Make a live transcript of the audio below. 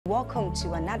Welcome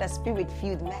to another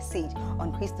spirit-filled message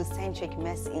on Christocentric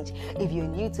Message. If you're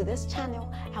new to this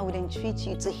channel, I would entreat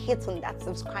you to hit on that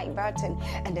subscribe button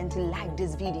and then to like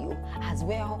this video. As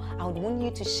well, I would want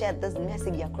you to share this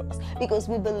message across, because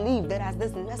we believe that as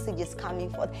this message is coming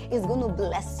forth, it's going to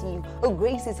bless you.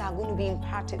 Graces are going to be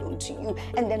imparted unto you,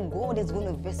 and then God is going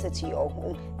to visit your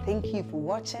home. Thank you for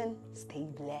watching. Stay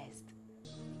blessed.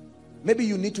 Maybe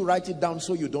you need to write it down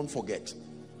so you don't forget.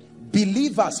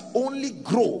 Believers only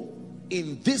grow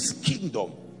in this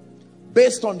kingdom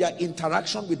based on their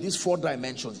interaction with these four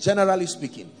dimensions. Generally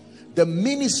speaking, the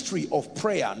ministry of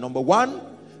prayer, number one;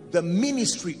 the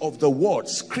ministry of the word,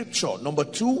 scripture, number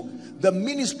two; the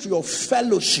ministry of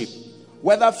fellowship,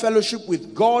 whether fellowship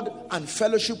with God and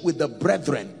fellowship with the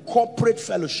brethren, corporate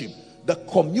fellowship, the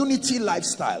community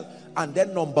lifestyle, and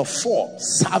then number four,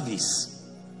 service.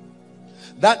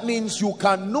 That means you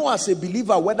can know as a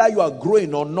believer whether you are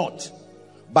growing or not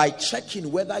by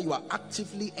checking whether you are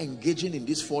actively engaging in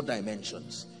these four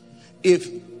dimensions. If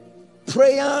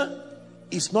prayer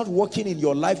is not working in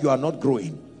your life, you are not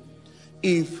growing.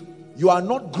 If you are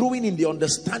not growing in the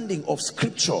understanding of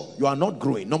scripture, you are not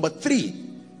growing. Number three,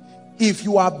 if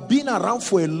you have been around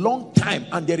for a long time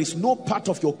and there is no part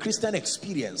of your Christian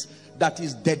experience that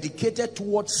is dedicated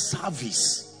towards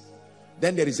service,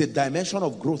 then there is a dimension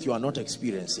of growth you are not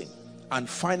experiencing. And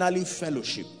finally,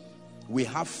 fellowship. We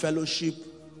have fellowship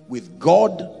with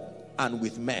God and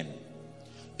with men.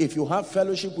 If you have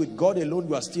fellowship with God alone,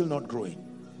 you are still not growing.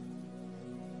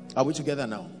 Are we together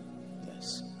now?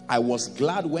 Yes. I was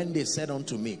glad when they said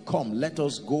unto me, come, let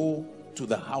us go to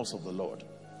the house of the Lord.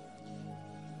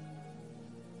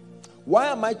 Why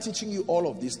am I teaching you all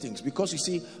of these things? Because you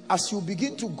see, as you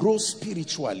begin to grow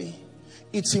spiritually,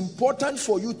 it's important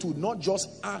for you to not just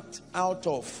act out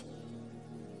of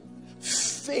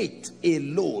faith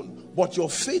alone, but your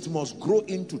faith must grow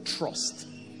into trust.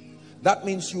 That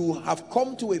means you have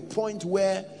come to a point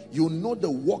where you know the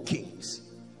workings.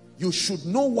 You should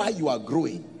know why you are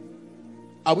growing.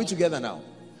 Are we together now?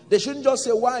 They shouldn't just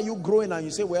say, why are you growing? And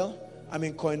you say, well, I'm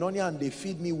in Koinonia and they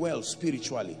feed me well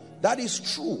spiritually. That is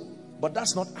true, but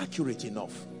that's not accurate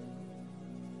enough.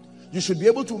 You should be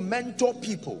able to mentor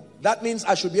people. That means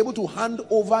I should be able to hand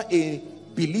over a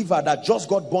believer that just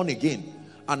got born again,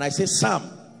 and I say, Sam,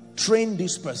 train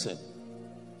this person.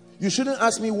 You shouldn't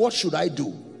ask me, what should I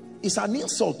do? It's an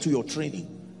insult to your training.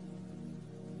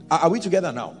 Are we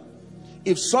together now?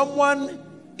 If someone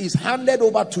is handed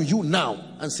over to you now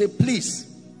and say,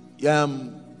 please,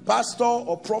 pastor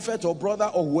or prophet or brother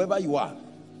or whoever you are,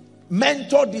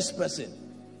 mentor this person.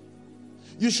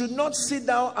 You should not sit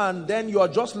down and then you are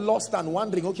just lost and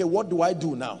wondering, okay, what do I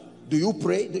do now? Do you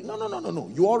pray?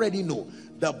 No. You already know.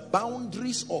 The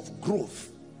boundaries of growth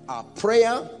are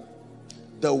prayer,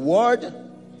 the word,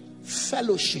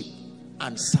 fellowship,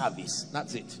 and service.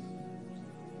 That's it.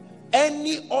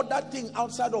 Any other thing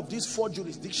outside of these four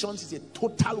jurisdictions is a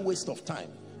total waste of time.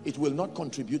 It will not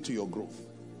contribute to your growth.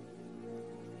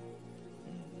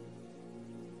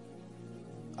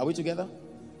 Are we together?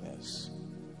 Yes.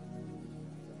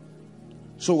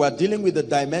 So we're dealing with the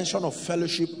dimension of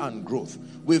fellowship and growth.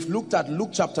 We've looked at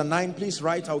Luke chapter 9. Please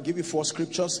write. I'll give you 4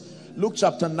 scriptures. Luke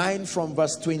chapter 9 from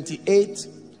verse 28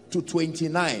 to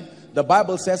 29. The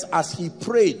Bible says, as he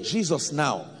prayed, Jesus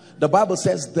now, the Bible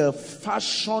says the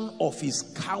fashion of his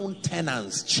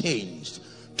countenance changed.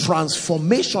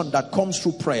 Transformation that comes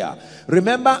through prayer.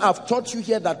 Remember, I've taught you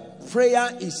here that prayer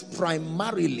is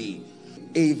primarily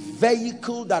a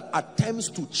vehicle that attempts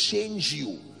to change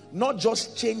you. Not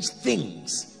just change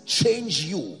things, change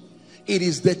you. It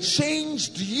is the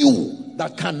changed you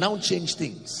that can now change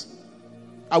things.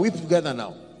 Are we together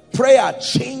now? Prayer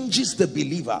changes the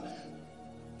believer.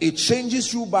 It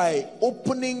changes you by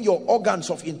opening your organs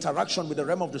of interaction with the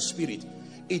realm of the spirit.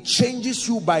 It changes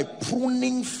you by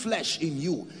pruning flesh in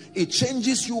you. It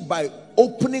changes you by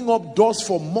opening up doors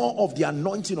for more of the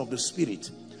anointing of the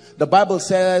spirit. The Bible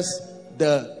says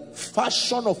the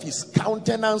fashion of his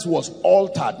countenance was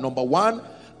altered, number one,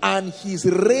 and his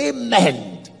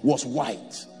raiment was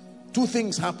white. 2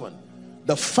 things happened.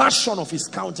 The fashion of his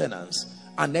countenance,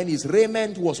 and then his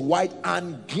raiment was white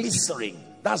and glittering.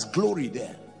 That's glory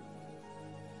there.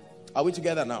 Are we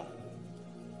together now?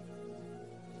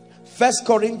 1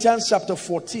 Corinthians chapter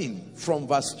 14 from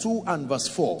verse 2 and verse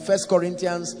 4. 1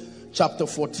 Corinthians chapter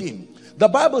 14. The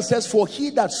Bible says, for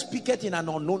he that speaketh in an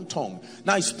unknown tongue.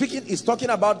 Now he's talking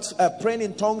about praying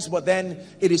in tongues, but then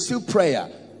it is still prayer.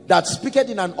 That speaketh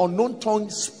in an unknown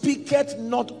tongue, speaketh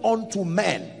not unto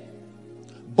men,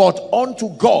 but unto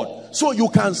God. So you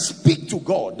can speak to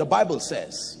God, the Bible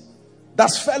says.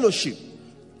 That's fellowship.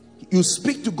 You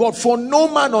speak to God, for no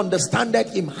man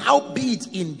understandeth him, howbeit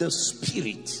in the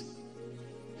spirit.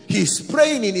 He's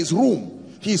praying in his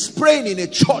room, he's praying in a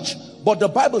church, but the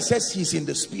Bible says he's in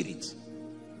the spirit.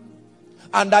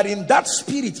 And that in that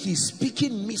spirit he's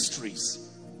speaking mysteries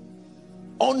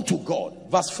unto God.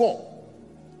 Verse 4.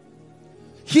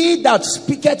 He that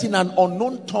speaketh in an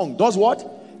unknown tongue does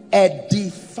what?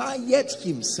 Edifieth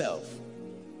himself.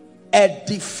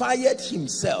 Edifieth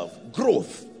himself.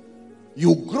 Growth.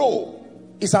 You grow.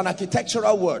 It's an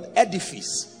architectural word.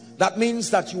 Edifice. That means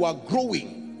that you are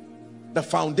growing. The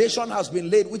foundation has been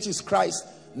laid, which is Christ.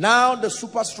 Now the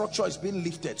superstructure is being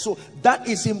lifted. So that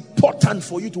is important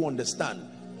for you to understand.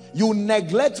 You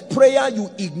neglect prayer, you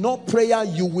ignore prayer,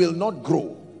 you will not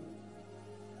grow.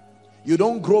 You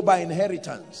don't grow by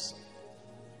inheritance.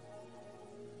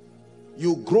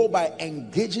 You grow by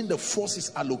engaging the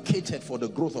forces allocated for the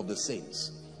growth of the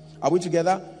saints. Are we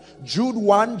together? Jude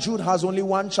 1, Jude has only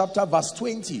one chapter, verse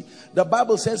 20. The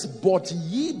Bible says, but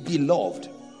ye beloved.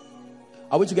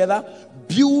 Are we together?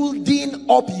 Building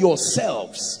up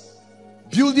yourselves.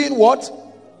 Building what?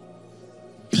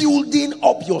 Building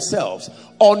up yourselves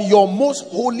on your most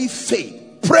holy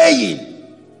faith.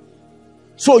 Praying.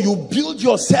 So you build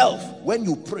yourself when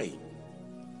you pray.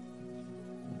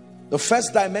 The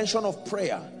first dimension of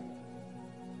prayer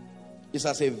is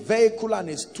as a vehicle and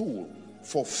a tool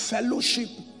for fellowship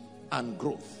and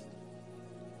growth.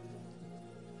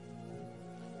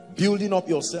 Building up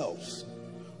yourselves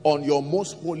on your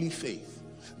most holy faith.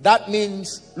 That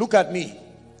means, look at me.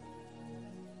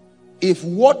 If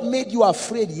what made you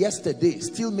afraid yesterday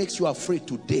still makes you afraid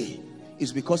today,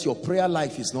 it's because your prayer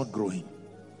life is not growing.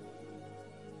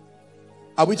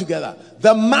 Are we together?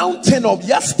 The mountain of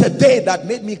yesterday that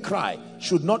made me cry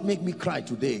should not make me cry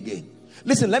today again.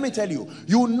 Listen, let me tell you,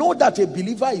 you know that a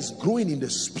believer is growing in the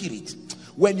spirit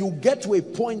when you get to a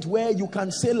point where you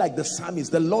can say like the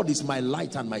psalmist, the Lord is my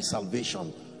light and my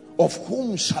salvation. Of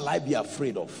whom shall I be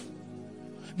afraid of?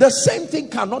 The same thing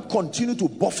cannot continue to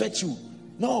buffet you.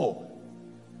 No.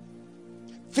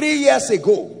 3 years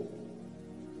ago,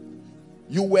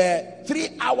 you were 3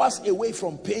 hours away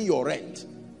from paying your rent,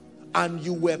 and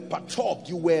you were perturbed,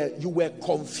 you were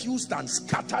confused and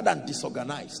scattered and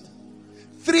disorganized.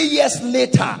 3 years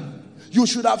later, you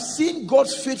should have seen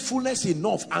God's faithfulness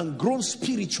enough and grown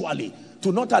spiritually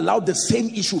to not allow the same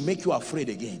issue make you afraid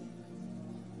again.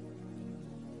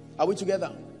 Are we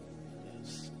together?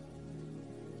 Yes.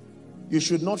 You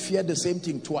should not fear the same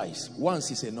thing twice.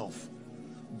 Once is enough.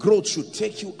 Growth should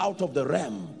take you out of the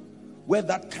realm where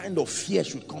that kind of fear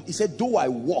should come. He said, though I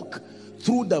walk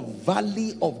through the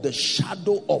valley of the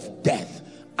shadow of death,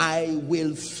 I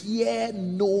will fear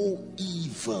no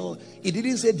evil. It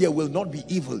didn't say there will not be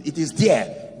evil. It is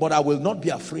there, but I will not be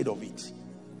afraid of it.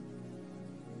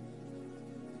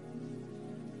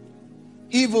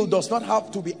 Evil does not have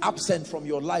to be absent from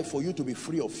your life for you to be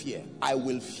free of fear. I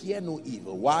will fear no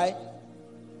evil. Why?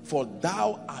 For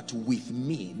thou art with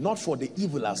me. Not for the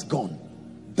evil has gone.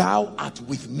 Thou art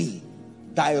with me.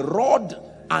 Thy rod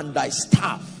and thy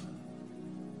staff.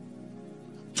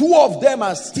 Two of them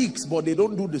are sticks, but they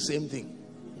don't do the same thing.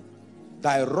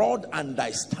 Thy rod and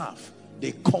thy staff,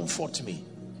 they comfort me.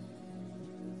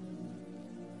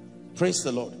 Praise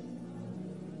the Lord.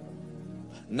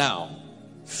 Now,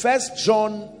 1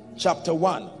 John chapter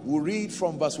 1, we'll read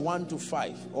from verse 1 to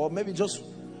 5, or maybe just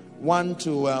 1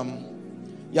 to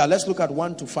let's look at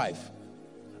 1 to 5.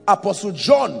 Apostle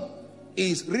John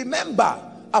is, remember,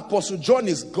 Apostle John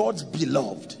is God's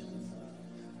beloved.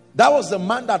 That was the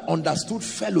man that understood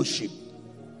fellowship.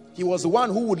 He was the one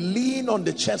who would lean on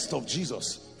the chest of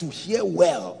Jesus to hear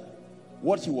well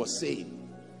what he was saying.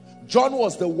 John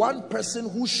was the one person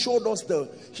who showed us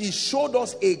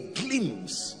a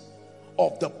glimpse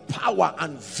of the power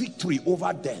and victory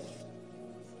over death.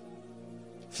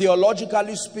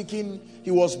 Theologically speaking,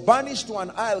 he was banished to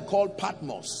an isle called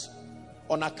Patmos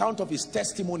on account of his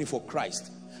testimony for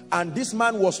Christ. And this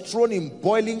man was thrown in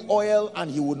boiling oil and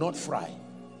he would not fry.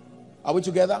 Are we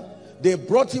together? They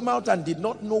brought him out and did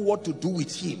not know what to do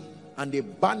with him, and they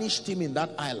banished him in that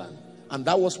island. And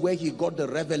that was where he got the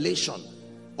revelation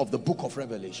of the book of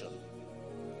Revelation.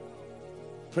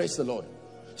 Praise the Lord.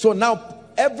 So now,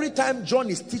 every time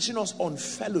John is teaching us on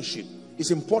fellowship,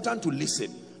 it's important to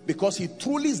listen, because he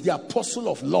truly is the apostle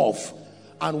of love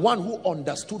and one who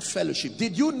understood fellowship.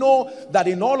 Did you know that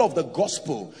in all of the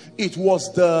gospel, it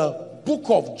was the book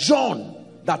of John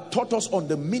that taught us on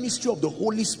the ministry of the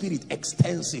Holy Spirit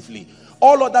extensively?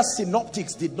 All other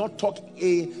synoptics did not talk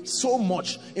so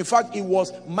much. In fact, it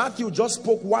was Matthew just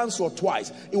spoke once or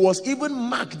twice. It was even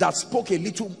Mark that spoke a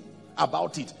little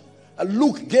about it.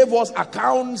 Luke gave us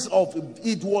accounts of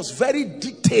it. Was very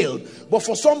detailed, but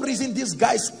for some reason these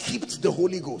guys skipped the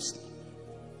Holy Ghost,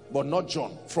 but not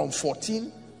John. From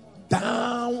 14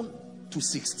 down to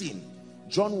 16,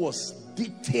 John was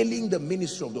detailing the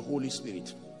ministry of the Holy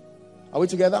Spirit. Are we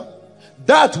together?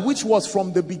 That which was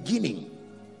from the beginning.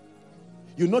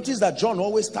 You notice that John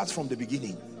always starts from the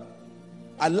beginning.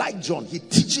 I like John. He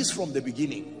teaches from the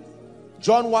beginning.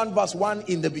 John 1 verse 1,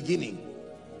 in the beginning.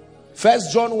 1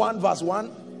 John 1 verse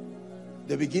 1,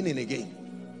 the beginning again.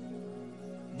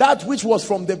 That which was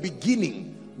from the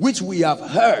beginning, which we have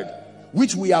heard,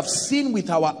 which we have seen with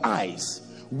our eyes,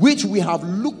 which we have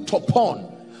looked upon,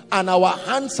 and our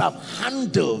hands have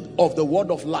handled of the word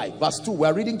of life. Verse 2, we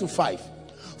are reading to 5.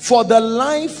 For the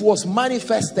life was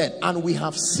manifested, and we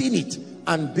have seen it,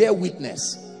 and bear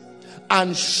witness,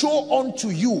 and show unto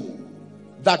you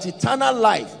that eternal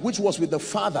life which was with the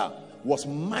Father was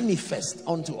manifest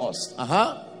unto us.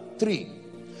 3.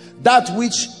 That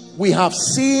which we have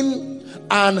seen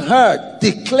and heard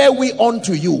declare we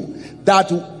unto you,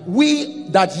 that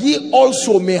ye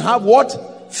also may have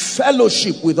what?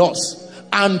 Fellowship with us.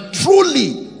 And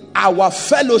truly our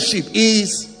fellowship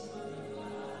is,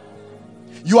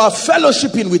 you are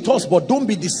fellowshipping with us, but don't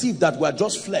be deceived that we are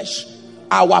just flesh.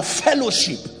 Our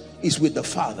fellowship is with the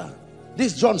Father.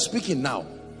 This is John speaking now.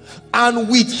 And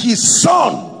with his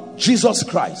Son, Jesus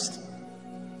Christ.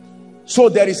 So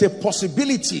there is a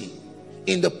possibility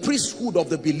in the priesthood of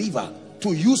the believer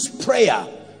to use prayer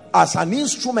as an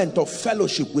instrument of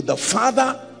fellowship with the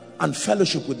Father and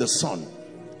fellowship with the Son.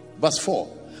 Verse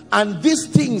 4. And these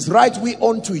things write we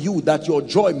unto you, that your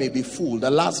joy may be full.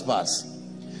 The last verse.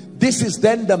 This is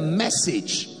then the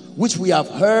message which we have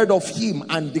heard of him,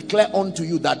 and declare unto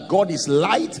you, that God is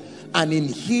light, and in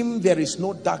him there is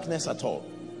no darkness at all.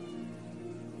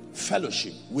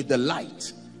 Fellowship with the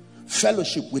light.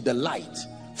 Fellowship with the light.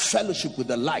 Fellowship with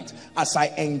the light. As I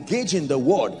engage in the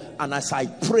word and as I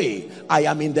pray, I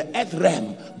am in the earth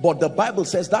realm, but the Bible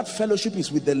says that fellowship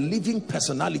is with the living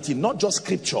personality, not just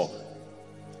scripture.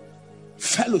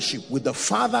 Fellowship with the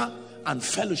Father and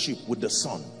fellowship with the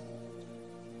Son.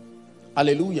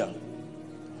 Hallelujah.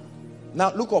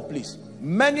 Now look up please.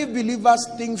 Many believers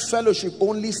think fellowship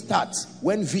only starts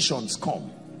when visions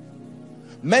come.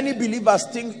 Many believers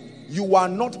think you are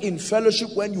not in fellowship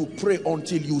when you pray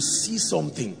until you see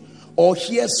something or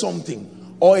hear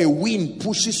something, or a wind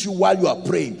pushes you while you are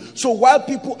praying. So while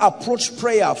people approach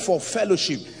prayer for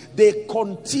fellowship, they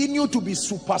continue to be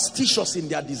superstitious in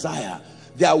their desire.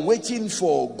 They are waiting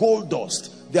for gold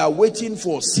dust. They are waiting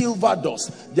for silver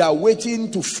dust. They are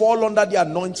waiting to fall under the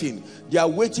anointing. They are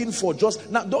waiting for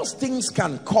just... Now, those things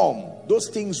can come. Those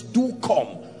things do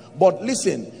come. But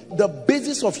listen, the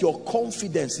basis of your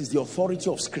confidence is the authority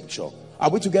of scripture. Are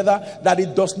we together? That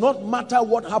it does not matter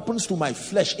what happens to my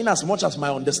flesh, in as much as my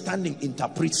understanding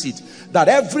interprets it. That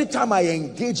every time I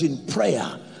engage in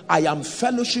prayer, I am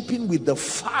fellowshipping with the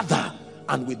Father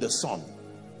and with the Son.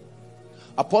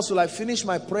 Apostle, I finished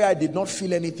my prayer, I did not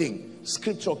feel anything.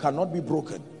 Scripture cannot be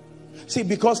broken. See,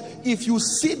 because if you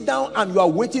sit down and you are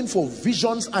waiting for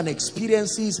visions and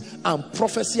experiences and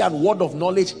prophecy and word of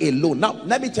knowledge alone. Now,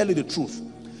 let me tell you the truth.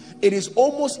 It is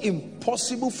almost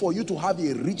impossible for you to have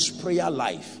a rich prayer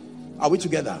life. Are we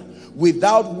together?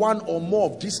 Without one or more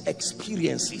of these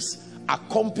experiences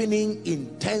accompanying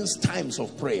intense times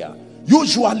of prayer.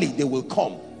 Usually they will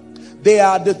come. They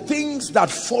are the things that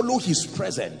follow his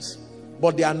presence,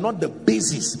 but they are not the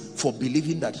basis for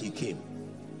believing that he came.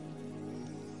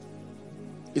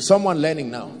 Is someone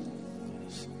learning now?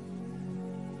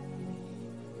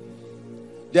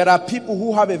 There are people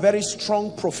who have a very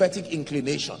strong prophetic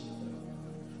inclination.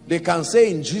 They can say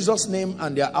in Jesus' name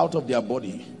and they are out of their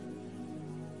body.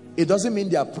 It doesn't mean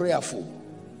they are prayerful.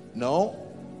 No,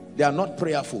 they are not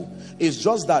prayerful. It's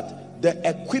just that the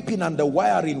equipping and the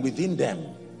wiring within them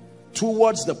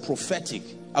towards the prophetic,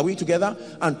 are we together?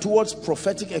 And towards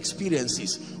prophetic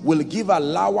experiences will give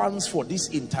allowance for these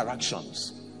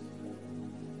interactions.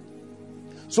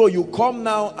 So you come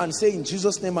now and say in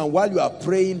Jesus' name, and while you are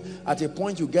praying, at a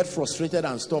point you get frustrated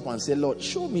and stop and say, Lord,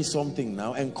 show me something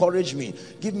now, encourage me,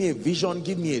 give me a vision,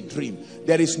 give me a dream.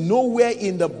 There is nowhere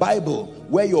in the Bible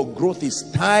where your growth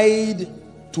is tied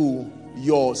to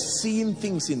your seeing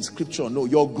things in scripture. No,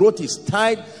 your growth is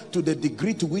tied to the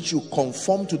degree to which you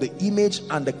conform to the image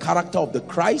and the character of the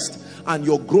Christ, and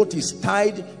your growth is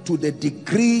tied to the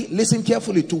degree, listen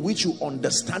carefully, to which you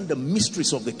understand the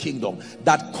mysteries of the kingdom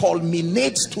that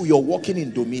culminates to your walking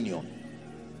in dominion.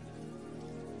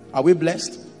 Are we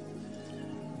blessed?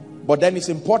 But then it's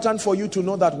important for you to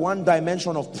know that one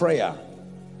dimension of prayer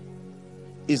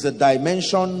is a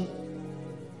dimension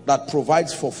that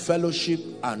provides for fellowship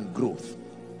and growth.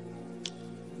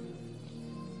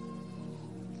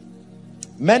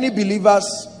 Many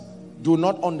believers do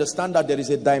not understand that there is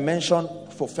a dimension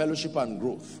for fellowship and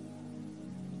growth.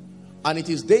 And it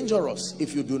is dangerous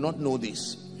if you do not know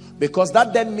this, because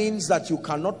that then means that you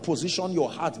cannot position your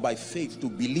heart by faith to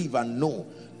believe and know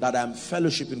that I am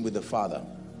fellowshipping with the Father.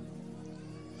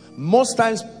 Most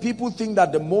times people think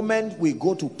that the moment we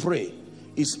go to pray,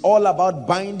 it's all about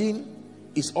binding,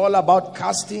 it's all about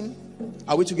casting,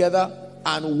 are we together?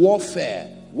 And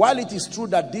warfare. While it is true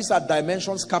that these are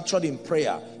dimensions captured in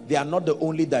prayer, they are not the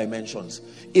only dimensions.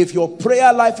 If your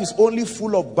prayer life is only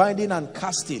full of binding and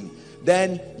casting,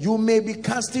 then you may be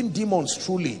casting demons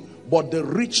truly, but the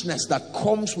richness that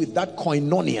comes with that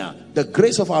koinonia, the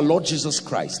grace of our Lord Jesus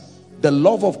Christ, the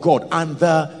love of God, and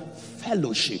the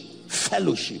fellowship.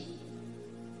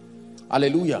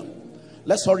 Hallelujah.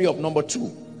 Let's hurry up. Number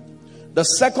 2, the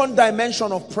second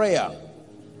dimension of prayer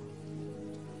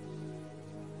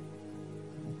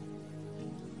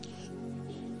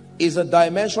is a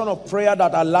dimension of prayer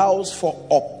that allows for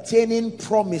obtaining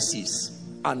promises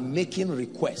and making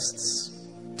requests.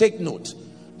 Take note,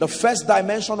 the first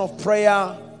dimension of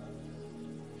prayer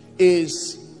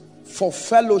is for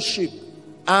fellowship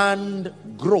and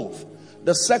growth.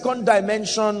 The second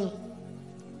dimension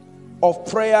of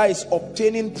prayer is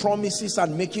obtaining promises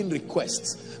and making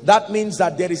requests. That means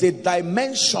that there is a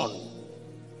dimension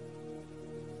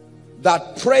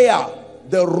that prayer,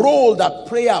 the role that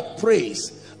prayer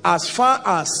plays as far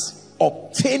as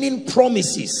obtaining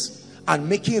promises and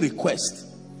making requests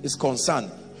is concerned.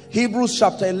 Hebrews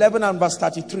chapter 11 and verse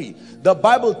 33. The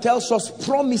Bible tells us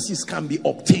promises can be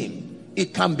obtained.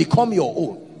 It can become your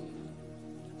own.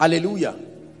 Hallelujah.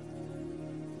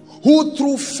 Who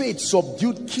through faith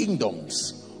subdued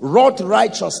kingdoms, wrought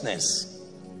righteousness,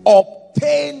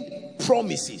 obtained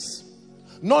promises.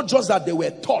 Not just that they were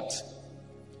taught.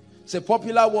 It's a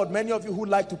popular word. Many of you who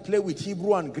like to play with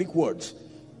Hebrew and Greek words.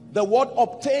 The word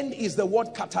obtained is the word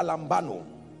katalambano.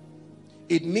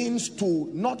 It means to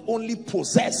not only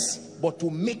possess, but to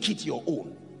make it your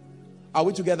own. Are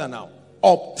we together now?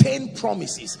 Obtain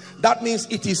promises. That means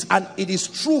it is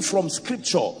true from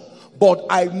scripture, but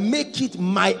I make it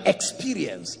my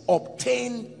experience.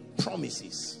 Obtain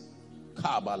promises.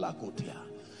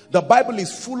 The Bible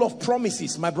is full of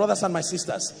promises, my brothers and my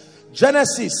sisters.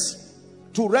 Genesis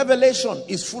to Revelation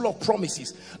is full of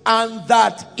promises, and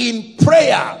that in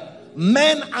prayer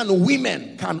men and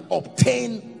women can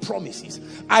obtain promises.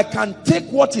 I can take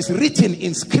what is written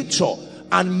in scripture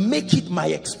and make it my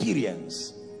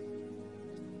experience.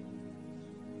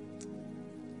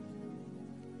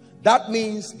 That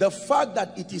means the fact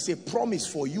that it is a promise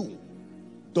for you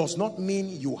does not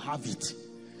mean you have it.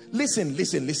 Listen.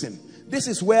 This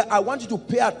is where I want you to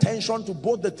pay attention to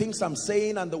both the things I'm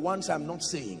saying and the ones I'm not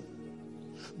saying.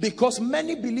 Because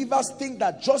many believers think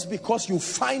that just because you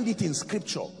find it in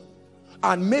scripture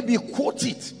and maybe quote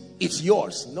it, it's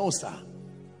yours. No, sir.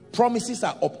 Promises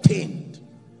are obtained.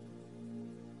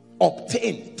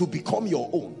 Obtained to become your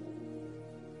own.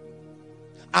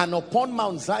 And upon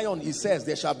Mount Zion, he says,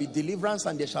 there shall be deliverance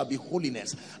and there shall be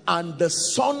holiness. And the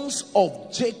sons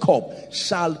of Jacob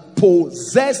shall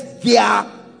possess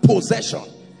their possession.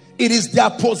 It is their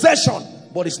possession,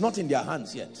 but it's not in their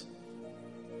hands yet.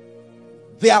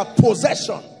 Their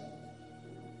possession.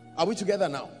 Are we together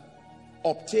now?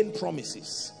 Obtain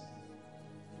promises.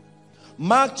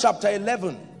 Mark chapter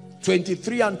 11,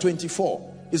 23 and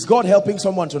 24. Is God helping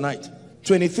someone tonight?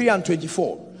 23 and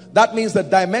 24. That means the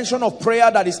dimension of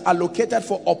prayer that is allocated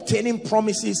for obtaining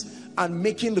promises and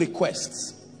making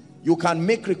requests. You can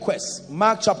make requests.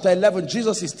 Mark chapter 11,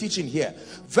 Jesus is teaching here.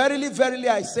 Verily, verily,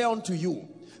 I say unto you,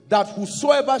 that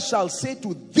whosoever shall say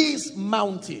to this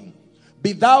mountain,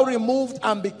 be thou removed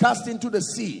and be cast into the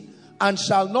sea, and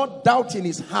shall not doubt in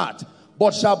his heart,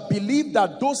 but shall believe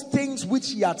that those things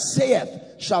which he hath saith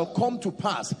shall come to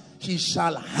pass, he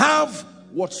shall have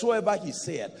whatsoever he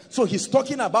said. So he's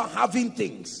talking about having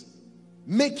things,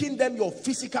 making them your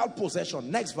physical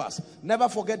possession. Next verse. Never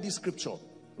forget this scripture.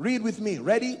 Read with me.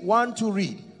 Ready? 1, 2,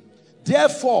 read.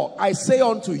 Therefore I say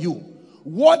unto you,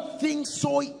 what things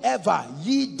soever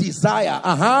ye desire,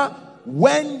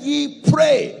 when ye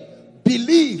pray,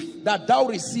 believe that thou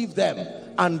receive them,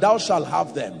 and thou shalt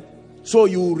have them. So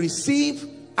you receive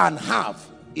and have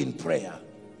in prayer.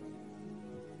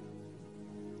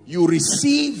 You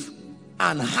receive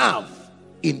and have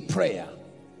in prayer.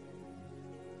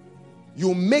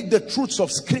 You make the truths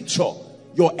of scripture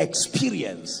your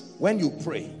experience when you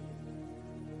pray.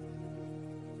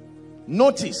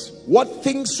 Notice, what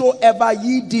things soever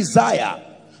ye desire.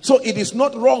 So it is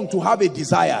not wrong to have a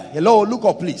desire. Hello, look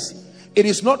up please. It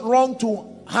is not wrong to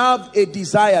have a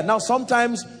desire. Now,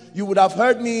 sometimes you would have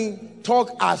heard me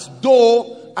talk as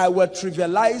though I were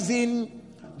trivializing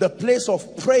the place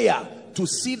of prayer to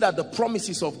see that the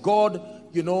promises of God,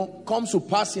 you know, comes to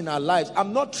pass in our lives.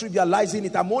 I'm not trivializing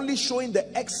it. I'm only showing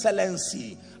the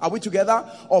excellency, are we together,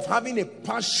 of having a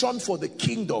passion for the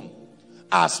kingdom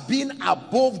as being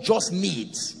above just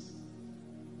needs.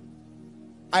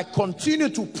 I continue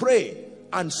to pray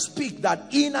and speak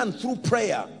that in and through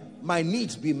prayer, my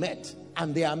needs be met,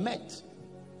 and they are met.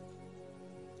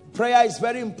 Prayer is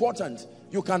very important.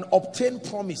 You can obtain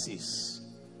promises,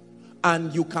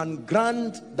 and you can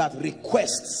grant that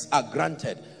requests are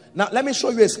granted. Now, let me show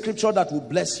you a scripture that will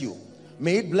bless you.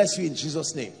 May it bless you in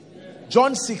Jesus' name.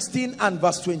 John 16 and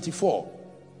verse 24.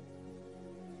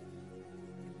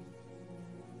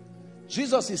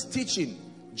 Jesus is teaching.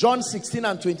 John 16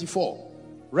 and 24.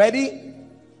 Ready?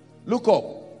 Look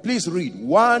up. Please read.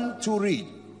 1, 2, read.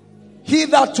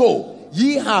 Hitherto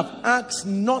ye have asked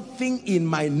nothing in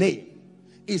my name.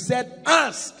 He said,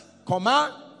 ask,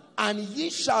 comma, and ye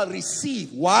shall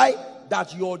receive. Why?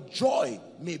 That your joy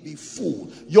may be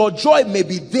full. Your joy may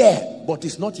be there, but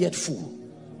it's not yet full.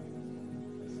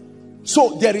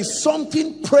 So there is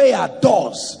something prayer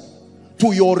does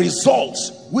to your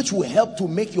results which will help to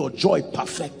make your joy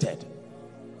perfected.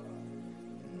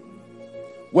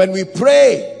 When we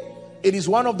pray, it is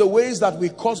one of the ways that we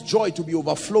cause joy to be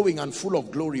overflowing and full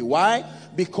of glory. Why?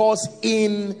 Because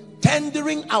in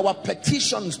tendering our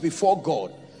petitions before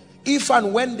God, if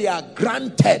and when they are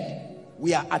granted,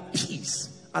 we are at peace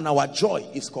and our joy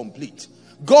is complete.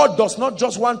 God does not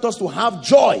just want us to have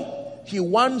joy. He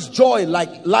wants joy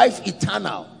like life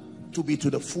eternal to be to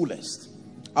the fullest.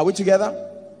 Are we together?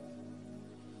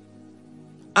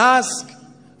 Ask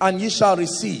and ye shall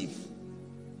receive,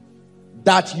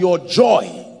 that your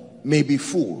joy may be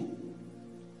full.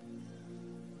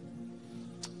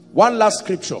 One last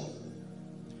scripture.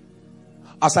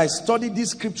 As I studied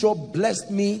this scripture,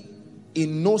 blessed me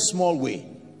in no small way.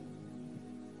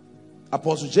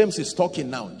 Apostle James is talking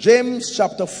now. James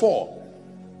chapter 4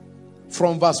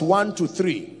 from verse 1 to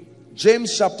 3.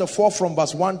 James chapter 4 from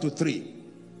verse 1 to 3.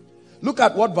 Look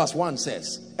at what verse 1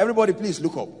 says. Everybody please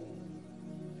look up.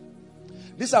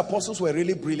 These apostles were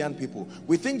really brilliant people.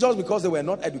 We think just because they were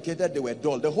not educated, they were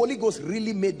dull. The Holy Ghost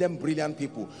really made them brilliant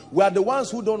people. We are the ones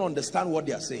who don't understand what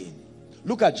they are saying.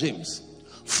 Look at James.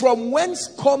 From whence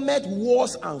cometh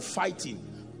wars and fighting?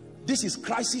 This is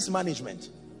crisis management.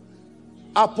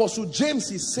 Apostle James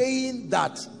is saying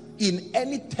that in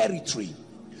any territory,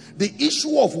 the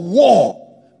issue of war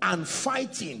and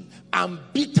fighting and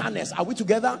bitterness, are we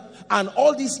together? And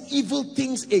all these evil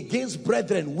things against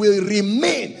brethren will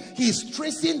remain. He is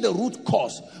tracing the root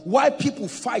cause. Why people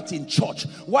fight in church,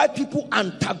 why people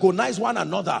antagonize one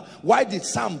another. Why did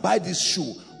Sam buy this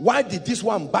shoe? Why did this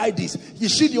one buy this?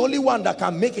 Is she the only one that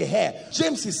can make a hair?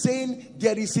 James is saying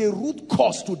there is a root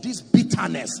cause to this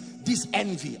bitterness, this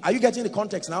envy. Are you getting the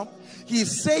context now?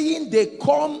 He's saying they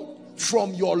come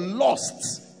from your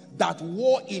lusts that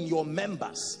war in your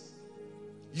members,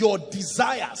 your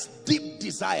desires, deep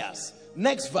desires.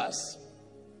 Next verse,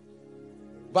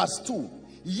 verse 2.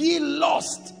 Ye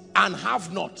lost and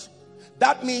have not.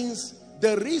 That means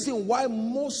the reason why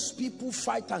most people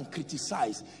fight and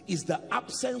criticize is the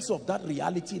absence of that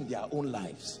reality in their own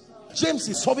lives. James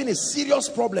is solving a serious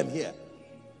problem here,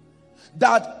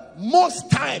 that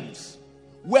most times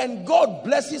when God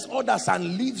blesses others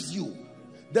and leaves you,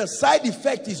 the side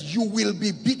effect is you will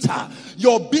be bitter.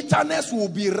 Your bitterness will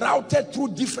be routed through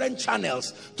different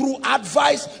channels, through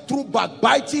advice, through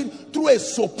backbiting, through a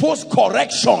supposed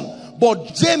correction.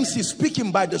 But James is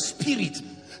speaking by the Spirit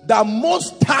that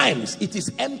most times it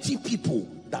is empty people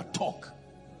that talk.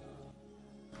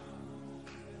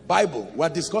 Bible, we're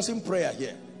discussing prayer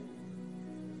here.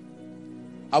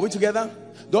 Are we together?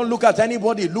 Don't look at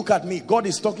anybody, look at me. God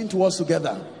is talking to us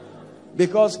together.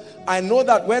 Because I know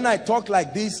that when I talk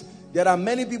like this, there are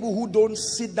many people who don't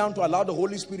sit down to allow the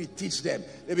Holy Spirit teach them.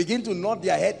 They begin to nod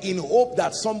their head in hope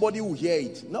that somebody will hear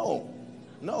it. No,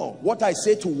 no. What I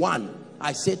say to one,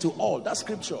 I say to all. That's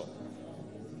scripture.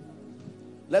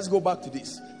 Let's go back to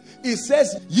this. It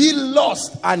says, ye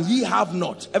lost and ye have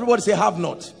not. Everybody say have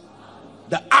not.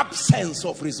 The absence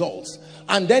of results.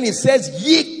 And then it says,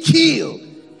 ye kill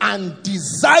and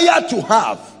desire to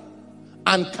have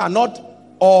and cannot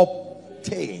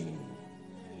obtain.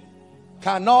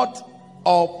 Cannot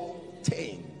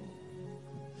obtain.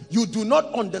 You do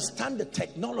not understand the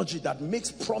technology that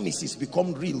makes promises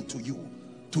become real to you,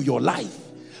 to your life.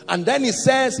 And then it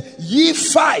says, ye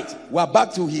fight. We're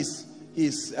back to his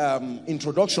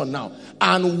introduction now.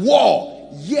 And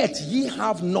war, yet ye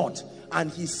have not. And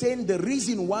he's saying the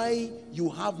reason why you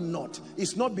have not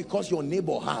is not because your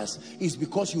neighbor has, it's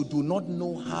because you do not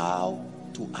know how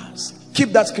to ask.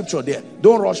 Keep that scripture there.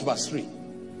 Don't rush verse 3.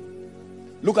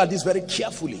 Look at this very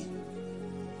carefully.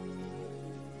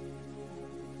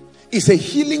 It's a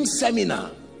healing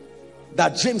seminar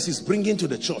that James is bringing to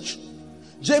the church.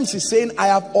 James is saying, I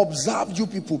have observed you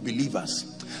people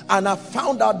believers, and I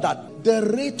found out that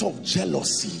the rate of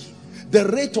jealousy, the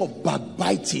rate of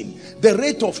backbiting, the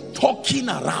rate of talking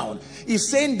around, is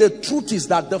saying the truth is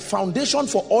that the foundation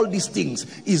for all these things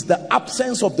is the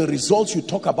absence of the results you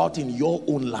talk about in your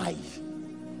own life.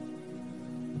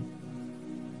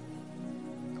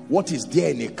 What is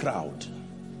there in a crowd?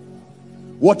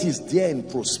 What is there in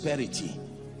prosperity?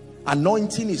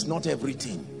 Anointing is not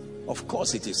everything. Of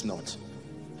course it is not.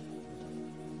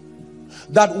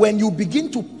 That when you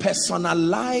begin to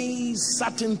personalize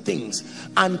certain things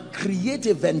and create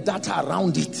a vendetta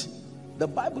around it, the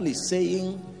Bible is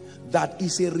saying that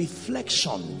is a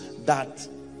reflection that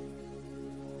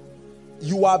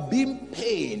you are being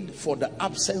paid for the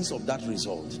absence of that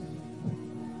result.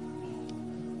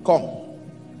 Come.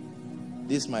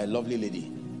 This is my lovely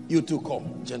lady. You two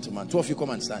come, gentlemen. Two of you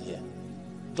come and stand here.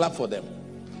 Clap for them.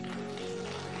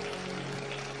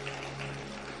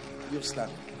 You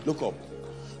stand. Look up.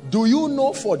 Do you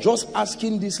know, for just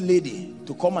asking this lady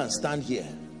to come and stand here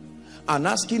and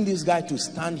asking this guy to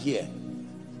stand here,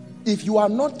 if you are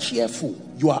not careful,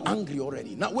 you are angry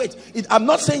already. Now wait, I'm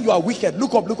not saying you are wicked.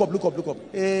 Look up, look up, look up, look up.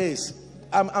 Yes,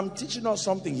 I'm teaching us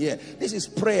something here. This is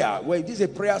prayer. Wait, this is a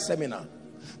prayer seminar.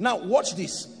 Now watch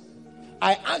this.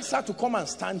 I asked her to come and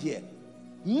stand here.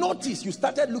 Notice you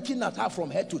started looking at her from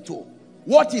head to toe.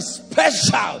 What is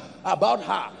special about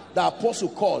her? The apostle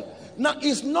called. Now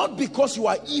it's not because you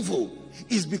are evil.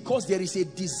 It's because there is a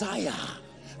desire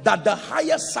that the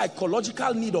highest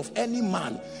psychological need of any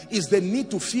man is the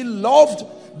need to feel loved,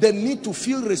 the need to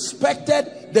feel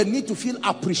respected, the need to feel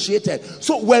appreciated.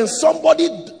 So when somebody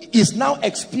is now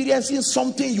experiencing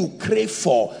something you crave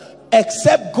for,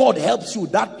 except God helps you,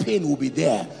 that pain will be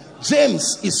there.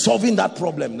 James is solving that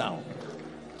problem now.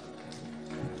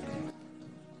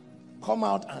 Come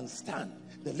out and stand.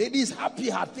 The lady is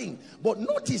happy, her thing. But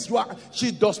notice,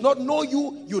 she does not know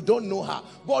you, you don't know her.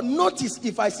 But notice,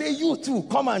 if I say you too,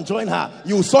 come and join her,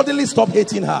 you suddenly stop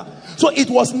hating her. So it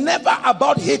was never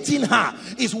about hating her.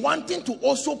 It's wanting to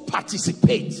also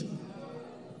participate.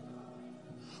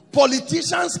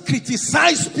 Politicians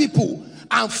criticize people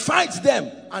and fight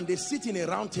them, and they sit in a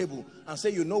round table and say,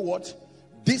 you know what?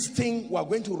 This thing, we're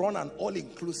going to run an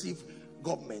all-inclusive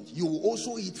government. You will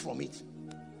also eat from it.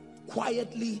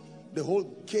 Quietly, the whole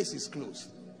case is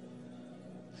closed.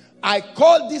 I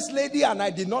called this lady and I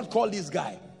did not call this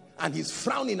guy. And he's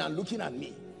frowning and looking at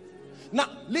me. Now,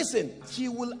 listen, he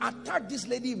will attack this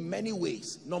lady in many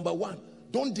ways. Number one,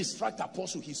 don't distract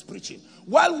Apostle, he's preaching.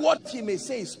 While what he may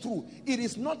say is true, it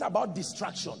is not about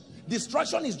distraction.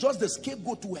 Distraction is just the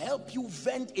scapegoat to help you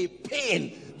vent a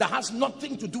pain that has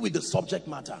nothing to do with the subject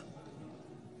matter.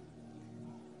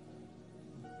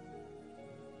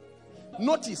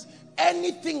 Notice,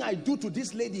 anything I do to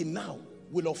this lady now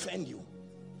will offend you.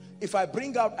 If I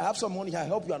bring out, I have some money, I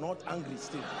hope you are not angry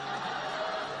still.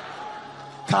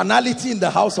 Carnality in the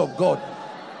house of God.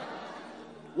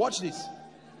 Watch this.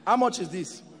 How much is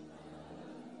this?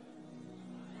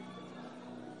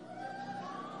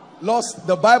 Lost,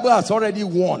 the Bible has already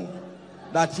warned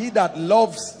that he that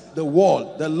loves the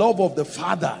world, the love of the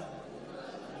Father.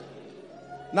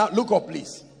 Now look up,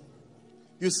 please.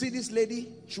 You see this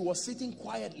lady? She was sitting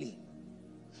quietly.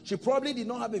 She probably did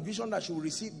not have a vision that she would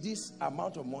receive this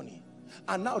amount of money.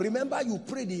 And now remember, you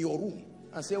prayed in your room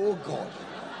and say, oh God.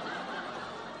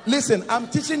 Listen, I'm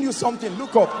teaching you something.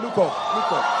 Look up, look up,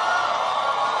 look up.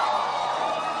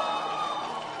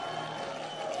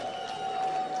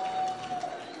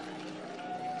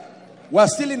 We're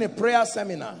still in a prayer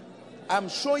seminar. I'm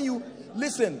showing you,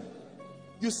 listen,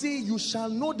 you see, you shall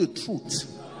know the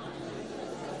truth.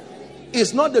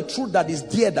 It's not the truth that is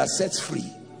there that sets free.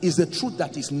 It's the truth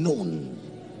that is known.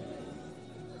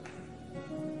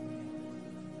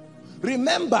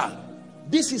 Remember,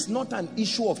 this is not an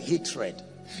issue of hatred.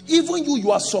 Even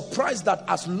you are surprised that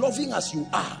as loving as you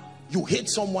are, you hate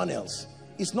someone else.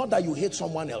 It's not that you hate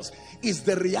someone else. It's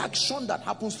the reaction that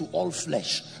happens to all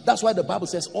flesh. That's why the Bible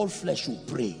says all flesh should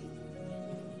pray.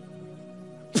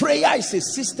 Prayer is a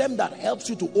system that helps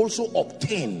you to also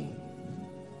obtain.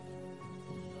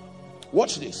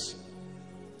 Watch this.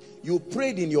 You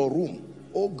prayed in your room,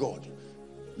 oh God,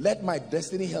 let my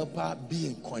destiny helper be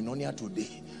in Koinonia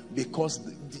today, because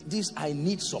this I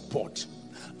need support.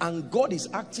 And God is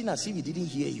acting as if he didn't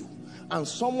hear you. And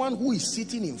someone who is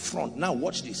sitting in front, now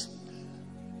watch this,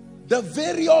 The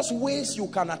various ways you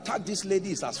can attack this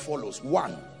lady is as follows.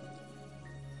 One,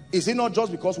 is it not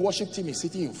just because worship team is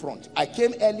sitting in front? I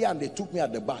came earlier and they took me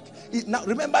at the back. Now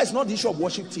remember, it's not the issue of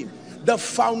worship team. The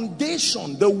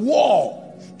foundation, the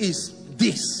wall is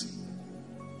this.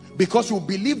 Because you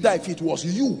believe that if it was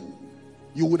you,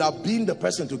 you would have been the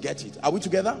person to get it. Are we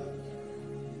together?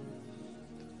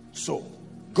 So,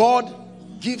 God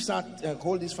gives her,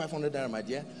 hold this 500 naira, my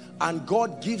dear. And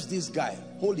God gives this guy,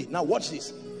 hold it. Now watch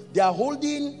this. They are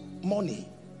holding money.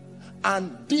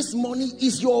 And this money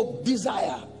is your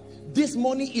desire. This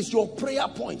money is your prayer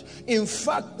point. In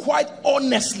fact, quite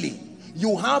honestly,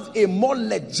 you have a more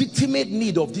legitimate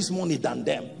need of this money than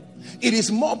them. It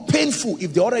is more painful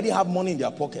if they already have money in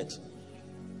their pocket.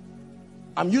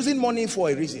 I'm using money for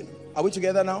a reason. Are we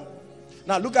together now?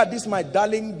 Now look at this, my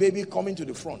darling baby coming to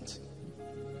the front.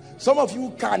 Some of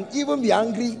you can even be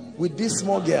angry with this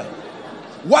small girl.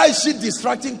 Why is she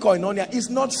distracting Koinonia? It's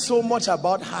not so much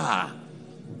about her.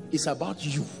 It's about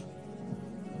you.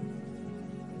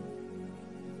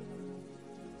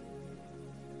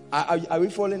 Are we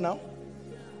following now?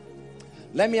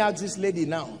 Let me ask this lady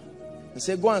now and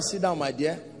say, go and sit down, my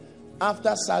dear.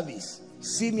 After service,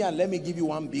 see me and let me give you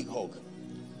one big hug.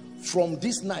 From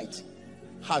this night,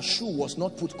 her shoe was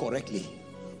not put correctly.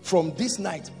 From this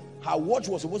night, her watch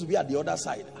was supposed to be at the other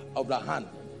side of the hand.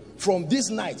 From this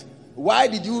night, why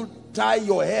did you tie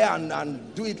your hair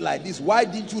and do it like this? Why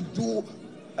did you do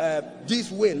this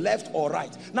way, left or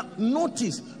right? Now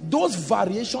notice, those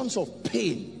variations of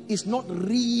pain is not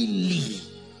really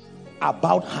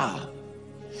about her.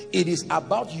 It is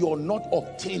about your not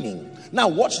obtaining. Now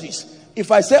watch this. If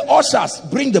I say, ushers,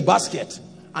 bring the basket,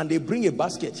 and they bring a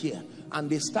basket here and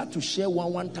they start to share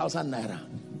 1,000 naira,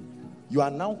 you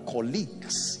are now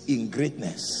colleagues in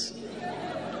greatness.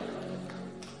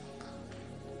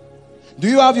 Do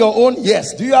you have your own?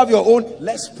 Yes. Do you have your own?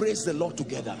 Let's praise the Lord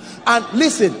together. And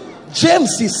listen,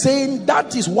 James is saying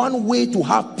that is one way to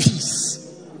have peace.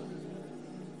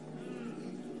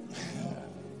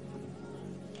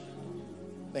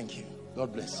 Thank you.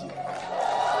 God bless you.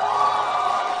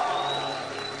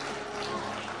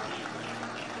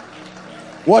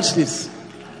 Watch this.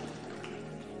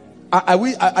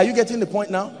 Are you getting the point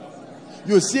now?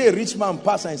 You see a rich man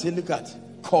pass and say, look at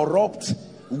corrupt,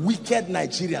 wicked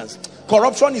Nigerians.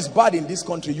 Corruption is bad in this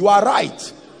country. You are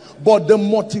right. But the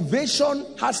motivation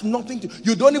has nothing to...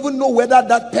 You don't even know whether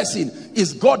that person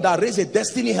is God that raised a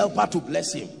destiny helper to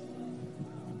bless him.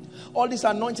 All this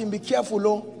anointing, be careful,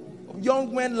 oh.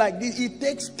 Young men like this, it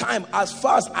takes time. As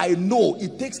far as I know,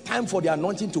 it takes time for the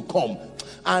anointing to come.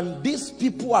 And these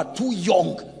people are too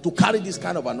young to carry this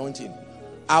kind of anointing.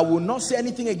 I will not say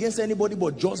anything against anybody,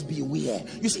 but just beware.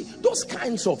 You see, those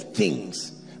kinds of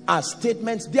things are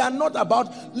statements. They are not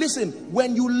about... Listen,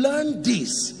 when you learn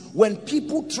this, when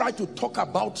people try to talk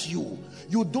about you,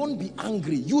 you don't be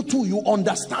angry. You too, you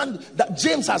understand that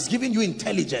James has given you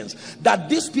intelligence, that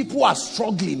these people are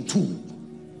struggling too.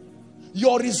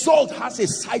 Your result has a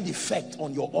side effect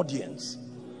on your audience.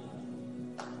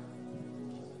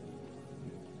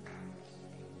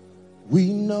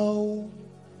 We know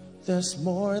there's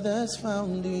more that's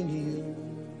found in you,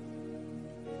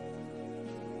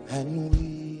 and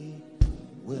we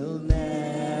will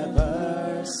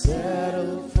never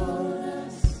settle for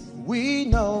less. We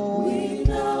know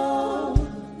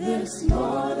there's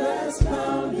more that's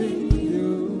found in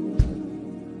you,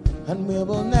 and we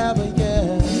will never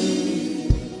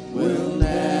we'll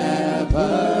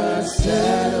never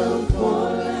settle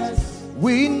for less.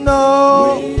 We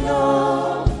know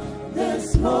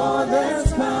there's more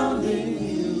that's found in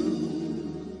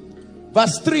you.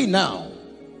 Verse 3 now.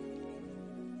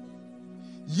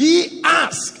 Ye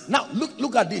ask. Now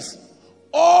look at this.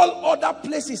 All other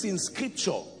places in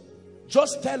scripture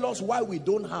just tell us why we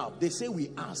don't have. They say we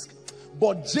ask.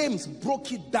 But James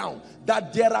broke it down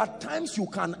that there are times you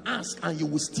can ask and you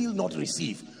will still not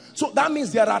receive. So that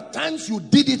means there are times you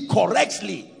did it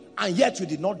correctly and yet you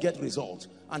did not get results.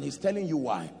 And he's telling you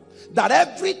why. That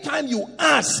every time you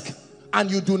ask and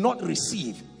you do not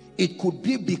receive, it could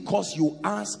be because you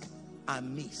ask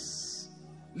amiss.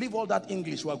 Leave all that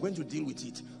English, we are going to deal with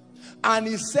it. And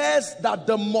he says that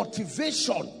the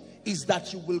motivation is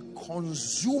that you will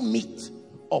consume it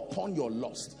upon your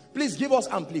lust. Please give us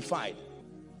amplified.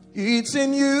 It's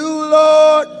in you,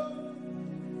 Lord.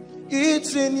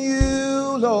 It's in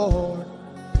you, Lord.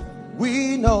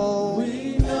 We know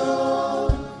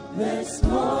there's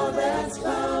more that's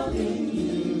found in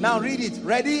you. Now read it.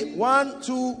 Ready? 1,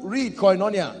 2, read.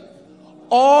 Koinonia.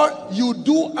 Or you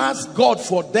do ask God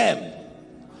for them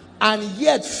and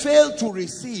yet fail to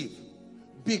receive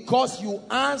because you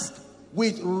ask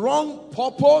with wrong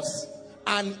purpose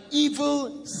and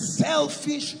evil,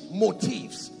 selfish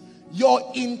motives.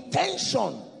 Your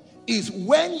intention is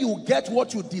when you get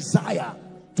what you desire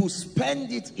to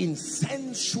spend it in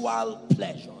sensual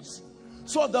pleasures.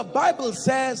 So the Bible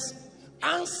says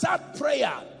answered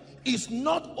prayer is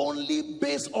not only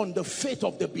based on the faith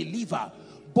of the believer,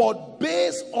 but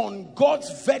based on God's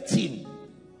vetting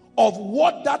of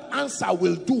what that answer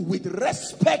will do with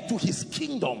respect to his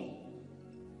kingdom.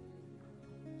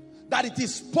 That it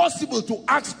is possible to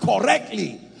ask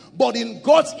correctly, but in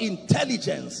God's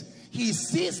intelligence, he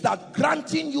sees that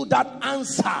granting you that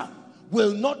answer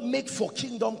will not make for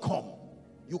kingdom come.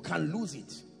 You can lose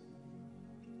it.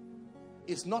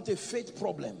 It's not a faith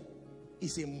problem,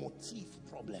 it's a motive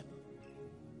problem.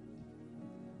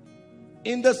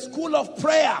 In the school of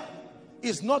prayer,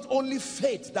 it's not only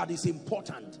faith that is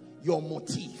important, your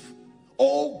motive.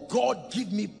 Oh God,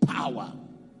 give me power.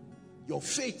 Your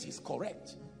faith is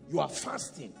correct. You are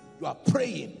fasting, you are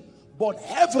praying, but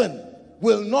heaven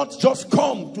will not just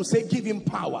come to say give him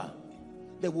power.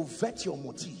 They will vet your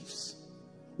motives.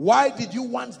 Why did you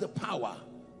want the power?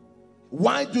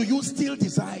 Why do you still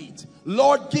desire it?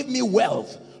 Lord, give me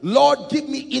wealth. Lord, give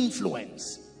me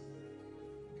influence.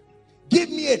 Give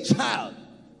me a child.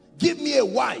 Give me a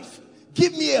wife.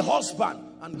 Give me a husband.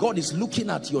 And God is looking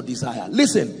at your desire.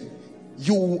 Listen,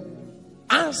 you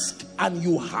ask and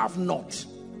you have not.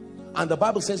 And the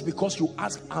Bible says because you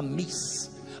ask amiss.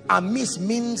 Amiss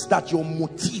means that your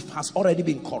motive has already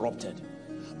been corrupted.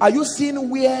 Are you seeing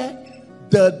where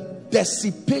the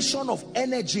dissipation of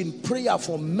energy in prayer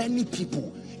for many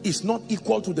people is not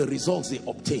equal to the results they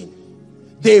obtain?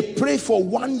 They pray for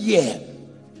 1 year.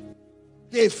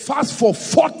 They fast for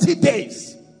 40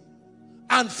 days.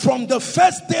 And from the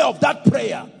first day of that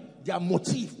prayer, their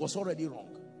motive was already wrong.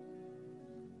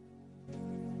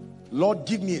 Lord,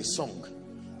 give me a song.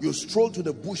 You stroll to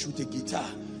the bush with a guitar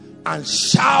and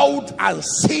shout and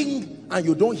sing, and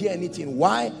you don't hear anything.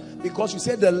 Why? Because you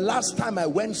said the last time I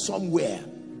went somewhere,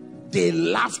 they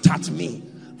laughed at me.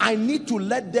 I need to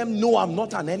let them know I'm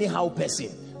not an anyhow person.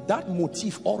 That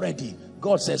motive already,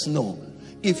 God says no.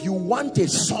 If you want a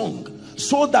song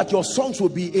so that your songs will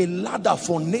be a ladder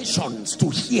for nations to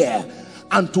hear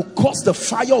and to cause the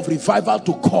fire of revival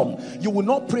to come, you will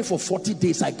not pray for 40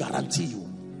 days, I guarantee you.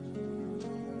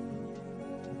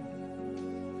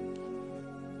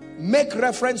 Make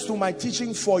reference to my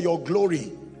teaching For Your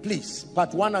Glory, please.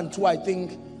 Part 1 and 2, I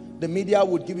think the media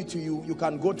would give it to you. You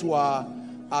can go to our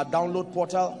download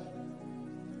portal,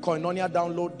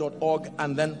 koinoniadownload.org,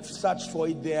 and then search for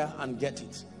it there and get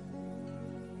it.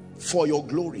 For Your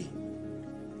Glory.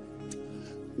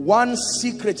 One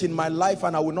secret in my life,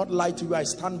 and I will not lie to you, I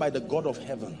stand by the God of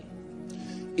heaven,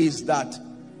 is that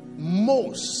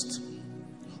most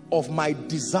of my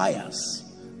desires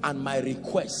and my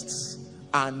requests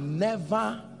are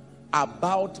never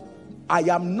about, I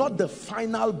am not the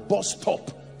final bus stop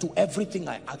to everything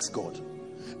I ask God.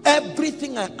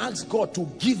 Everything I ask God to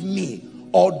give me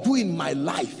or do in my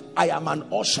life, I am an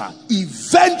usher.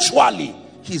 Eventually,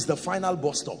 he's the final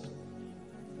bus stop.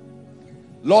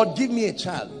 Lord, give me a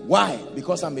child. Why?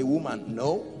 Because I'm a woman?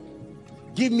 No.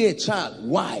 Give me a child.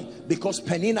 Why? Because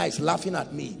Penina is laughing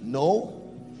at me? No.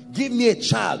 Give me a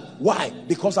child. Why?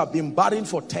 Because I've been barren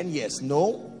for 10 years?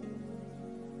 No.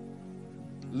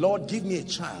 Lord, give me a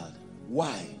child.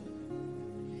 Why?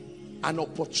 An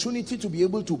opportunity to be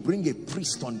able to bring a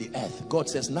priest on the earth. God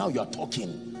says, now you are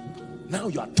talking. Now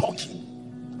you are talking.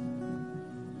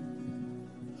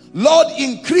 Lord,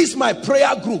 increase my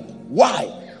prayer group.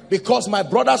 Why? Because my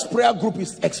brother's prayer group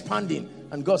is expanding.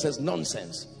 And God says,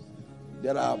 nonsense.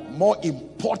 There are more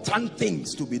important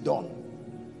things to be done.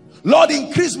 Lord,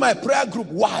 increase my prayer group.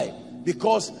 Why?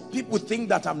 Because people think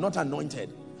that I'm not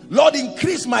anointed. Lord,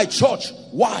 increase my church.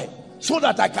 Why? So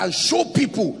that I can show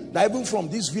people that even from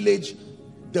this village,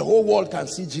 the whole world can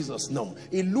see Jesus. No.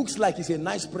 It looks like it's a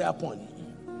nice prayer point.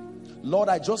 Lord,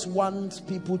 I just want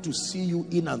people to see you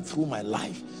in and through my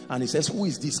life. And he says, who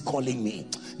is this calling me?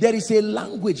 There is a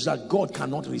language that God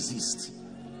cannot resist.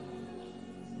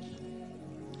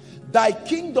 Thy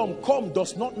kingdom come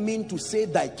does not mean to say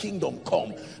thy kingdom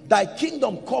come. Thy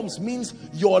kingdom comes means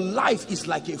your life is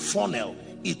like a funnel.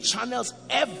 It channels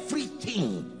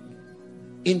everything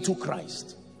into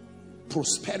Christ.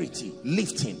 Prosperity,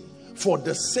 lifting. For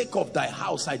the sake of thy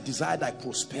house, I desire thy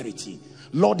prosperity.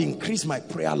 Lord, increase my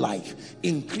prayer life,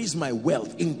 increase my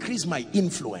wealth, increase my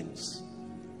influence.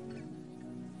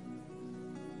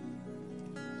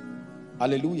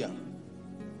 Hallelujah.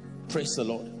 Praise the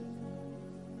Lord.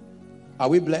 Are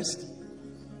we blessed?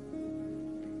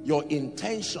 Your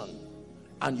intention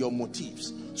and your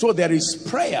motives. So there is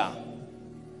prayer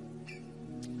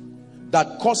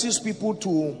that causes people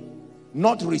to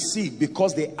not receive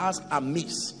because they ask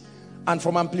amiss. And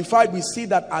from Amplified, we see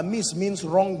that amiss means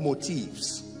wrong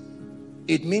motives.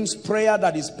 It means prayer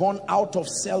that is born out of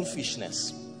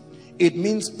selfishness. It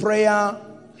means prayer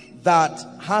that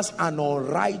has an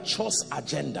unrighteous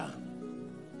agenda.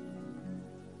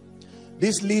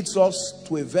 This leads us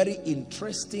to a very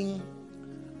interesting,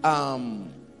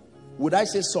 would I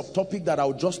say subtopic that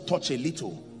I'll just touch a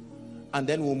little, and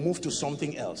then we'll move to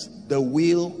something else. The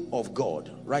will of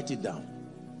God. Write it down.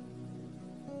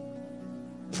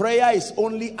 Prayer is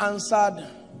only answered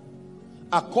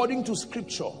according to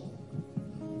scripture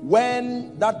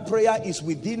when that prayer is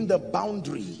within the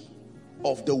boundary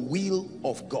of the will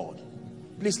of God.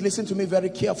 Please listen to me very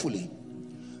carefully.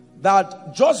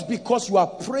 That just because you are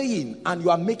praying and you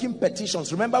are making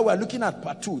petitions, remember we are looking at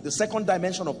part 2, the second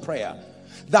dimension of prayer,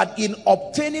 that in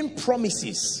obtaining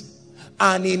promises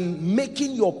and in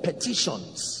making your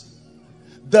petitions,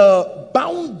 the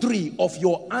boundary of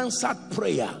your answered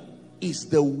prayer is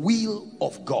the will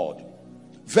of God.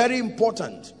 Very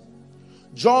important.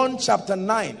 John chapter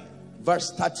 9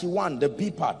 verse 31, the B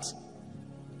part.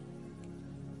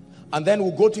 And then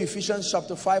we'll go to Ephesians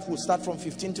chapter 5. We'll start from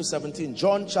 15 to 17.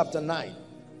 John chapter 9.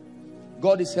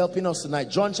 God is helping us tonight.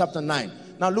 John chapter 9.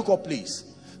 Now look up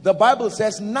please. The Bible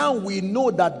says, now we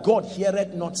know that God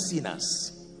heareth not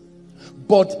sinners.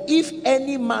 But if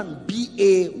any man be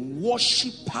a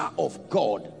worshipper of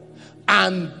God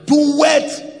and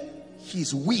doeth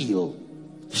his will,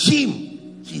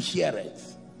 him he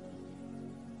heareth.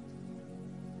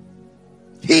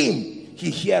 Him he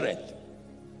heareth.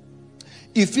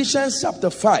 Ephesians chapter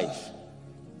 5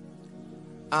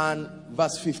 and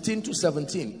verse 15 to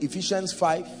 17. Ephesians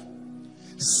 5.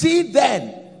 See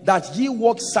then that ye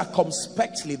walk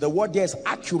circumspectly. The word there is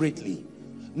accurately.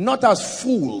 Not as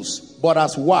fools, but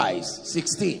as wise.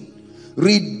 16.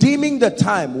 Redeeming the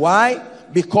time. Why?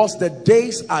 Because the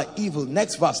days are evil.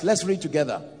 Next verse. Let's read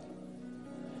together.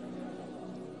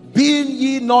 Being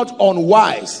ye not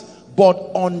unwise,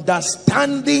 but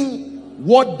understanding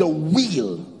what the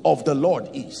will of the Lord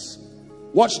is.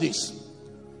 Watch this.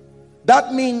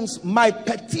 That means my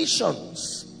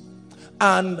petitions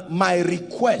and my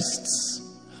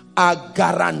requests are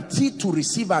guaranteed to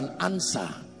receive an answer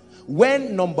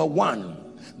when, number one,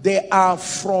 they are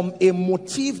from a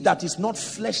motive that is not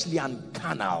fleshly and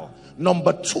carnal.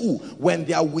 Number two, when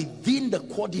they are within the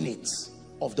coordinates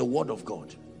of the word of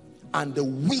God and the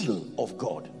will of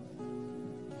God.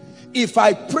 If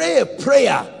I pray a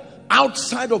prayer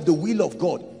outside of the will of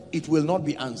God, it will not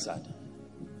be answered.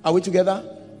 Are we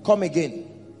together? Come again.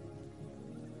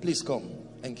 Please come.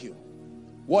 Thank you.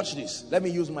 Watch this. Let me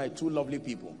use my two lovely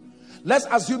people. Let's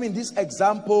assume in this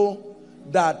example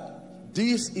that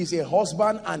this is a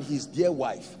husband and his dear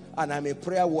wife, and I'm a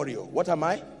prayer warrior. What am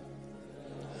I?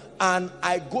 And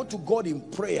I go to God in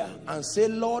prayer and say,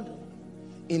 Lord,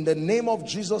 in the name of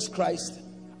Jesus Christ,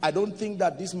 I don't think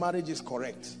that this marriage is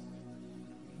correct.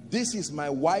 This is my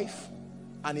wife,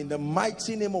 and in the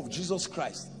mighty name of Jesus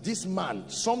Christ, this man,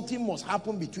 something must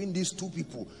happen between these two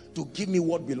people to give me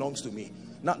what belongs to me.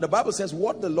 Now the Bible says,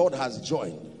 what the Lord has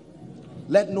joined,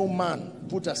 let no man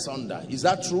put asunder. Is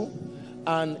that true?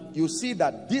 And you see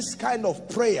that this kind of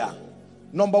prayer,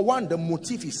 number one, the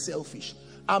motive is selfish.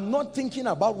 I'm not thinking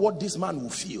about what this man will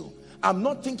feel. I'm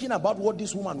not thinking about what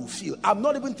this woman will feel. I'm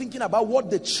not even thinking about what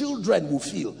the children will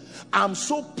feel. I'm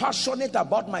so passionate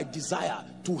about my desire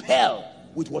to hell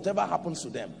with whatever happens to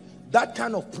them. That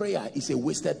kind of prayer is a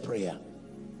wasted prayer.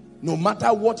 No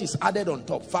matter what is added on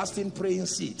top. Fasting, praying,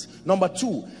 seeds. Number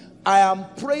two, I am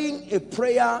praying a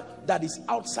prayer that is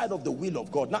outside of the will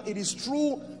of God. Now, it is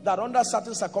true that under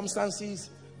certain circumstances,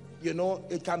 you know,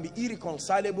 it can be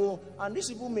irreconcilable, and these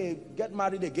people may get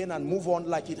married again and move on,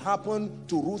 like it happened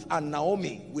to Ruth and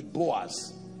Naomi with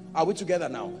Boaz. Are we together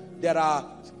now? There are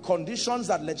conditions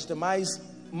that legitimize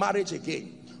marriage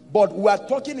again. But we are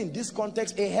talking in this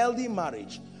context, a healthy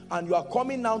marriage. And you are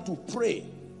coming now to pray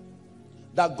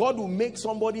that God will make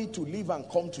somebody to live and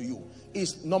come to you.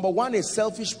 Is number one, a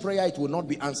selfish prayer, it will not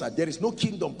be answered. There is no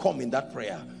kingdom come in that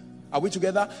prayer. Are we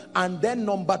together? And then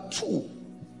number two,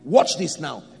 watch this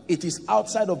now. It is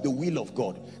outside of the will of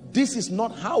God. This is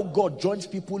not how God joins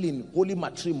people in holy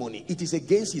matrimony. It is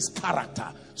against his character.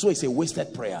 So it's a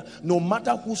wasted prayer. No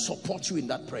matter who supports you in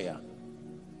that prayer.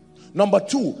 Number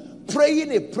two,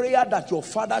 praying a prayer that your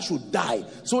father should die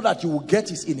so that you will get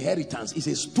his inheritance is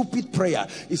a stupid prayer.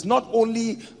 It's not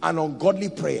only an ungodly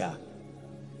prayer.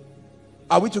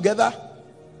 Are we together?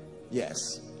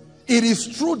 Yes. It is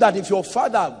true that if your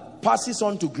father passes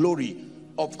on to glory,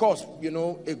 of course, you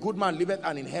know, a good man liveth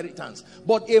an inheritance.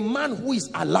 But a man who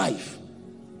is alive,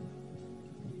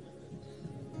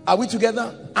 Are we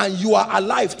together? And you are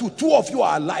alive too. Two of you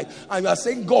are alive. And you are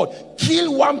saying, God,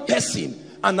 kill one person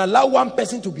and allow one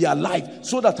person to be alive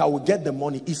so that I will get the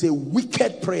money. It's a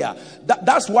wicked prayer.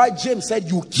 That's why James said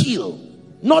you kill,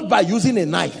 not by using a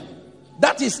knife.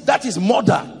 That is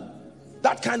murder.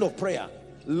 That kind of prayer.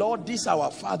 Lord, this our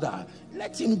father,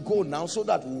 let him go now so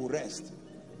that we will rest.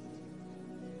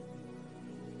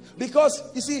 Because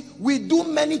you see, we do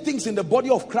many things in the body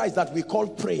of Christ that we call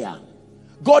prayer.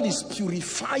 God is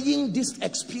purifying this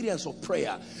experience of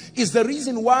prayer. It's the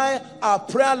reason why our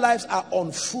prayer lives are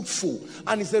unfruitful.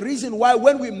 And it's the reason why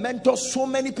when we mentor so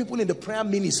many people in the prayer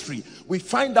ministry, we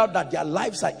find out that their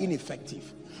lives are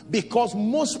ineffective. Because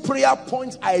most prayer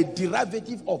points are a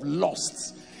derivative of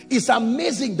lusts. It's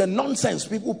amazing the nonsense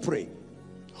people pray.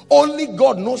 Only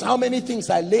God knows how many things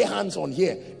I lay hands on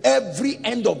here every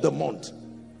end of the month.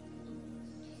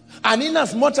 And in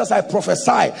as much as I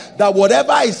prophesy that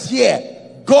whatever is here,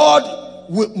 God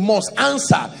must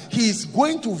answer, he is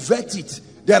going to vet it.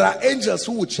 There are angels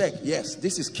who will check. Yes,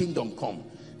 this is kingdom come.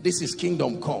 This is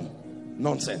kingdom come.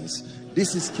 Nonsense.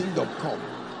 This is kingdom come.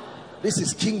 This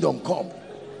is kingdom come.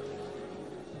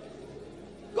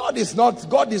 God is not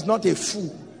a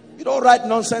fool. You don't write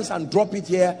nonsense and drop it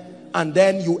here and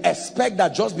then you expect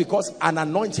that just because an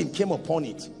anointing came upon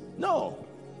it. No.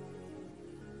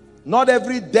 Not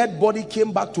every dead body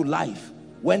came back to life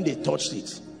when they touched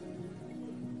it.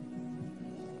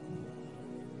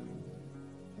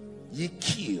 Ye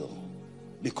kill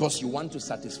because you want to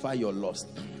satisfy your lust.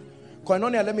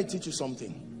 Koinonia, let me teach you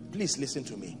something. Please listen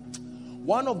to me.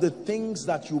 One of the things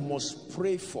that you must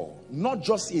pray for, not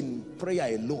just in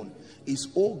prayer alone, is,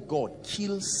 oh God,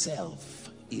 kill self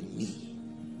in me.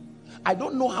 I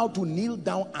don't know how to kneel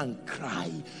down and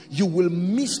cry. You will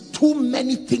miss too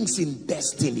many things in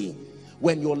destiny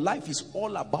when your life is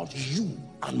all about you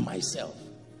and myself.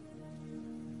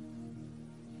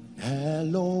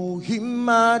 Elohim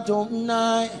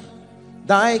Adonai,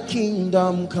 thy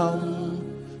kingdom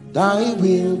come, thy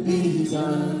will be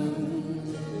done.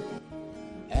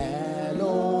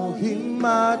 Elohim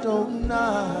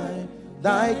Adonai,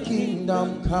 thy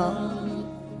kingdom come,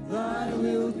 thy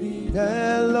will be done.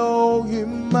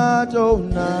 Elohim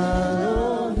Adonai,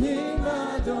 Elohim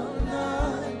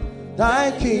Adonai,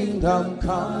 thy kingdom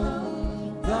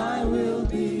come, thy will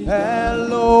be done.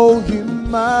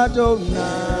 Elohim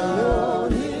Adonai,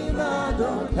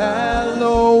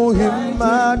 Elohim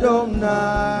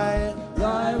Adonai,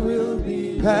 thy will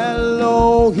be done.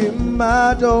 Elohim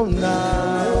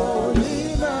Adonai,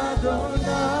 Elohim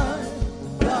Adonai,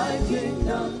 thy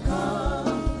kingdom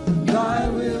come, thy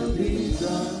will be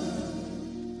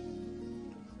done.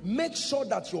 Make sure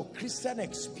that your Christian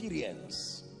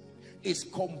experience is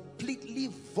completely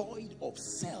void of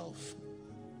self.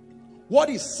 What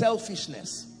is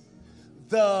selfishness?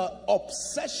 The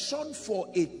obsession for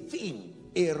a thing,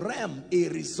 a realm, a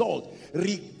result,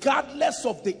 regardless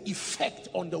of the effect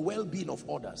on the well-being of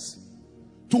others.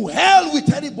 To hell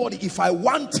with anybody. If I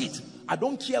want it, I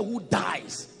don't care who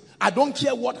dies. I don't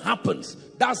care what happens.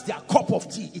 That's their cup of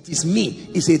tea. It is me.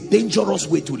 It's a dangerous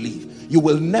way to live. You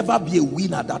will never be a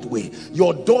winner that way.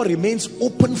 Your door remains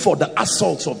open for the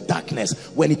assaults of darkness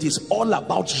when it is all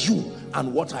about you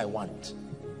and what I want.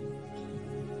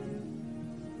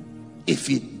 If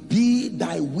it be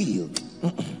thy will,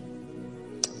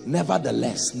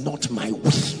 nevertheless, not my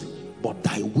will, but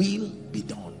thy will be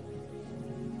done.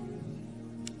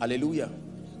 Hallelujah.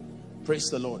 Praise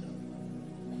the Lord.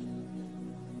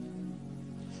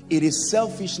 It is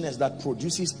selfishness that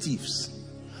produces thieves.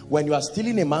 When you are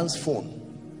stealing a man's phone,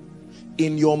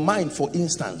 in your mind, for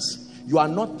instance, you are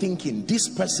not thinking, this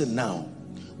person now,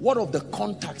 what of the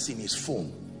contacts in his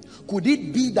phone? Could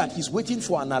it be that he's waiting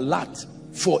for an alert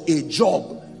for a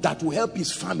job that will help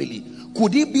his family?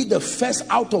 Could it be the first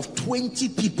out of 20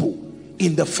 people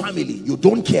in the family? You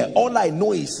don't care. All I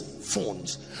know is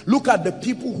phones. Look at the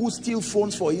people who steal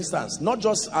phones, for instance, not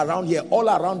just around here, all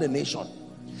around the nation.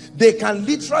 They can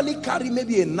literally carry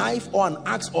maybe a knife or an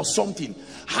axe or something,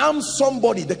 harm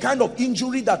somebody, the kind of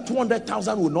injury that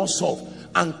 200,000 will not solve,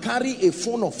 and carry a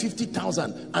phone of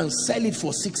 50,000 and sell it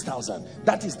for 6,000.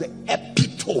 That is the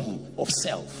epitome of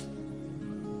self.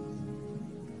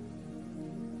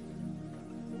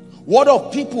 What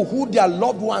of people who their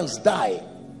loved ones die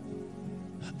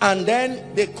and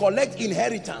then they collect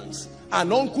inheritance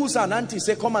and uncles and aunties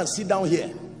say, come and sit down here.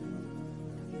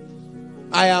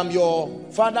 I am your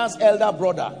father's elder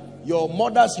brother, your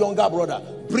mother's younger brother.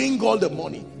 Bring all the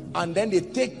money. And then they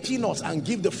take peanuts and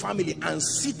give the family and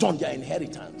sit on their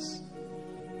inheritance.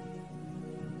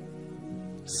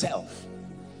 Self.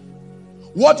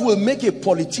 What will make a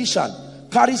politician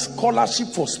carry scholarship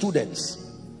for students?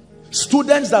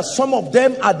 Students that some of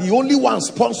them are the only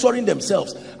ones sponsoring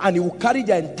themselves, and he will carry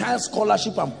their entire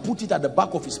scholarship and put it at the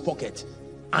back of his pocket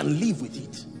and live with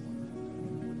it.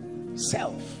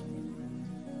 Self.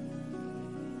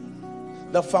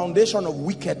 The foundation of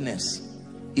wickedness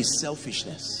is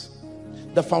selfishness.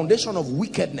 The foundation of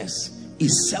wickedness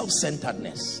is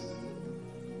self-centeredness.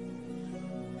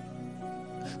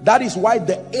 That is why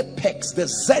the apex, the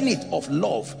zenith of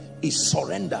love is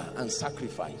surrender and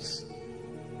sacrifice.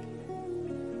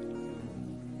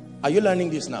 Are you learning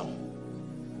this now?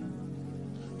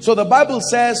 So the Bible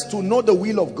says to know the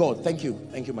will of God. Thank you.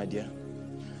 Thank you, my dear.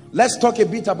 Let's talk a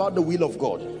bit about the will of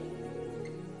God.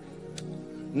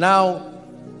 Now,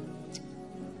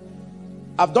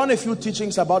 I've done a few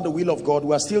teachings about the will of God.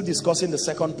 We are still discussing the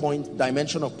second point,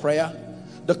 dimension of prayer.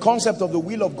 The concept of the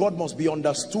will of God must be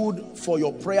understood for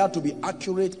your prayer to be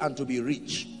accurate and to be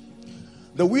rich.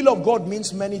 The will of God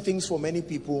means many things for many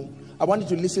people. I want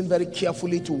you to listen very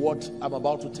carefully to what I'm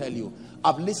about to tell you.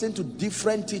 I've listened to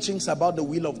different teachings about the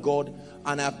will of God,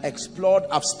 and I've explored,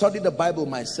 I've studied the Bible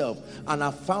myself, and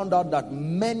I've found out that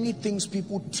many things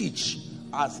people teach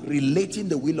as relating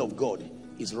the will of God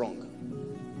is wrong.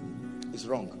 It's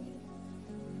wrong.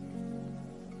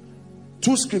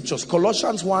 Two scriptures,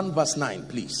 Colossians 1 verse 9,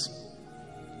 please.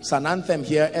 It's an anthem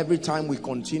here every time we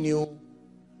continue.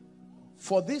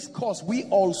 For this cause we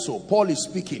also, Paul is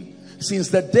speaking, since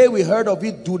the day we heard of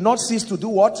it, do not cease to do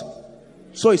what?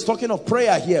 So he's talking of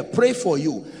prayer here. Pray for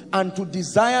you, and to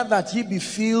desire that ye be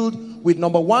filled with,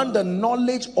 number one, the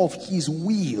knowledge of his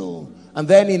will, and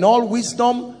then in all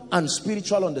wisdom and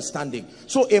spiritual understanding.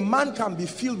 So a man can be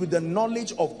filled with the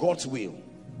knowledge of God's will.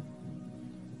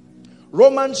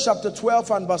 Romans chapter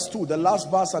 12 and verse 2, the last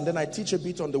verse, and then I teach a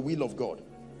bit on the will of God.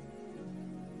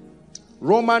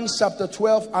 Romans chapter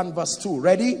 12 and verse 2.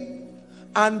 Ready?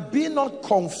 And be not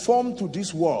conformed to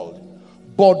this world,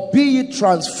 but be ye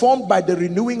transformed by the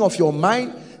renewing of your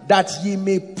mind, that ye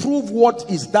may prove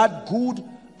what is that good,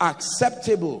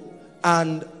 acceptable,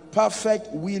 and perfect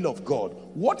will of God.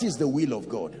 What is the will of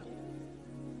God?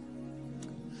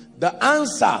 The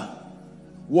answer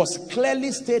was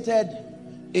clearly stated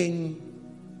in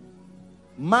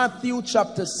Matthew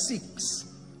chapter 6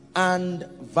 and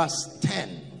verse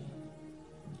 10.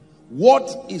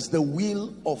 What is the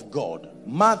will of God?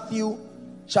 Matthew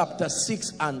chapter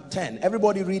 6 and 10.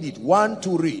 Everybody read it. 1,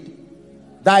 2, read.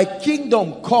 Thy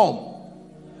kingdom come.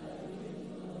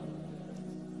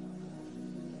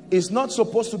 It's not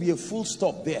supposed to be a full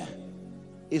stop there.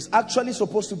 It's actually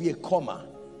supposed to be a comma.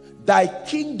 Thy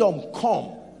kingdom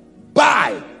come,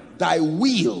 by thy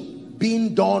will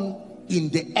being done in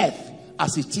the earth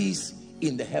as it is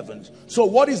in the heavens. So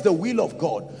what is the will of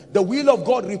God? The will of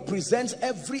God represents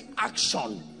every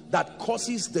action that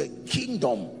causes the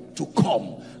kingdom to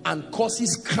come and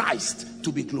causes Christ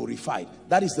to be glorified.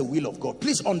 That is the will of God.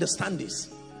 Please understand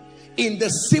this. In the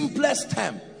simplest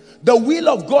term, the will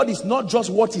of God is not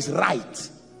just what is right,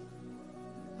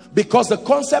 because the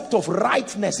concept of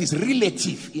rightness is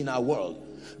relative in our world.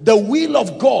 The will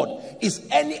of God is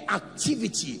any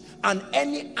activity and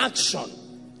any action.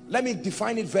 Let me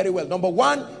define it very well. Number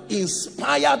one,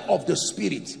 inspired of the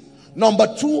Spirit.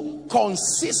 Number two,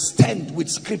 consistent with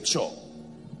Scripture.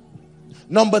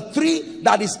 Number three,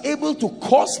 that is able to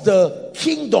cause the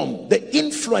kingdom, the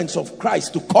influence of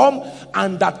Christ to come,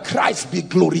 and that Christ be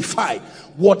glorified.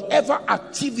 Whatever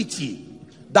activity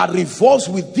that revolves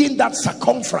within that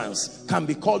circumference can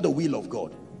be called the will of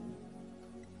God.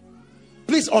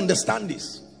 Please understand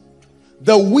this.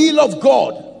 The will of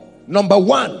God, number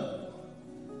one,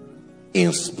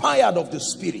 inspired of the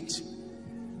Spirit.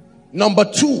 Number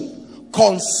two,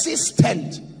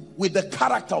 consistent with the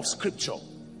character of Scripture.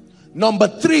 Number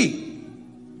three,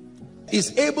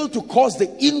 is able to cause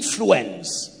the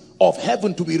influence of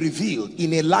heaven to be revealed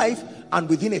in a life and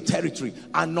within a territory.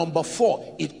 And number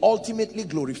four, it ultimately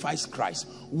glorifies Christ.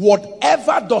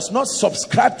 Whatever does not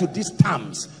subscribe to these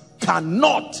terms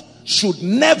cannot, should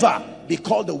never be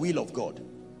called the will of God.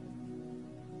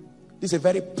 This is a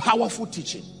very powerful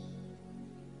teaching.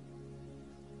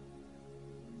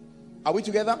 Are we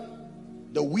together?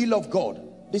 The will of God.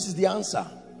 This is the answer.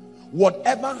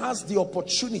 Whatever has the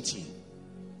opportunity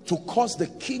to cause the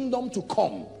kingdom to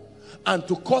come and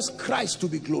to cause Christ to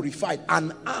be glorified,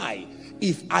 and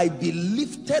if I be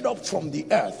lifted up from the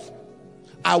earth,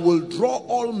 I will draw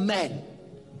all men.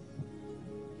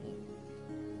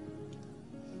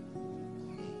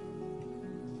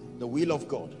 The will of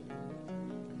God.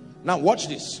 Now watch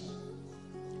this.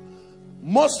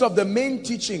 Most of the main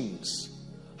teachings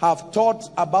have taught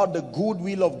about the good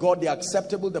will of God, the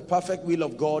acceptable, the perfect will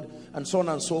of God, and so on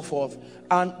and so forth.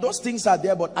 And those things are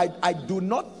there, but I do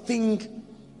not think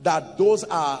that those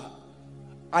are,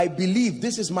 I believe,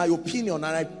 this is my opinion,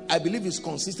 and I believe it's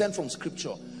consistent from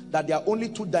scripture, that there are only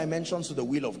two dimensions to the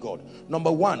will of God.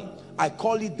 Number one, I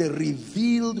call it the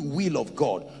revealed will of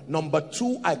God. Number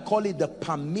two, I call it the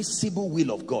permissible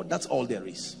will of God. That's all there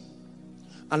is.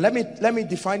 And let me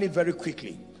define it very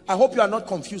quickly. I hope you are not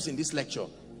confused in this lecture.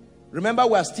 Remember,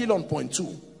 we are still on point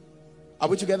 2. Are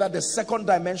we together? The second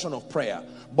dimension of prayer.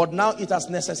 But now it has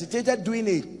necessitated doing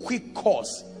a quick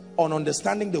course on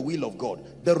understanding the will of God.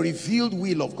 The revealed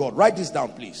will of God. Write this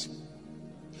down, please.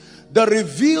 The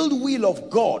revealed will of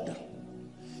God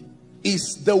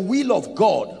is the will of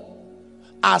God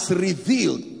as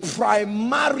revealed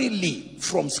primarily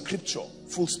from scripture.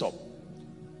 Full stop.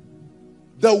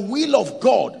 The will of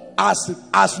God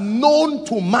as known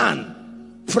to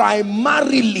man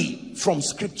primarily from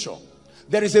scripture.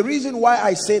 There is a reason why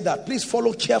I say that. Please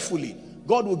follow carefully.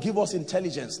 God will give us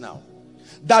intelligence now.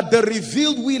 That the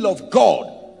revealed will of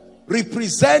God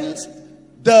represents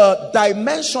the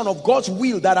dimension of God's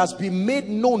will that has been made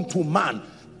known to man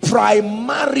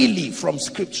primarily from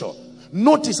scripture.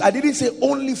 Notice, I didn't say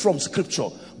only from scripture,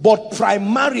 but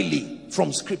primarily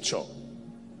from scripture.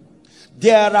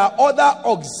 There are other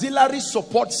auxiliary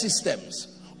support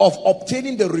systems of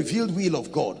obtaining the revealed will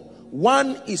of God.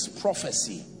 One is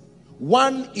prophecy.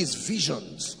 One is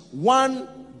visions. One,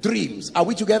 dreams. Are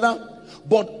we together?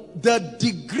 But the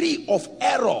degree of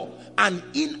error and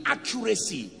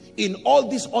inaccuracy in all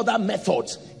these other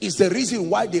methods is the reason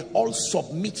why they all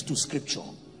submit to scripture.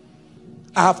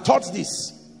 I have taught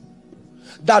this,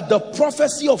 that the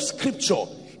prophecy of scripture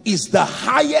is the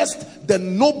highest, the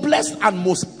noblest and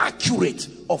most accurate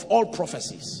of all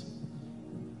prophecies.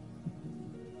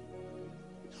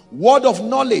 Word of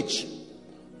knowledge,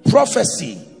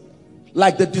 prophecy,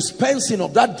 like the dispensing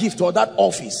of that gift or that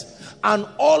office, and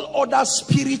all other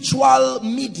spiritual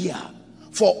media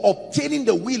for obtaining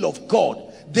the will of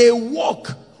God, they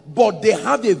work, but they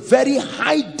have a very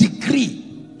high degree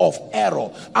of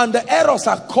error. And the errors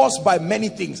are caused by many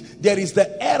things. There is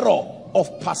the error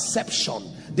of perception.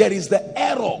 There is the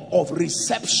error of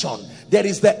reception. There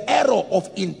is the error of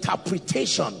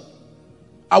interpretation.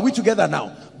 Are we together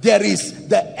now? There is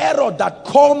the error that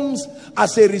comes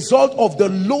as a result of the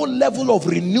low level of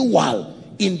renewal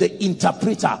in the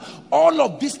interpreter. All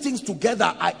of these things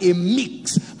together are a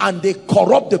mix, and they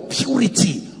corrupt the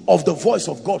purity of the voice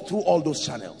of God through all those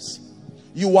channels.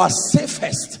 You are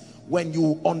safest when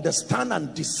you understand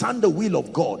and discern the will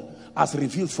of God as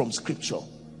revealed from scripture.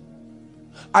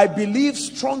 I believe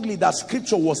strongly that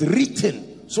scripture was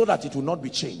written so that it will not be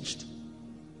changed.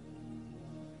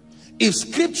 If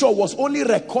scripture was only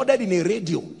recorded in a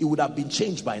radio, it would have been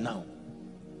changed by now.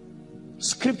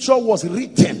 Scripture was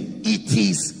written. It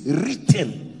is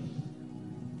written.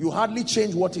 You hardly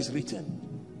change what is written.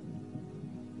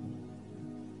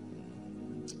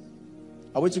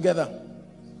 Are we together?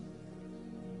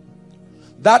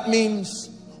 That means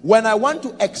when I want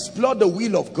to explore the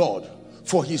will of God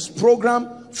for his program,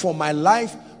 for my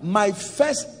life, my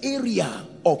first area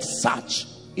of search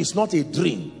is not a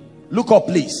dream. Look up,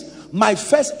 please. My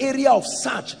first area of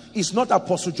search is not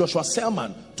Apostle Joshua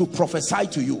Selman to prophesy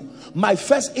to you. My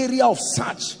first area of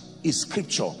search is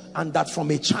scripture, and that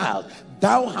from a child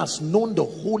thou hast known the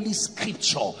holy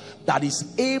scripture that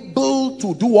is able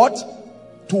to do what?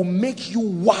 To make you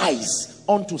wise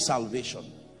unto salvation.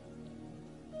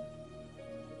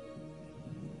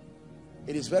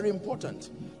 It is very important.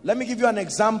 Let me give you an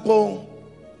example.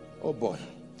 Oh boy.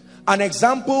 An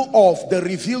example of the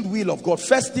revealed will of God.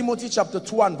 1 Timothy chapter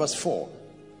 2 and verse 4.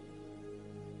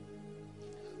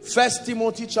 1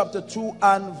 Timothy chapter 2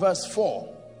 and verse 4.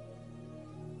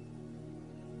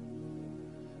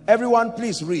 Everyone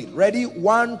please read. Ready?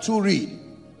 1, 2, read.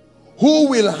 Who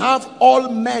will have all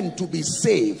men to be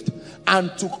saved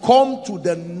and to come to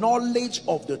the knowledge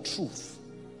of the truth.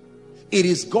 It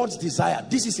is God's desire.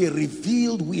 This is a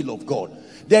revealed will of God.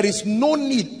 There is no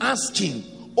need asking,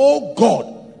 oh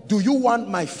God, do you want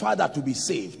my father to be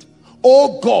saved?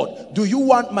 Oh God, do you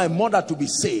want my mother to be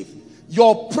saved?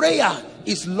 Your prayer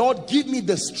is, Lord, give me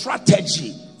the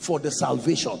strategy for the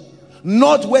salvation,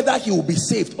 not whether he will be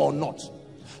saved or not.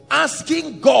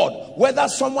 Asking God whether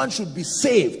someone should be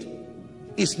saved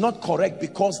is not correct,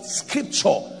 because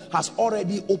scripture has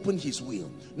already opened his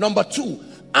will. Number 2,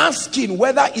 asking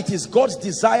whether it is God's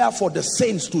desire for the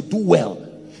saints to do well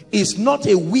is not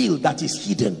a will that is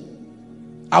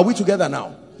hidden. Are we together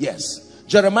now? Yes.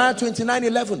 Jeremiah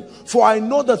 29:11. For I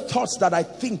know the thoughts that I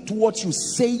think towards you,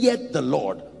 saith the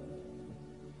Lord.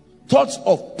 Thoughts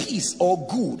of peace or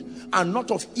good, and not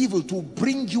of evil, to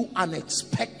bring you an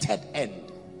expected end.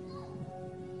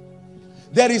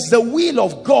 There is the will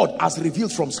of God as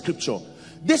revealed from scripture.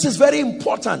 This is very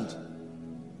important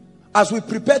as we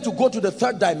prepare to go to the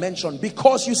third dimension,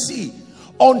 because you see,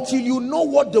 until you know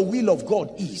what the will of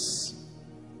God is,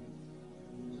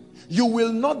 you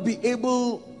will not be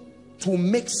able to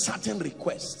make certain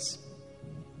requests.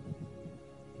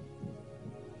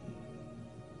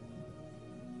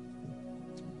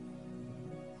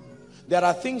 There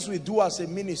are things we do as a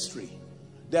ministry.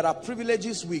 There are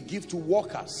privileges we give to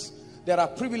workers. There are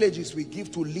privileges we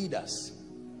give to leaders.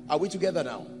 Are we together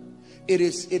now? It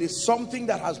is something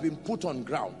that has been put on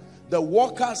ground. The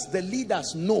workers, the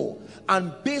leaders know,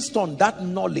 and based on that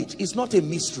knowledge, it's not a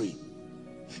mystery.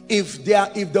 If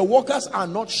the workers are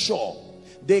not sure,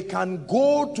 they can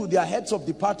go to their heads of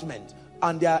department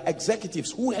and their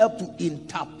executives who help to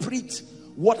interpret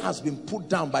what has been put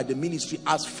down by the ministry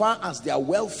as far as their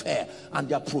welfare and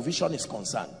their provision is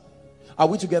concerned. Are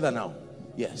we together now?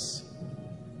 Yes.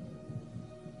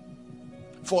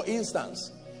 For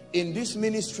instance, in this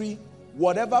ministry,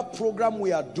 whatever program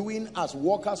we are doing as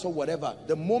workers or whatever,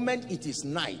 the moment it is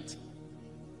night,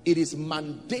 it is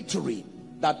mandatory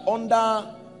that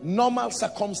under normal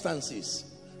circumstances,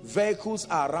 vehicles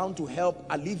are around to help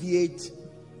alleviate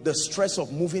the stress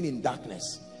of moving in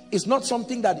darkness. It's not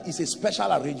something that is a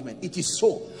special arrangement. It is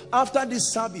so. After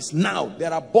this service now,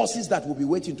 there are buses that will be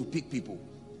waiting to pick people.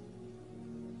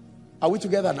 Are we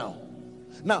together now?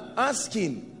 Now,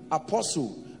 asking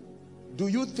Apostle, do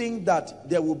you think that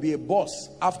there will be a bus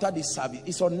after this service?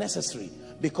 It's unnecessary,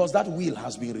 because that will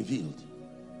has been revealed.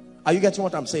 Are you getting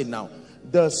what I'm saying now?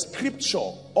 The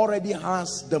scripture already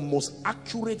has the most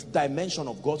accurate dimension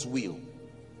of God's will.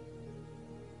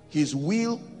 His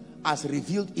will as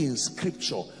revealed in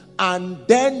scripture and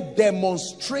then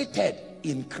demonstrated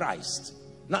in Christ.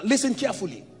 Now listen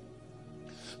carefully.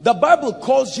 The Bible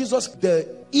calls Jesus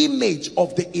the image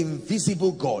of the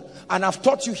invisible God. And I've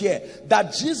taught you here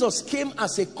that Jesus came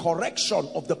as a correction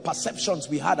of the perceptions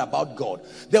we had about God.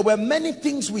 There were many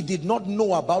things we did not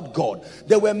know about God.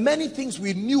 There were many things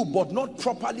we knew but not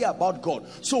properly about God.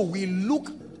 So we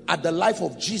look at the life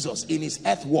of Jesus in his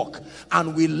earth walk,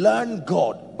 and we learn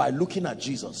God by looking at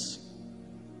Jesus.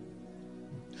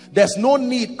 There's no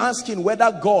need asking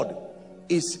whether God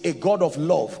is a God of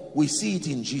love. We see it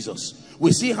in Jesus.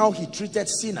 We see how he treated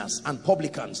sinners and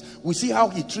publicans. We see how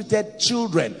he treated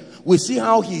children. We see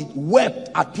how he wept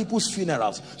at people's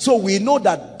funerals. So we know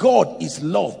that God is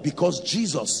love, because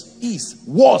Jesus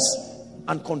was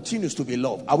and continues to be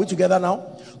love. Are we together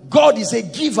now? God is a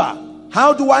giver.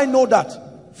 How do I know that?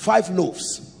 5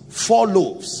 loaves, 4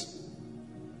 loaves.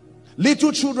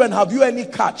 Little children, have you any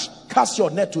catch? Cast your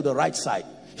net to the right side.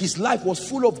 His life was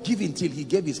full of giving till he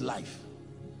gave his life.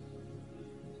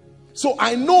 So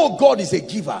I know God is a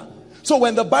giver. So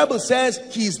when the Bible says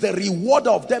he is the rewarder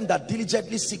of them that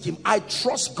diligently seek him, I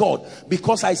trust God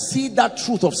because I see that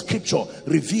truth of scripture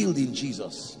revealed in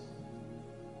Jesus.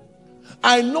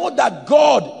 I know that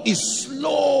God is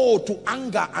slow to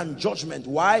anger and judgment.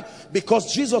 Why?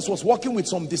 Because Jesus was walking with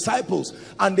some disciples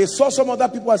and they saw some other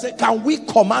people and said, can we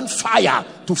command fire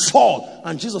to fall?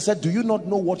 And Jesus said, do you not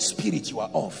know what spirit you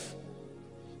are of?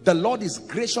 The Lord is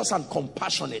gracious and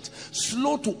compassionate,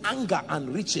 slow to anger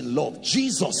and rich in love.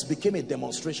 Jesus became a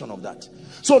demonstration of that.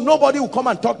 So nobody will come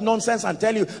and talk nonsense and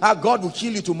tell you, God will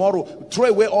kill you tomorrow. Throw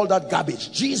away all that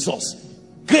garbage. Jesus,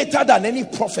 greater than any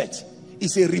prophet,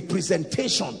 is a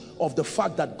representation of the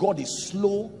fact that God is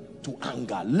slow to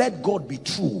anger. Let God be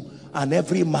true and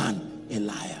every man a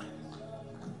liar.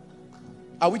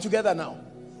 Are we together now?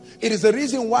 It is the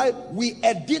reason why we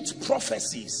edit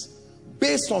prophecies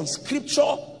based on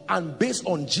scripture and based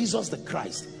on Jesus the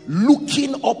Christ,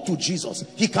 looking up to Jesus.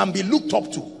 He can be looked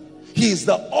up to. He is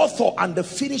the author and the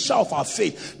finisher of our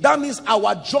faith. That means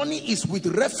our journey is with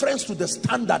reference to the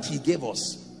standard he gave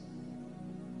us.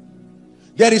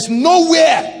 There is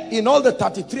nowhere in all the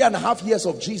 33.5 years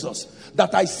of Jesus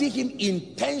that I see him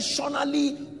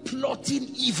intentionally plotting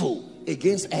evil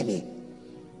against any.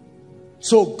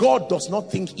 So God does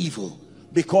not think evil,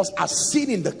 because as seen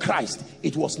in the Christ,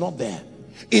 it was not there.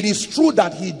 It is true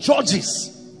that he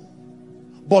judges,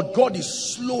 but God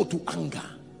is slow to anger.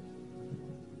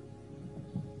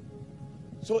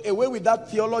 So away with that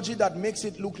theology that makes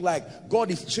it look like God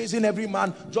is chasing every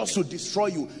man just to destroy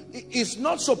you. It's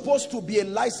not supposed to be a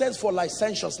license for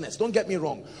licentiousness, don't get me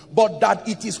wrong, but that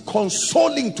it is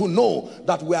consoling to know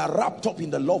that we are wrapped up in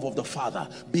the love of the Father.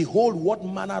 Behold what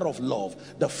manner of love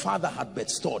the Father had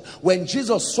bestowed. When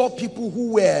Jesus saw people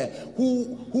who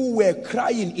were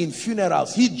crying in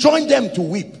funerals, he joined them to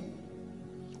weep.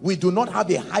 We do not have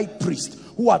a high priest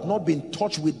who had not been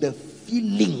touched with the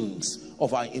feelings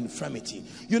of our infirmity.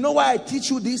 You know why I teach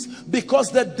you this?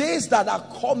 Because the days that are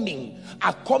coming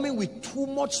with too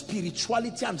much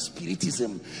spirituality and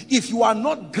spiritism. If you are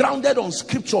not grounded on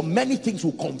scripture, many things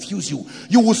will confuse you.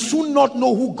 You will soon not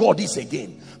know who God is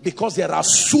again, because there are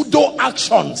pseudo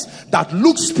actions that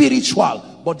look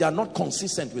spiritual, but they are not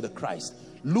consistent with the Christ.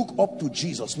 Look up to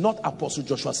Jesus, not Apostle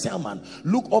Joshua Selman.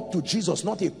 Look up to Jesus,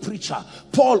 not a preacher.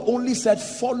 Paul only said,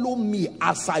 follow me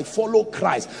as I follow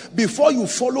Christ. Before you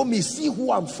follow me, see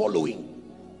who I'm following.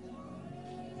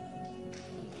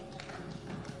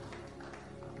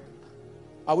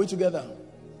 Are we together?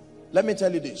 Let me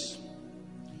tell you this.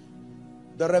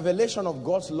 The revelation of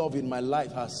God's love in my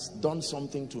life has done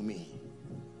something to me.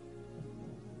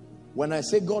 When I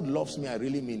say God loves me, I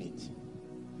really mean it.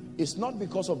 It's not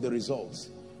because of the results.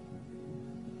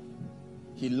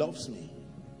 He loves me.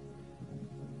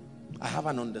 I have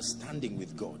an understanding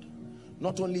with God.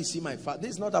 Not only see my Father.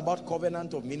 This is not about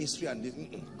covenant of ministry and this.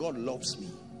 God loves me.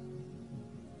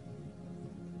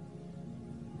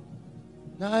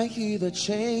 I hear the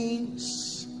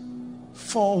chains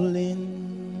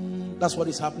falling. That's what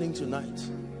is happening tonight.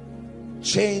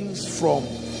 Chains from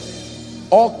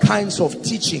all kinds of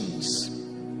teachings,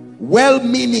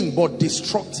 well-meaning but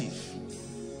destructive.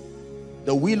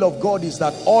 The will of God is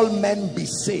that all men be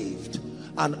saved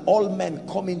and all men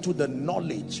come into the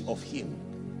knowledge of him.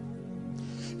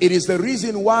 It is the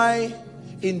reason why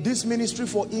in this ministry,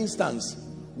 for instance,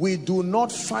 we do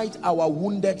not fight our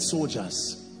wounded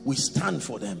soldiers. We stand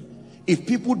for them. If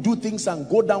people do things and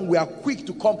go down, we are quick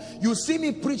to come. You see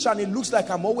me preach and it looks like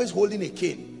I'm always holding a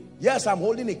cane. Yes, I'm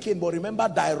holding a cane, but remember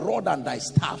thy rod and thy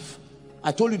staff.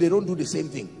 I told you they don't do the same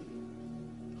thing.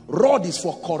 Rod is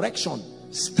for correction.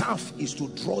 Staff is to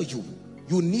draw you.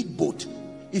 You need both.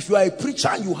 If you are a preacher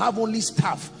and you have only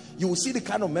staff, you will see the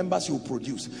kind of members you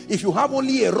produce. If you have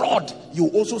only a rod, you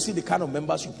will also see the kind of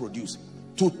members you produce.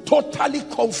 To totally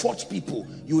comfort people,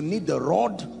 you need the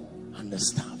rod and the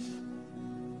staff.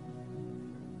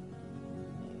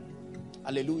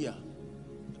 Hallelujah.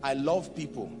 I love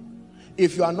people.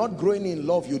 If you are not growing in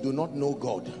love, you do not know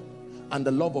God. And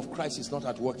the love of Christ is not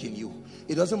at work in you.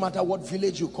 It doesn't matter what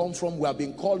village you come from. We have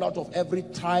been called out of every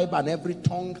tribe and every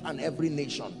tongue and every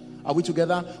nation. Are we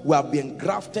together? We have been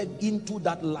grafted into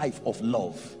that life of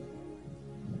love.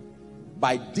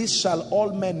 By this shall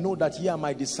all men know that ye are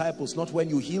my disciples. Not when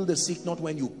you heal the sick, not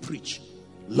when you preach.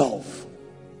 Love.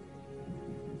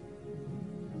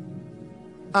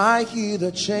 I hear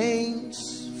the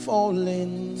chains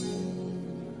falling.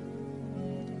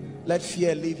 Let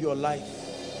fear leave your life.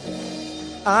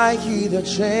 I hear the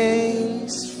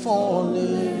chains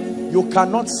falling. You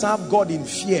cannot serve God in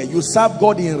fear. You serve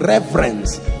God in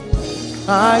reverence.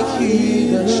 I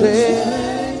hear the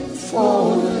chains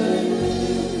falling.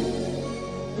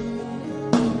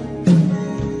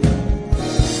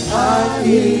 I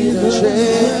hear the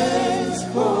chains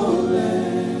falling.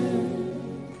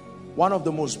 One of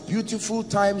the most beautiful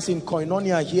times in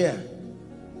Koinonia here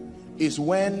is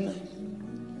when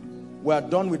we are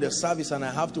done with the service and I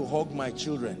have to hug my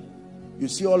children. You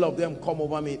see all of them come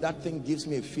over me. That thing gives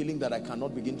me a feeling that I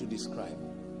cannot begin to describe.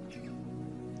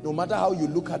 No matter how you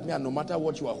look at me and no matter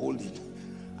what you are holding,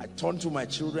 I turn to my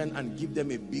children and give them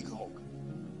a big hug.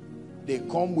 They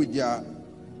come with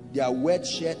their wet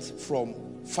shirt from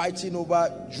fighting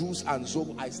over juice and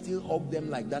soap. I still hug them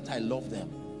like that. I love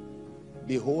them.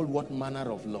 Behold what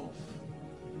manner of love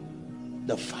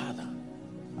the Father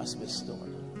has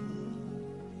bestowed.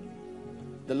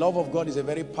 The love of God is a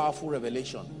very powerful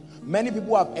revelation. Many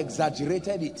people have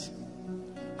exaggerated it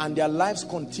and their lives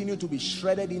continue to be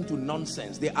shredded into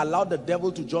nonsense. They allow the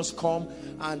devil to just come,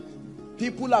 and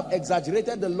people have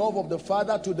exaggerated the love of the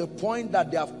Father to the point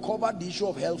that they have covered the issue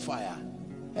of hellfire.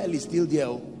 Hell is still there.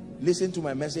 Listen to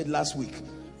my message last week.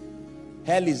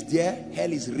 Hell is there.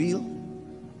 Hell is real.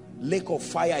 Lake of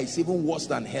fire is even worse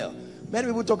than hell. Many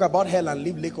people talk about hell and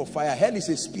leave lake of fire. Hell is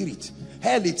a spirit.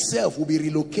 Hell itself will be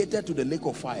relocated to the lake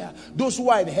of fire. Those who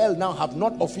are in hell now have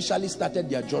not officially started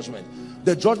their judgment.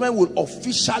 The judgment will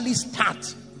officially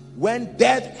start when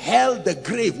death, hell, the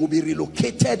grave will be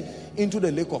relocated into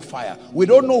the lake of fire. We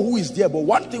don't know who is there, but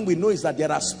one thing we know is that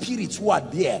there are spirits who are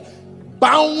there,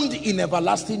 bound in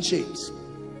everlasting chains.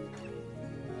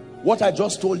 What I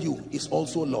just told you is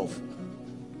also love.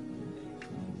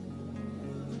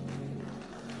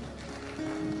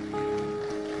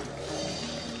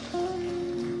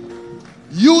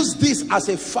 Use this as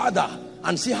a father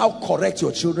and see how correct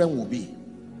your children will be.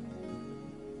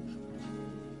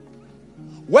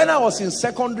 When I was in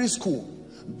secondary school,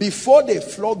 before they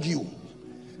flog you,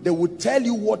 they would tell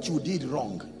you what you did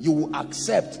wrong. You will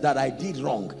accept that I did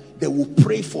wrong. They will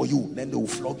pray for you, then they will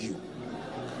flog you.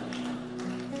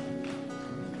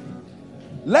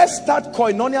 Let's start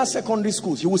Koinonia secondary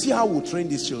schools. You will see how we'll train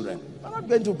these children. We're not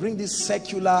going to bring this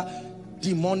secular,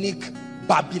 demonic,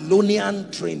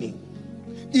 Babylonian training.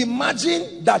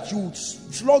 Imagine that you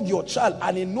flog your child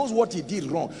and he knows what he did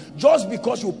wrong. Just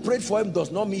because you prayed for him does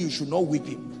not mean you should not whip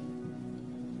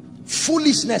him.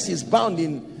 Foolishness is bound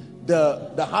in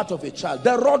the heart of a child.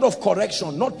 The rod of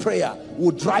correction, not prayer,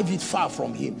 will drive it far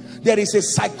from him. There is a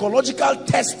psychological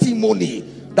testimony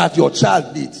that your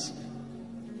child needs.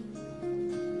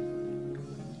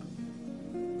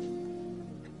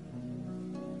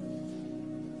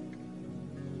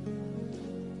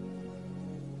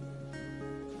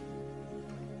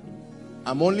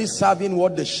 I'm only serving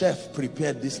what the chef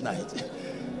prepared this night.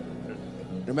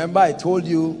 Remember, I told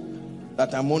you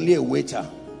that I'm only a waiter.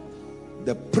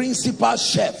 The principal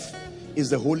chef is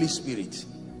the Holy Spirit,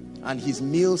 and his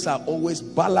meals are always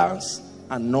balanced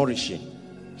and nourishing.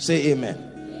 Say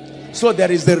amen. So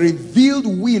there is the revealed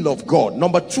will of God.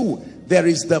 Number two, there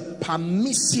is the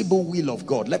permissible will of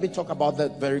God. Let me talk about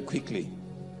that very quickly.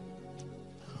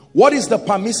 What is the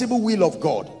permissible will of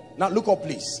God? Now look up,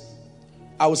 please.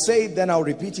 I will say it, then I'll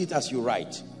repeat it as you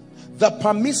write. The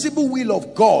permissible will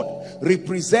of God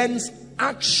represents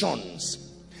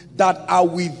actions that are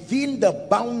within the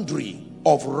boundary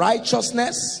of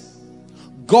righteousness,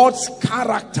 God's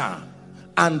character,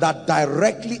 and that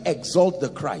directly exalt the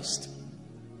Christ.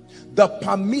 The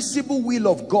permissible will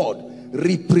of God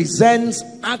represents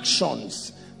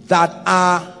actions that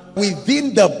are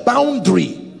within the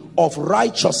boundary of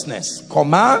righteousness,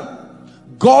 comma,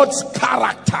 God's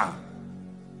character,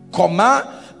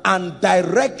 comma, and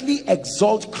directly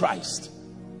exalt Christ.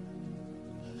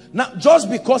 Now, just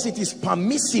because it is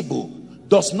permissible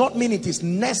does not mean it is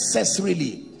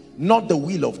necessarily not the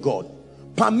will of God.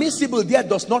 Permissible there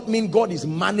does not mean God is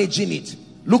managing it.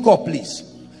 Look up, please.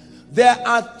 There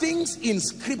are things in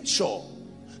scripture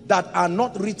that are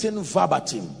not written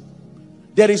verbatim.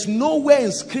 There is nowhere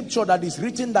in scripture that is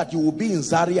written that you will be in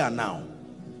Zaria now.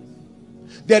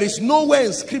 There is nowhere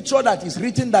in scripture that is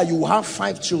written that you will have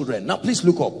 5 children. Now please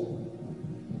look up.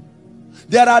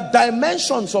 There are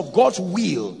dimensions of God's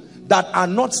will that are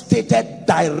not stated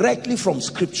directly from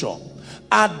scripture.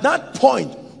 At that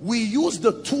point, we use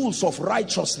the tools of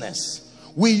righteousness.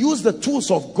 We use the tools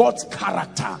of God's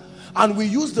character. And we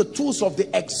use the tools of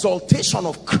the exaltation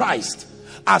of Christ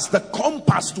as the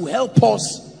compass to help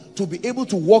us to be able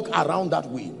to walk around that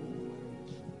will.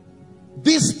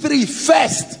 These 3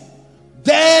 first,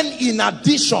 then in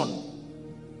addition,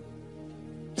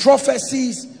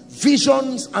 prophecies,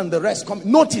 visions, and the rest come.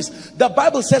 Notice, the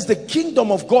Bible says the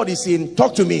kingdom of God is in,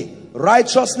 talk to me,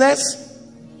 righteousness,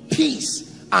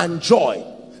 peace, and joy.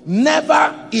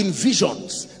 Never in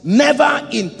visions, never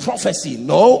in prophecy.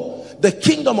 No, the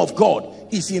kingdom of God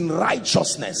is in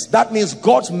righteousness. That means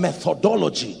God's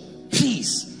methodology,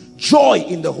 peace, joy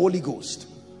in the Holy Ghost.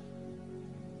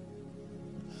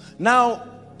 Now,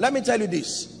 let me tell you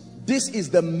this. This is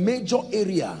the major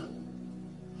area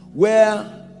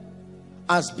where,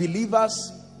 as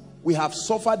believers, we have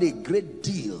suffered a great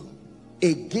deal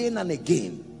again and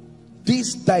again.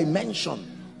 This dimension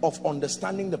of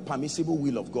understanding the permissible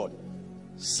will of God.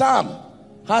 Sam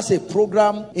has a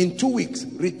program in 2 weeks,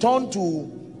 return to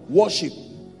worship.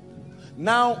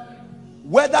 Now,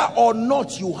 whether or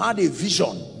not you had a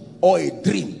vision or a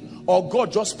dream, or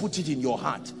God just put it in your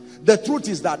heart, the truth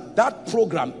is that that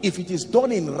program, if it is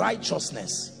done in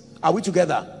righteousness, are we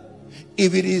together?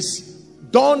 If it is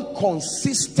done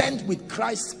consistent with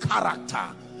Christ's character,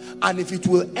 and if it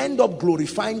will end up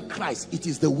glorifying Christ, it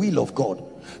is the will of God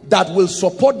that will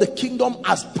support the kingdom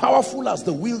as powerful as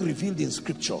the will revealed in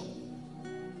scripture.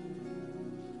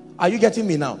 Are you getting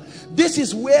me now? This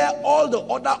is where all the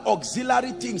other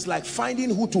auxiliary things like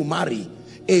finding who to marry,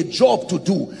 a job to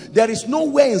do, there is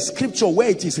nowhere in scripture where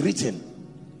it is written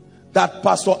that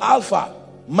Pastor Alpha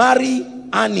marry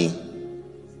Annie,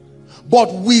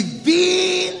 but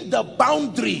within the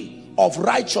boundary of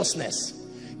righteousness.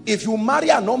 If you marry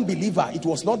an unbeliever, it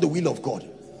was not the will of God.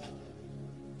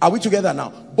 Are we together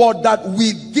now? But that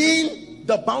within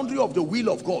the boundary of the will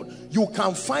of God, you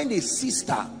can find a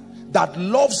sister that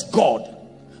loves God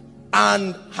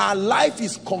and her life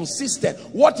is consistent.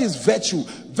 What is virtue?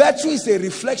 Virtue is a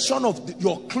reflection of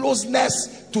your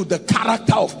closeness to the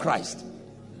character of Christ.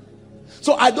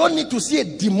 So I don't need to see a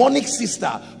demonic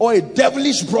sister or a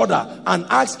devilish brother and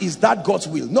ask, is that God's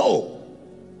will? No.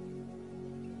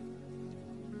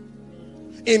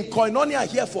 In Koinonia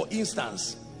here, for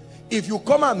instance, if you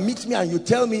come and meet me and you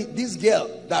tell me this girl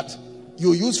that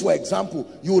you use for example,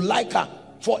 you like her,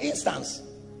 for instance,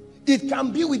 it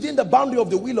can be within the boundary of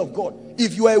the will of God.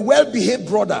 If you are a well-behaved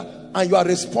brother and you are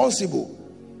responsible,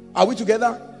 are we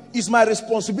together? It's my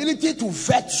responsibility to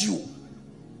vet you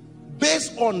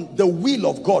based on the will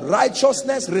of God,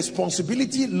 righteousness,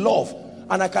 responsibility, love.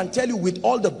 And I can tell you with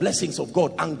all the blessings of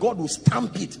God, and God will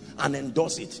stamp it and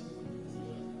endorse it.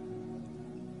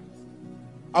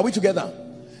 Are we together?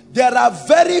 There are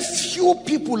very few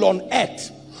people on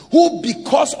earth who,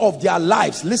 because of their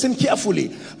lives, listen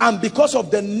carefully, and because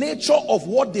of the nature of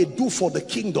what they do for the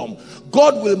kingdom,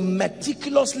 God will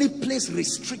meticulously place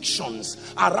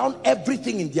restrictions around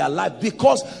everything in their life,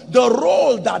 because the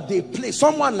role that they play.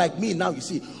 Someone like me now, you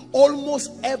see,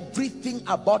 almost everything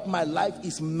about my life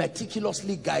is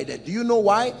meticulously guided. Do you know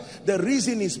why? The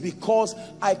reason is because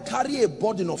I carry a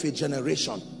burden of a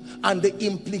generation, and the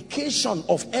implication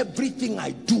of everything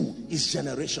I do is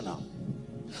generational.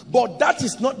 But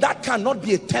that cannot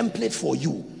be a template for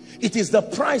you. It is the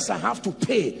price I have to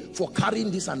pay for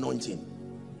carrying this anointing.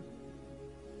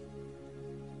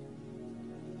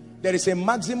 There is a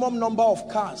maximum number of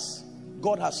cars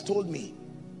God has told me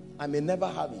I may never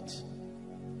have it.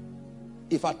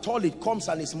 If at all it comes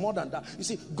and it's more than that. You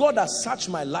see, God has searched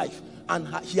my life, and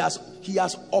he has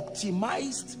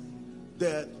optimized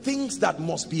the things that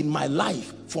must be in my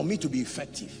life for me to be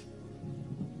effective.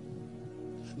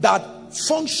 That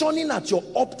functioning at your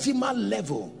optimal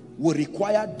level will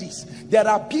require this. There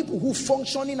are people who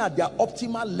functioning at their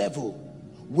optimal level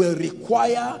will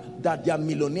require that they are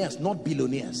millionaires, not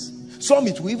billionaires. Some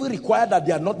it will even require that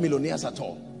they are not millionaires at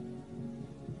all.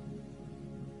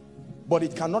 But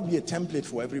it cannot be a template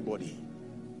for everybody.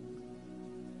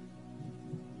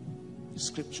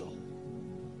 Scripture.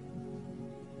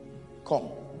 Come.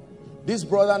 This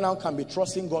brother now can be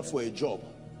trusting God for a job.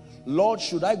 Lord,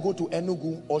 should I go to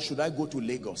Enugu or should I go to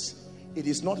Lagos? It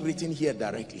is not written here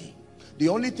directly. The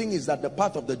only thing is that the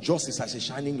path of the just is as a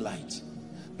shining light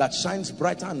that shines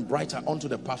brighter and brighter unto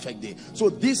the perfect day.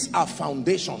 So these are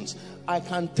foundations. I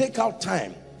can take out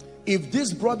time. If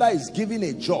this brother is given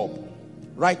a job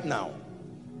right now,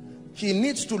 he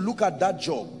needs to look at that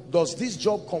job. Does this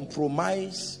job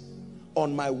compromise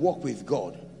on my walk with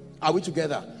God? Are we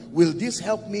together? Will this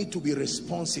help me to be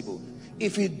responsible?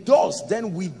 If it does,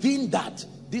 then within that,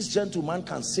 this gentleman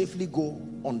can safely go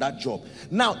on that job.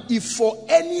 Now, if for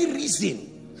any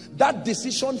reason that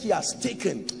decision he has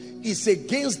taken is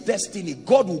against destiny,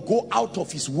 God will go out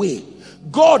of his way.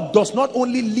 God does not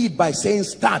only lead by saying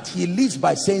start, he leads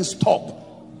by saying stop.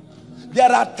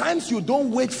 There are times you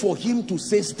don't wait for him to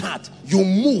say start, you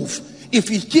move. If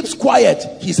he keeps quiet,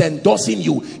 he's endorsing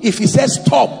you. If he says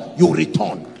stop, you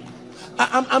return.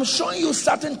 I'm showing you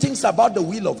certain things about the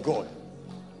will of God.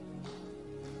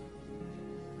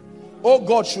 Oh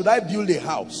God, should I build a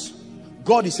house?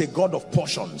 God is a God of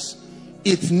portions.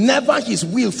 It's never his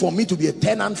will for me to be a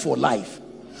tenant for life.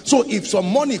 So if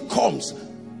some money comes,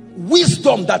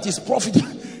 wisdom that is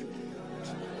profitable,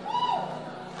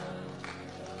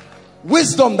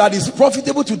 wisdom that is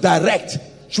profitable to direct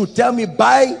should tell me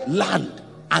buy land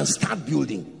and start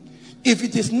building. If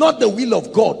it is not the will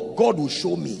of God, God will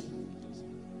show me.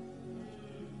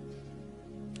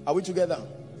 Are we together?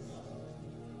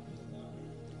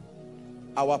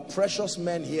 Our precious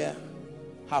men here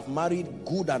have married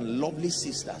good and lovely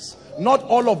sisters. Not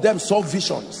all of them saw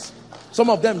visions. Some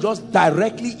of them just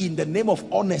directly in the name of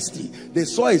honesty. They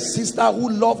saw a sister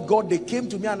who loved God. They came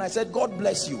to me and I said, God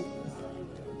bless you.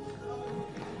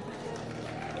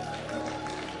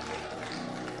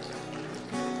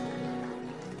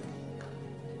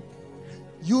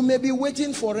 You may be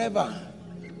waiting forever.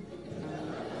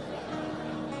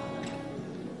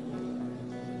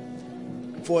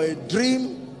 For a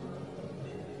dream,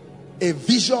 a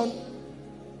vision,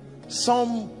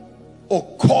 some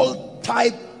occult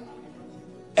type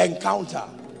encounter.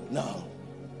 No.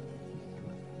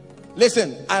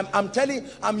 Listen,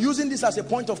 I'm using this as a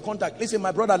point of contact. Listen,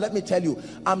 my brother, let me tell you,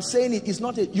 I'm saying it is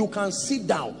not you can sit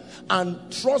down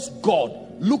and trust God.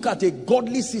 Look at a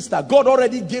godly sister. God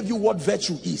already gave you what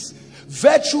virtue is.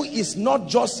 Virtue is not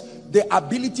just the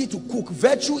ability to cook.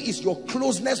 Virtue is your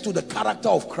closeness to the character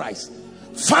of Christ.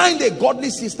 Find a godly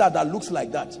sister that looks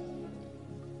like that.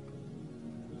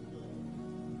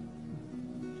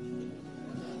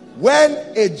 When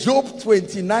a Job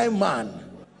 29 man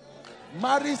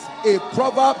marries a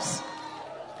Proverbs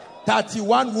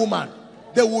 31 woman,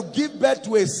 they will give birth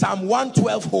to a Psalm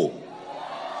 112 home.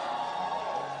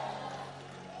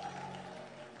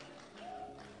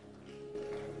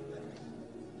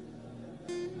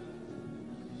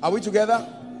 Are we together?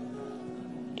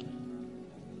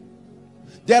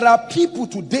 There are people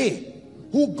today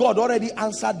who God already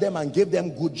answered them and gave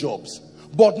them good jobs,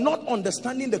 but not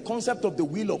understanding the concept of the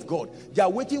will of God. They are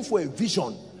waiting for a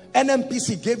vision.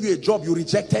 NMPC gave you a job, you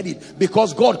rejected it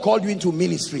because God called you into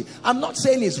ministry. I'm not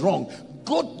saying it's wrong.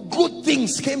 Good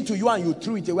things came to you and you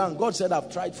threw it away, and God said, I've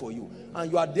tried for you.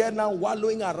 And you are there now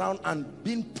wallowing around and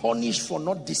being punished for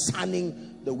not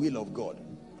discerning the will of God.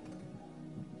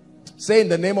 Say, in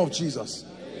the name of Jesus,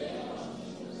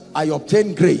 I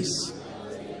obtain grace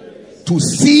to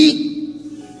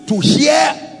see, to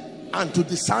hear, and to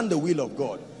discern the will of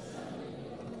God.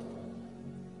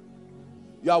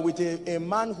 You are with a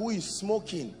man who is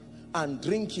smoking and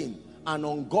drinking and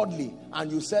ungodly,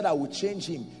 and you said, I will change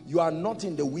him. You are not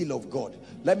in the will of God.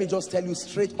 Let me just tell you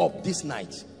straight up this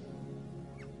night,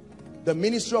 the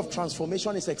ministry of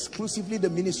transformation is exclusively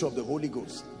the ministry of the Holy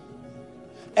Ghost.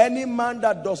 Any man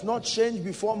that does not change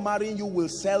before marrying you will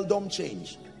seldom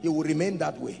change. He will remain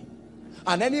that way.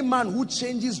 And any man who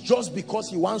changes just because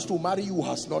he wants to marry you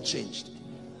has not changed.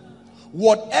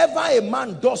 Whatever a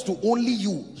man does to only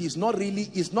you, he's not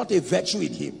a virtue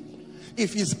in him.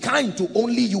 If he's kind to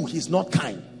only you, he's not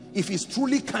kind. If he's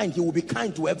truly kind, he will be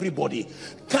kind to everybody.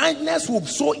 Kindness will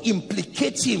so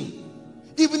implicate him,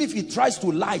 even if he tries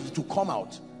to lie, to come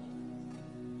out.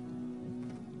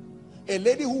 A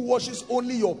lady who washes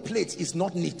only your plates is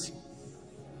not neat.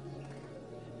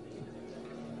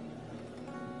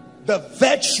 The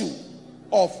virtue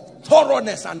of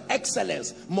thoroughness and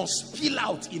excellence must spill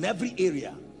out in every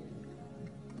area.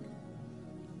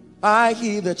 I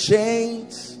hear the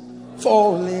chains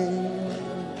falling.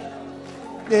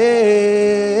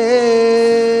 Hey,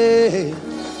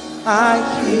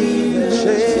 I hear the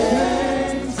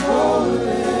chains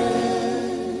falling.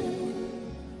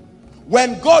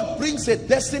 When God brings a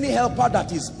destiny helper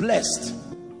that is blessed,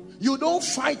 you don't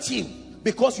fight him,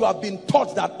 because you have been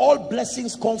taught that all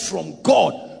blessings come from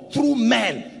God through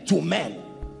men to men.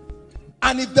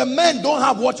 And if the men don't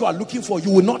have what you are looking for,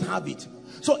 you will not have it.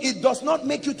 So it does not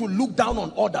make you to look down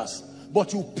on others,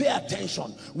 but you pay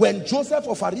attention. When Joseph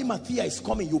of Arimathea is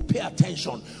coming, you pay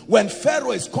attention. When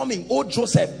Pharaoh is coming, oh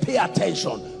Joseph, pay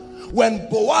attention. When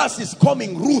Boaz is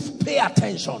coming, Ruth, pay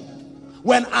attention.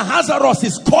 When Ahasuerus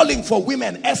is calling for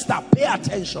women, Esther, pay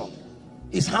attention.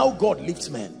 It's how God lifts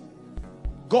men.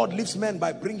 God lifts men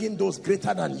by bringing those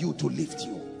greater than you to lift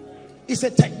you. It's a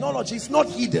technology, it's not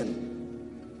hidden.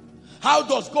 How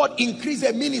does God increase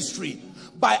a ministry?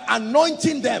 By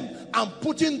anointing them and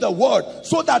putting the word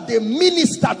so that they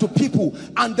minister to people,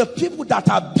 and the people that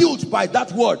are built by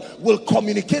that word will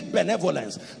communicate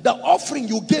benevolence. The offering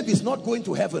you gave is not going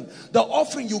to heaven. The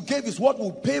offering you gave is what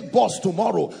will pay boss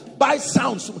tomorrow, buy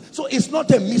sounds. So it's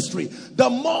not a mystery. The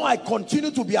more I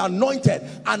continue to be anointed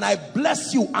and I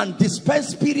bless you and dispense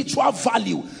spiritual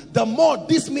value, the more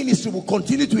this ministry will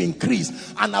continue to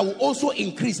increase, and I will also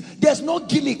increase. There's no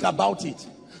gimmick about it.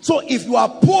 So if you are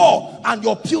poor and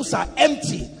your pews are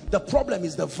empty, the problem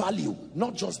is the value,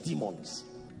 not just demons.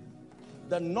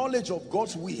 The knowledge of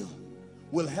God's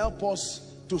will help us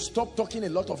to stop talking a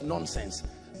lot of nonsense.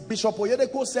 Bishop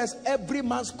Oyedepo says every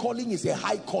man's calling is a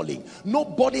high calling.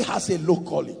 Nobody has a low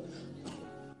calling.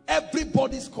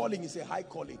 Everybody's calling is a high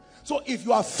calling. So if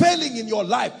you are failing in your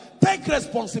life, take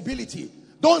responsibility.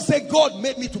 Don't say, God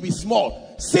made me to be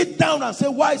small. Sit down and say,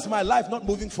 why is my life not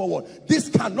moving forward? This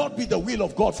cannot be the will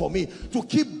of God for me. To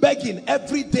keep begging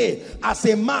every day as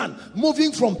a man,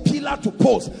 moving from pillar to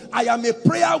post. I am a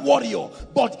prayer warrior,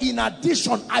 but in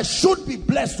addition, I should be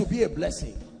blessed to be a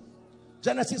blessing.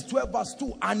 Genesis 12 verse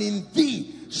 2, and in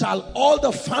thee shall all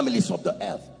the families of the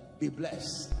earth be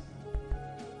blessed.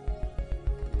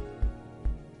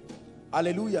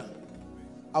 Hallelujah.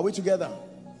 Are we together?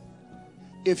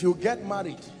 If you get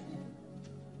married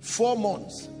 4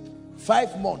 months,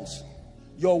 5 months,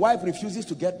 your wife refuses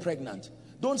to get pregnant,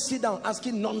 don't sit down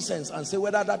asking nonsense and say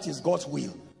whether that is God's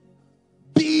will.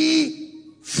 Be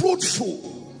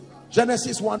fruitful.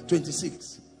 Genesis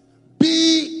 1:26.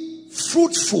 Be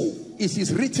fruitful is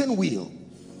his written will.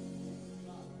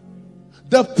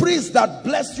 The priest that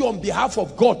blessed you on behalf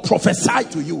of God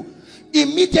prophesied to you.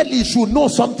 Immediately you should know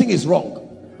something is wrong.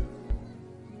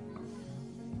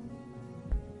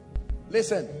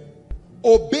 Listen,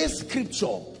 obey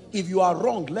scripture. If you are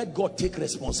wrong, let God take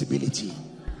responsibility.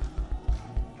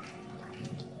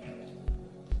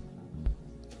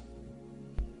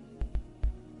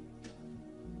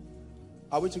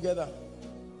 Are we together?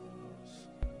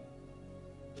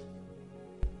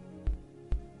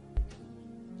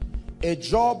 A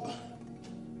job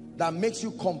that makes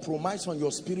you compromise on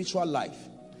your spiritual life,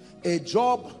 a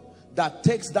job that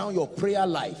takes down your prayer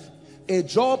life, a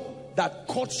job that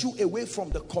cuts you away from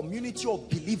the community of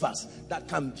believers that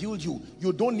can build you.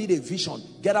 You don't need a vision.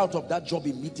 Get out of that job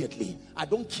immediately. I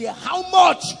don't care how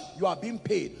much you are being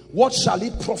paid. What shall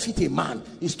it profit a man?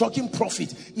 He's talking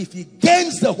profit if he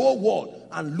gains the whole world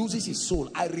and loses his soul.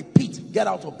 I repeat, get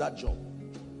out of that job.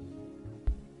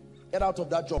 Get out of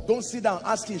that job. Don't sit down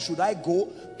asking, should I go?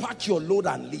 Pack your load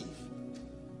and leave.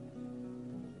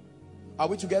 Are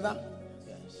we together?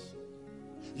 Yes.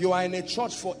 You are in a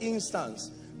church, for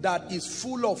instance, that is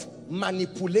full of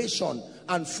manipulation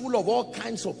and full of all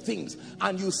kinds of things,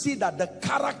 and you see that the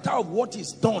character of what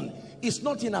is done is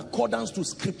not in accordance to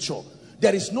scripture.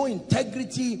 There is no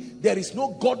integrity, there is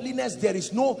no godliness, there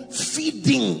is no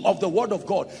feeding of the word of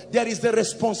God. There is the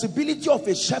responsibility of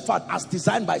a shepherd as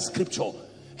designed by scripture.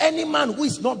 Any man who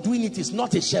is not doing it is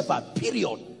not a shepherd,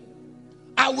 period.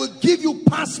 I will give you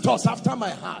pastors after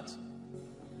my heart.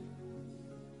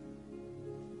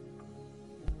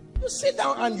 You sit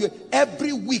down and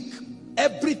every week,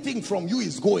 everything from you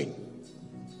is going.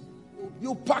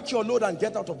 You pack your load and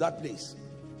get out of that place.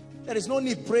 There is no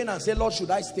need praying and say, Lord,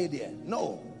 should I stay there?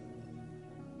 No.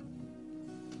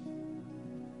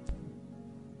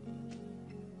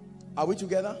 Are we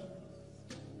together?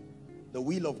 The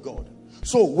will of God.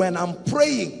 So when I'm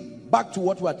praying, back to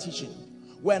what we are teaching,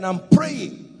 when I'm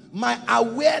praying, my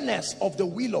awareness of the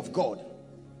will of God.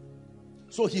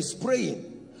 So he's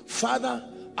praying, Father,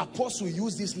 Apostle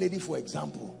used this lady for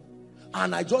example,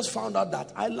 and I just found out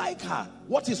that I like her.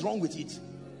 What is wrong with it?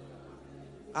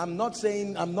 I'm not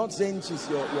saying she's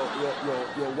your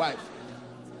wife.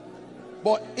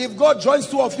 But if God joins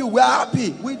two of you, we're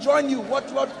happy. We join you.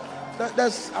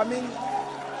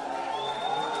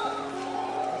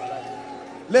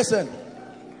 Listen,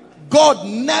 God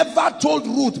never told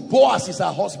Ruth Boaz is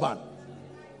her husband.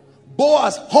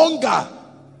 Boaz hunger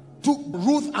took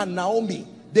Ruth and Naomi.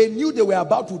 They knew they were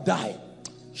about to die.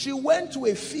 She went to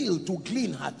a field to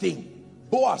glean her thing.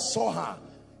 Boaz saw her,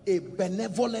 a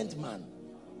benevolent man.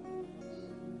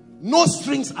 No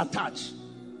strings attached.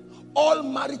 All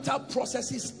marital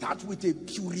processes start with a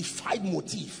purified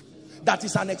motive that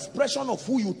is an expression of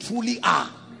who you truly are.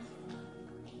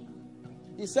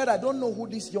 He said, I don't know who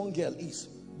this young girl is,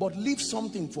 but leave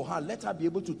something for her. Let her be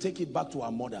able to take it back to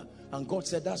her mother. And God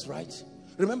said, that's right.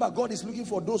 Remember, God is looking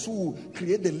for those who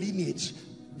create the lineage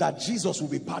that Jesus will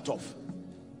be part of.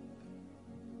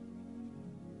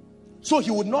 So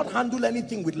he would not handle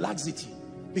anything with laxity,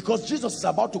 because Jesus is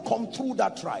about to come through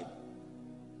that tribe.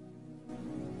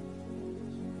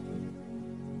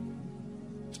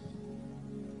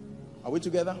 Are we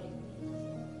together?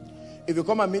 If you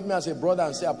come and meet me as a brother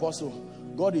and say, Apostle,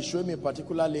 God is showing me a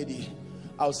particular lady,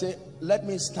 I'll say, let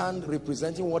me stand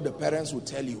representing what the parents will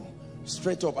tell you.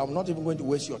 Straight up, I'm not even going to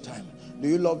waste your time. Do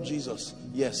you love Jesus?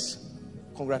 Yes.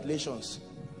 Congratulations.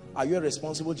 Are you a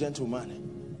responsible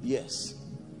gentleman? Yes.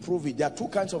 Prove it. There are two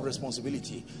kinds of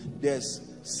responsibility. There's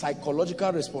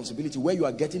psychological responsibility, where you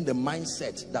are getting the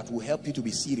mindset that will help you to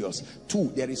be serious.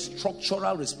 Two, there is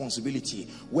structural responsibility,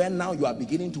 where now you are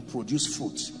beginning to produce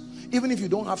fruits. Even if you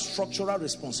don't have structural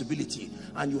responsibility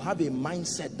and you have a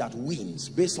mindset that wins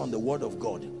based on the word of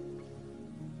God,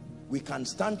 we can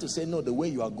stand to say, no, the way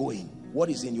you are going, what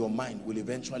is in your mind will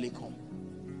eventually come.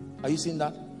 Are you seeing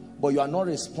that? But you are not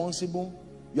responsible.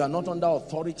 You are not under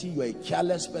authority. You are a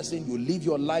careless person. You live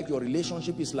your life. Your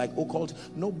relationship is like occult.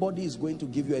 Nobody is going to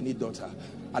give you any daughter.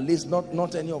 At least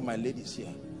not any of my ladies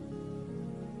here.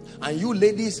 And you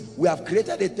ladies, we have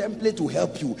created a template to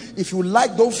help you. If you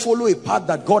like, don't follow a path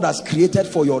that God has created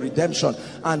for your redemption,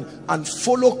 and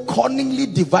follow cunningly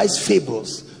devised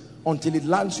fables until it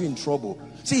lands you in trouble.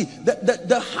 See,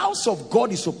 the house of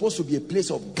God is supposed to be a place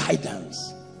of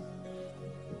guidance.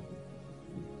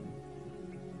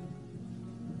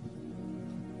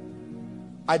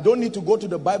 I don't need to go to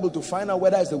the Bible to find out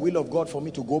whether it's the will of God for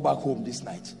me to go back home this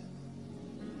night.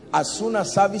 As soon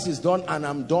as service is done and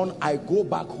I'm done, I go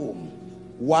back home.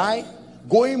 Why?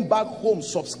 Going back home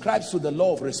subscribes to the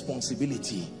law of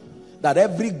responsibility, that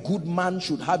every good man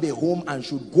should have a home and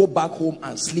should go back home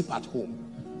and sleep at home.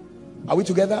 Are we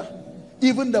together?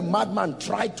 Even the madman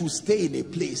tried to stay in a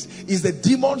place. It's the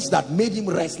demons that made him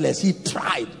restless. He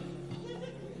tried.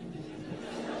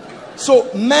 So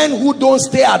men who don't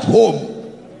stay at home,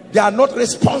 they are not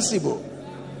responsible.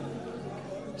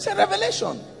 It's a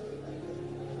revelation.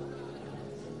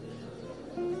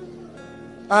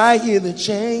 I hear the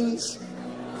chains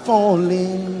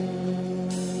falling.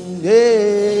 Yeah.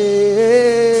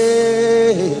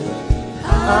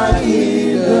 I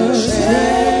hear the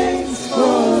chains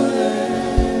falling.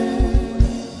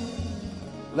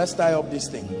 Let's tie up this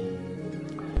thing.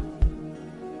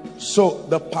 So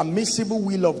the permissible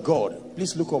will of God.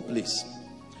 Please look up, please.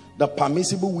 The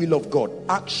permissible will of God.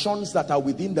 Actions that are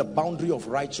within the boundary of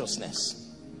righteousness.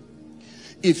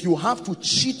 If you have to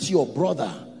cheat your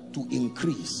brother to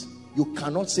increase, you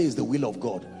cannot say it's the will of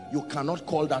God. You cannot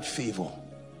call that favor.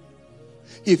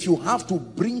 If you have to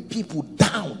bring people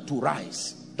down to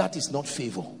rise, that is not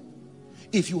favor.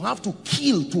 If you have to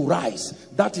kill to rise,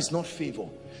 that is not favor.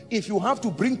 If you have to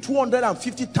bring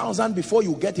 250,000 before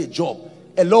you get a job,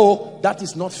 hello, that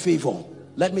is not favor.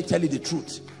 Let me tell you the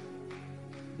truth.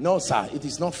 No, sir, it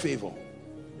is not favor.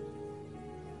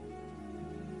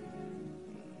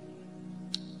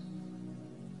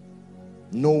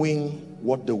 Knowing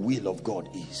what the will of God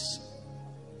is.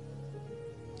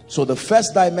 So the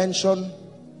first dimension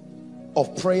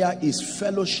of prayer is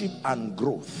fellowship and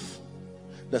growth.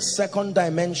 The second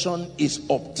dimension is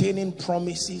obtaining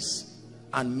promises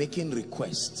and making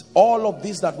requests. All of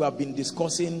these that we have been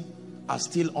discussing are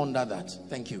still under that.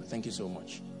 Thank you. Thank you so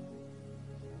much.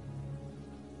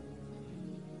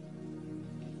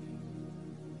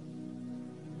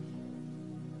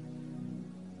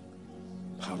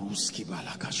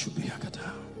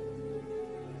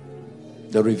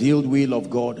 The revealed will of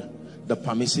God, the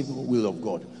permissible will of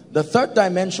God. The third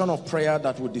dimension of prayer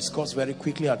that we'll discuss very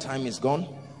quickly, our time is gone,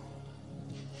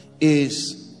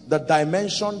 is the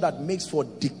dimension that makes for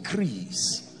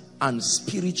decrees and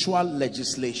spiritual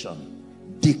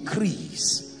legislation.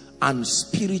 Decrees and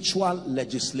spiritual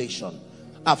legislation.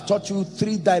 I've taught you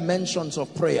 3 dimensions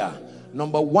of prayer.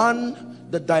 Number 1,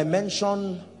 the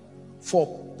dimension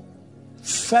for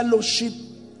fellowship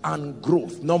and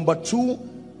growth. Number 2,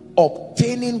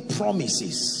 obtaining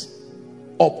promises.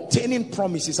 Obtaining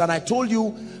promises. And I told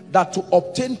you that to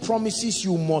obtain promises,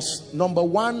 you must, number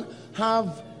 1,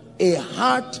 have a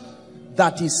heart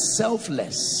that is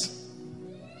selfless.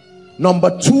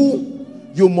 Number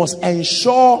 2, you must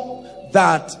ensure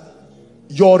that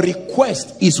your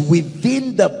request is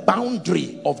within the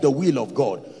boundary of the will of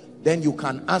God. Then you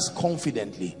can ask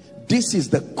confidently. This is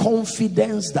the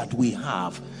confidence that we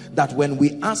have, that when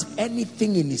we ask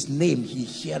anything in his name, he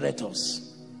heareth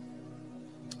us.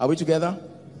 Are we together?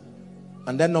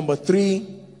 And then number 3,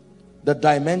 the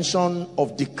dimension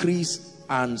of decrees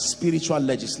and spiritual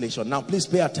legislation. Now please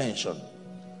pay attention.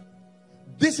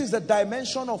 This is the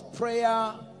dimension of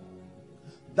prayer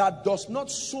that does not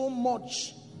so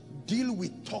much deal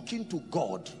with talking to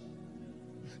God.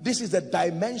 This is the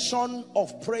dimension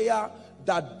of prayer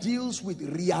that deals with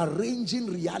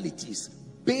rearranging realities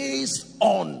based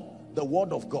on the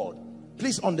word of God.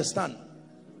 Please understand.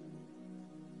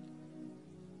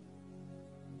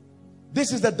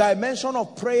 This is the dimension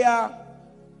of prayer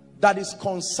that is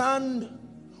concerned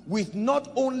with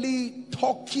not only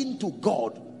talking to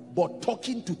God, but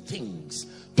talking to things,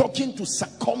 talking to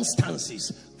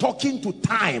circumstances, talking to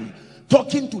time,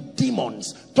 talking to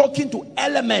demons, talking to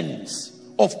elements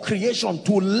of creation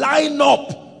to line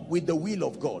up with the will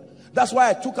of God. That's why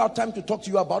I took out time to talk to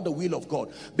you about the will of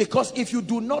God. Because if you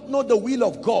do not know the will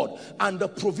of God and the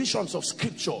provisions of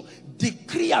scripture,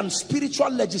 decree and spiritual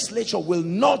legislature will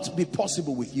not be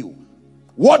possible with you.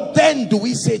 What then do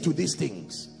we say to these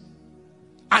things?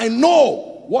 I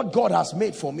know what God has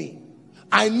made for me.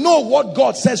 I know what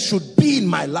God says should be in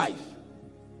my life.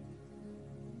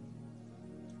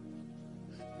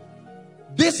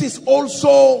 This is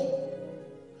also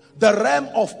the realm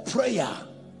of prayer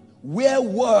where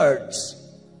words,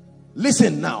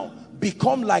 listen now,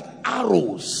 become like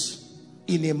arrows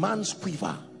in a man's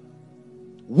quiver.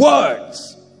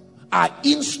 Words are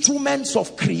instruments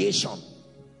of creation.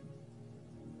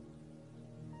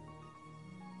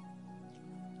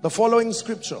 The following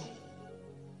scripture,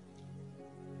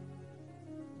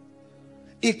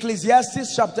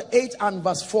 Ecclesiastes chapter 8 and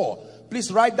verse 4.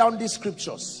 Please write down these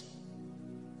scriptures.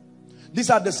 These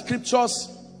are the scriptures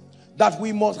that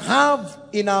we must have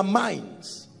in our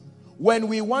minds when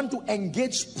we want to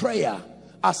engage prayer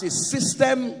as a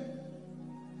system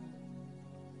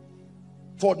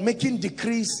for making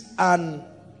decrees and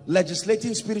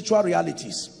legislating spiritual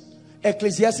realities.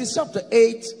 Ecclesiastes chapter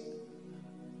 8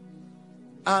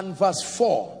 and verse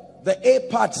 4. The A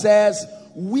part says,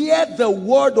 where the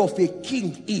word of a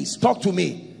king is, talk to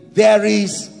me, there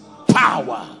is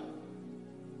power.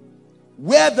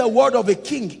 Where the word of a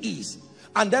king is.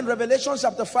 And then Revelation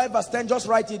chapter 5 verse 10, just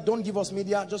write it, don't give us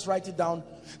media, just write it down.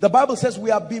 The Bible says we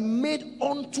have been made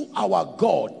unto our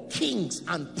God kings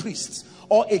and priests,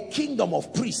 or a kingdom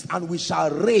of priests, and we shall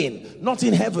reign, not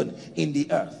in heaven, in the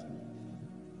earth.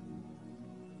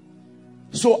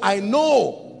 So I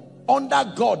know under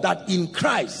God that in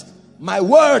Christ, my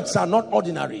words are not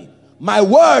ordinary. My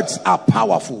words are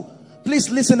powerful. Please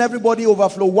listen, everybody,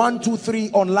 overflow 1, 2, 3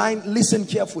 online, listen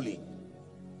carefully.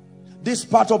 this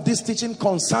part of this teaching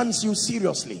concerns you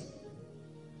seriously.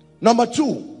 Number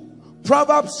 2,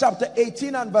 Proverbs chapter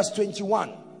 18 and verse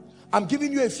 21. I'm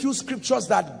giving you a few scriptures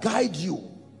that guide you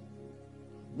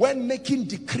when making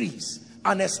decrees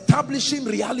and establishing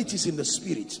realities in the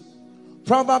spirit.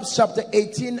 Proverbs chapter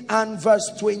 18 and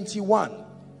verse 21.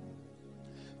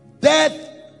 Death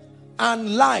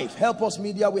and life, help us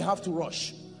media, we have to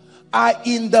rush, are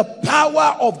in the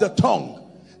power of the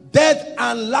tongue. Death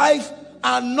and life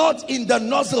are not in the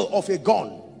nozzle of a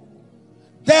gun.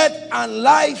 Death and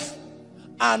life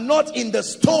are not in the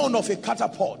stone of a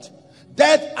catapult.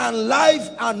 Death and life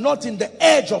are not in the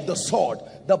edge of the sword.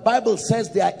 The Bible says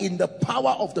they are in the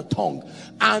power of the tongue,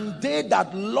 and they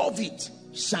that love it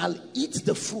shall eat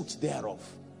the fruit thereof.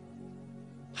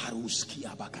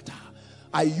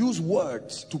 I use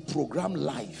words to program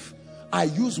life. I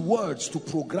use words to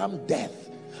program death.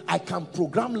 I can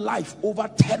program life over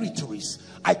territories.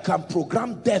 I can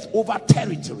program death over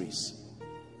territories.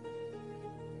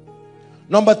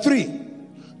 Number 3,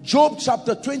 Job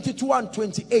chapter 22 and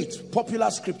 28, popular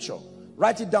scripture.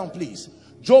 Write it down, please.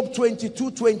 Job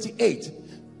 22, 28.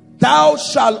 Thou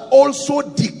shalt also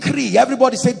decree.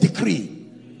 Everybody say decree.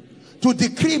 To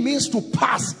decree means to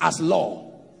pass as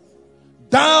law.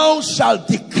 Thou shalt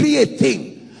decree a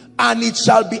thing, and it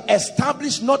shall be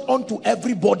established not unto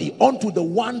everybody, unto the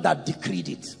one that decreed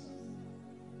it.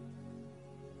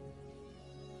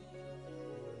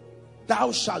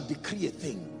 Thou shalt decree a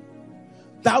thing.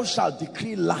 Thou shalt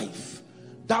decree life.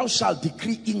 Thou shalt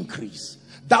decree increase.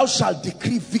 Thou shalt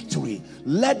decree victory.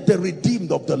 Let the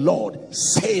redeemed of the Lord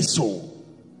say so.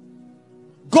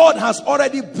 God has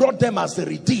already brought them as the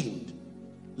redeemed.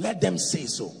 Let them say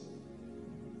so.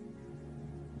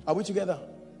 Are we together?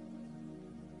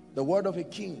 The word of a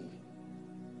king.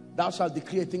 Thou shalt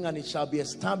decree a thing, and it shall be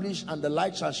established, and the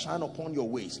light shall shine upon your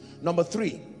ways. Number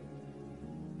 3,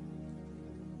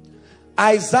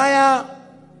 Isaiah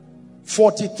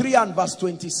 43 and verse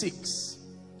 26.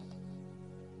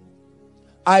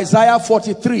 Isaiah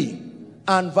 43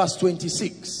 and verse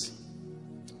 26.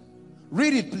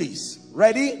 Read it, please.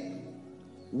 Ready?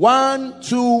 1,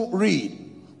 2, read.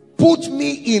 Put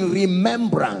me in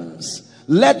remembrance.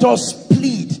 Let us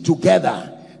plead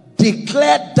together.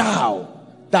 Declare thou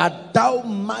that thou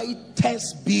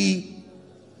mightest be.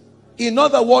 In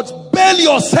other words, bail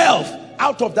yourself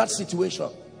out of that situation.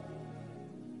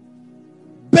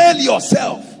 Bail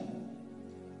yourself.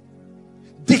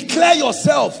 Declare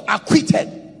yourself acquitted.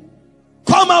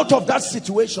 Come out of that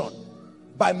situation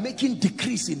by making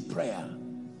decrees in prayer.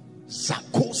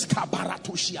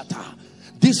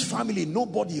 This family,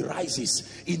 nobody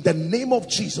rises. In the name of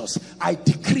Jesus, I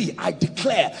decree, I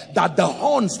declare that the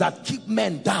horns that keep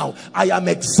men down, I am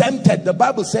exempted. The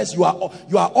Bible says you are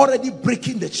already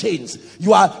breaking the chains.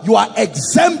 You are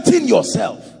exempting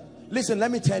yourself. Listen, let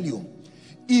me tell you,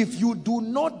 if you do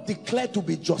not declare to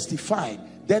be justified,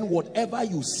 then whatever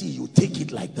you see, you take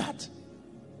it like that.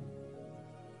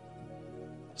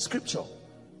 Scripture.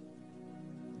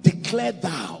 Declare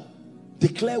thou.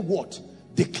 Declare what?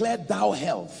 Declare thou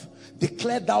health.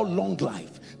 Declare thou long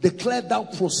life. Declare thou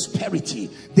prosperity.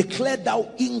 Declare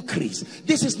thou increase.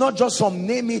 This is not just some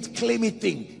name it, claim it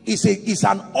thing. It's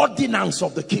an ordinance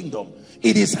of the kingdom.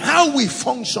 It is how we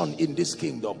function in this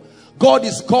kingdom. God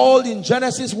is called in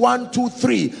Genesis 1, 2,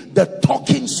 3 the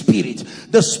talking spirit.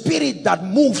 The spirit that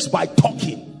moves by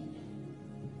talking.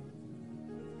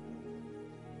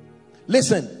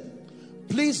 Listen.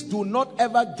 Please do not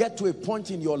ever get to a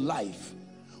point in your life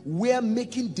where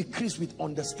making decrees with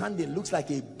understanding looks like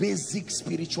a basic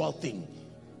spiritual thing.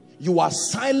 You are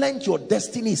silent, your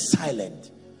destiny is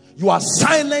silent. You are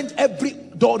silent, every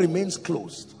door remains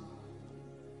closed.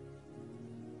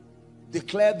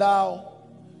 Declare thou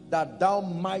that thou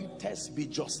mightest be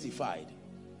justified.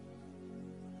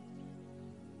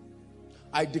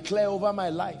 I declare over my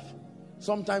life.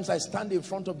 Sometimes I stand in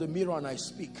front of the mirror and I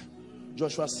speak.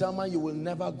 Joshua Selman, you will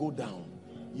never go down.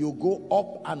 You go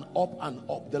up and up and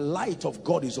up. The light of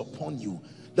God is upon you.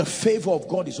 The favor of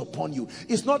God is upon you.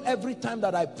 It's not every time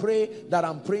that I pray that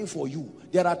I'm praying for you.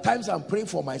 There are times I'm praying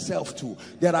for myself too.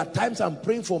 There are times I'm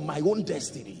praying for my own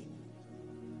destiny.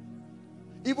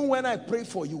 Even when I pray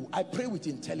for you, I pray with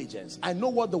intelligence. I know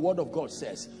what the word of God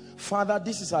says. Father,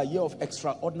 this is a year of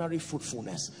extraordinary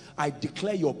fruitfulness. I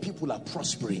declare your people are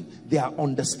prospering. They are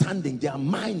understanding. Their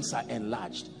minds are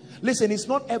enlarged. Listen, it's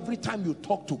not every time you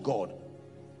talk to God.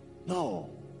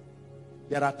 No.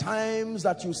 There are times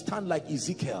that you stand like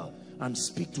Ezekiel and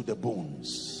speak to the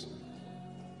bones.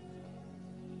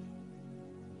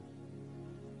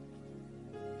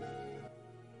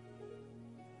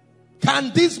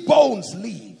 Can these bones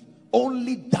live?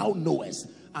 Only thou knowest.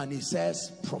 and he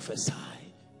says, prophesy,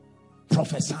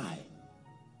 prophesy.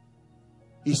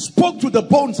 He spoke to the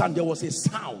bones and there was a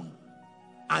sound,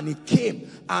 and it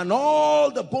came, and all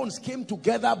the bones came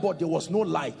together, but there was no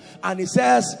life. And he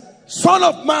says, son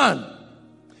of man,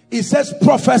 he says,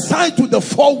 prophesy to the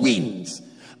four winds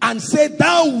and say,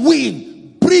 thou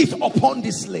wind, breathe upon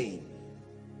this slain.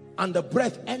 And the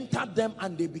breath entered them,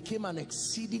 and they became an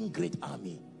exceeding great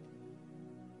army.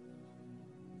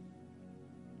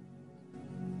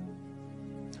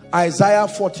 Isaiah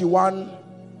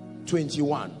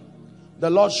 41:21. The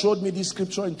Lord showed me this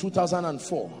scripture in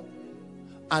 2004,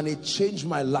 and it changed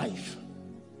my life.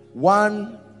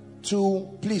 1,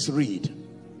 2, please read.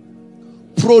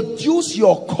 Produce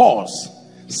your cause,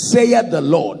 saith the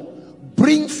Lord.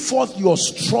 Bring forth your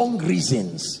strong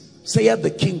reasons, saith the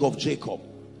King of Jacob.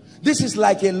 This is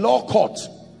like a law court,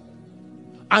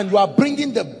 and you are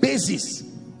bringing the basis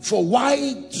for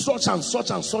why such and such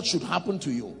and such should happen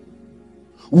to you.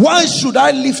 Why should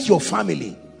I lift your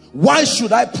family? Why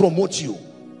should I promote you?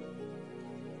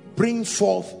 Bring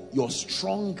forth your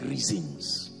strong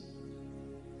reasons.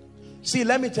 See,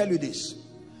 let me tell you this.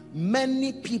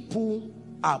 Many people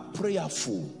are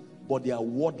prayerful, but they are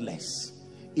wordless.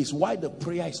 It's why the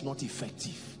prayer is not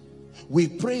effective. We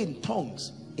pray in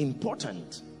tongues,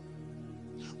 important.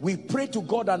 We pray to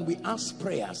God and we ask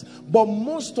prayers, but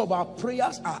most of our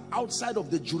prayers are outside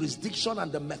of the jurisdiction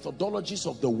and the methodologies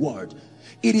of the word.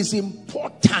 It is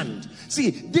important. See,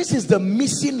 this is the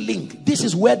missing link. This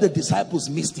is where the disciples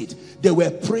missed it. They were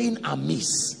praying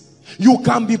amiss. You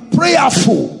can be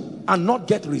prayerful and not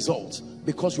get results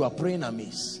because you are praying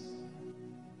amiss.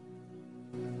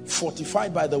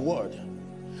 Fortified by the word.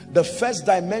 The first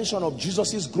dimension of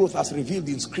Jesus's growth as revealed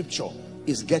in scripture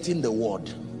is getting the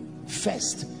word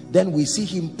first. Then we see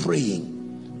him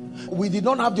praying. We did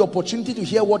not have the opportunity to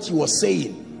hear what he was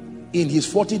saying in his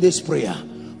 40 days prayer,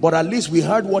 but at least we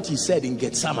heard what he said in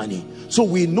Gethsemane. So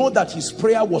we know that his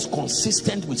prayer was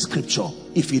consistent with scripture.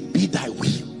 If it be thy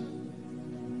will.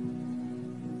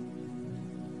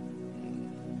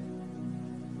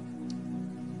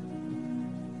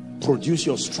 Produce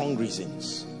your strong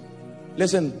reasons.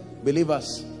 Listen,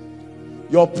 believers,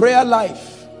 your prayer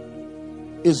life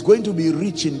is going to be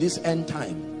rich in this end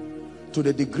time to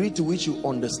the degree to which you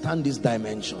understand these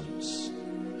dimensions.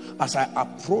 As I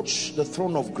approach the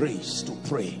throne of grace to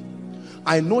pray,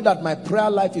 I know that my prayer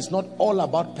life is not all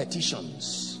about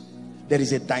petitions. There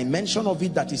is a dimension of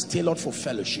it that is tailored for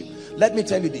fellowship. Let me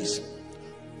tell you this.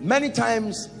 Many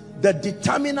times the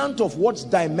determinant of what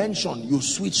dimension you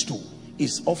switch to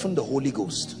is often the Holy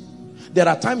Ghost. There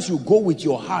are times you go with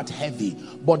your heart heavy,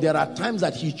 but there are times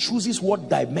that he chooses what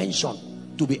dimension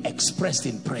to be expressed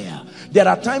in prayer. There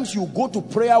are times you go to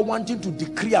prayer wanting to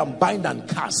decree and bind and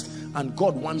cast, and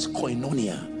God wants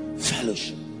koinonia,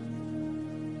 fellowship.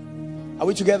 Are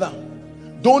we together?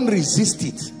 Don't resist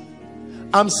it.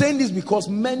 I'm saying this because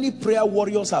many prayer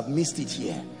warriors have missed it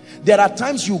here. There are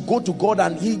times you go to God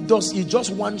and he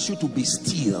just wants you to be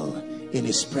still in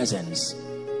his presence,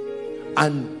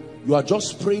 and you are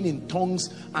just praying in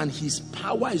tongues and his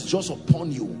power is just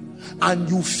upon you, and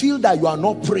you feel that you are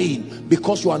not praying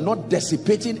because you are not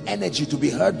dissipating energy to be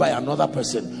heard by another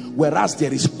person, whereas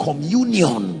there is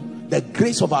communion, the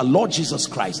grace of our Lord Jesus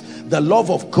Christ, the love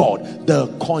of God, the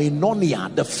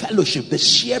koinonia, the fellowship, the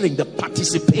sharing, the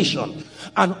participation.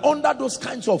 And under those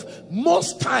kinds of,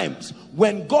 most times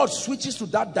when God switches to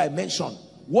that dimension,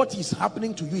 what is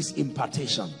happening to you is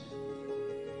impartation.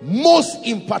 Most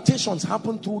impartations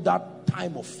happen through that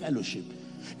time of fellowship.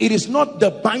 It is not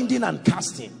the binding and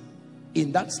casting.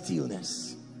 In that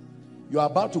stillness, you are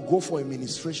about to go for a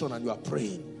ministration and you are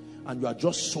praying and you are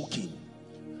just soaking,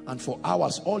 and for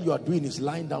hours all you are doing is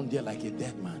lying down there like a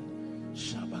dead man.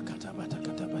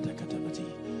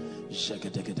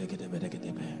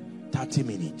 30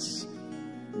 minutes,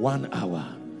 1 hour,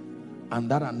 and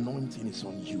that anointing is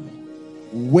on you.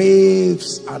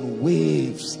 Waves and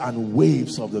waves and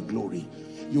waves of the glory.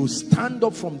 You stand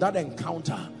up from that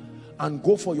encounter and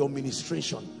go for your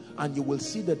ministration, and you will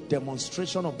see the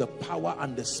demonstration of the power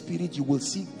and the spirit. You will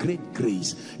see great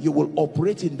grace. You will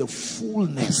operate in the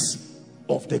fullness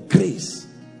of the grace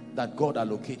that God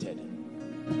allocated.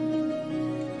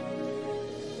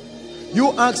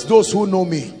 You ask those who know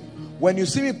me, when you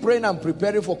see me praying and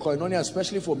preparing for koinonia,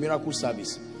 especially for miracle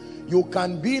service, you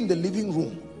can be in the living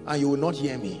room and you will not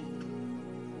hear me.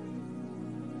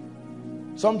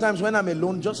 Sometimes when I'm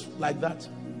alone, just like that,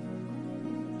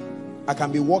 I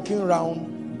can be walking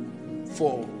around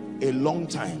for a long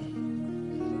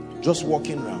time, just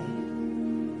walking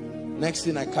around. Next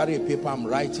thing, I carry a paper, I'm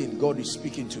writing, God is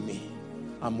speaking to me.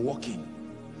 I'm walking.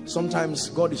 Sometimes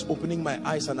God is opening my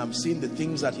eyes and I'm seeing the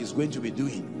things that he's going to be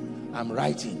doing. I'm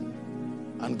writing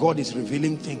and God is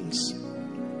revealing things.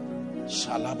 See,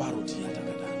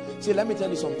 let me tell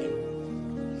you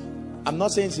something. I'm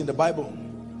not saying it's in the Bible,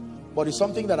 but it's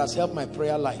something that has helped my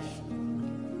prayer life.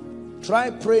 Try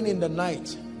praying in the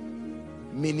night.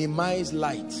 Minimize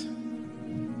light.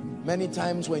 Many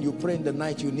times when you pray in the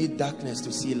night, you need darkness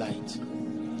to see light.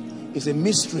 It's a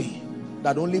mystery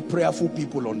that only prayerful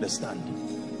people understand.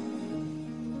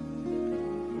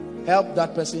 Help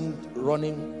that person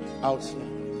running out here.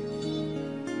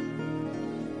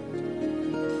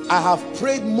 I have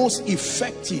prayed most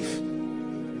effective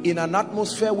in an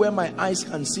atmosphere where my eyes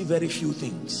can see very few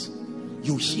things.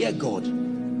 You hear God.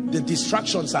 The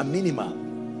distractions are minimal.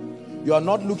 You are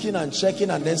not looking and checking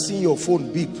and then seeing your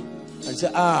phone beep and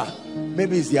say,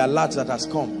 maybe it's the alert that has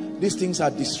come. These things are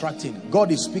distracting.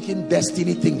 God is speaking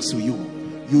destiny things to you.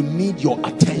 You need your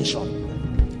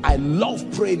attention. I love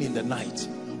praying in the night.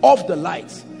 Off the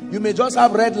lights. You may just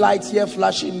have red lights here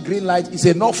flashing, green light. It's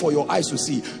enough for your eyes to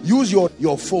see. Use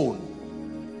your phone.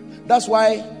 That's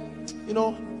why, you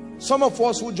know, some of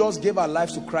us who just gave our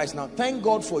lives to Christ now, thank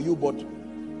God for you, but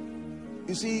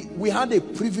you see, we had a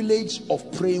privilege of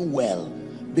praying well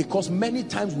because many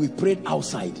times we prayed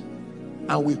outside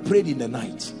and we prayed in the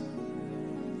night.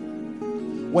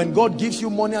 When God gives you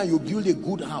money and you build a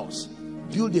good house,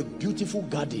 build a beautiful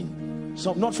garden,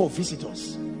 so not for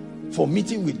visitors, for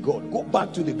meeting with God. Go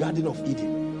back to the Garden of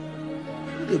Eden.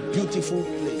 A beautiful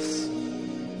place.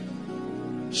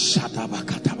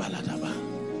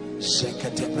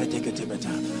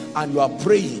 And you are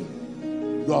praying.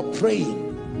 You are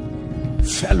praying.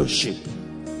 Fellowship.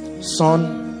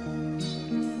 Son,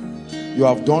 you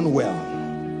have done well.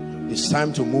 It's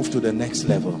time to move to the next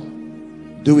level.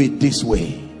 Do it this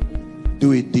way.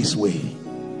 Do it this way.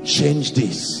 Change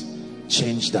this.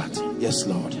 Change that. Yes,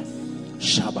 Lord.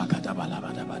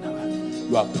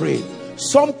 You are praying.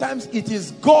 Sometimes it is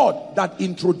God that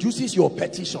introduces your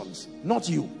petitions, not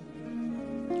you.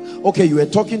 Okay, you were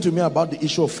talking to me about the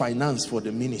issue of finance for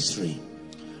the ministry.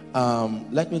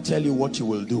 Let me tell you what you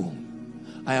will do.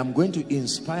 I am going to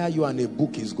inspire you, and a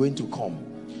book is going to come.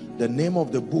 The name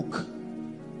of the book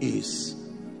is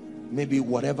maybe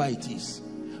whatever it is.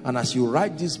 And as you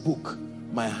write this book,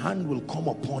 my hand will come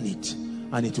upon it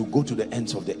and it will go to the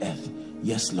ends of the earth.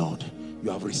 Yes, Lord, you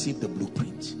have received the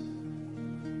blueprint.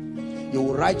 You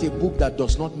will write a book that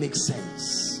does not make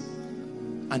sense,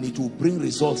 and it will bring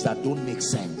results that don't make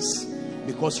sense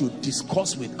because you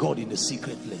discuss with God in the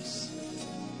secret place.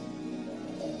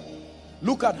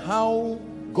 Look at how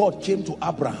God came to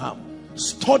Abraham.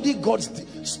 Study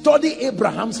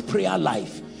Abraham's prayer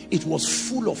life. It was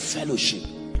full of fellowship.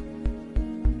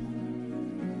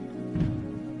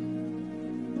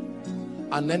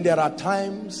 And then there are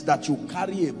times that you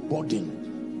carry a burden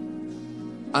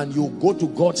and you go to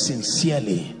God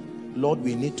sincerely. Lord,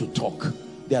 we need to talk.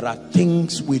 There are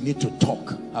things we need to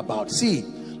talk about. See,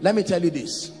 let me tell you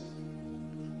this.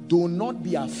 Do not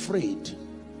be afraid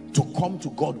to come to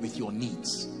God with your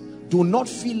needs. Do not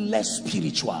feel less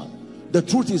spiritual. The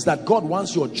truth is that God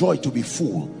wants your joy to be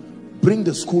full. Bring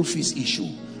the school fees issue.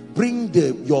 Bring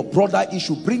your brother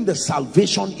issue. Bring the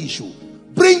salvation issue.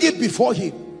 Bring it before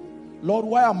him. Lord,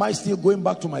 why am I still going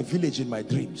back to my village in my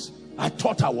dreams? I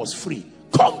thought I was free.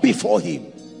 Come before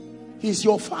him. He's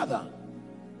your father.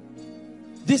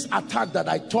 This attack that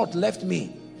I thought left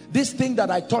me, this thing that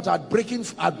I thought I'd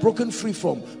broken free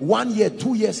from 1 year,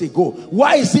 2 years ago,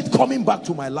 why is it coming back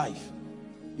to my life?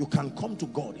 You can come to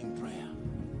God in prayer.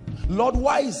 Lord,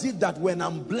 why is it that when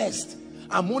I'm blessed,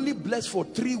 I'm only blessed for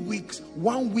 3 weeks,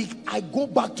 1 week, I go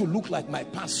back to look like my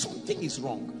past? Something is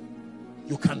wrong.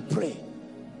 You can pray.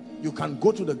 You can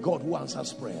go to the God who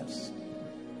answers prayers.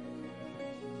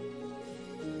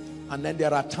 And then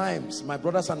there are times, my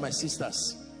brothers and my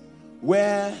sisters,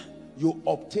 where you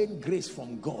obtain grace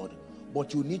from God,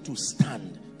 but you need to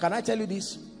stand. Can I tell you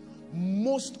this?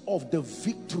 Most of the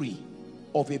victory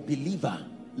of a believer,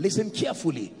 listen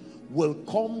carefully, will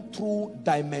come through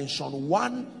dimension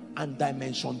 1 and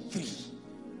dimension 3.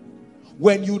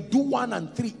 When you do 1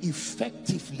 and 3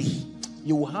 effectively,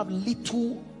 you will have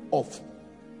little of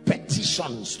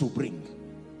petitions to bring.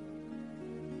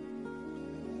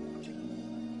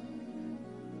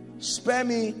 Spare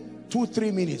me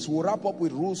 2-3 minutes. We'll wrap up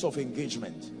with rules of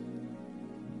engagement.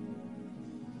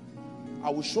 I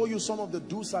will show you some of the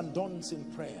do's and don'ts in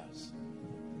prayers.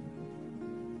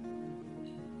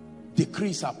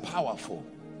 Decrees are powerful.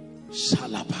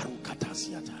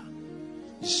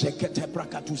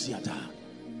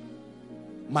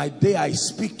 My day I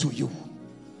speak to you.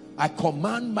 I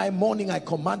command my morning, I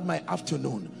command my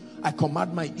afternoon. I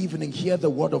command my evening, hear the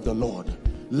word of the Lord.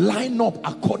 Line up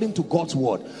according to God's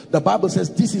word. The Bible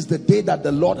says this is the day that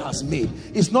the Lord has made.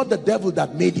 It's not the devil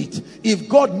that made it. If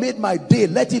God made my day,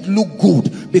 let it look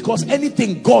good, because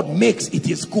anything God makes, it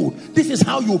is good. This is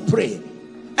how you pray.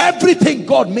 Everything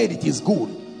God made, it is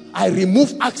good. I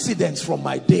remove accidents from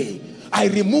my day. I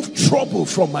remove trouble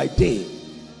from my day.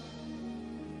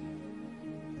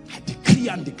 I decree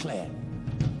and declare,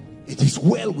 it is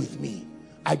well with me.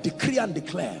 I decree and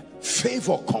declare,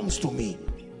 favor comes to me.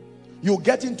 You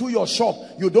get into your shop,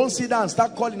 you don't sit down and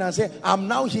start calling and say, I'm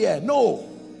now here. No.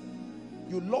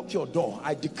 You lock your door.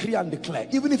 I decree and declare,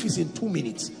 even if it's in 2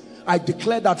 minutes, I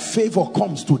declare that favor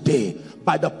comes today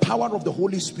by the power of the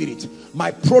Holy Spirit. My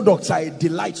products are a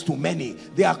delight to many.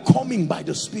 They are coming by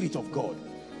the Spirit of God.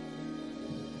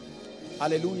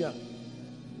 Hallelujah.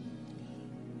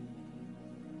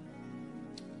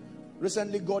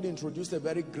 Recently, God introduced a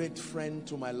very great friend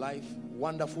to my life.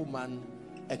 Wonderful man,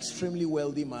 extremely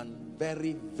wealthy man,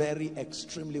 very, very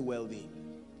extremely wealthy.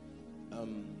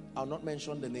 I'll not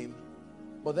mention the name.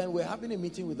 But then we're having a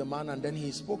meeting with the man, and then he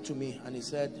spoke to me and he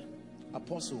said,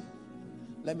 Apostle,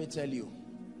 let me tell you,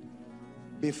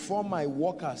 before my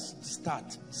workers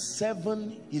start,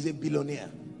 he's a billionaire,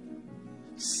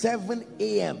 7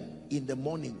 a.m. in the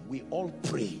morning, we all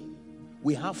pray.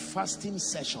 We have fasting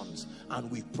sessions and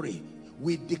we pray.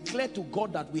 We declare to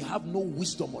God that we have no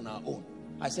wisdom on our own.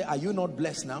 I say, are you not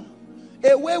blessed now?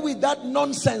 Away with that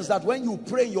nonsense that when you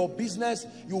pray your business,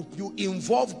 you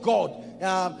involve God.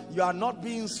 You are not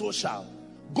being social.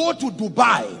 Go to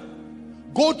Dubai.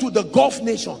 Go to the Gulf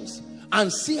nations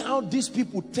and see how these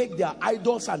people take their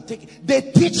idols and take it. They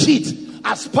teach it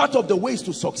as part of the ways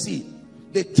to succeed.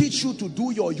 They teach you to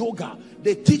do your yoga.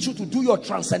 They teach you to do your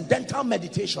transcendental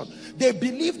meditation. They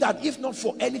believe that if not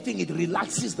for anything, it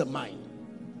relaxes the mind.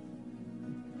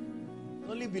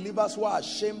 Only believers who are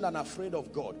ashamed and afraid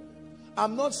of God.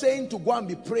 I'm not saying to go and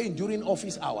be praying during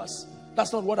office hours.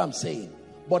 That's not what I'm saying.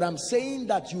 But I'm saying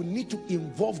that you need to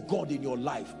involve God in your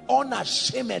life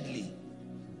unashamedly.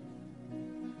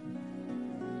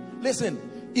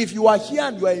 Listen, if you are here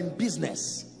and you are in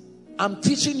business, I'm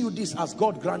teaching you this as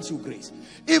God grants you grace.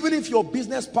 Even if your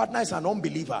business partner is an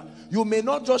unbeliever, you may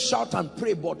not just shout and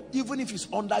pray, but even if it's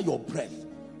under your breath,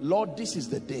 Lord, this is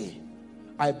the day.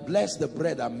 I bless the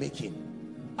bread I'm making.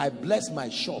 I bless my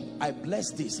shop. I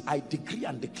bless this. I decree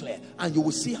and declare. And you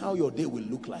will see how your day will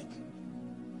look like.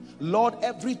 Lord,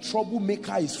 every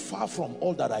troublemaker is far from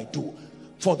all that I do.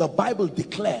 For the Bible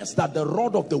declares that the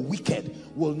rod of the wicked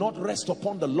will not rest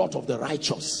upon the lot of the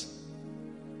righteous.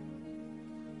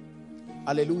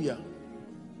 Hallelujah.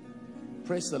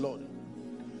 Praise the Lord.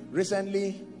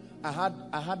 Recently, I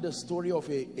had the story of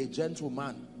a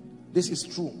gentleman. This is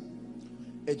true.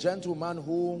 A gentleman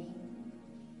who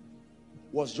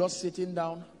was just sitting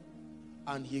down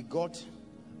and he got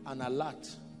an alert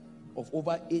of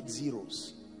over 8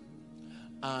 zeros.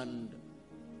 And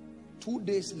 2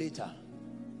 days later,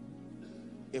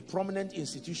 a prominent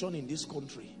institution in this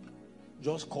country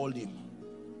just called him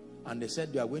and they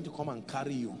said, they are going to come and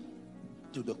carry you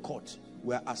to the court.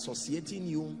 We're associating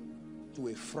you to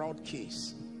a fraud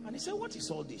case. And he said, what is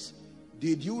all this?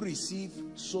 Did you receive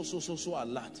so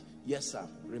alert? Yes, sir.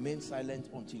 Remain silent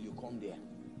until you come there.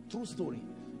 True story.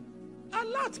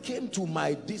 Alert came to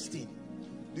my destiny.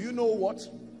 Do you know what?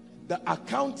 The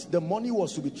account the money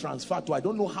was to be transferred to, I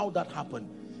don't know how that happened.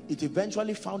 It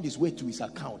eventually found its way to his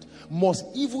account. Most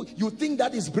evil. You think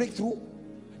that is breakthrough?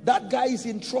 That guy is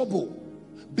in trouble.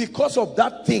 Because of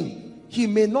that thing, he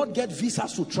may not get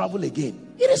visas to travel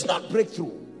again. It is not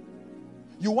breakthrough.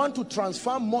 You want to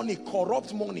transfer money,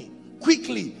 corrupt money,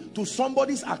 quickly to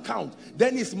somebody's account,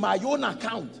 then it's my own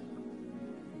account.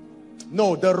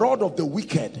 No, the rod of the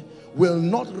wicked will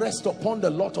not rest upon the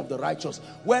lot of the righteous.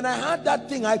 When I had that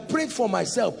thing, I prayed for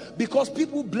myself because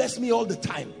people bless me all the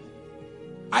time.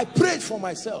 I prayed for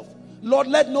myself. Lord,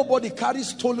 let nobody carry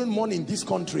stolen money in this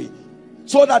country,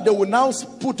 so that they will now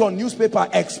put on newspaper,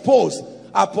 expose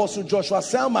Apostle Joshua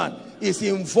Selman is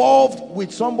involved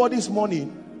with somebody's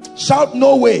money. Shout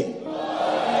no way.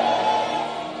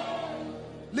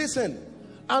 Listen,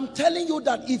 I'm telling you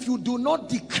that if you do not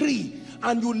decree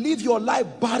and you live your life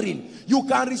barren, you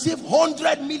can receive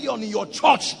 100 million in your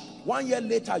church. 1 year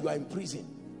later, you are in prison.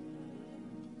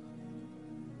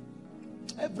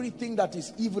 Everything that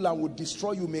is evil and would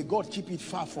destroy you, may God keep it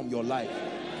far from your life.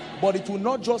 But it will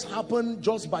not just happen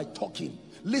just by talking.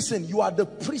 Listen, you are the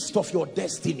priest of your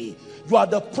destiny. You are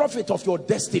the prophet of your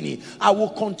destiny. I will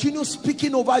continue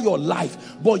speaking over your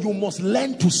life, but you must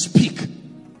learn to speak.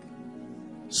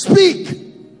 Speak.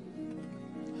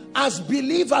 As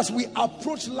believers, we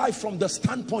approach life from the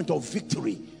standpoint of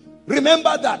victory.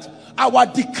 Remember that our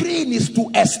decreeing is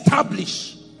to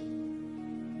establish.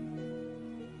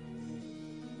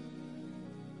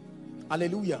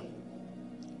 Hallelujah.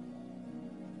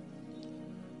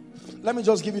 Let me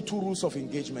just give you 2 rules of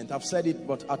engagement. I've said it,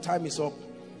 but our time is up.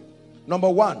 Number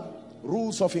 1,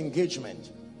 rules of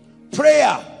engagement.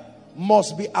 Prayer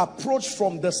must be approached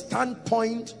from the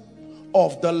standpoint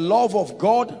of the love of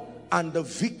God and the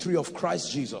victory of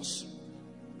Christ Jesus.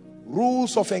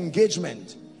 Rules of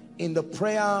engagement in the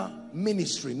prayer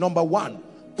ministry. Number 1,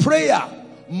 prayer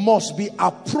must be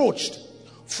approached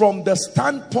from the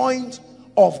standpoint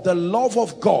of the love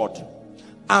of God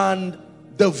and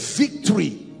the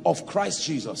victory of Christ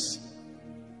Jesus.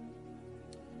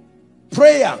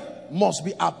 Prayer must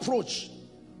be approached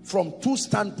from 2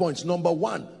 standpoints. Number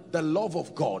 1, the love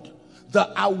of God,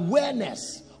 the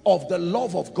awareness of the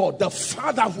love of God, the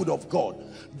fatherhood of God,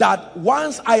 that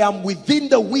once I am within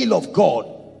the will of God,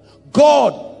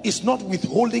 God is not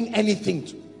withholding anything.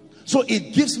 So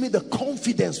it gives me the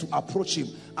confidence to approach him.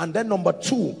 And then number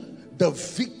 2, the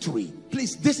victory.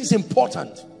 Please, this is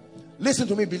important. Listen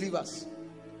to me, believers.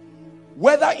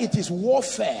 Whether it is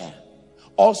warfare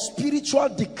or spiritual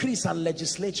decrees and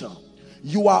legislature,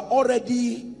 you are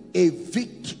already a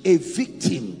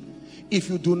victim if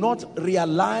you do not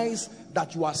realize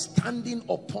that you are standing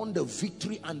upon the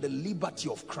victory and the liberty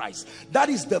of Christ. That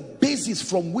is the basis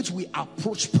from which we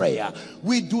approach prayer.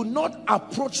 We do not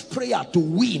approach prayer to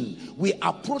win. We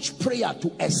approach prayer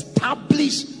to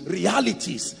establish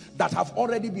realities that have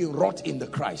already been wrought in the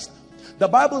Christ. The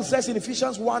Bible says in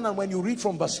Ephesians 1, and when you read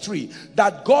from verse 3,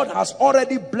 that God has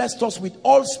already blessed us with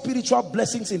all spiritual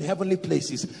blessings in heavenly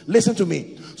places. Listen to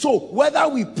me. So whether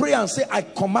we pray and say, I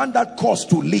command that cause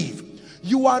to leave,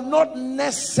 you are not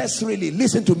necessarily,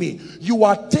 listen to me, you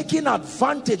are taking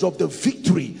advantage of the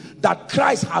victory that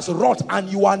Christ has wrought, and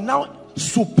you are now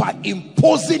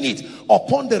superimposing it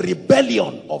upon the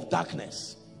rebellion of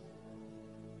darkness.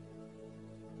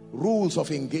 Rules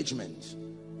of engagement.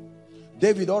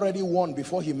 David already won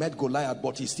before he met Goliath,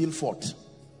 but he still fought.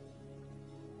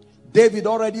 David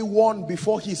already won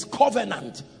before his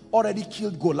covenant already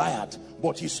killed Goliath,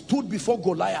 but he stood before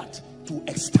Goliath to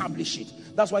establish it.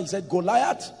 That's why he said,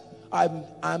 Goliath,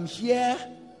 I'm here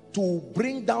to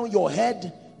bring down your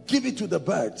head, give it to the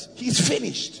birds. He's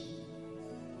finished.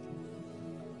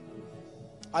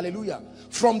 Hallelujah.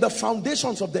 From the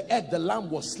foundations of the earth, the lamb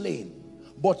was slain,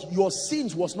 but your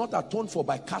sins was not atoned for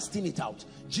by casting it out.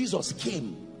 Jesus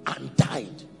came and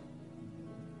died.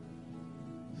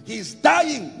 His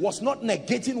dying was not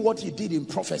negating what he did in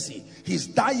prophecy. His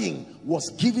dying was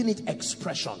giving it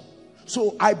expression.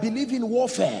 So I believe in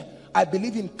warfare. I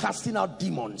believe in casting out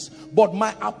demons. But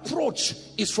my approach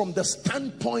is from the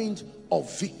standpoint of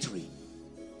victory.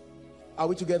 Are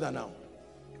we together now?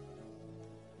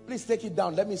 Please take it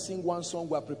down. Let me sing one song.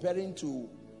 We're preparing to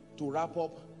wrap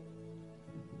up.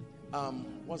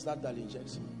 What's that, darling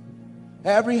Jackson?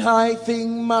 Every high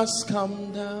thing must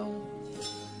come down.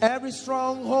 Every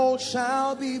stronghold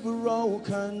shall be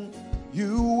broken.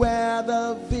 You wear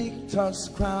the victor's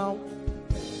crown.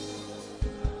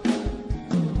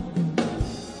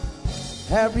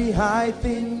 Every high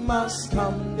thing must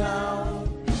come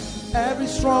down. Every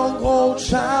stronghold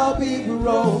shall be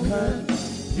broken.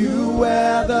 You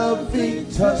wear the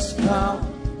victor's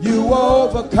crown. You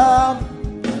overcome.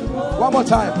 One more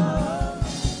time.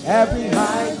 Every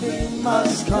high thing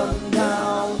must come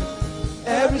down.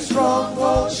 Every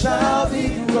stronghold shall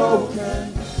be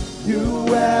broken. You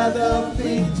wear the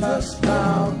victor's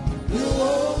crown. You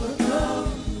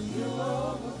overcome. You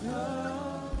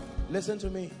overcome. Listen to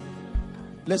me.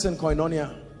 Listen,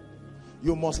 Koinonia.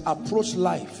 You must approach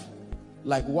life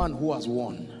like one who has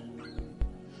won.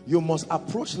 You must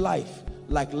approach life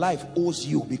like life owes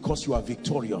you because you are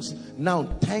victorious. Now,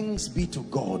 thanks be to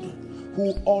God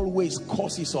who always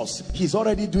causes us. He's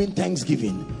already doing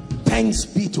thanksgiving. Thanks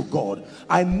be to God.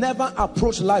 I never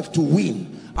approach life to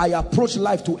win. I approach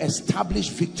life to establish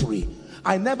victory.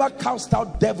 I never cast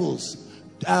out devils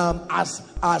as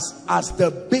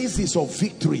the basis of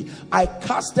victory. I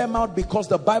cast them out because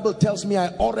the Bible tells me I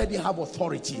already have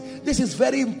authority. This is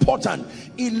very important.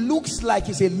 It looks like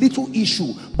it's a little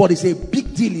issue, but it's a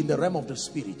big deal in the realm of the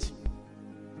spirit.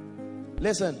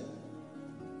 Listen,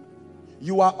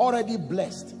 you are already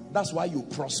blessed. That's why you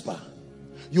prosper.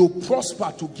 You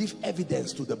prosper to give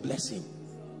evidence to the blessing.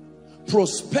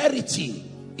 Prosperity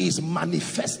is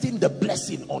manifesting the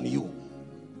blessing on you.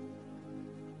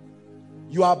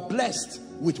 You are blessed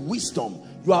with wisdom.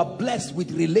 You are blessed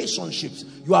with relationships.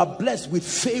 You are blessed with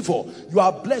favor. You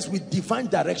are blessed with divine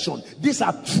direction. These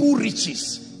are true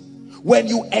riches. When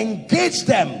you engage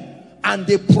them and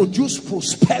they produce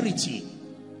prosperity,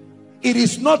 It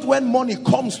is not when money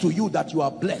comes to you that you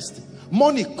are blessed.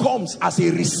 Money comes as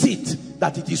a receipt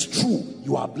that it is true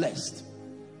you are blessed.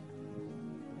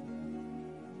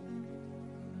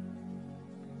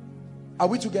 Are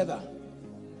we together?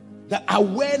 The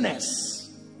awareness.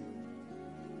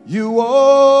 You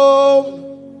own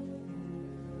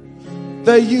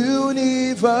the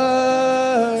universe.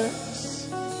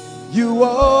 You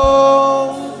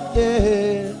own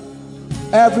it.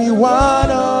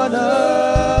 Everyone on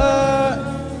earth.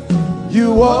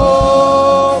 You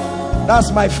own.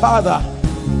 That's my Father.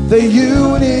 The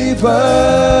universe.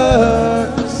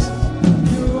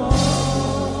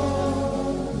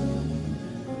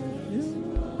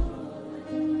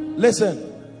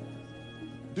 Listen,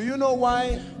 do you know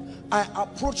why I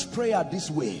approach prayer this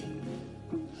way?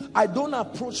 I don't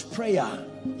approach prayer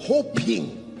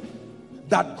hoping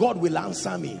that God will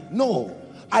answer me. No,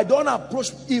 I don't approach.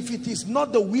 If it is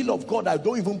not the will of God, I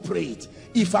don't even pray it.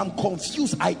 If I'm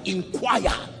confused, I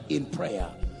inquire in prayer,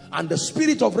 and the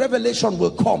spirit of revelation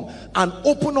will come and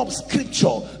open up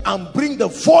scripture and bring the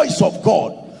voice of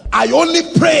God. I only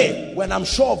pray when I'm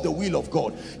sure of the will of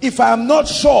God. If I am not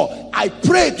sure, I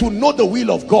pray to know the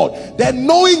will of God. Then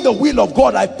knowing the will of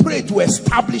God, I pray to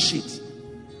establish it.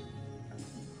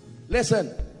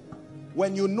 Listen,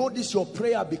 when you know this, your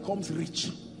prayer becomes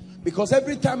rich. Because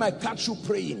every time I catch you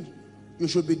praying, you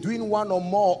should be doing one or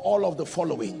more, all of the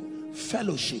following: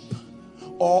 fellowship,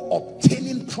 or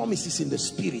obtaining promises in the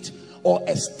spirit, or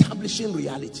establishing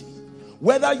reality.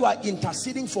 Whether you are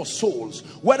interceding for souls,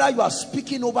 whether you are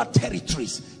speaking over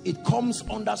territories, it comes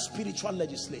under spiritual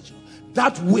legislation.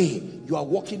 That way you are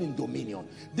walking in dominion.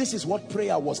 This is what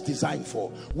prayer was designed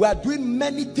for. We are doing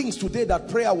many things today that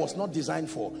prayer was not designed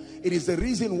for. It is the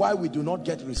reason why we do not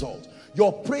get results.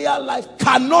 Your prayer life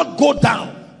cannot go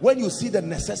down when you see the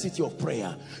necessity of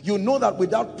prayer. You know that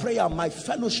without prayer, my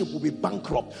fellowship will be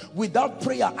bankrupt. Without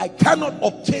prayer, I cannot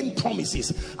obtain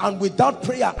promises. And without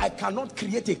prayer, I cannot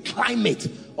create a climate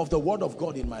of the word of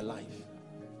God in my life.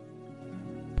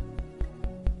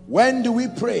 When do we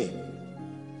pray?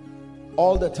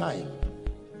 All the time.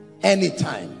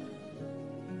 Anytime.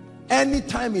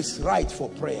 Anytime is right for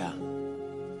prayer.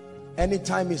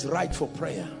 Anytime is right for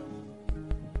prayer.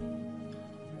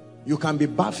 You can be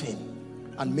bathing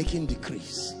and making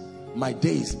decrees. My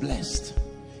day is blessed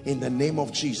in the name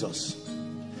of Jesus.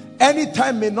 Any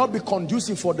time may not be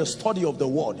conducive for the study of the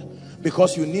word,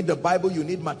 because you need the Bible, you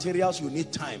need materials, you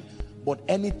need time. But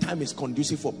any time is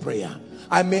conducive for prayer.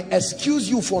 I may excuse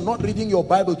you for not reading your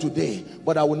Bible today,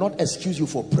 but I will not excuse you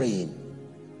for praying.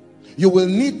 You will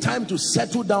need time to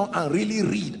settle down and really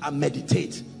read and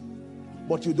meditate,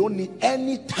 but you don't need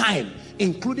any time,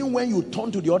 including when you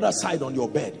turn to the other side on your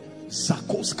bed.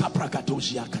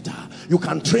 You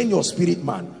can train your spirit,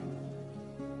 man.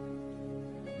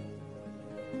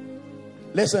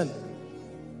 Listen,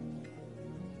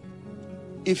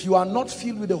 if you are not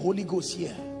filled with the Holy Ghost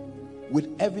here,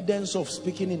 with evidence of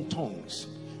speaking in tongues,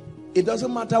 it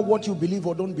doesn't matter what you believe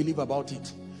or don't believe about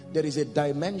it. There is a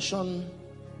dimension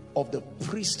of the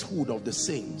priesthood of the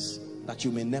saints that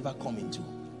you may never come into.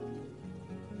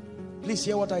 Please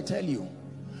hear what I tell you.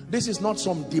 This is not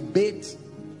some debate.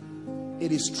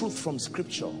 It is truth from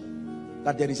scripture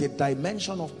that there is a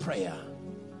dimension of prayer.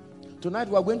 Tonight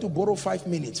we are going to borrow 5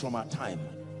 minutes from our time,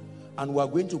 and we are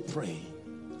going to pray.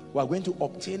 We are going to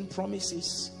obtain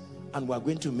promises, and we are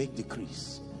going to make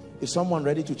decrees. Is someone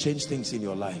ready to change things in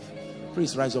your life?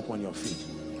 Please rise up on your feet.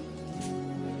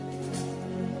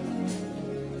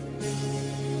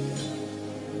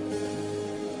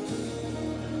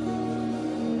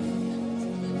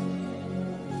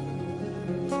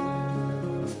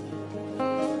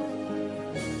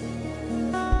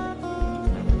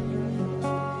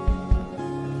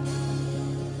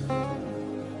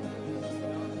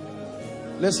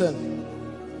 Listen,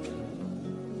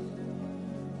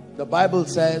 the Bible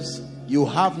says you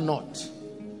have not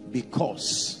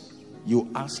because you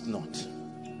ask not.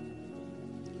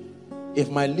 If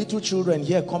my little children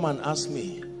here come and ask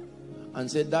me and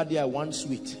say, Daddy, I want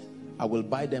sweet, I will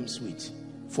buy them sweet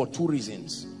for 2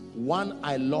 reasons. 1,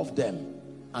 I love them,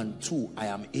 and 2, I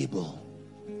am able.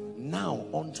 Now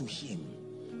unto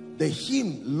him. The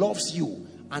him loves you,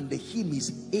 and the him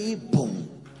is able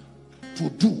to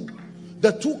do.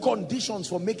 The 2 conditions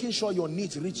for making sure your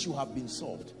needs reach you have been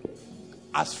solved.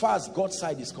 As far as God's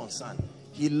side is concerned,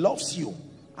 he loves you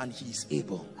and he is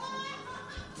able.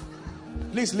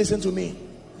 Please listen to me.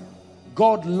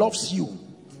 God loves you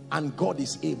and God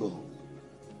is able.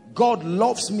 God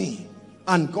loves me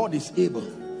and God is able.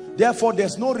 Therefore,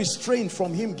 there's no restraint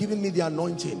from him giving me the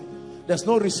anointing. There's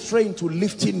no restraint to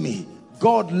lifting me.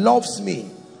 God loves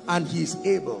me and he is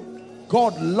able.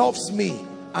 God loves me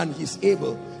and he's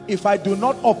able. If I do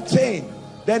not obtain,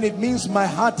 then it means my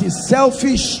heart is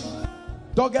selfish,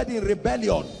 dogged in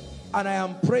rebellion, and I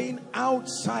am praying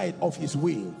outside of his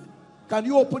will. Can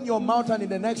you open your mouth and in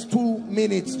the next 2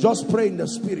 minutes just pray in the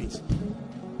spirit?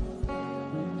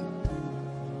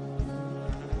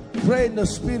 Pray in the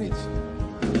spirit.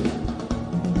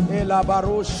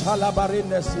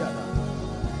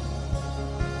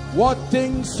 What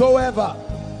things soever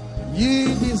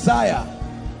ye desire,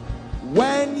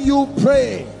 when you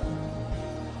pray,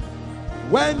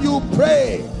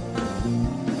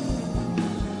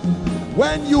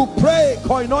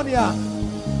 koinonia,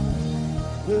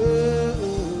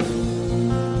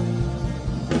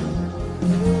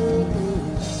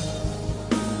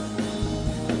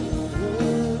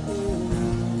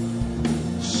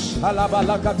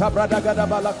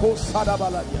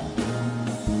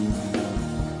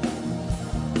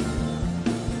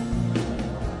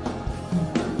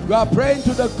 you are praying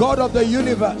to the God of the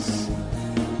universe,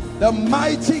 the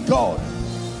mighty God.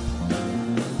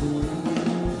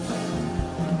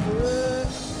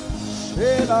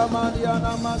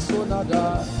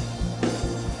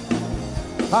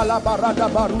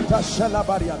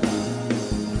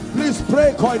 Please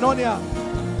pray, koinonia.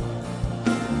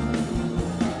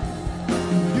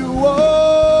 You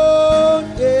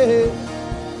own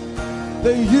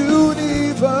the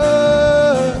universe.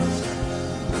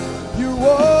 You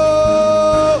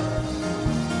own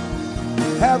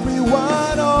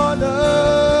everyone on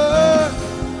earth.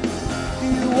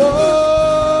 You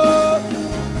own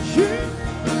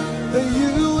the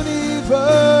universe.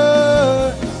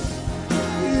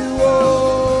 You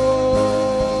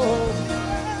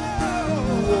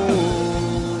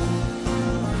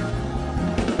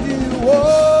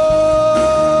own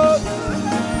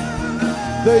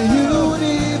the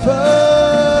universe.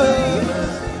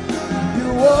 You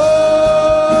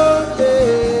own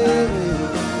it.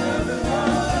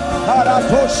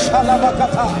 Paratos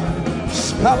shalabakata,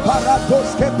 skaparatos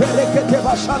keperekete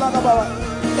bashalanaba,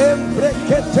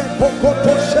 embrekete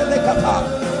pokoto shelekata.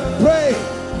 Pray.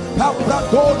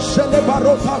 Kapratos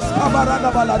shelebarotas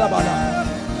kabaranabaladabala.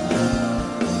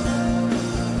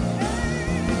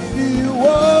 You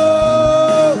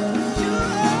own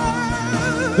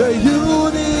the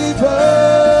universe.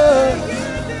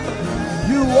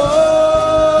 You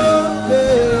own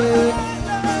it.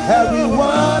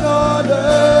 Everyone on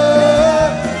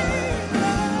earth.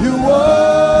 You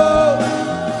own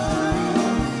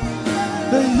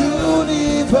the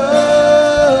universe.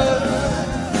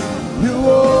 You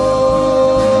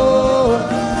own.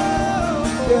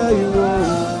 Yeah, you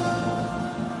own.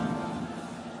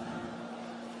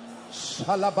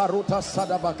 Shalabaruta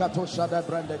sadabakato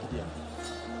shadabrandekdia.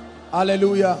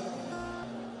 Hallelujah.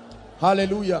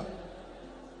 Hallelujah.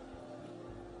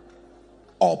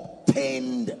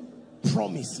 Obtained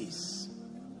promises.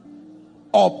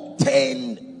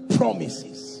 Obtained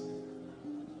promises.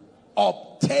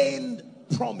 Obtained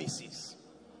promises.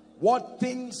 What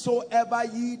things soever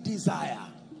ye desire,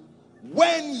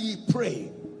 when ye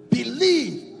pray,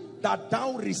 believe that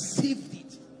thou received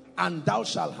it, and thou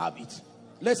shalt have it.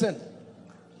 Listen,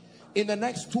 in the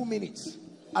next 2 minutes,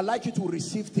 I'd like you to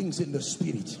receive things in the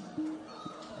spirit.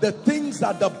 The things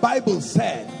that the Bible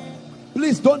said.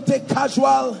 Please don't take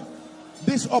casual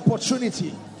this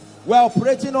opportunity. We're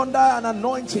operating under an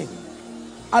anointing.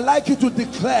 I'd like you to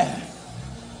declare,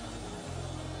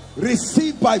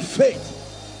 receive by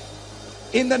faith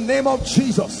in the name of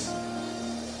Jesus.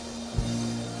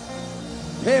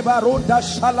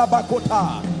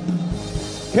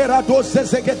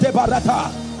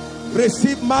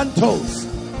 Receive mantles,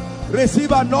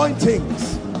 receive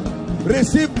anointings,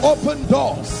 receive open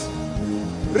doors,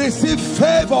 receive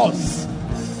favors,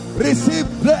 receive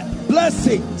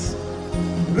blessings,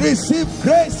 receive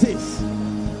graces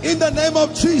in the name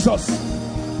of Jesus.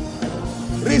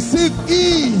 Receive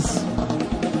ease.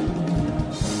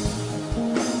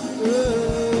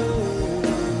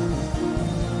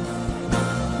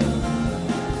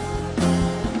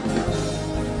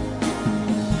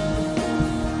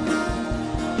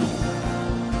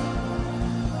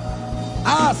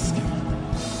 Ask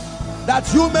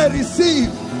that you may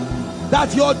receive,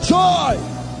 that your joy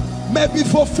may be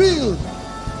fulfilled.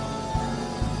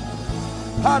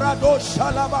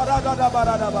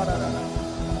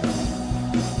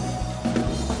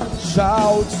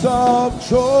 Shouts of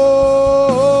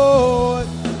joy.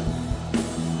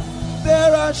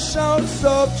 There are shouts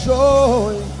of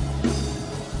joy.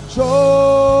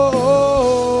 Joy.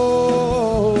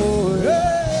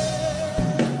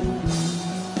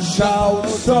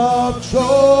 Shouts of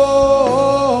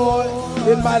joy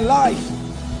in my life.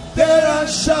 There are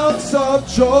shouts of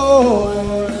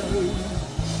joy.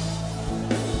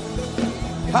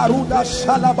 Haruda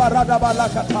shalabarada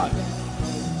balakata.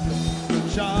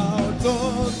 Shouts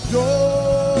of joy.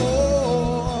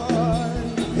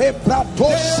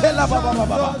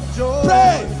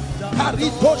 Pray.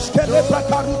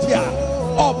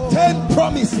 Obtain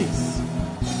promises,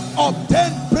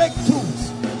 obtain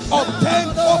breakthroughs, obtain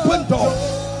open doors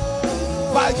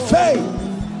by faith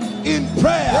in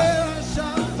prayer.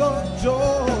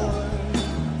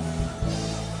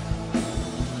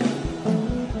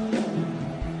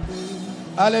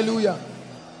 Hallelujah.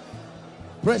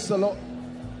 Praise the Lord.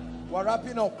 We're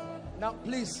wrapping up. Now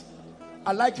please,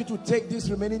 I'd like you to take this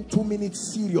remaining 2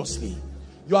 minutes seriously.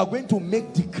 You are going to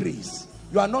make decrees.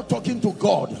 You are not talking to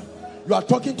God. You are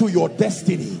talking to your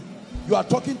destiny. You are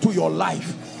talking to your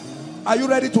life. Are you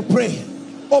ready to pray?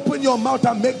 Open your mouth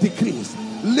and make decrees.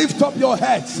 Lift up your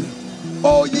heads,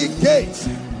 O ye gates.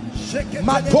 Lift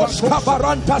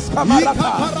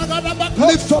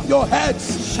up your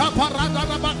heads.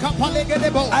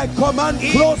 I command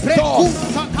closed doors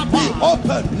be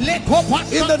open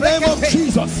in the name of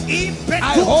Jesus.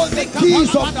 I hold the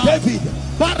keys of David,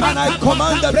 and I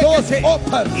command the doors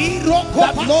open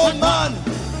that no man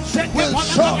will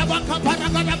shut.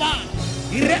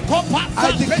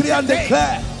 I decree and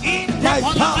declare, my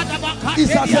path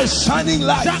is as a shining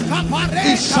light.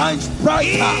 It shines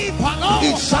brighter.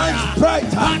 It shines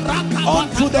brighter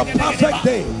unto the perfect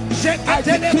day. I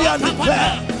decree and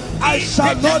declare, I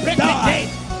shall not die.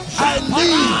 I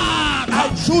live. I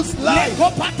choose life.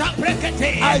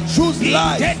 I choose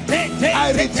life.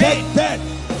 I reject death.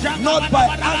 Not by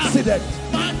accident,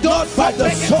 not by the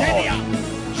sword.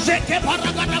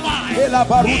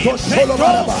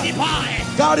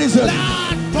 Garrison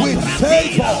with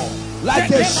favor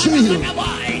like a shield.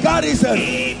 Garrison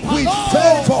with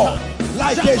favor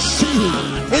like a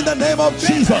shield. In the name of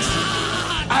Jesus,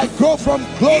 I grow from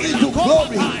glory to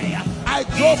glory. I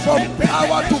grow from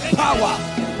power to power.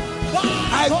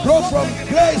 I grow from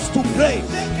grace to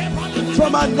grace,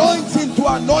 from anointing to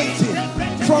anointing,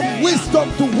 from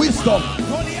wisdom to wisdom.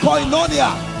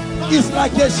 Koinonia is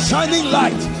like a shining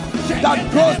light that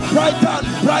grows brighter and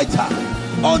brighter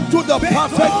unto the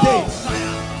perfect day.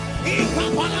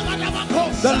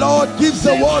 The Lord gives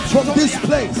the word from this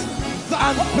place,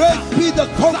 and great be the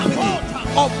company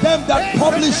of them that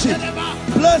publish it.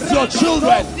 Bless your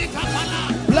children,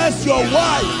 bless your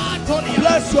wife,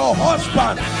 bless your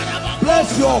husband,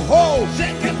 bless your home,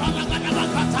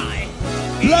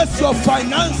 bless your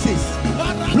finances,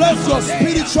 bless your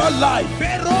spiritual life.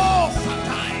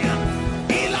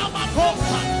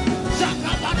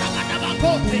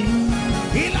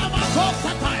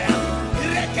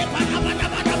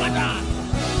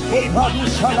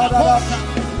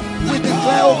 We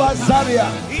declare over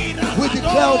Zaria, we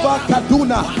declare over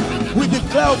Kaduna, we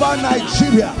declare over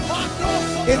Nigeria,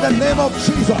 in the name of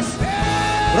Jesus,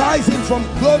 rising from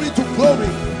glory to glory.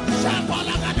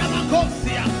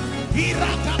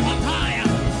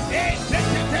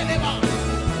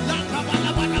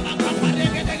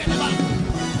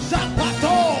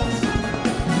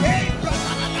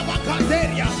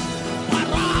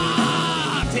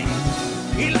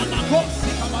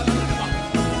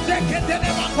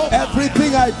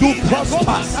 Everything I do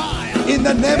prospers in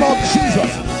the name of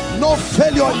Jesus. No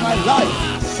failure in my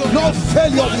life, no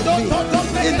failure with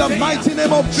me, in the mighty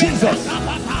name of Jesus.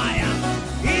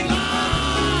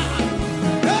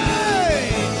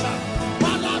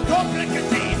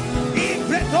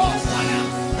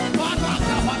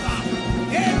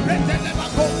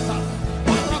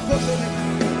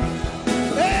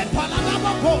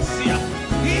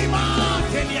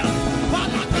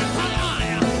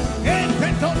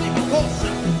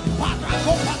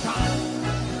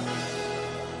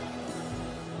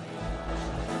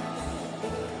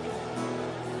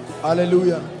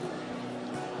 Hallelujah.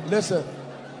 Listen,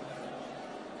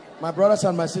 my brothers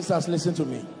and my sisters, listen to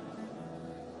me.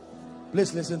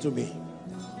 Please listen to me.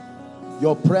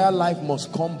 Your prayer life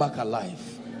must come back alive.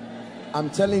 I'm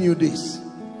telling you this.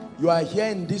 You are here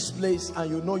in this place and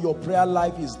you know your prayer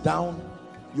life is down.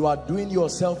 You are doing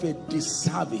yourself a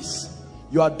disservice.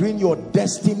 You are doing your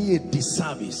destiny a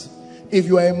disservice. If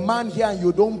you are a man here and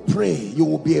you don't pray, you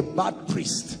will be a bad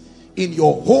priest in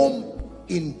your home,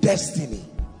 in destiny.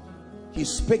 He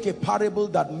spake a parable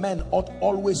that men ought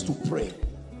always to pray.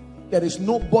 There is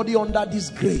nobody under this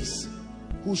grace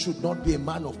who should not be a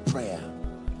man of prayer.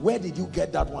 Where did you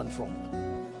get that one from?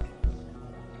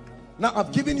 Now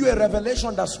I've given you a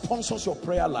revelation that sponsors your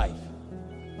prayer life.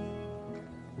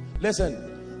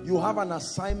 Listen, you have an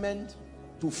assignment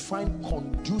to find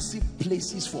conducive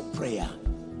places for prayer.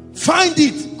 Find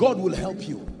it. God will help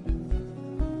you.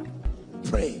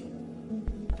 Pray.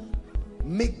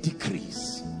 Make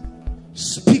decrees.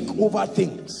 Speak over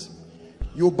things.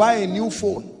 You buy a new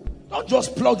phone, don't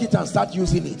just plug it and start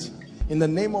using it. In the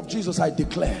name of Jesus, I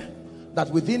declare that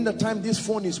within the time this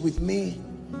phone is with me,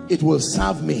 it will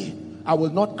serve me. I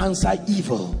will not answer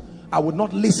evil. I will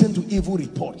not listen to evil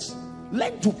reports.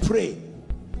 Learn to pray.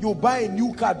 You buy a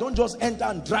new car, don't just enter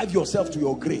and drive yourself to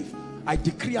your grave. I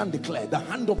decree and declare the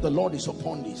hand of the Lord is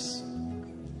upon this.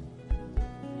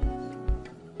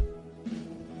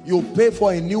 You pay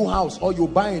for a new house or you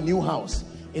buy a new house.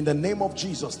 In the name of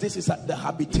Jesus, this is the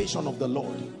habitation of the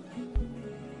Lord.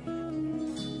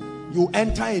 You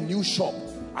enter a new shop,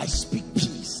 I speak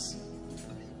peace.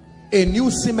 A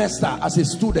new semester as a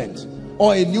student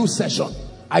or a new session,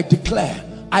 I declare,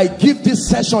 I give this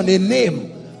session a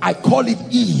name. I call it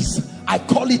ease. I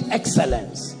call it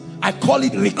excellence. I call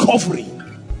it recovery.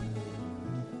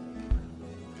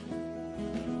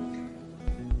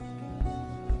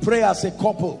 Pray as a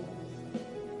couple.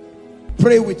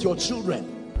 Pray with your children.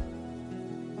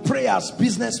 Pray as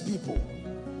business people.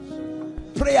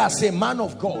 Pray as a man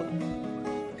of God.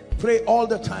 Pray all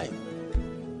the time.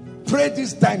 Pray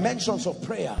these dimensions of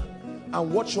prayer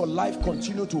and watch your life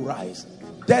continue to rise.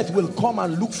 Death will come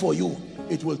and look for you.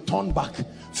 It will turn back.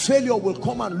 Failure will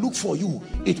come and look for you.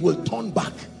 It will turn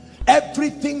back.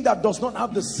 Everything that does not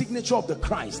have the signature of the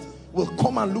Christ will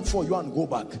come and look for you and go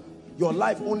back. Your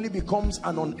life only becomes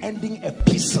an unending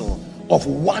epistle of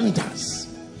wonders.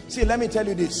 See, let me tell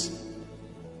you this.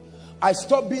 I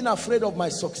stopped being afraid of my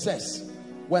success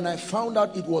when I found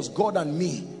out it was God and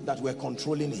me that were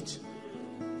controlling it.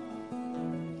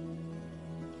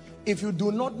 If you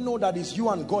do not know that it's you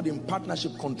and God in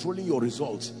partnership controlling your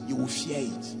results, you will fear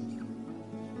it.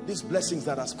 These blessings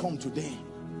that has come today,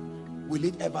 will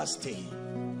it ever stay?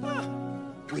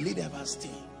 Will it ever stay?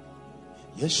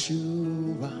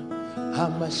 Yeshua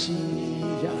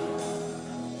HaMashiach.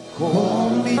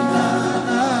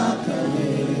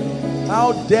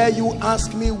 How dare you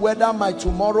ask me whether my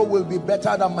tomorrow will be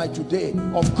better than my today?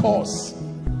 Of course.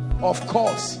 Of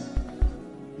course.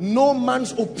 No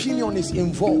man's opinion is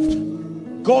involved.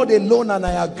 God alone, and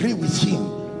I agree with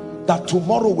him that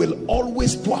tomorrow will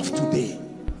always dwarf today.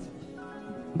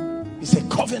 It's a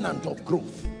covenant of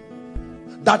growth.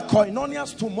 That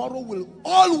koinonia's tomorrow will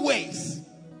always,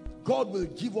 God will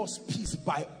give us peace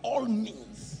by all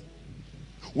means.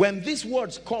 When these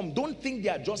words come, don't think they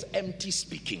are just empty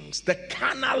speakings. The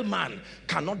carnal man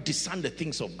cannot discern the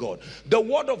things of God. The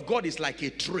word of God is like a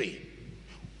tray.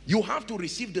 You have to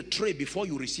receive the tray before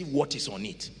you receive what is on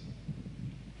it.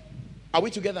 Are we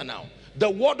together now? The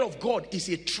word of God is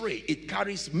a tray. It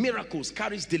carries miracles,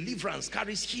 carries deliverance,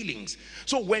 carries healings.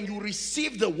 So when you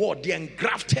receive the word, the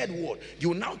engrafted word,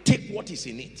 you now take what is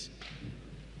in it.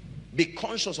 Be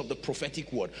conscious of the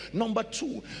prophetic word. Number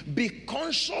two, be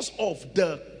conscious of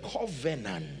the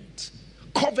covenant.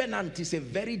 Covenant is a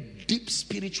very deep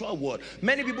spiritual word.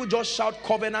 Many people just shout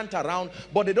covenant around,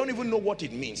 but they don't even know what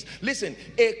it means. Listen,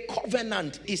 a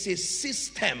covenant is a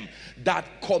system that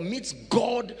commits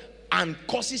God and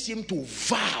causes him to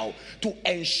vow to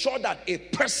ensure that a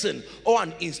person or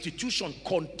an institution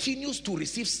continues to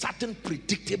receive certain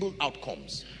predictable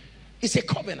outcomes. It's a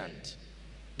covenant.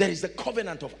 There is the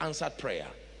covenant of answered prayer.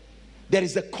 There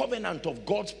is the covenant of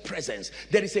God's presence.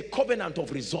 There is a covenant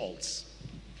of results.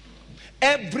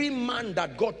 Every man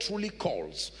that God truly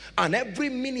calls and every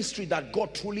ministry that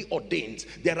God truly ordains,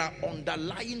 there are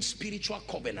underlying spiritual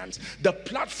covenants. The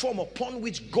platform upon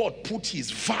which God put his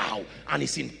vow and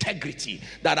his integrity,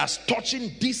 that as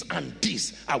touching this and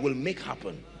this, I will make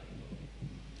happen.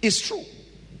 It's true.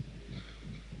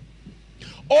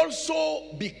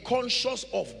 Also, be conscious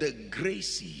of the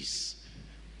graces.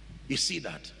 You see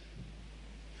that?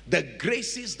 The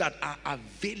graces that are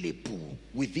available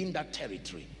within that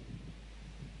territory.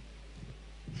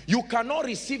 You cannot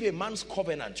receive a man's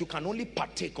covenant. You can only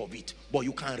partake of it, but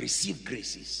you can receive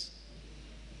graces.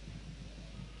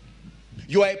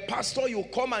 You are a pastor, you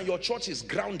come and your church is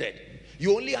grounded.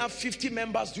 You only have 50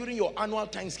 members during your annual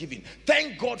Thanksgiving.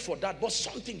 Thank God for that, but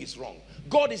something is wrong.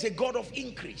 God is a God of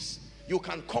increase. You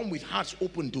can come with hearts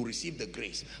open to receive the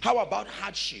grace. How about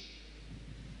hardship?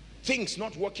 Things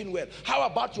not working well. How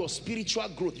about your spiritual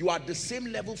growth? You are at the same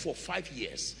level for 5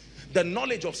 years. The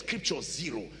knowledge of scripture,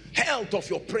 0. Health of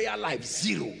your prayer life,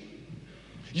 0.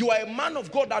 You are a man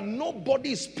of God and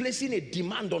nobody is placing a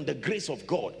demand on the grace of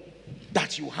God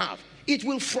that you have. It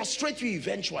will frustrate you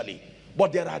eventually,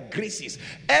 but there are graces.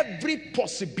 Every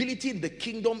possibility in the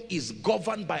kingdom is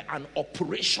governed by an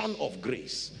operation of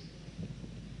grace.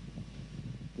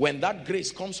 When that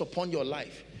grace comes upon your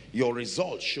life, your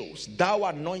result shows. Thou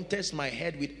anointest my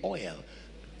head with oil.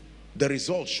 The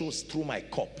result shows through my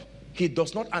cup. He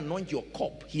does not anoint your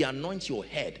cup, he anoints your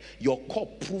head. Your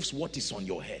cup proves what is on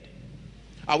your head.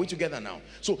 Are we together now?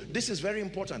 So this is very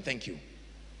important. Thank you.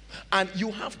 And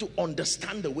you have to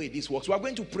understand the way this works. We are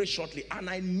going to pray shortly, and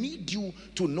I need you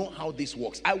to know how this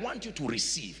works. I want you to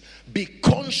receive. Be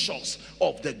conscious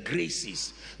of the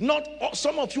graces. Not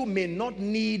some of you may not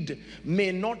need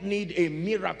a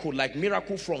miracle, like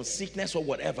miracle from sickness or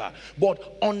whatever,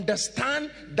 but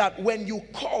understand that when you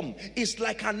come, it's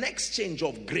like an exchange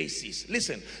of graces.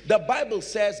 Listen, the Bible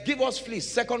says, give us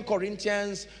please 2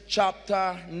 Corinthians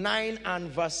chapter 9 and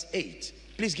verse 8.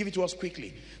 Please give it to us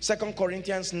quickly. 2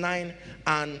 Corinthians 9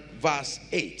 and verse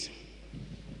 8.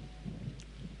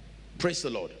 Praise the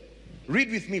Lord.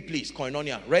 Read with me, please,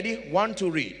 Koinonia. Ready? 1,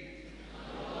 2, read.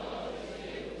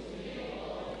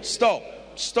 Stop.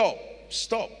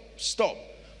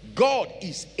 God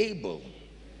is able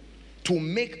to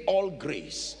make all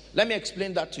grace. Let me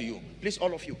explain that to you. Please,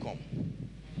 all of you come.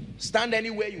 Stand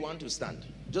anywhere you want to stand.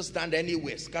 Just stand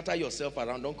anywhere. Scatter yourself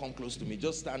around. Don't come close to me.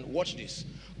 Just stand. Watch this.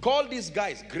 Call these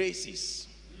guys graces.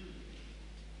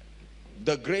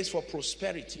 The grace for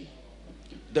prosperity,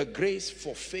 the grace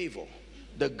for favor,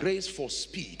 the grace for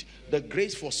speed, the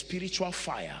grace for spiritual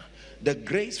fire, the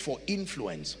grace for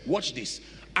influence. Watch this.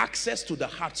 Access to the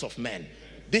hearts of men.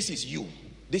 This is you.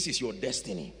 This is your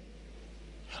destiny.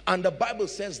 And the Bible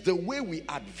says the way we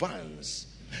advance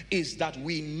is that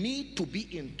we need to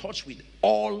be in touch with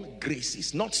all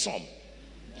graces, not some.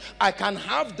 I can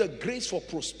have the grace for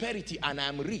prosperity and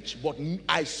I'm rich, but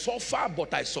I suffer,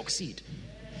 but I succeed.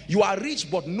 You are rich,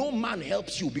 but no man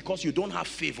helps you because you don't have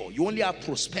favor. You only have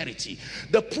prosperity.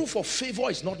 The proof of favor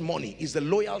is not money, it's the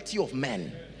loyalty of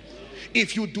men.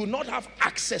 If you do not have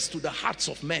access to the hearts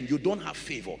of men, you don't have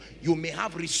favor. You may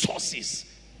have resources.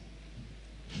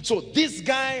 So this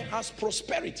guy has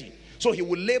prosperity. So he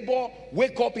will labor,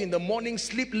 wake up in the morning,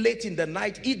 sleep late in the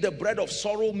night, eat the bread of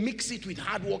sorrow, mix it with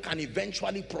hard work, and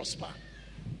eventually prosper.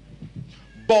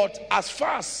 But as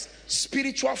far as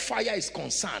spiritual fire is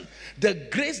concerned, the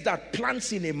grace that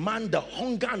plants in a man the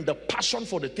hunger and the passion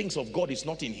for the things of God is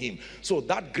not in him. So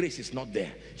that grace is not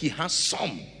there. He has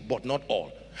some, but not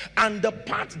all. And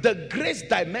the grace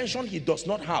dimension he does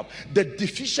not have, the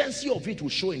deficiency of it will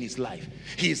show in his life.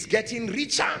 He is getting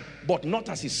richer, but not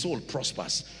as his soul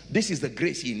prospers. This is the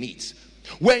grace he needs.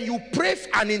 When you pray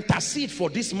and intercede for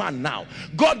this man now,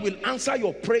 God will answer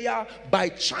your prayer by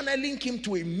channeling him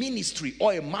to a ministry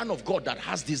or a man of God that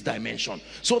has this dimension,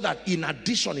 so that in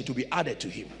addition it will be added to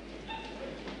him.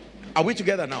 Are we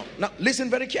together now? Now listen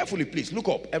very carefully, please. Look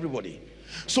up, everybody.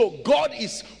 So God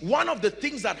is, one of the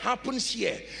things that happens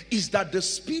here is that the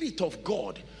Spirit of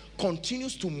God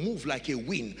continues to move like a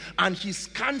wind, and he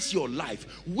scans your life.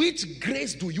 Which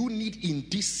grace do you need in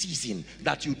this season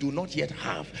that you do not yet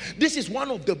have? This is one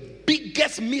of the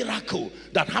biggest miracles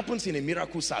that happens in a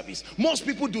miracle service. Most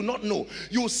people do not know.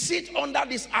 You sit under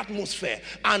this atmosphere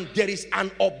and there is an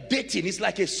updating. It's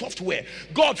like a software.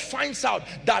 God finds out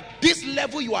that this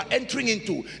level you are entering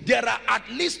into, there are at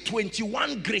least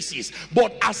 21 graces,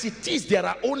 but as it is, there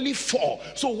are only 4.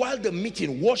 So while the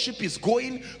meeting, worship is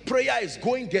going, prayer is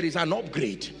going, there is an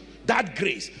upgrade. That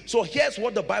grace. So here's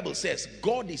what the Bible says.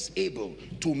 God is able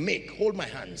to make, hold my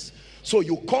hands. So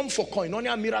you come for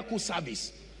Koinonia miracle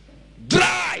service,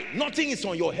 dry, nothing is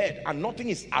on your head and nothing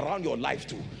is around your life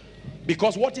too,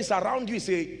 because what is around you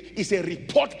is a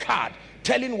report card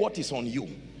telling what is on you.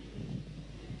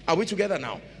 Are we together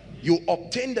now? You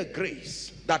obtain the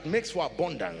grace that makes for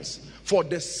abundance for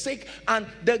the sake, and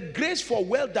the grace for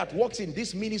wealth that works in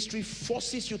this ministry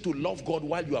forces you to love God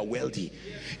while you are wealthy.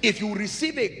 If you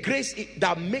receive a grace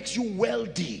that makes you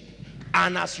wealthy,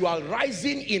 and as you are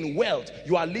rising in wealth,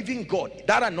 you are living God,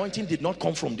 that anointing did not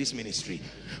come from this ministry.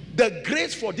 The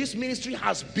grace for this ministry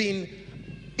has been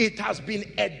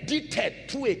edited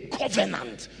through a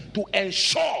covenant to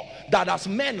ensure that as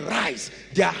men rise,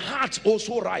 their hearts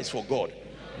also rise for God.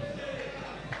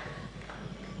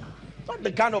 Not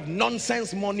the kind of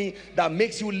nonsense money that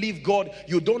makes you leave God.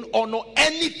 You don't honor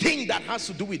anything that has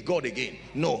to do with God again.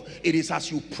 No, it is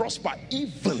as you prosper,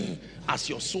 even as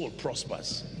your soul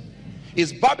prospers.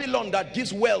 It's Babylon that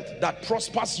gives wealth that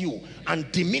prospers you and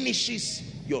diminishes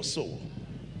your soul.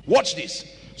 Watch this.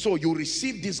 So you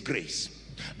receive this grace,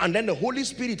 and then the Holy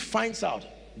Spirit finds out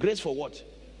grace for what?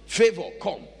 Favor.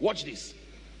 Come, watch this.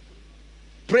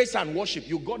 Praise and worship.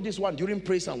 You got this one during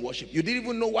praise and worship. You didn't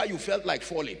even know why you felt like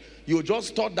falling. You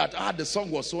just thought that the song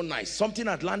was so nice. Something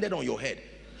had landed on your head.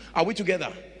 Are we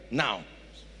together now?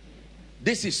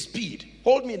 This is speed.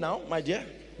 Hold me now, my dear.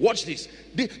 Watch this.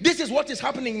 This is what is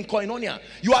happening in Koinonia.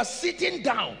 You are sitting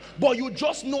down, but you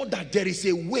just know that there is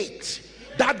a weight.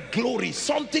 that glory,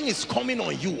 something is coming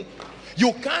on you.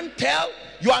 You can't tell.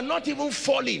 You are not even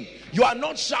falling. You are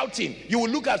not shouting. You will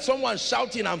look at someone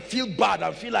shouting and feel bad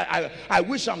and feel like, I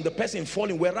wish I'm the person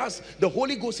falling. Whereas the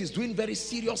Holy Ghost is doing very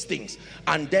serious things.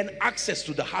 And then access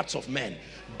to the hearts of men.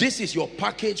 This is your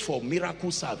package for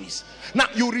miracle service. Now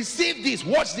you receive this.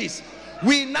 Watch this.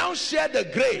 We now share the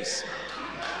grace.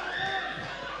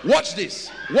 Watch this.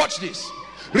 Watch this.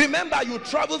 Remember, you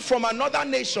traveled from another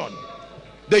nation.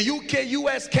 The UK,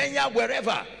 US, Kenya,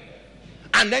 wherever.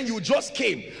 And then you just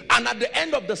came, and at the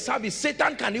end of the service,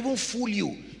 Satan can even fool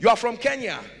you. You are from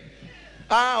Kenya.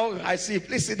 Oh, I see.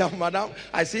 Please sit down, madam.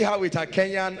 I see how it are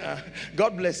Kenyan.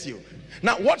 God bless you.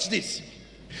 Now watch this.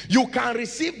 You can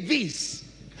receive this,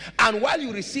 and while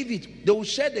you receive it, they will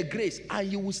share the grace, and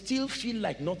you will still feel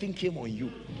like nothing came on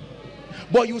you.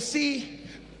 But you see,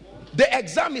 the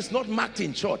exam is not marked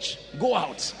in church. Go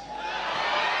out.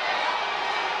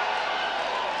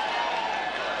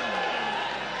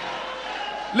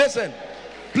 Listen,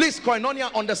 please,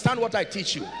 Koinonia, understand what I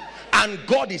teach you. And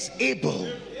God is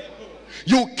able.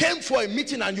 You came for a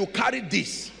meeting and you carried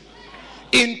this.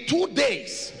 In 2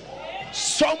 days,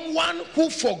 someone who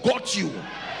forgot you.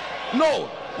 No,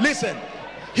 listen.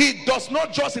 He does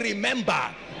not just remember.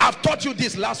 I've taught you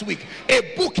this last week.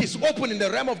 A book is open in the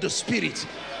realm of the spirit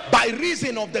by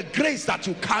reason of the grace that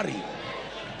you carry.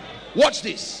 Watch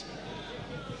this.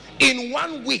 In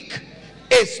 1 week,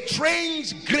 a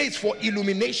strange grace for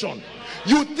illumination.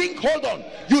 You think, hold on,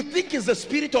 you think it's the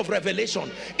spirit of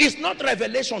revelation. It's not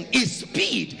revelation, it's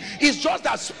speed. It's just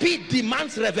that speed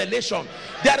demands revelation.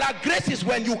 There are graces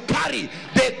when you carry,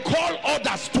 they call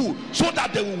others too, so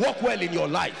that they will work well in your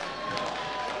life.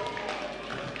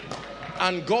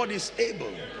 And God is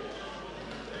able.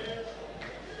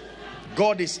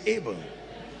 God is able.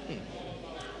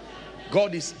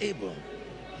 God is able.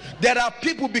 There are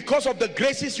people, because of the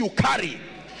graces you carry,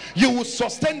 you will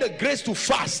sustain the grace to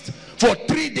fast for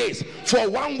 3 days, for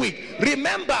 1 week.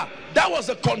 Remember, that was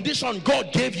the condition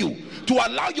God gave you, to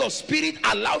allow your spirit,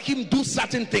 allow him do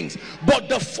certain things. But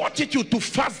the fortitude to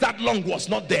fast that long was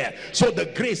not there. So the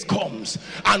grace comes,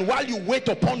 and while you wait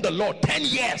upon the Lord 10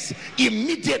 years,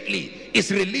 immediately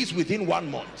is released within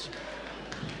 1 month.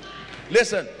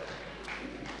 Listen,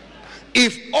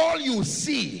 if all you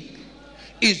see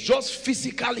is just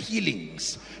physical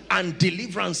healings and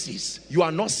deliverances, you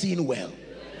are not seeing well.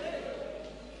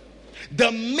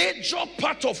 The major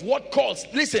part of what calls,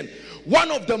 listen,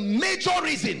 one of the major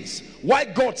reasons why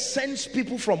God sends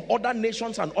people from other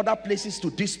nations and other places to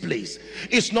this place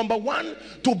is, number one,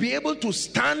 to be able to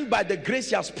stand by the grace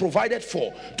he has provided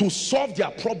for, to solve their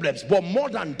problems. But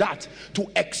more than that, to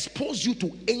expose you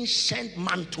to ancient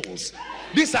mantles.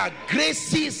 These are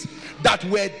graces that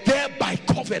were there by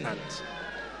covenant.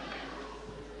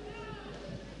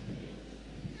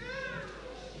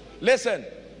 Listen,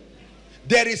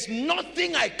 there is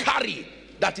nothing I carry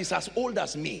that is as old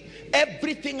as me.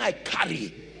 Everything I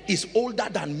carry is older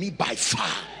than me by far.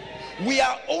 We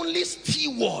are only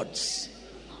stewards.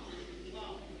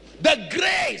 The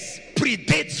grace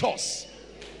predates us.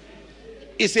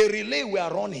 It's a relay we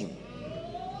are running.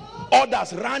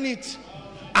 Others ran it,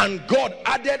 and God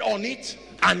added on it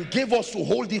and gave us to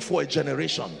hold it for a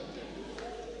generation.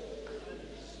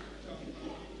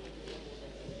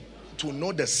 To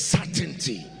know the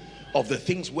certainty of the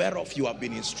things whereof you have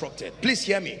been instructed. Please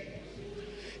hear me.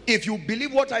 If you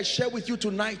believe what I share with you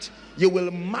tonight, you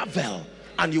will marvel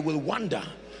and you will wonder.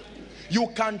 You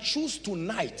can choose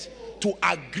tonight to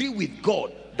agree with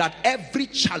God that every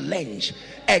challenge,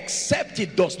 except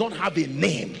it does not have a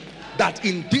name, that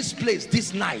in this place,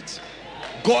 this night,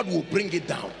 God will bring it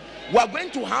down. We are going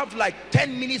to have like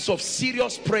 10 minutes of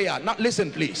serious prayer. Now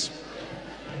listen, please.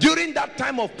 During that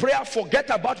time of prayer, forget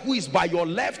about who is by your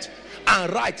left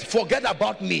and right. Forget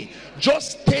about me.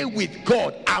 Just stay with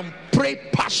God and pray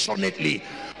passionately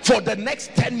for the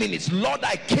next 10 minutes. Lord,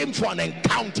 I came for an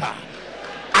encounter.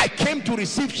 I came to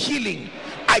receive healing.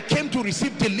 I came to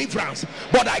receive deliverance.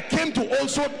 But I came to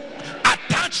also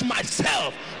attach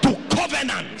myself to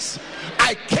covenants.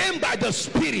 I came by the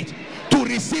Spirit to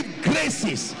receive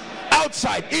graces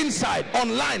outside, inside,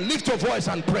 online. Lift your voice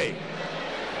and pray.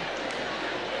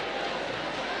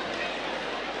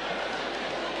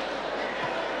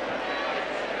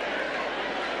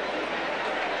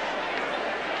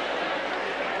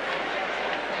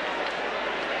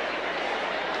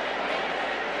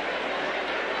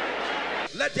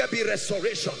 Let there be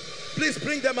restoration. Please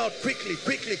bring them out quickly,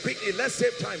 quickly, quickly. Let's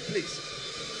save time, please.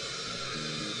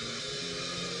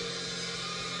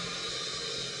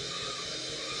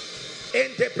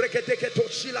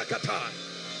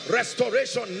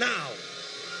 Restoration now.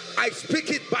 I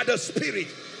speak it by the Spirit.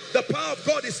 The power of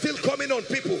God is still coming on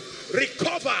people.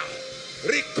 Recover.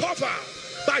 Recover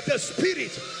by the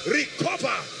Spirit.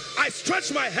 Recover. I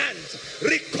stretch my hands.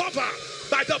 Recover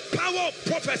by the power of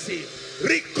prophecy.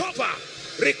 Recover.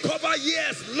 Recover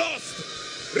years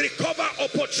lost. Recover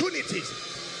opportunities.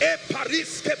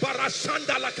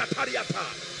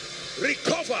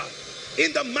 Recover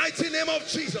in the mighty name of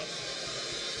Jesus.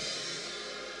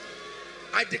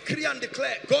 I decree and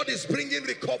declare, God is bringing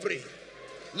recovery.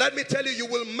 Let me tell you, you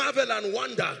will marvel and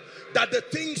wonder that the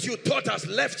things you thought has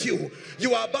left you,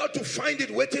 you are about to find it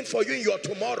waiting for you in your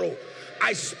tomorrow.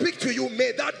 I speak to you,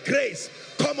 may that grace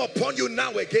come upon you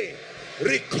now again.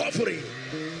 Recovery,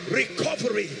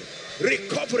 recovery,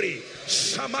 recovery,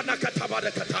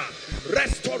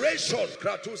 restoration.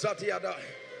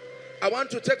 I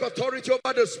want to take authority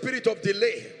over the spirit of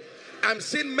delay. I'm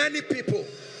seeing many people,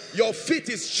 your feet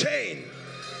is chained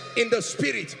in the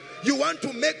spirit. You want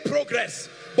to make progress,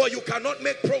 but you cannot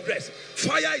make progress.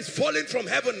 Fire is falling from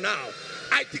heaven now.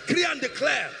 I decree and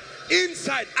declare,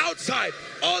 inside, outside,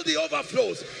 all the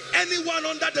overflows, anyone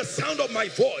under the sound of my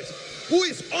voice who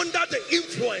is under the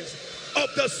influence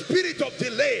of the spirit of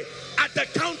delay, at the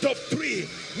count of 3,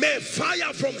 may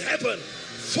fire from heaven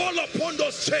fall upon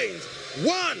those chains.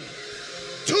 1,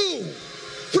 2,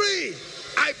 3.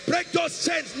 I break those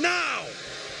chains now.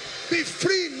 Be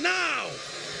free now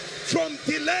from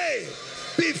delay.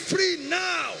 Be free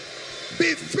now.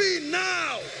 Be free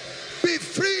now. Be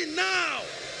free now.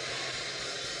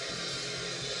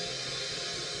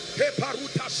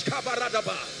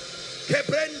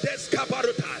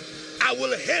 I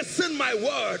will hasten my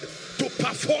word to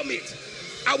perform it.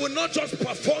 I will not just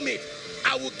perform it,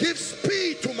 I will give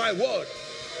speed to my word.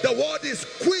 The word is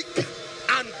quick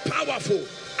and powerful.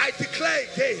 I declare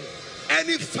again,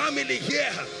 any family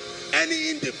here, any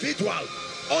individual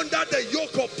under the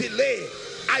yoke of delay,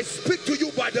 I speak to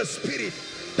you by the Spirit.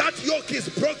 That yoke is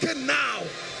broken now.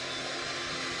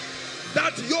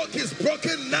 That yoke is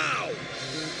broken now.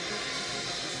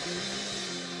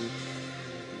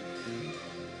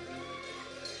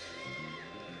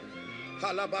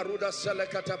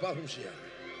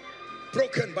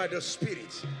 Broken by the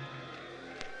Spirit.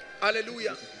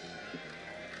 Hallelujah.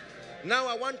 Now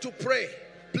I want to pray.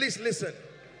 Please listen.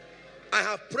 I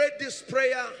have prayed this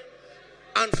prayer,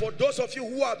 and for those of you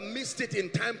who have missed it in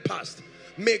time past,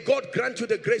 may God grant you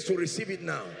the grace to receive it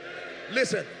now.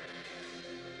 Listen.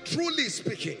 Truly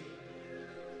speaking,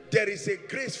 there is a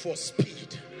grace for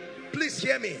speed. Please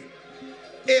hear me.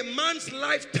 A man's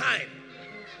lifetime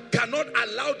cannot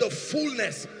allow the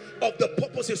fullness of the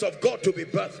purposes of God to be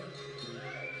birthed.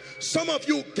 Some of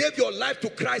you gave your life to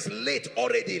Christ late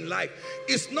already in life.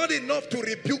 It's not enough to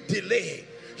rebuke delay.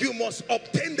 You must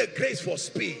obtain the grace for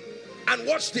speed. And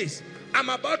watch this. I'm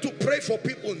about to pray for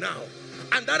people now,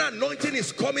 and that anointing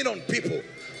is coming on people.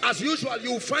 As usual,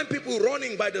 you will find people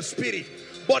running by the Spirit,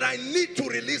 but I need to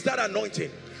release that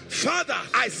anointing. Father,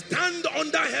 I stand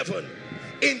under heaven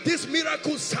in this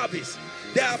miracle service.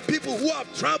 There are people who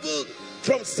have traveled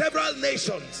from several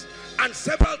nations and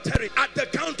several territories. At the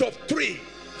count of 3,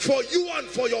 for you and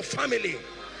for your family,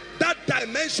 that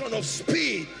dimension of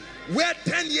speed where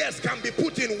 10 years can be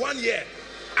put in 1 year,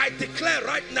 I declare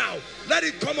right now, let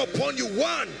it come upon you.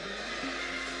 1,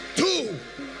 2,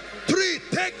 3.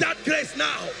 Take that grace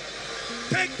now.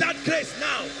 Take that grace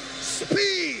now.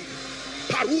 Speed.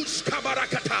 Parush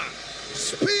kabarakata.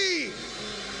 Speed.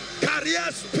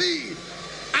 Career speed.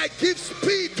 I give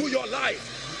speed to your life.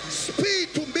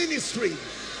 Speed to ministry.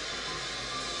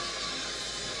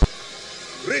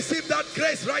 Receive that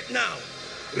grace right now.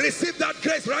 Receive that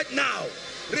grace right now.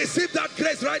 Receive that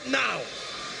grace right now.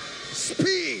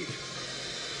 Speed.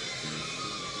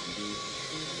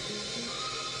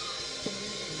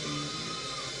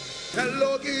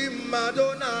 Elohim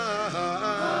Madonna.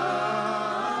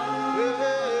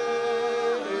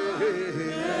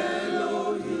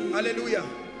 Hallelujah.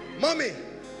 Mommy,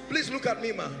 please look at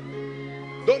me, ma.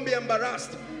 Don't be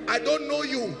embarrassed. I don't know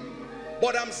you,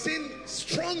 but I'm seeing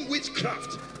strong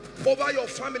witchcraft over your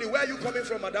family. Where are you coming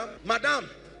from, madam? Madam,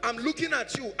 I'm looking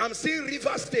at you. I'm seeing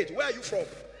River State. Where are you from?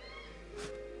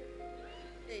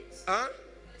 States. Huh?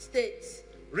 States.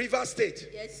 River State.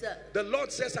 Yes, sir. The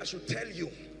Lord says I should tell you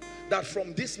that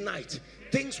from this night,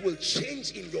 things will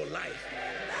change in your life.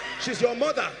 She's your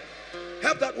mother.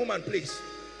 Help that woman, please.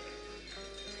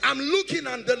 I'm looking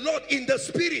at the Lord in the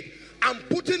Spirit. I'm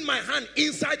putting my hand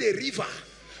inside a river,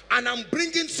 and I'm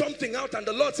bringing something out, and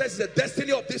the Lord says it's the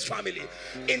destiny of this family.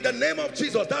 In the name of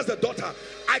Jesus, that's the daughter.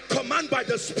 I command by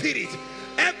the Spirit,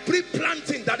 every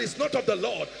planting that is not of the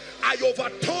Lord, I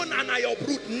overturn and I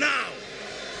uproot now.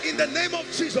 In the name of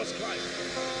Jesus Christ.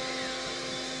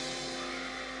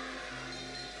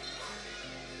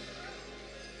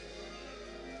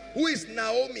 Who is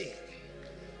Naomi?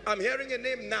 I'm hearing a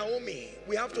name, Naomi.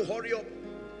 We have to hurry up.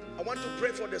 I want to pray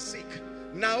for the sick.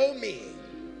 Naomi.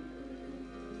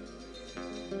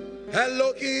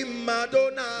 Elohim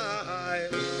Adonai.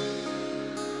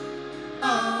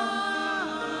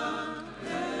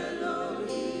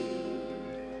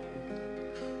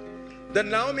 The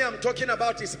Naomi I'm talking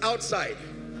about is outside.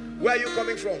 Where are you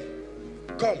coming from?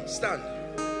 Come, stand.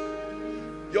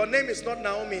 Your name is not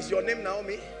Naomi. Is your name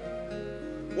Naomi?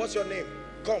 What's your name?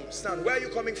 Come, stand. Where are you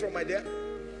coming from, my dear?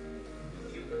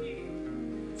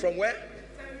 From where?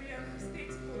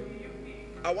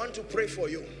 I want to pray for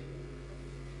you.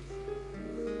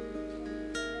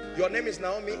 Your name is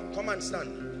Naomi. Come and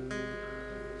stand.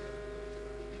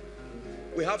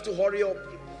 We have to hurry up.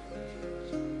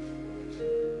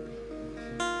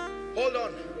 Hold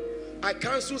on. I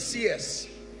cancel CS.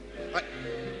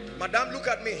 Madam, look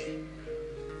at me.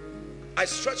 I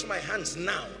stretch my hands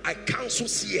now. I cancel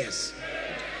CS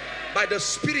by the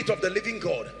Spirit of the living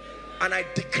God. And I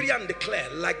decree and declare,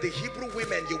 like the Hebrew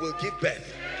women, you will give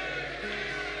birth.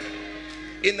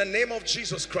 In the name of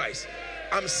Jesus Christ.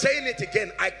 I'm saying it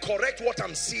again. I correct what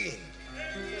I'm seeing.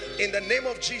 In the name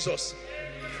of Jesus.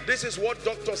 This is what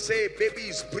doctors say, baby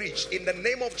is breached. In the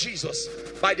name of Jesus,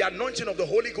 by the anointing of the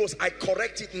Holy Ghost, I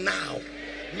correct it now.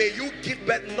 May you give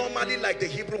birth normally like the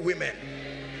Hebrew women.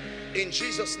 In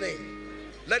Jesus' name.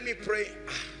 Let me pray.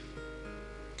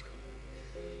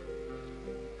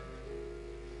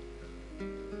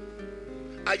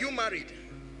 Are you married?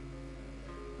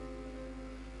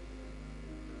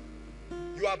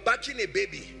 You are backing a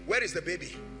baby. Where is the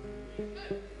baby?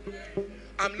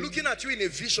 I'm looking at you in a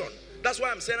vision. That's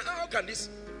why I'm saying, how can this?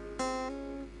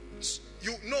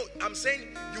 You know, I'm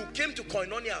saying you came to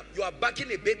Koinonia. You are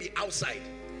backing a baby outside.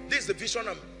 This is the vision.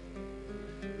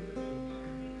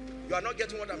 You are not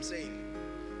getting what I'm saying.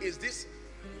 Is this?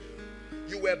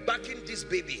 You were backing this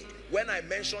baby when I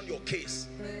mentioned your case.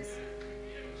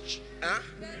 Huh?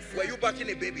 Were you backing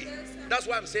a baby? That's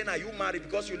why I'm saying, are you married?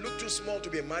 Because you look too small to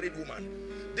be a married woman.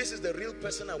 This is the real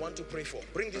person I want to pray for.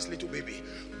 Bring this little baby.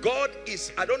 God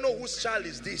is, I don't know whose child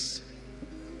is this.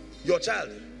 Your child.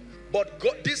 But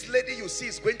God, this lady you see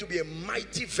is going to be a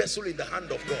mighty vessel in the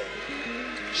hand of God.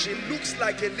 She looks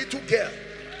like a little girl.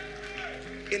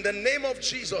 In the name of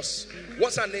Jesus.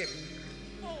 What's her name?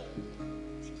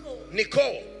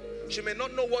 Nicole. She may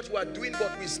not know what we are doing,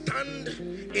 but we stand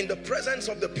in the presence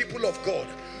of the people of God.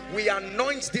 We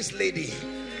anoint this lady.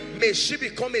 May she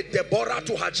become a Deborah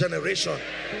to her generation.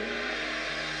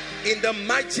 In the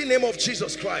mighty name of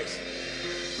Jesus Christ.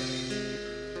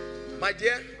 My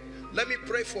dear, let me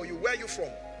pray for you. Where are you from?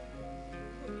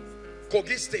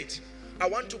 Kogi State. I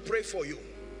want to pray for you.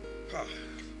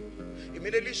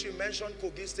 Immediately she mentioned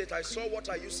Kogi State. I saw what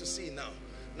I used to see now.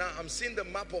 Now I'm seeing the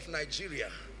map of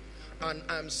Nigeria. And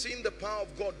I'm seeing the power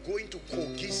of God going to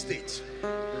Kogi State.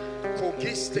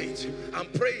 Kogi State. I'm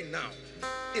praying now.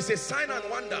 It's a sign and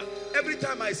wonder. Every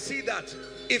time I see that,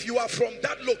 if you are from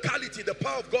that locality, the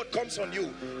power of God comes on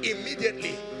you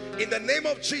immediately. In the name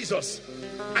of Jesus,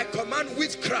 I command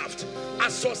witchcraft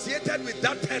associated with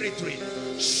that territory.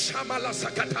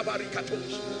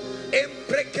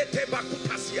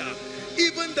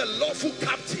 Even the lawful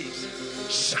captives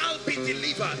shall be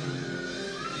delivered.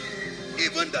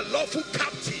 Even the lawful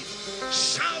captive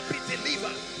shall be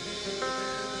delivered.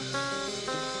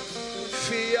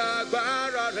 Fear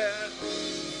barare,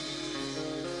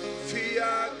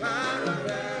 fear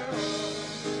barare,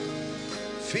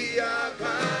 fear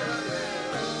barare.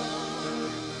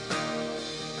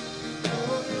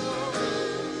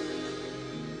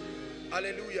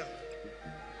 Hallelujah.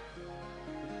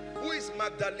 Who is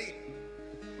Magdalene?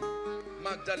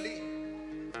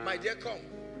 Magdalene, my dear, come.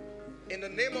 In the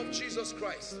name of Jesus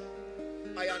Christ,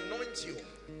 I anoint you.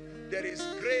 There is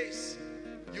grace.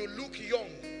 You look young,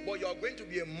 but you are going to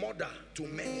be a mother to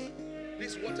many.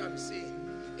 This is what I'm saying.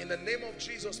 In the name of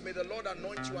Jesus, may the Lord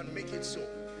anoint you and make it so.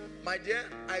 My dear,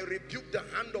 I rebuke the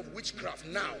hand of witchcraft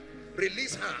now.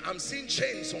 Release her. I'm seeing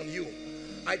chains on you.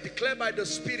 I declare by the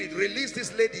Spirit, release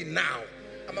this lady now.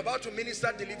 I'm about to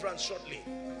minister deliverance shortly.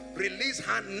 Release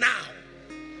her now.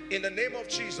 In the name of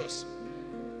Jesus.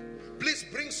 Please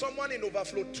bring someone in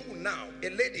overflow 2 now. A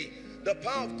lady. The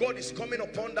power of God is coming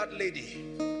upon that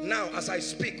lady. Now as I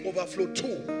speak, overflow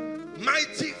 2.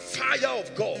 Mighty fire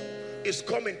of God is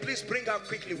coming. Please bring her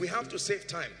quickly. We have to save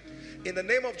time. In the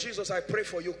name of Jesus, I pray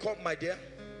for you. Come, my dear.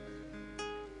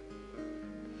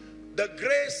 The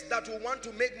grace that will want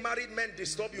to make married men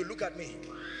disturb you. Look at me.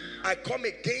 I come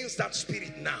against that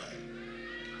spirit now.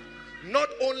 Not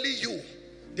only you.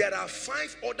 There are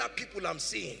 5 other people I'm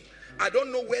seeing. I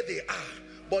don't know where they are,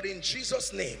 But in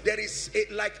Jesus' name, there is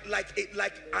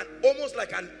almost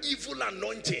like an evil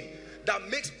anointing that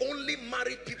makes only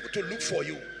married people to look for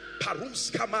you.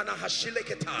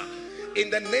 In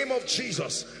the name of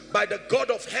Jesus, by the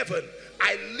God of heaven,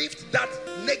 I lift that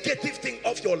negative thing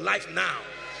off your life now.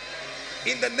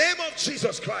 In the name of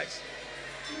Jesus Christ.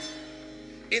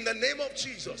 In the name of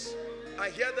Jesus. I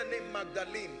hear the name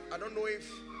Magdalene. I don't know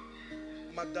if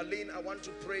Magdalene, I want to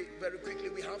pray very quickly.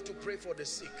 We have to pray for the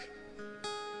sick.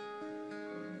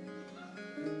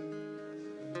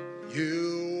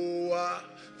 You are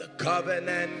the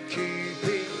covenant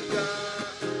keeping God.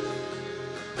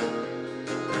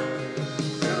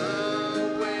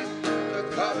 Yahweh, the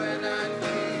covenant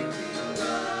keeping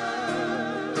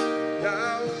God.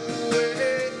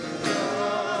 Yahweh,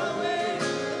 Yahweh,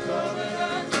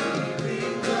 covenant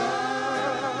keeping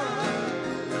God.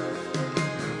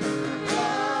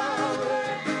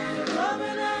 Yahweh,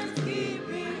 covenant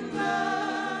keeping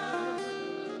God.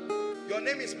 Your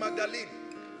name is Magdalene.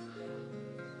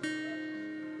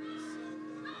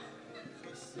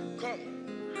 Come,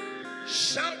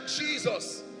 shout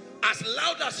Jesus as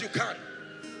loud as you can.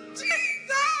 Jesus!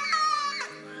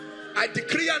 I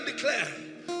decree and declare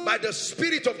by the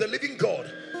Spirit of the living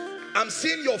God, I'm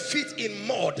seeing your feet in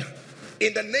mud.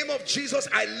 In the name of Jesus,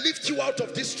 I lift you out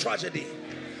of this tragedy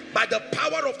by the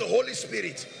power of the Holy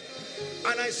Spirit.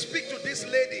 And I speak to this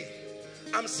lady.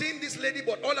 I'm seeing this lady,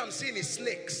 but all I'm seeing is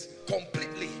snakes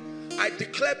completely. I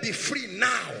declare, be free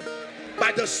now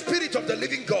by the Spirit of the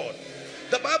living God.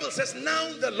 The Bible says, now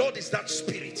the Lord is that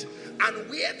Spirit, and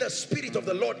where the Spirit of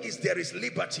the Lord is, there is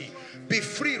liberty. Be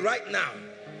free right now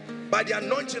by the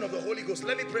anointing of the Holy Ghost.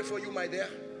 Let me pray for you, my dear.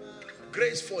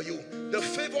 Grace for you. The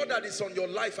favor that is on your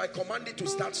life, I command it to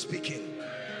start speaking.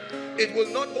 It will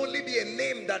not only be a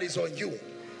name that is on you,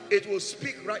 it will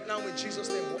speak right now in Jesus'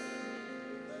 name.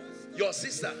 Your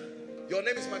sister, your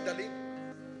name is Magdalene.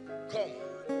 Come,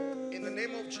 in the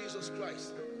name of Jesus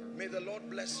Christ, may the Lord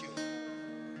bless you.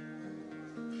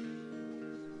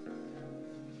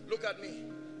 Look at me.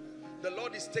 The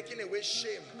Lord is taking away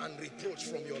shame and reproach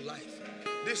from your life.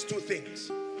 These two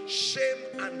things, shame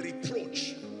and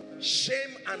reproach.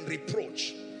 Shame and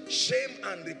reproach. Shame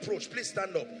and reproach. Please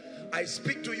stand up. I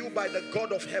speak to you by the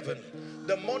God of heaven.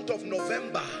 The month of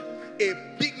November, a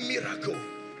big miracle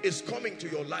is coming to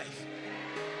your life.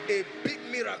 A big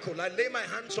miracle. I lay my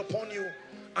hands upon you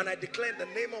and I declare in the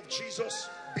name of Jesus,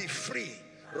 be free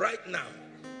right now.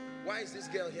 Why is this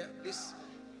girl here? This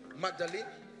Magdalene?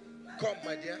 Come,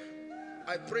 my dear.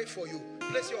 I pray for you.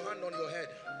 Place your hand on your head.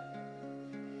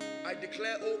 I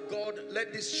declare, oh God,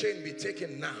 let this chain be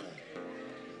taken now.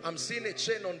 I'm seeing a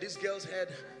chain on this girl's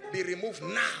head. Be removed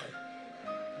now.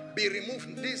 Be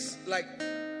removed. This, like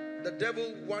the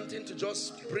devil wanting to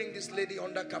just bring this lady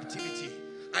under captivity.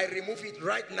 I remove it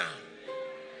right now.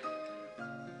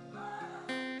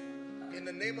 In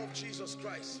the name of Jesus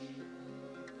Christ.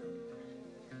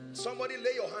 Somebody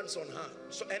lay your hands on her.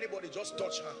 So anybody just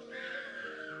touch her.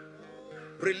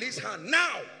 Release her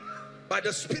now by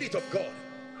the Spirit of God.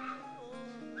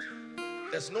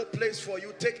 There's no place for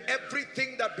you. Take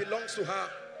everything that belongs to her,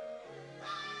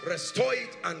 restore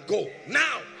it and go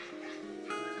now.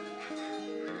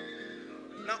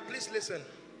 Now please listen.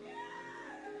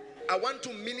 I want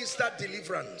to minister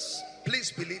deliverance.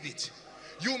 Please believe it.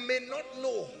 You may not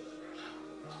know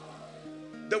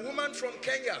the woman from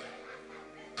Kenya.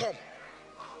 Come.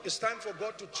 It's time for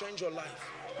God to change your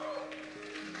life.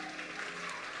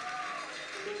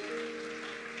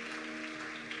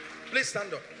 Please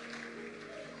stand up.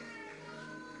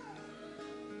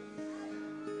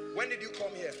 When did you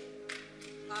come here?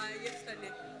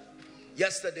 Yesterday.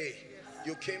 Yesterday. Yes.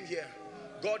 You came here.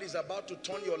 God is about to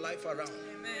turn your life around.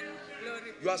 Amen.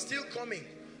 Glory. You are still coming,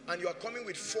 and you are coming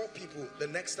with 4 people the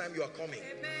next time you are coming.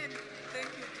 Amen. Thank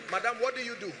you, Jesus. Madam, what do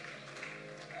you do?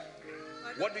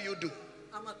 Madam, What do you do?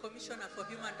 I'm a commissioner for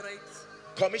human rights.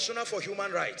 Commissioner for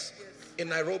Human Rights. Yes. In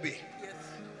Nairobi.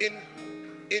 Yes.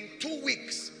 In 2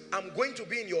 weeks, I'm going to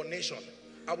be in your nation.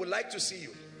 I would like to see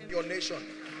you in your nation.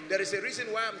 There is a reason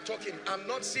why I'm talking. I'm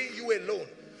not seeing you alone.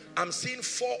 I'm seeing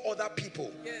 4 other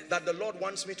people that the Lord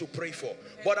wants me to pray for.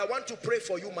 But I want to pray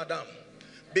for you, madam,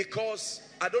 because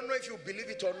I don't know if you believe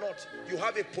it or not, you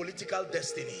have a political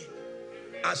destiny.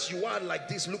 As you are like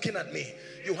this looking at me,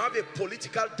 you have a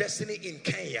political destiny in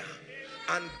Kenya,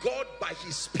 and God by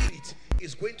his Spirit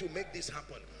is going to make this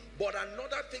happen. But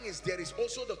another thing is, there is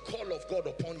also the call of God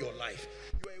upon your life.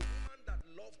 You are a woman that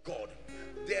loves God.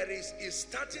 There is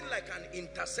starting like an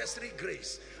intercessory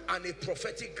grace and a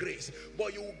prophetic grace,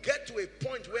 but you will get to a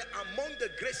point where among the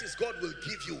graces God will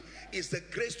give you is the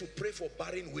grace to pray for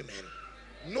barren women.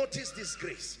 Notice this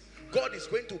grace. God is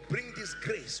going to bring this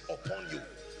grace upon you.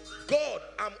 God,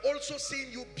 I'm also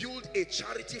seeing you build a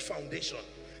charity foundation.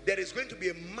 There is going to be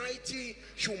a mighty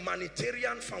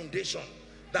humanitarian foundation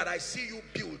that I see you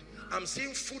build. I'm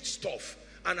seeing foodstuff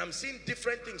and I'm seeing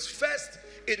different things. First,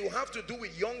 it will have to do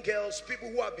with young girls, people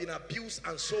who have been abused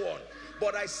and so on.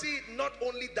 But I see not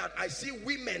only that, I see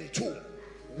women too.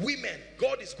 Women,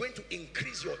 God is going to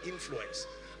increase your influence.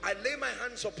 I lay my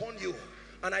hands upon you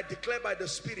and I declare by the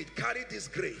Spirit, carry this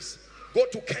grace. Go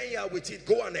to Kenya with it,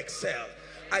 go and excel.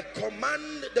 I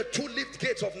command the 2 lift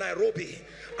gates of Nairobi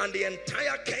and the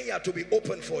entire Kenya to be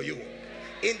open for you.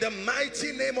 In the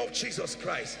mighty name of Jesus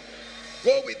Christ.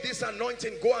 Go with this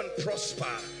anointing, go and prosper.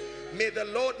 May the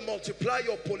Lord multiply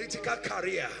your political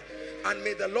career, and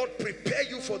may the Lord prepare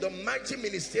you for the mighty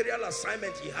ministerial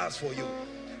assignment He has for you.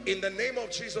 In the name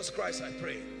of Jesus Christ I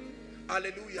pray.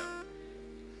 Hallelujah.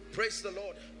 Praise the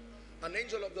Lord. An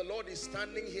angel of the Lord is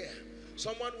standing here.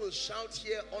 Someone will shout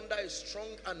here under a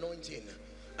strong anointing.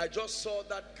 I just saw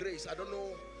that grace. I don't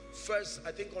know. First,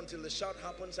 I think until the shout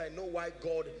happens, I know why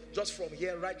God, just from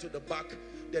here right to the back,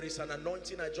 there is an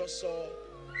anointing. I just saw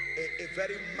a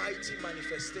very mighty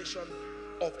manifestation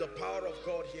of the power of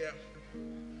God here.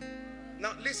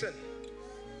 Now listen,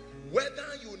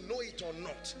 whether you know it or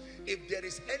not, if there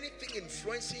is anything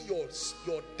influencing your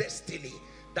destiny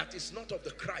that is not of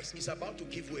the Christ, is about to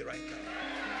give way right now.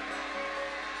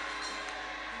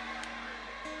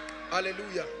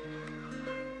 Hallelujah.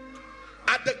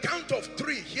 At the count of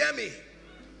 3, hear me.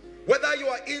 Whether you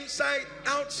are inside,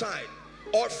 outside,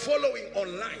 or following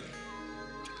online,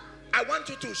 I want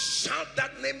you to shout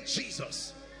that name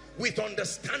Jesus with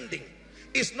understanding.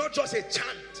 It's not just a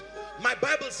chant. My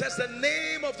Bible says the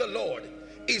name of the Lord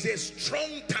is a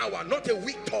strong tower, not a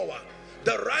weak tower.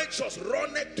 The righteous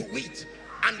runneth to it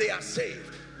and they are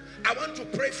saved. I want to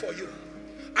pray for you.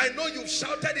 I know you've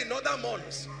shouted in other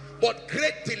months, but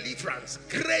great deliverance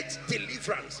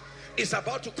is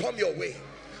about to come your way.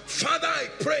 Father, I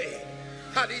pray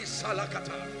that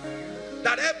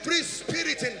every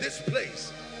spirit in this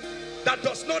place that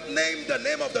does not name the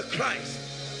name of the Christ,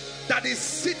 that is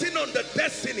sitting on the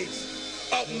destinies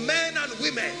of men and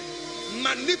women,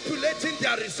 manipulating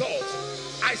their results,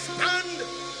 I stand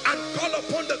and call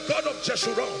upon the God of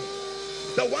Jeshurun,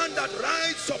 the one that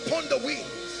rides upon the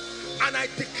wings, and I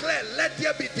declare, let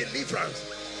there be deliverance.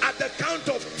 At the count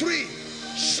of 3,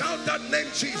 shout that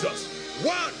name Jesus.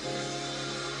 1,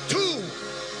 2,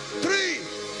 3.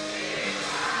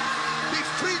 Be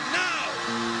free now.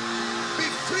 Be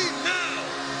free now.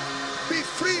 Be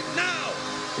free now.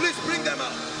 Please bring them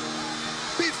out.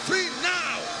 Be free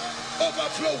now.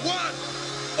 Overflow 1,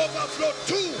 overflow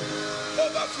 2,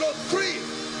 overflow 3.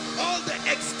 All the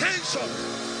extensions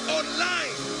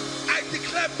online, I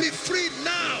declare, be free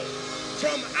now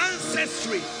from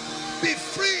ancestry. Be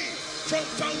free from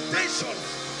foundations.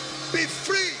 Be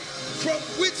free from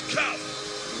witchcraft.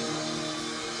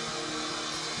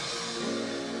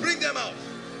 Bring them out.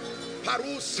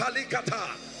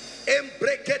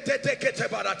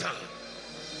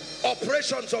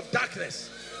 Operations of darkness.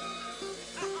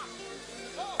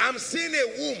 I'm seeing a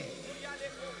womb,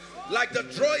 like the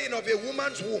drawing of a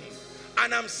woman's womb,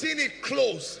 and I'm seeing it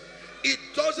close. It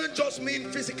doesn't just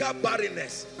mean physical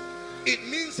barrenness. It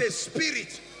means a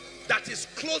spirit that is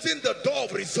closing the door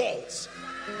of results.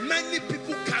 Many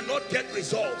people cannot get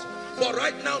results, but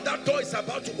right now that door is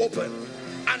about to open,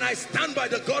 and I stand by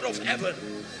the God of heaven,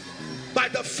 by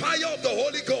the fire of the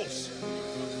Holy Ghost.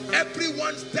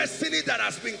 Everyone's destiny that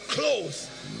has been closed,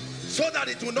 so that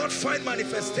it will not find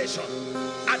manifestation,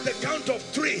 at the count of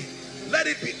 3, let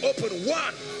it be open.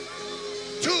 1,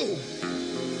 2,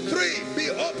 3. Be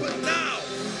open now.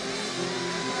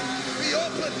 Be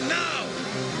open now.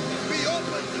 Be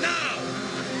open now.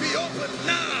 Be open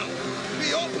now.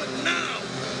 Be open now.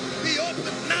 Be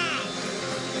open now.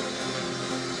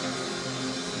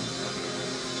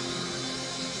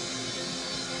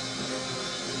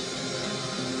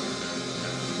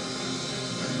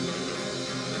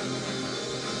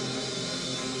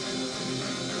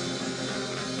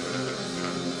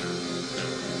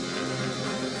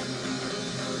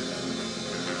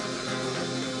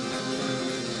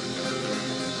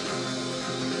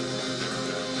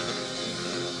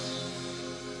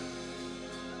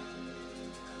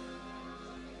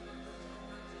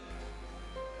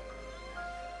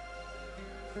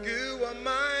 You are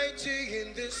mighty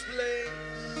in this place.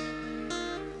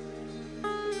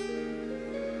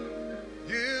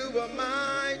 You are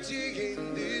mighty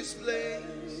in this place.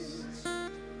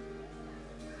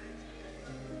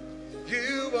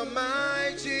 You are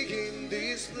mighty in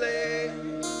this place.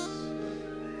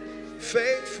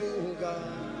 Faithful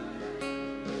God.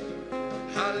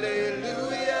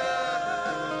 Hallelujah.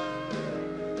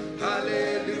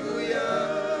 Hallelujah.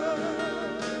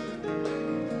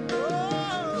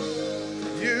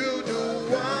 You do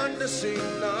wonders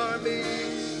in our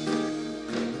midst.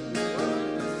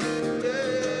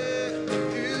 Yeah,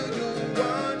 you do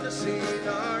wonders in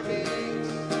our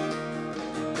midst.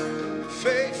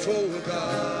 Faithful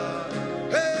God.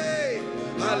 Hey,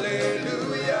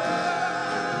 hallelujah.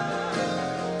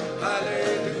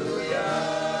 Hallelujah.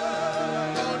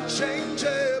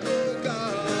 Unchangeable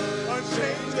God.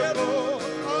 Unchangeable.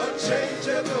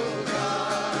 Unchangeable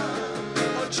God.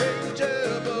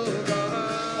 Unchangeable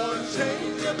God.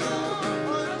 Unchangeable.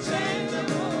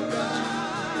 Unchangeable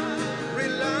God.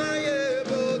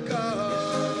 Reliable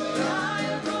God.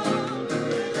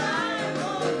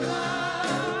 Reliable God.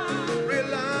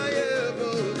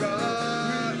 Reliable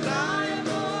God.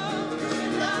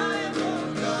 Reliable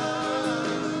God.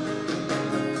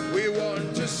 We want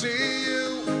to see you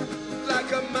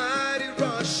like a mighty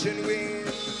rushing wind.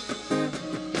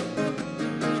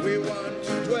 We want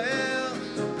to dwell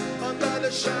under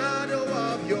the shadow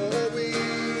of your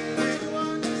wings.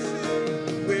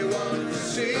 We want to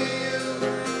see you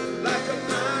like a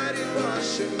mighty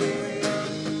rushing wind.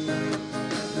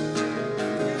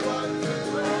 We want to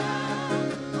dwell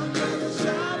under the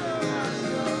shadow of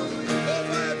your wings.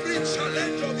 Over every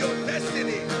challenge of your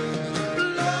destiny.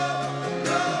 Blow,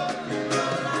 blow,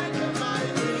 blow like a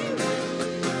mighty wind.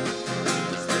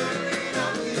 Spirit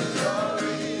of His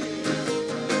glory.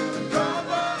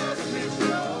 Cover us with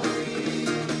your wings.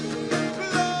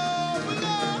 Blow,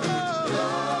 blow, blow,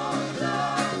 blow,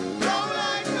 blow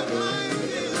like a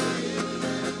mighty wind.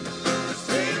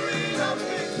 Spirit of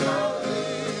His glory.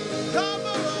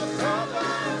 Cover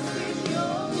us with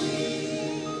your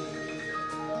wings.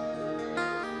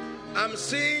 I'm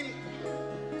seeing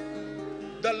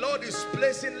the Lord is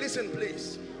placing, listen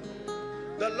please,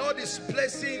 the Lord is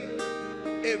placing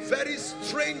a very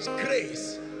strange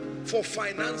grace for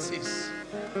finances.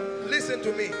 Listen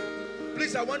to me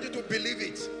please, I want you to believe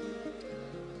it.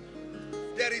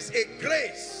 There is a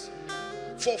grace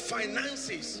for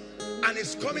finances and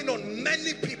it's coming on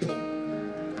many people.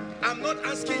 I'm not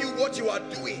asking you what you are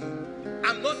doing.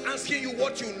 I'm not asking you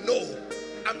what you know.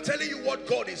 I'm telling you what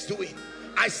God is doing.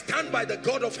 I stand by the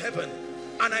God of heaven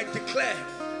and I declare,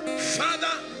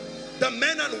 Father, the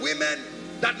men and women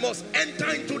that must enter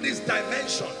into this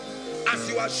dimension, as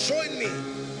you are showing me,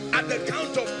 at the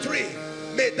count of 3,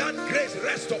 may that grace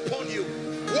rest upon you.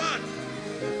 1,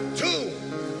 2,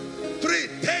 3.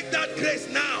 Take that grace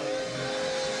now.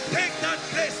 Take that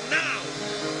grace now.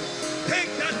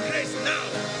 Take that grace now.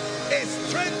 A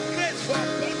strength grace for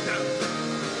abundance.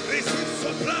 Receive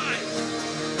supplies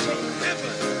from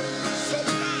heaven.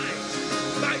 Supplies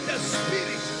by the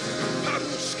Spirit.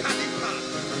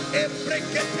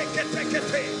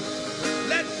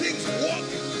 Let things walk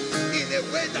in a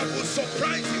way that will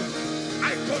surprise you.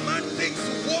 I command things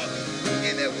to walk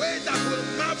in a way that will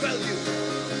marvel you.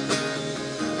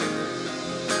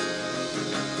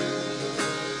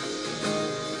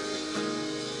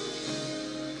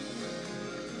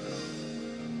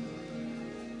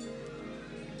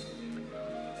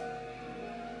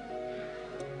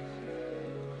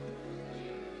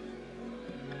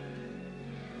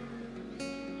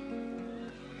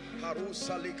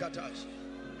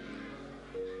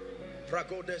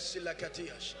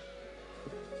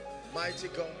 Mighty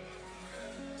God.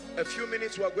 A few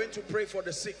minutes we are going to pray for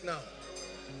the sick now.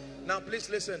 Now please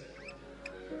listen.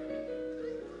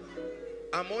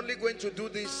 I'm only going to do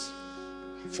this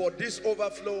for this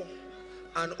overflow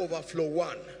and overflow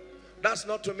 1. That's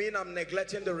not to mean I'm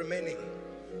neglecting the remaining.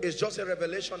 It's just a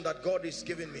revelation that God is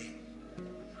giving me.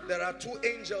 There are 2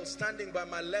 angels standing by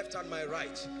my left and my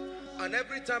right. And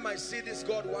every time I see this,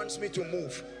 God wants me to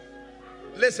move.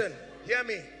 Listen, hear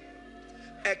me.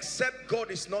 Except God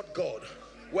is not God.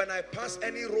 When I pass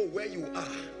any row where you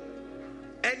are,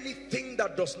 anything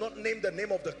that does not name the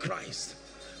name of the Christ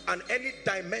and any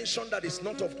dimension that is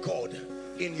not of God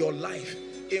in your life,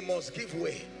 it must give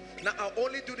way. Now I'll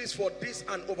only do this for this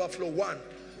and overflow 1.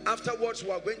 Afterwards we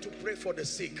are going to pray for the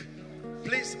sick.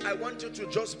 Please, I want you to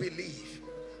just believe.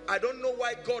 I don't know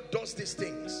why God does these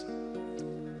things,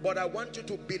 but I want you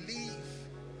to believe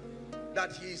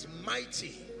that He is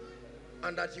mighty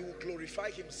and that He will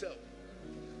glorify Himself.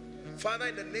 Father,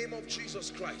 in the name of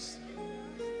Jesus Christ,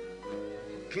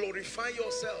 glorify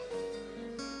yourself.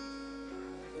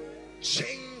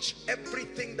 Change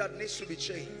everything that needs to be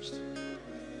changed.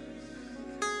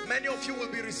 Many of you will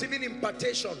be receiving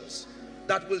impartations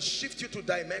that will shift you to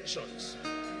dimensions.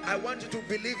 I want you to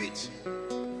believe it.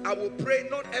 I will pray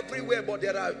not everywhere, but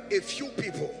there are a few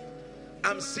people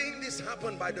I'm seeing this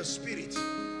happen by the Spirit.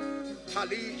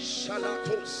 Hali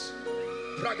shalatos,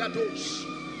 bragados,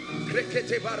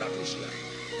 krekete baradushia.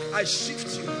 I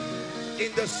shift you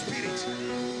in the Spirit.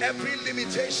 Every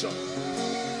limitation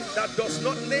that does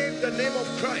not name the name of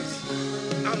Christ,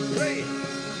 I'm praying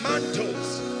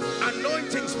mantles,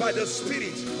 anointings by the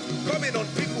Spirit coming on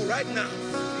people right now.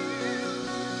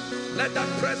 Let that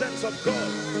presence of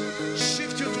God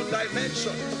shift you to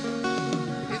dimension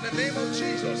in the name of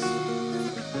Jesus.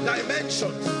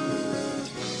 Dimensions.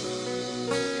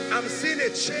 I'm seeing a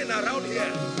chain around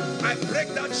here. I break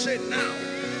that chain now.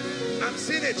 I'm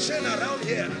seeing a chain around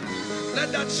here.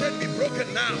 Let that chain be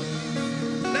broken now.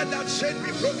 Let that chain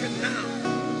be broken now.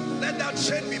 Let that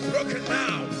chain be broken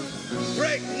now.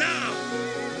 Break now.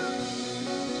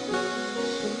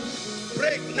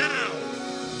 Break now.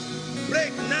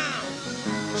 Break now.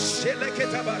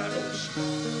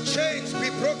 Chains be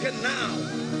broken now.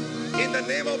 In the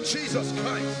name of Jesus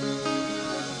Christ.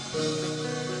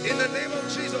 In the name of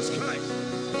Jesus Christ.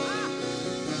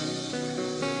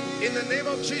 In the name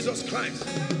of Jesus Christ.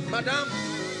 Madam,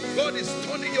 God is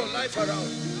turning your life around.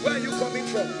 Where are you coming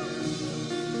from?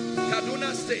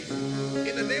 Kaduna State.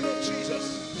 In the name of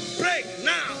Jesus. Break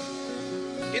now.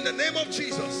 In the name of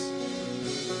Jesus.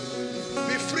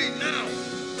 Be free now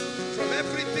from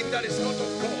everything that is not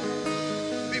of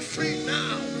God. Be free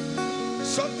now.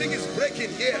 Something is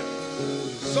breaking here.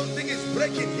 Something is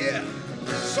breaking here.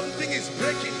 Something is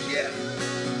breaking here.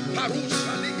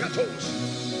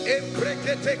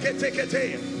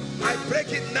 I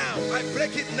break it now. I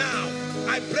break it now.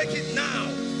 I break it now.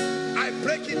 I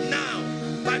break it now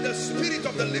by the Spirit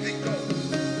of the living God.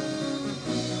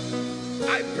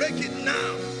 I break it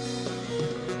now.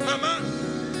 Mama,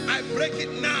 I break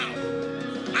it now.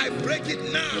 I break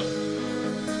it now.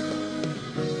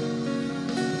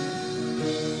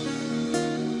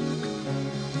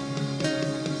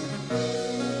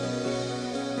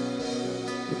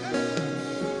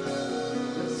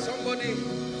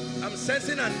 I'm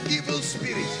sensing an evil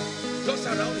spirit just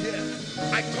around here.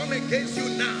 I come against you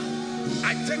now.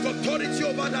 I take authority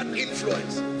over that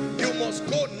influence. You must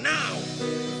go now.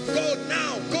 Go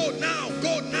now. Go now.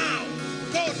 Go now.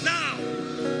 Go now.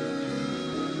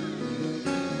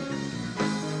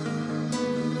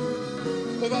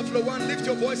 Overflow one, lift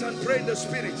your voice and pray in the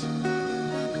Spirit.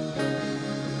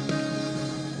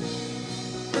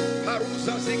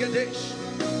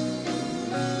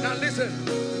 Now listen.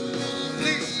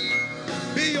 Please.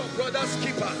 Be your brother's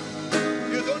keeper.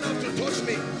 You don't have to touch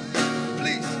me.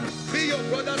 Please, be your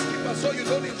brother's keeper so you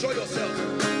don't enjoy yourself.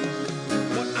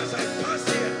 But as I pass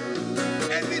here,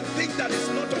 anything that is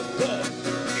not of God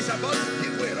is about to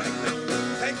give way right now.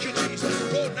 Thank you, Jesus.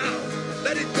 Go now.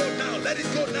 Let it go now. Let it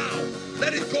go now.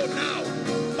 Let it go now.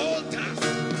 Altars,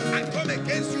 I come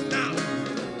against you now.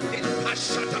 In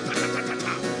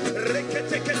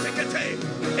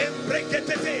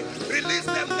release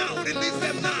them now. Release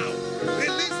them now.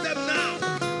 Release them now.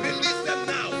 Release them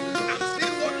now. I'm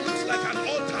seeing what looks like an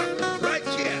altar right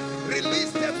here.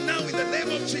 Release them now in the name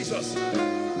of Jesus.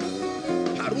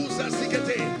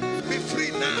 Be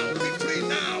free now. Be free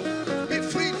now. Be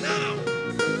free now.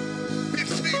 Be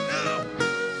free now.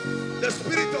 The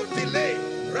spirit of delay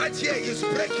right here is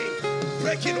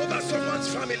breaking over someone's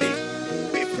family.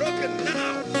 Be broken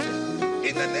now.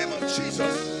 In the name of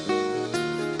Jesus.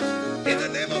 In the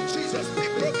name of Jesus, be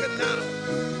broken now.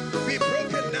 Be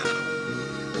broken now.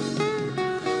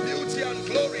 Beauty and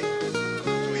glory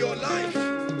to your life.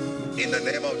 In the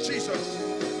name of Jesus.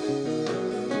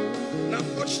 Now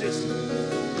watch this.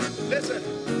 Listen.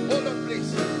 Hold on,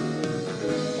 please.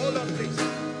 Hold on, please.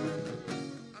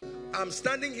 I'm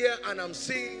standing here and I'm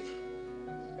seeing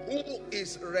who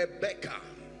is Rebecca.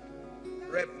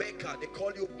 Rebecca. They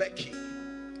call you Becky.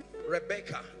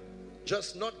 Rebecca.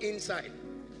 Just not inside.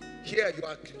 Here you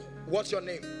are. What's your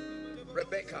name?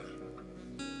 Rebecca.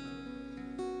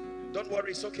 Don't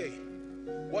worry, it's okay.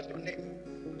 What's your name?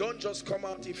 Don't just come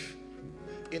out if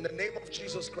in the name of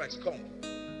Jesus Christ, come.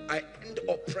 I end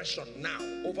oppression now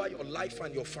over your life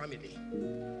and your family.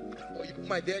 Oh,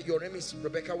 my dear, your name is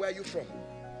Rebecca. Where are you from?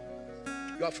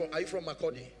 Are you from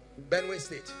Makodi? Benue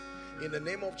State. In the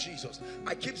name of Jesus.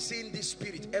 I keep seeing this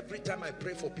spirit every time I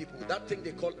pray for people. That thing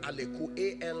they call Aleku,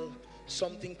 A-L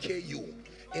something K-U.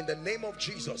 In the name of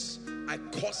Jesus, I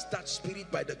curse that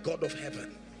spirit by the God of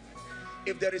heaven.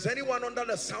 If there is anyone under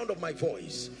the sound of my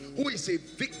voice who is a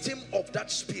victim of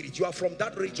that spirit, you are from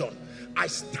that region, I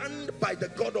stand by the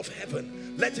God of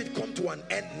heaven. Let it come to an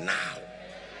end now.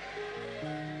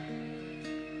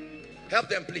 Help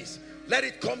them, please. Let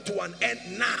it come to an end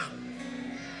now.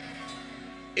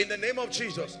 In the name of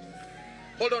Jesus.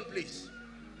 Hold on, please.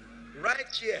 Right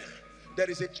here. There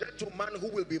is a gentleman who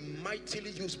will be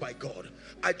mightily used by God.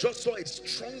 I just saw a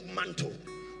strong mantle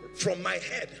from my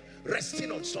head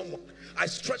resting on someone. I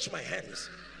stretch my hands.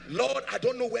 Lord, I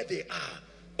don't know where they are.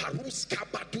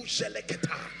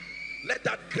 Let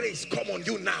that grace come on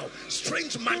you now.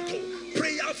 Strange mantle,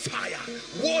 prayer fire,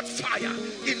 word fire,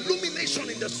 illumination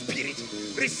in the spirit.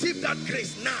 Receive that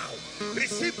grace now.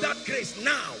 Receive that grace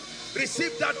now.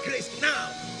 Receive that grace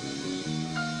now.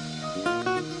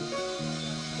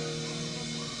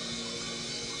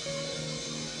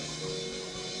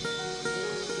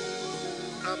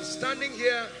 I'm standing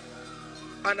here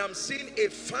and I'm seeing a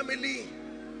family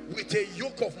with a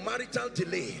yoke of marital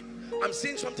delay. I'm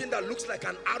seeing something that looks like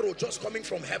an arrow just coming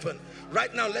from heaven.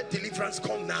 Right now, let deliverance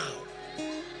come now.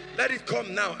 Let it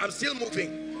come now. I'm still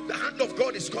moving. The hand of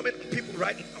God is coming on people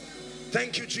right now.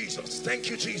 Thank you, Jesus. Thank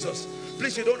you, Jesus.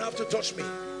 Please, you don't have to touch me.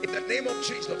 In the name of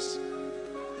Jesus.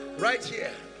 Right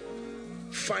here.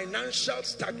 Financial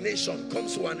stagnation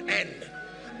comes to an end.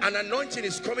 An anointing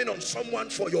is coming on someone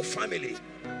for your family.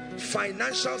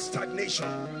 Financial stagnation.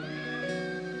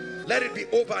 Let it be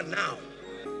over now.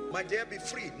 My dear, be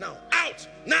free now. Out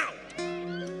now.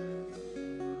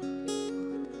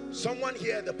 Someone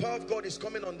here, the power of God is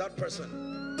coming on that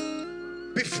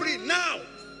person. Be free now.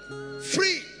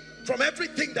 Free from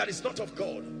everything that is not of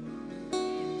God.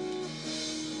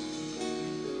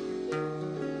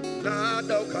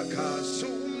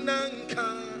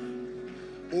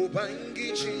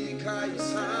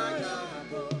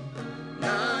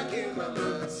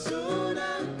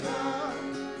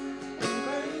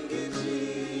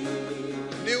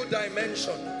 New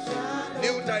dimensions.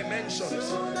 New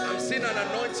dimensions. I'm seeing an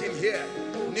anointing here.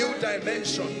 New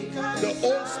dimension. The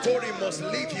old story must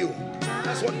leave you.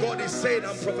 That's what God is saying.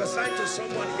 I'm prophesying to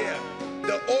someone here.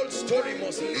 The old story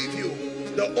must leave you.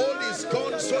 The old is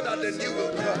gone so that the new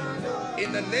will come.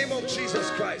 In the name of Jesus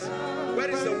Christ. Where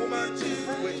is the woman?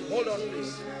 Wait, hold on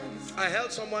please. I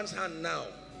held someone's hand now,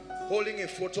 holding a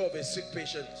photo of a sick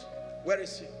patient. Where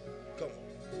is he? Come.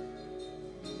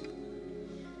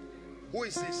 Who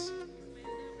is this?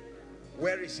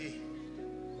 Where is he?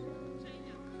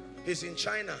 He's in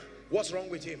China. What's wrong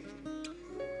with him?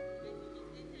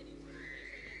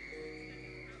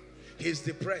 He's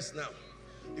depressed now.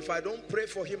 If I don't pray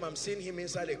for him, I'm seeing him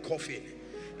inside a coffin.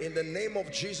 In the name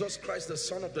of Jesus Christ, the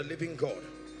Son of the living God,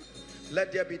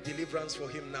 let there be deliverance for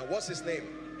him now. What's his name?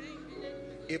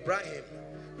 Ibrahim.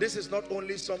 This is not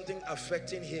only something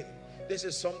affecting him, this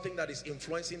is something that is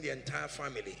influencing the entire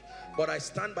family. But I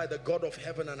stand by the God of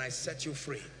heaven and I set you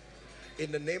free.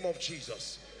 In the name of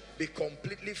Jesus, be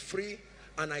completely free.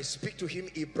 And I speak to him,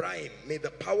 Ibrahim, may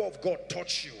the power of God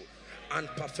touch you and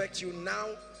perfect you now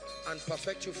and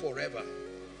perfect you forever.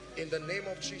 In the name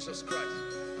of Jesus Christ.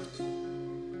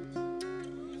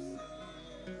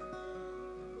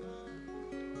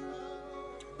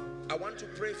 I want to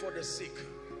pray for the sick.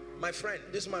 My friend,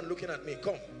 this man looking at me,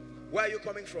 come. Where are you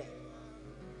coming from?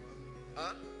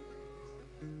 Huh?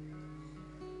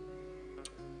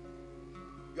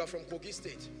 You are from Kogi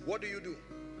State. What do you do?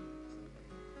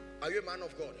 Are you a man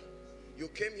of God? You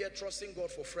came here trusting God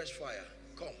for fresh fire.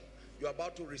 Come. You're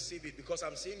about to receive it because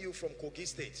I'm seeing you from Kogi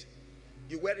State.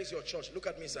 Where is your church? Look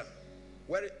at me, sir.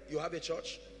 Where you have a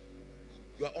church?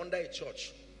 You are under a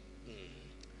church.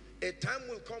 A time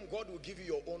will come, God will give you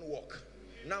your own work.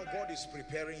 Now God is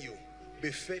preparing you.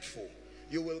 Be faithful.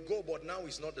 You will go, but now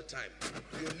is not the time.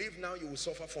 You leave now, you will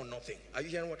suffer for nothing. Are you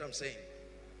hearing what I'm saying?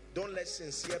 Don't let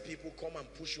sincere people come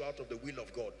and push you out of the will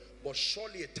of God. But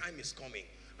surely a time is coming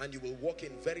and you will walk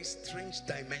in very strange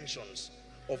dimensions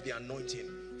of the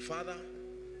anointing. Father,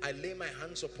 I lay my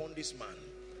hands upon this man.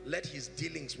 Let his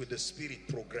dealings with the Spirit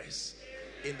progress.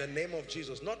 In the name of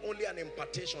Jesus. Not only an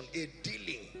impartation, a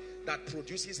dealing that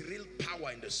produces real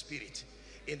power in the Spirit.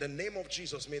 In the name of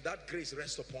Jesus, may that grace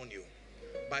rest upon you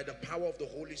by the power of the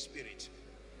Holy Spirit.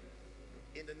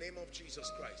 In the name of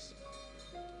Jesus Christ.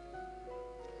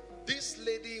 This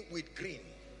lady with green,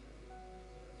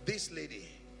 this lady,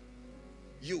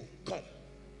 you, come.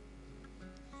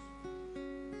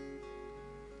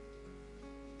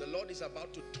 The Lord is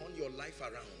about to turn your life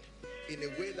around in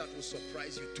a way that will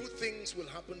surprise you. Two things will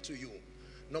happen to you.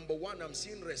 Number one, I'm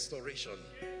seeing restoration.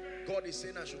 God is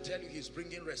saying I should tell you he's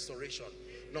bringing restoration.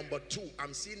 Number two,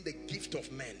 I'm seeing the gift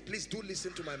of men. Please do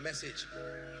listen to my message.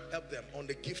 Help them on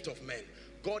the gift of men.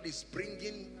 God is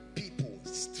bringing people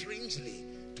strangely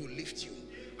to lift you.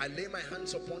 I lay my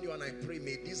hands upon you and I pray,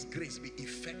 may this grace be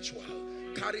effectual.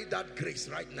 Carry that grace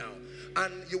right now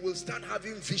and you will start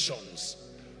having visions.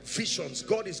 Visions.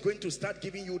 God is going to start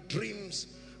giving you dreams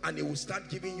and he will start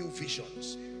giving you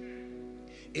visions.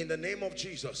 In the name of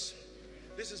Jesus.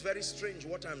 This is very strange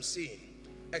what I'm seeing.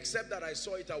 Except that I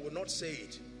saw it, I will not say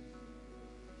it.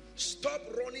 Stop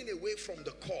running away from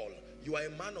the call. You are a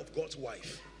man of God's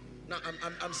wife. Now,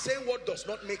 I'm saying what does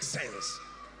not make sense.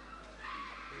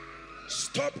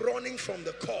 Stop running from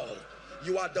the call.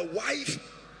 You are the wife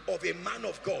of a man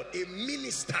of God, a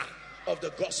minister of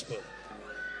the gospel.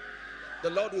 The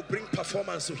Lord will bring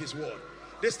performance to his word.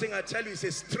 This thing I tell you is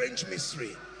a strange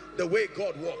mystery, the way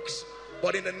God works.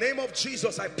 But in the name of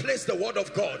Jesus, I place the word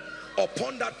of God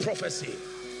upon that prophecy.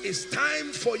 It's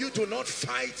time for you to not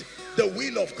fight the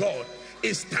will of God.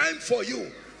 It's time for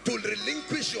you to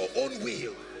relinquish your own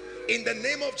will in the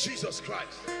name of Jesus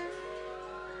Christ.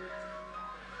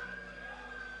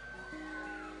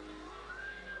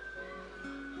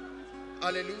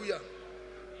 Hallelujah.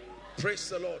 Praise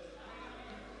the Lord.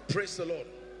 Praise the Lord.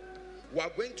 We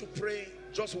are going to pray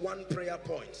just one prayer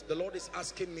point. The Lord is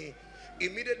asking me.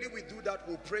 Immediately we do that,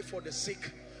 we'll pray for the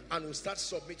sick and we'll start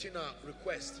submitting our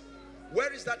request.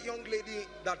 Where is that young lady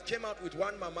that came out with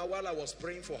one mama while I was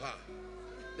praying for her?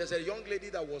 There's a young lady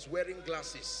that was wearing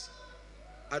glasses.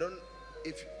 I don't,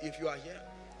 if you are here,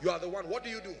 you are the one. What do?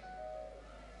 You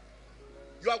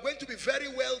are going to be very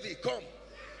wealthy. Come.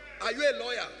 Are you a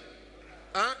lawyer?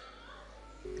 Huh?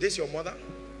 This your mother?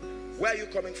 Where are you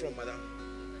coming from, madam?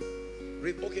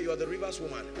 Okay, you are the Rivers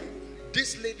woman.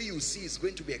 This lady you see is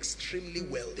going to be extremely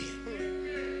wealthy.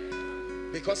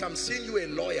 Because I'm seeing you a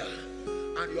lawyer.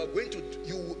 And you are going to,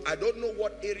 I don't know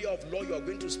what area of law you are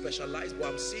going to specialize, but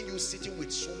I'm seeing you sitting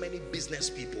with so many business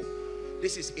people.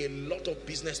 This is a lot of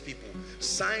business people.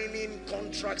 Signing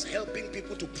contracts, helping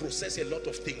people to process a lot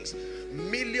of things.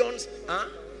 Millions, huh?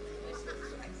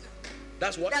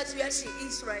 That's what? That's where she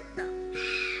is right now.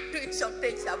 Doing some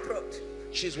things abroad.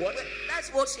 She's what? That's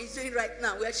what she's doing right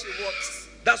now, where she works.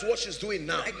 That's what she's doing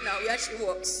now. Right now, where she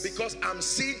works. Because I'm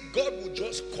seeing God will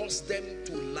just cause them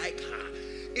to like her.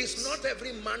 It's not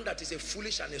every man that is a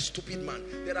foolish and a stupid man.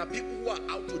 There are people who are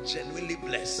out to genuinely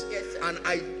bless. Yes, sir. And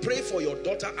I pray for your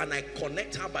daughter and I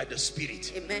connect her by the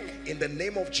Spirit. Amen. In the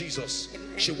name of Jesus,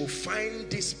 Amen. She will find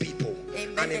these people.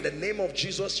 Amen. And in the name of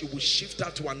Jesus, she will shift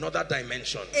her to another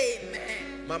dimension.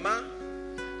 Amen. Mama,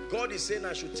 God is saying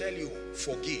I should tell you,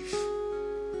 forgive.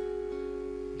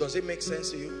 Does it make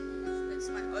sense to you? That's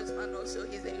my husband also.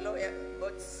 He's a lawyer.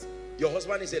 But your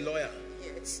husband is a lawyer?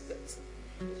 Yes.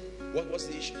 What's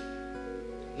the issue?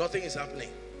 Nothing is happening.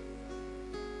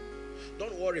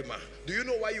 Don't worry, ma. Do you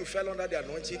know why you fell under the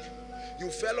anointing? You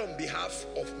fell on behalf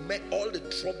of all the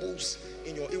troubles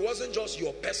in your... It wasn't just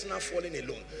your personal falling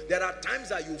alone. There are times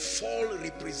that you fall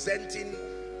representing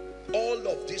all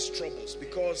of these troubles,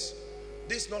 because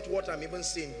this is not what I'm even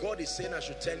saying. God is saying I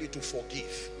should tell you to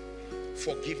forgive.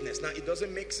 Forgiveness. Now, it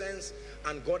doesn't make sense,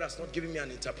 and God has not given me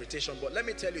an interpretation, but let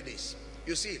me tell you this.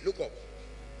 You see, look up.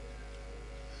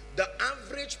 The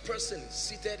average person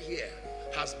seated here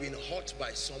has been hurt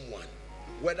by someone,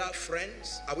 whether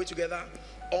friends, are we together?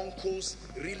 Uncles,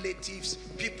 relatives,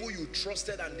 people you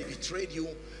trusted and they betrayed you.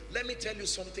 Let me tell you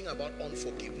something about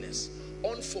unforgiveness.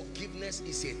 Unforgiveness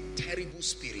is a terrible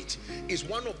spirit. It's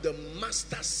one of the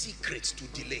master secrets to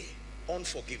delay.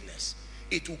 Unforgiveness.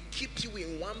 It will keep you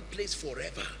in one place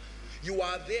forever. You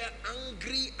are there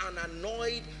angry and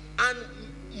annoyed, and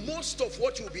most of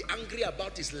what you'll be angry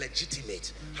about is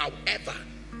legitimate. However,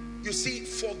 you see,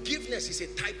 forgiveness is a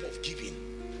type of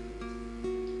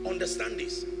giving. Understand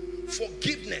this.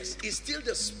 Forgiveness is still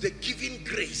the giving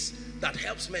grace that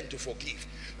helps men to forgive.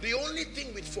 The only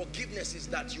thing with forgiveness is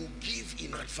that you give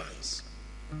in advance.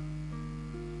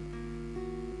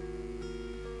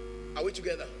 Are we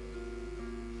together?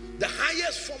 The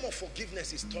highest form of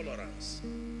forgiveness is tolerance,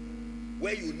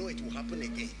 where you know it will happen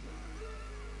again,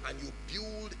 and you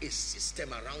build a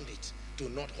system around it to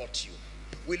not hurt you.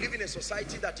 We live in a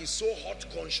society that is so hurt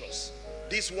conscious.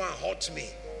 This one hurt me.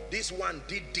 This one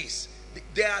did this.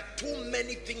 There are too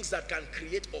many things that can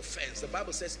create offense. The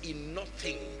Bible says in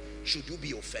nothing should you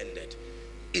be offended.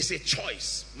 It's a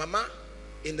choice. Mama,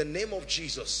 in the name of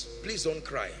Jesus, please don't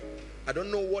cry. I don't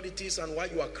know what it is and why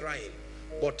you are crying,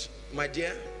 but my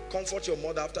dear, comfort your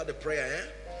mother after the prayer.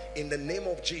 In the name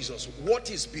of Jesus,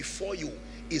 what is before you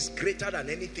is greater than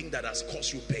anything that has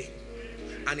caused you pain.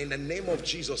 And in the name of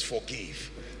Jesus,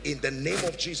 forgive. In the name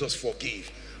of Jesus,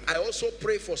 forgive. I also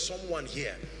pray for someone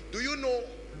here. Do you know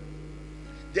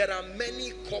there are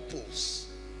many couples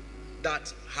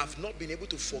that have not been able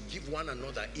to forgive one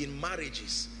another in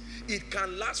marriages? It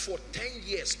can last for 10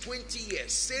 years, 20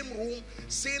 years, same room,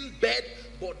 same bed,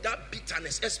 but that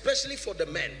bitterness, especially for the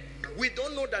men. We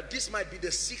don't know that this might be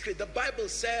the secret. The Bible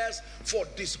says for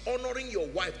dishonoring your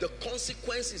wife, the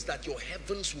consequence is that your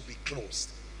heavens will be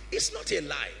closed. It's not a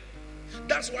lie.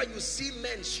 That's why you see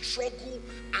men struggle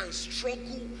and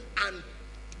struggle, and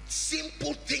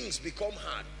Simple things become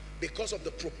hard because of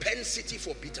the propensity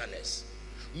for bitterness.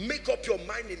 Make up your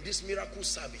mind in this miracle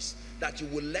service that you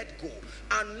will let go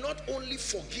and not only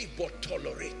forgive but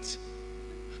tolerate.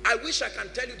 I wish I can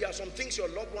tell you there are some things your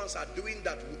loved ones are doing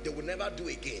that they will never do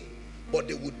again, but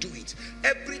they will do it.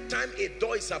 Every time a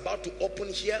door is about to open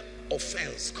here,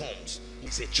 offense comes.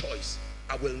 It's a choice.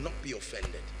 I will not be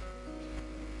offended.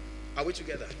 Are we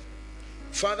together?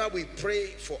 Father, we pray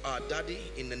for our daddy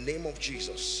in the name of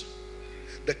Jesus.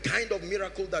 The kind of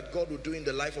miracle that God will do in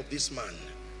the life of this man,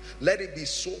 let it be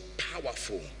so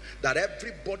powerful that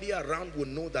everybody around will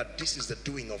know that this is the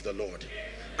doing of the Lord.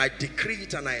 I decree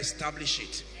it and I establish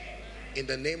it in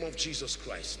the name of Jesus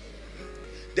Christ.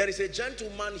 There is a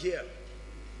gentleman here.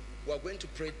 We are going to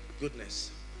pray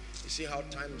goodness. You see how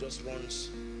time just runs.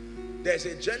 There's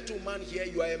a gentleman here.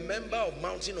 You are a member of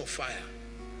Mountain of Fire.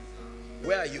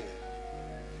 Where are you?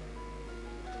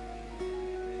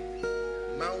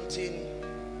 Mountain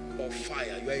of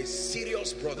Fire. You are a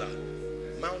serious brother.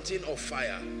 Mountain of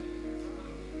Fire.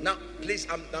 Now, please,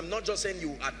 I'm not just saying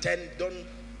you attend. Don't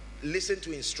listen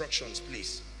to instructions,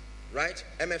 please. Right?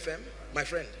 MFM, my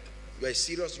friend. You are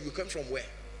serious. You come from where?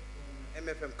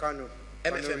 MFM Kano.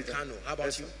 MFM Kano. How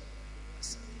about you?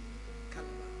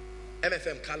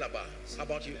 MFM Calabar. How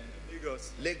about you?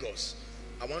 Lagos. Lagos.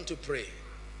 I want to pray.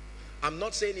 I'm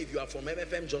not saying if you are from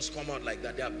MFM, just come out like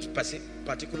that. There are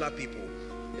particular people.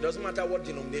 It doesn't matter what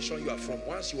denomination you are from.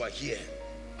 Once you are here,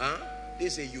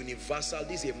 this is a universal,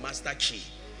 this is a master key.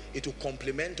 It will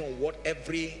complement on what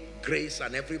every grace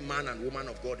and every man and woman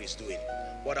of God is doing.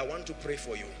 But I want to pray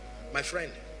for you. My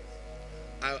friend,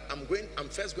 I'm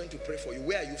first going to pray for you.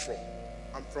 Where are you from?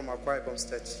 I'm from Akwa Ibom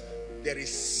State. There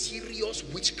is serious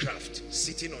witchcraft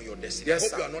sitting on your destiny. Yes, I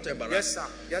hope sir. you are not embarrassed. Yes,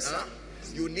 sir. Yes, sir.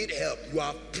 You need help. You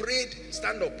have prayed.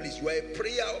 Stand up, please. You are a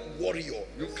prayer warrior.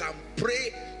 You can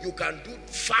pray. You can do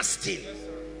fasting.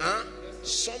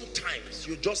 Sometimes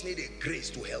you just need a grace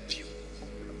to help you.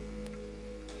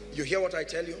 You hear what I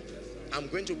tell you? I'm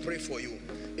going to pray for you.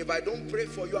 If I don't pray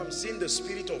for you, I'm seeing the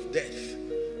spirit of death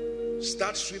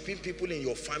start sweeping people in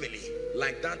your family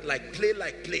like that, like play,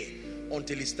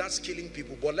 until it starts killing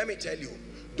people. But let me tell you,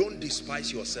 don't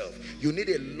despise yourself. You need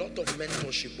a lot of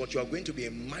mentorship, but you are going to be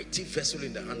a mighty vessel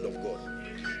in the hand of God.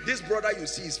 This brother you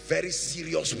see is very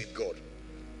serious with God.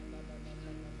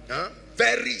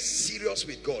 Very serious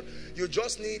with God. You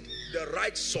just need the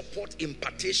right support,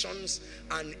 impartations,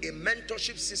 and a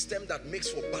mentorship system that makes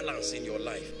for balance in your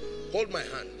life. Hold my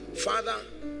hand. Father,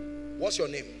 what's your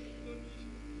name?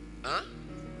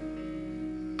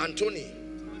 Anthony.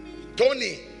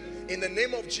 Tony, in the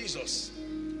name of Jesus,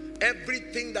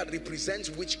 everything that represents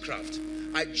witchcraft,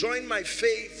 I join my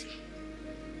faith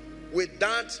with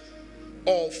that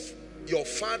of your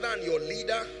father and your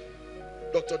leader,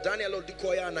 Dr. Daniel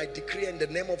Odikoya, and I decree in the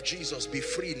name of Jesus, be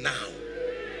free now.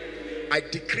 I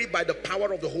decree by the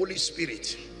power of the Holy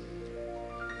Spirit,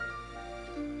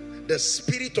 the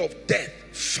spirit of death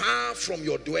far from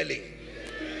your dwelling,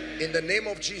 in the name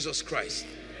of Jesus Christ.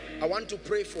 I want to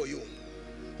pray for you.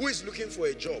 Who is looking for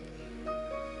a job?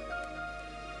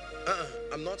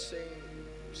 I'm not saying,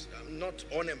 I'm not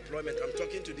unemployment. I'm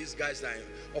talking to these guys that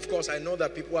of course I know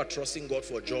that people are trusting God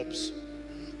for jobs.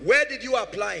 Where did you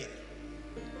apply?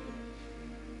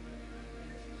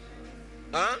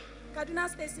 Kaduna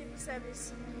State Civil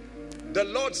Service. The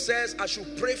Lord says I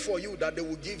should pray for you that they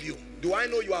will give you. Do I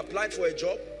know you applied for a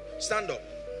job? Stand up.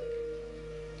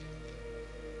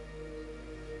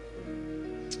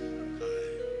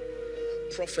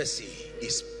 Prophecy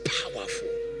is powerful.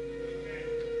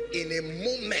 In a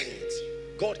moment,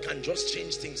 God can just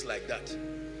change things like that.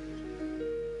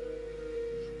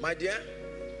 My dear,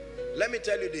 let me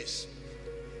tell you this.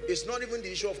 It's not even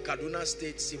the issue of Kaduna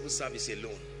State Civil Service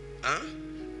alone.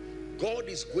 God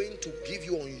is going to give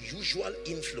you unusual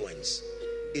influence.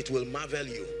 It will marvel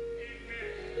you.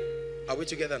 Are we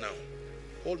together now?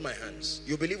 Hold my hands.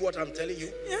 You believe what I'm telling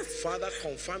you? Yes. Father,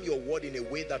 confirm your word in a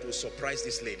way that will surprise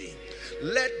this lady.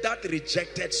 Let that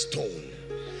rejected stone,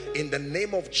 in the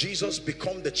name of Jesus,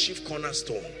 become the chief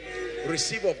cornerstone.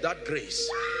 Receive of that grace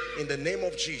in the name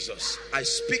of Jesus. I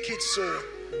speak it so,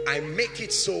 I make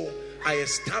it so, I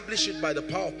establish it by the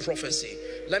power of prophecy.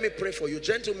 Let me pray for you.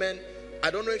 Gentlemen,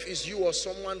 I don't know if it's you or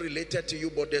someone related to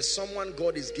you, but there's someone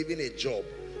God is giving a job,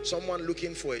 someone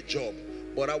looking for a job.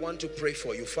 But I want to pray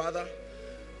for you. Father,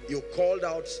 you called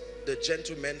out the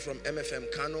gentlemen from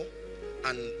MFM Kano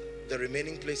and the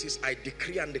remaining places. I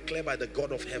decree and declare by the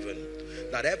God of heaven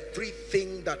that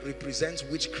everything that represents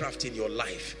witchcraft in your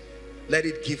life, let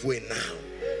it give way now.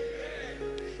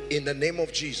 In the name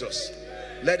of Jesus,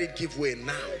 let it give way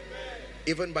now.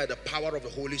 Even by the power of the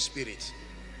Holy Spirit.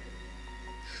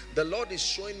 The Lord is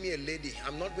showing me a lady.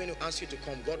 I'm not going to ask you to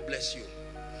come. God bless you.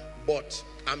 But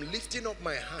I'm lifting up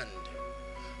my hand.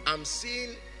 I'm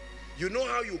seeing, you know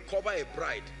how you cover a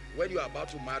bride when you are about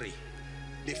to marry,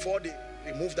 before they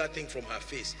remove that thing from her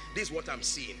face. This is what I'm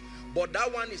seeing. But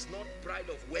that one is not bride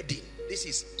of wedding. This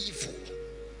is evil,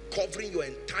 covering your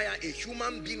entire, a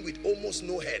human being with almost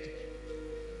no head.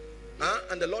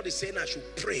 And the Lord is saying I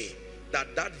should pray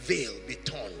that that veil be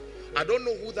torn. I don't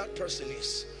know who that person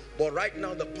is, but right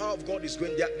now the power of God is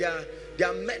going. There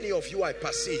are many of you I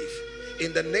perceive.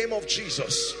 In the name of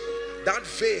Jesus, that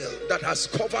veil that has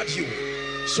covered you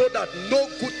so that no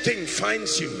good thing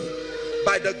finds you,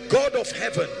 by the God of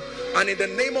heaven and in the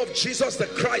name of Jesus the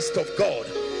Christ of God,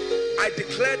 I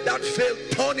declare that veil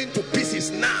torn into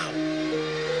pieces now.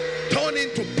 Torn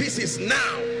into pieces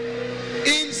now.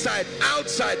 Inside,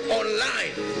 outside,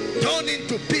 online, torn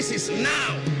into pieces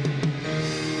now.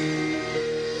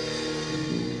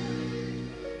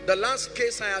 The last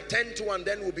case I attend to, and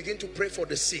then we'll begin to pray for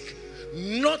the sick.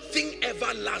 Nothing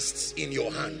ever lasts in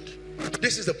your hand.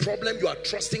 This is the problem you are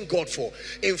trusting God for.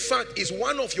 In fact, it's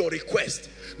one of your requests.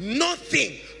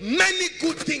 Nothing, many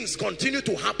good things continue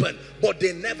to happen, but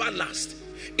they never last.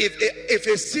 If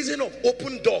a season of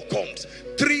open door comes,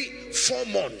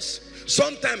 3-4 months,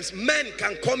 sometimes men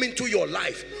can come into your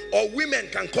life or women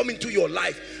can come into your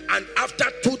life, and after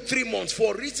 2-3 months,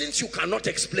 for reasons you cannot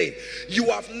explain, you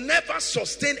have never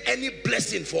sustained any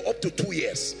blessing for up to 2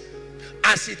 years.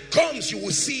 As it comes, you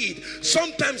will see it.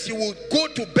 Sometimes you will go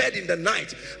to bed in the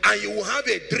night and you will have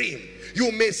a dream.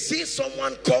 You may see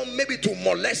someone come maybe to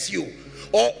molest you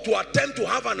or to attempt to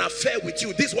have an affair with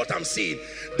you. This is what I'm seeing.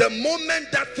 The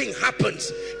moment that thing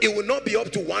happens, it will not be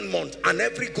up to 1 month and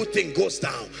every good thing goes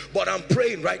down. But I'm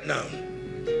praying right now,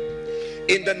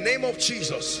 in the name of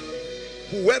Jesus,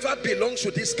 whoever belongs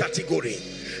to this category,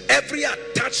 every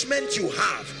attachment you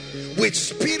have with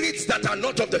spirits that are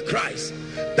not of the Christ,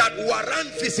 that warrant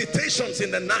visitations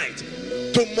in the night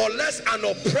to molest and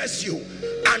oppress you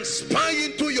and spy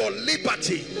into your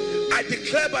liberty, I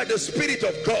declare by the Spirit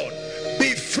of God,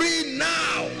 be free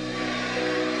now.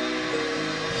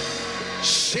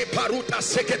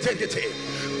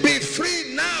 Be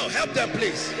free now. Help them,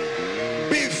 please.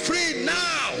 Be free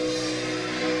now.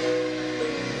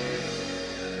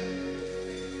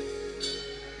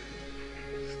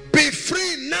 Be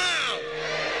free now.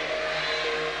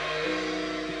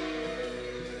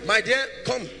 My dear,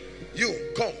 come.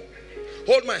 You, come.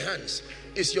 Hold my hands.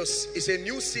 It's a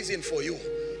new season for you.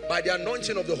 By the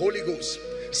anointing of the Holy Ghost,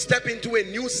 step into a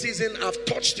new season. I've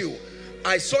touched you.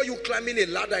 I saw you climbing a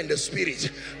ladder in the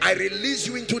spirit. I release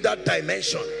you into that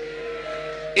dimension.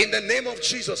 In the name of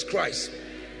Jesus Christ.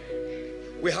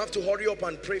 We have to hurry up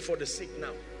and pray for the sick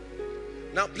now.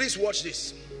 Now please watch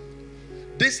this.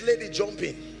 This lady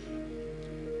jumping.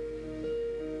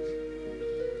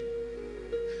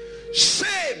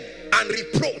 Shame and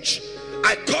reproach,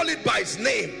 I call it by its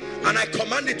name and I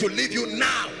command it to leave you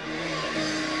now.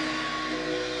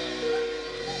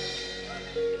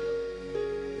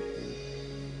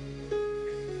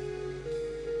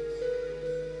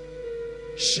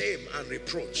 Shame and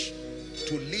reproach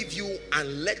to leave you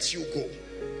and let you go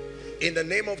in the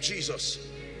name of Jesus.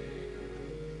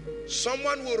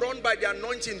 Someone will run by the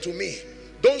anointing to me.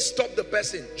 Don't stop the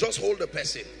person, just hold the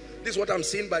person. This is what I'm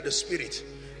seeing by the Spirit.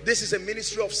 This is a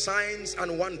ministry of signs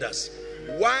and wonders.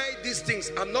 Why these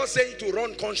things? I'm not saying to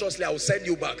run consciously, I will send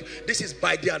you back. This is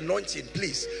by the anointing,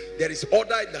 please. There is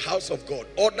order in the house of God,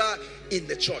 order in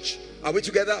the church. Are we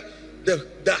together?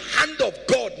 The hand of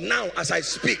God now as I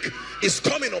speak is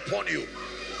coming upon you.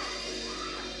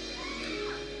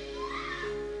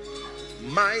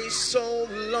 My soul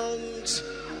longs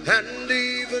and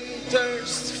even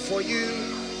thirsts for you.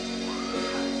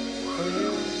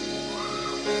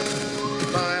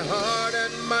 My heart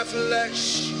and my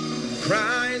flesh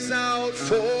cries out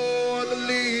for the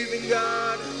living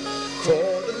God,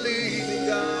 for the living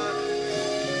God.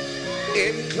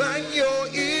 Incline your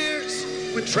ears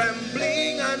with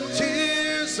trembling and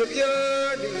tears of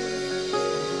yearning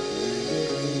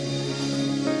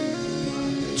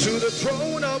to the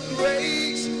throne of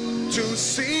grace, to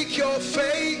seek your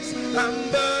face.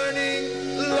 I'm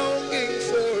burning, longing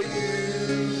for you.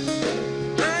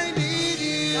 I need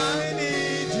you, I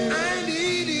need you, I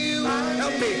need you.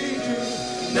 Help me.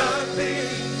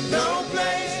 Nothing, no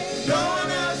place, no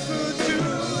one else would do.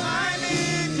 I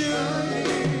need you,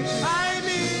 I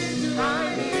need you,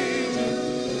 I need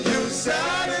you. You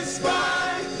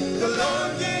satisfy the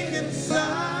longing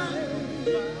inside.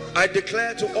 I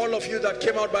declare to all of you that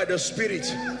came out by the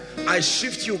Spirit, I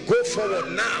shift you. Go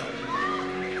forward now.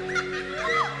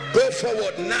 Go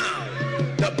forward now.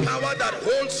 The power that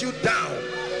holds you down,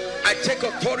 I take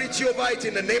authority over it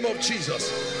in the name of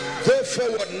Jesus. Go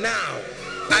forward now.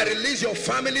 I release your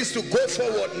families to go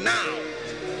forward now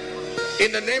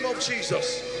in the name of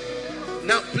Jesus.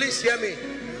 Now please hear me.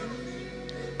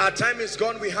 Our time is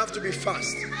gone. We have to be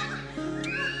fast.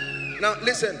 Now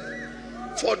listen,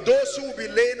 for those who will be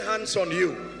laying hands on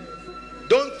you,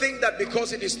 don't think that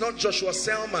because it is not Joshua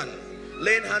Selman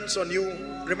laying hands on you.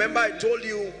 Remember, I told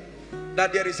you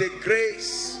that there is a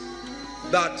grace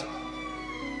that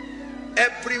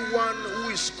everyone who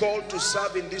is called to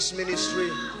serve in this ministry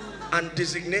and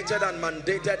designated and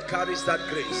mandated carries that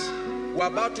grace. We're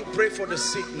about to pray for the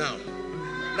sick now.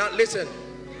 Now listen,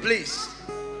 please.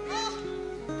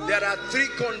 There are 3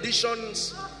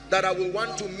 conditions that I will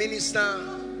want to minister,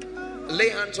 lay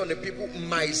hands on the people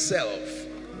myself.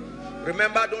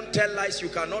 Remember, don't tell lies. You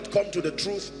cannot come to the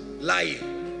truth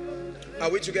lying. Are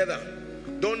we together?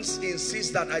 Don't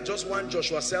insist that I just want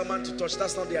Joshua Selman to touch.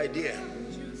 That's not the idea.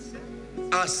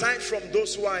 Aside from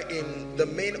those who are in the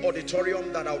main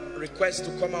auditorium that I'll request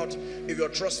to come out if you're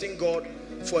trusting God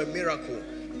for a miracle.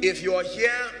 If you are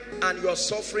here and you are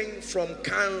suffering from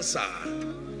cancer,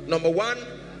 number 1.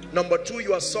 Number 2,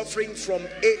 you are suffering from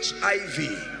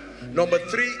HIV. Number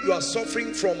 3, you are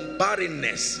suffering from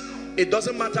barrenness. It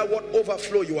doesn't matter what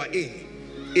overflow you are in.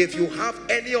 If you have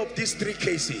any of these 3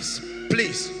 cases,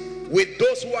 please, with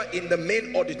those who are in the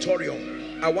main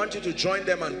auditorium, I want you to join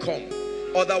them and come.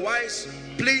 Otherwise,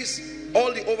 please,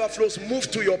 all the overflows,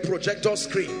 move to your projector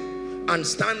screen and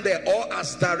stand there, or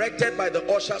as directed by the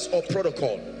ushers or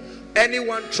protocol.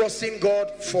 Anyone trusting God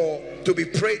to be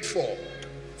prayed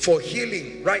for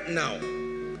healing right now,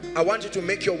 I want you to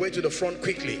make your way to the front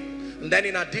quickly. And then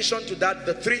in addition to that,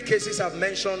 the 3 cases I've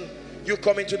mentioned, you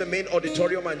come into the main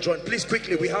auditorium and join. Please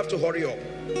quickly, we have to hurry up.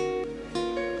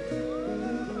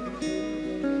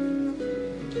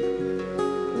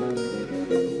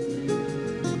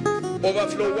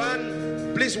 Overflow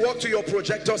 1, please walk to your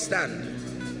projector stand.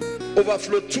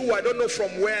 Overflow 2, I don't know from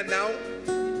where now.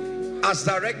 As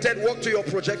directed, walk to your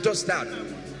projector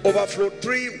stand. Overflow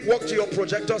 3, walk to your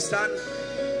projector stand.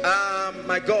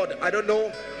 My God, I don't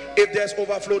know if there's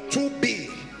overflow 2B.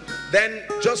 Then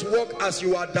just walk as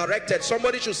you are directed.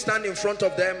 Somebody should stand in front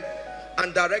of them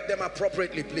and direct them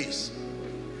appropriately, please.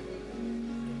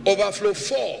 Overflow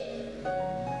 4.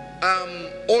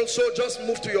 Also just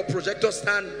move to your projector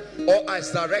stand or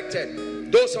as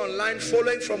directed. Those online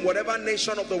following from whatever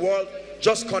nation of the world,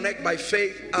 just connect by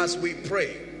faith as we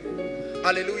pray.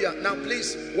 Hallelujah. Now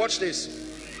please watch this.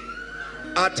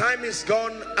 Our time is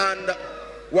gone and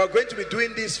we're going to be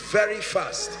doing this very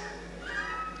fast.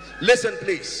 Listen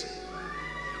please.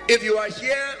 If you are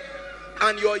here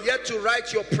and you're yet to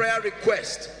write your prayer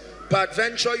request,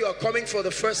 peradventure you are coming for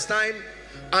the first time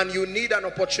and you need an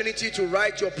opportunity to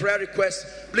write your prayer request,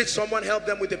 please someone help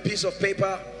them with a piece of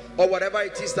paper or whatever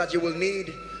it is that you will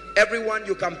need. Everyone,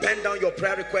 you can pen down your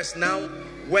prayer request now.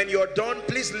 When you're done,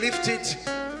 please lift it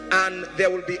and there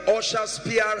will be ushers,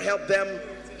 PR help them,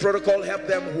 protocol help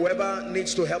them, whoever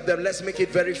needs to help them. Let's make it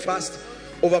very fast.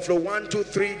 Overflow 1, 2,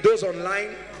 3. Those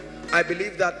online, I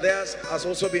believe that theirs has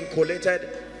also been collated.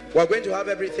 We're going to have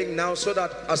everything now so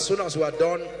that as soon as we are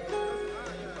done,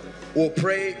 we'll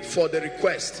pray for the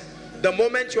request. The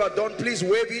moment you are done, please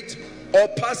wave it or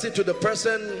pass it to the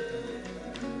person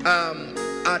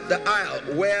at the aisle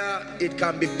where it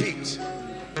can be picked.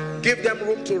 Give them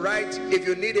room to write. If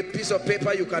you need a piece of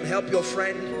paper, you can help your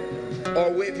friend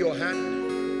or wave your hand.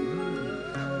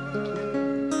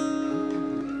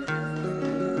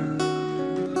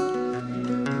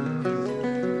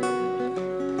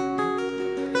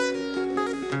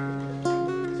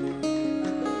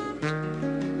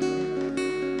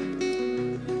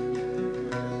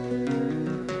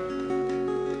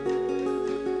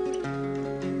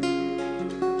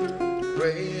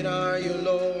 Great are you,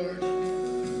 Lord,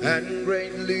 and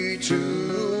greatly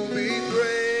to be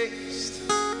praised.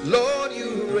 Lord,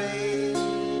 you reign.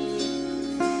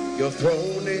 Your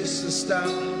throne is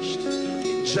established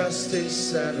in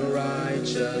justice and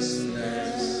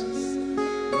righteousness.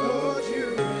 Lord,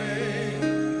 you reign.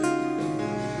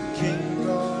 King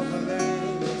of the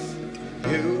lands,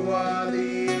 you are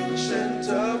the ancient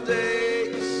of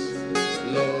days.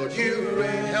 Lord, you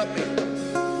reign. Help me.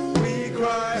 We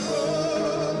cry,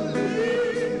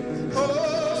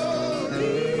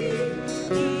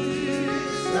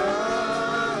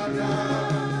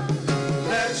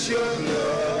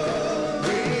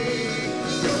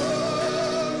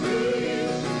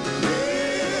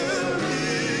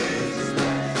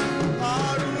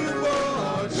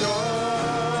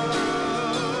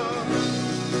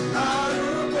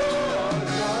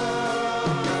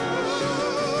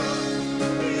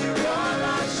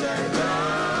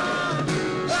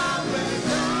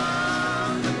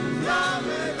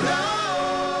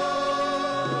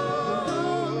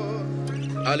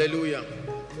 Hallelujah.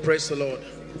 Praise the Lord.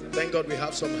 Thank God we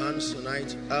have some hands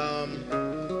tonight.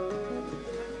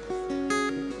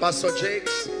 Pastor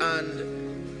Jakes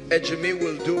and Ejimi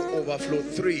will do overflow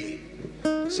 3.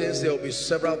 Since there will be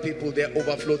several people there,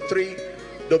 overflow 3.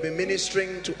 They'll be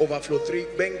ministering to overflow 3.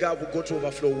 Benga will go to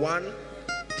overflow 1.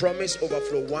 Promise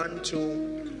overflow 1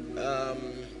 to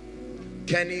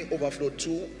Kenny overflow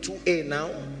 2. 2A now.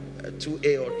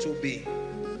 2A or 2B.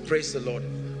 Praise the Lord.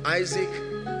 Isaac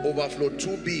overflow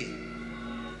 2B.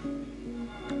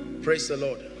 Praise the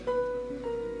Lord.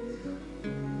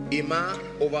 Ima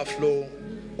overflow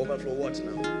what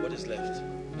now? What is left?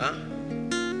 Huh?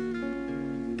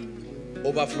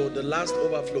 Overflow, the last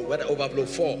overflow. What? Overflow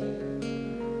 4.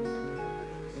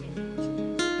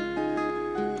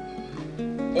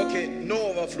 Okay, no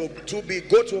overflow 2B.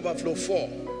 Go to overflow 4.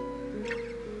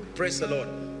 Praise the Lord.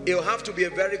 It will have to be a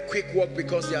very quick walk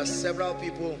because there are several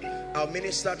people. I'll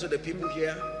minister to the people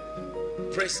here.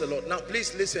 Praise the Lord. Now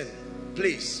please listen.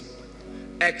 Please.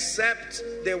 Except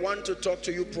they want to talk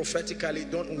to you prophetically,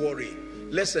 don't worry.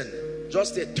 Listen,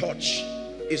 just a touch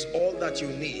is all that you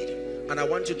need. And I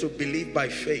want you to believe by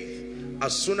faith.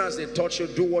 As soon as they touch you,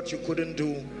 do what you couldn't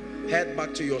do. Head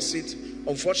back to your seat.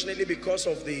 Unfortunately, because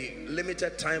of the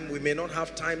limited time, we may not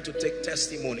have time to take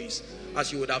testimonies,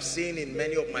 as you would have seen in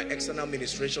many of my external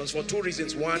ministrations, for 2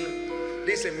 reasons. One,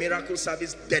 this is a miracle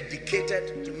service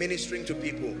dedicated to ministering to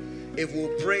people. If we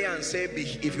pray and say,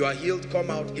 if you are healed, come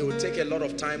out, it will take a lot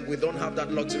of time. We don't have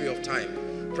that luxury of time.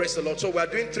 Praise the Lord. So we are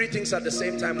doing 3 things at the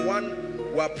same time. One,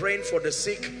 we are praying for the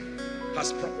sick.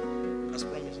 Has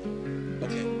promised.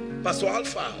 Okay. Pastor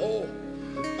Alpha. Oh.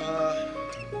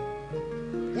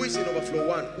 Who is in overflow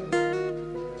 1?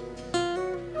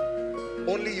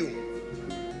 Only you.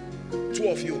 2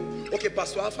 of you. Okay,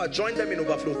 Pastor Alpha, join them in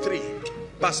overflow 3.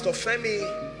 Pastor Femi.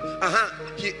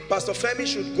 Pastor Femi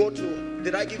should go to.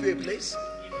 Did I give you a place?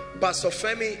 Pastor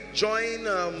Femi, join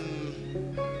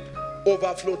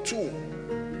overflow 2.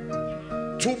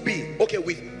 2B. Okay,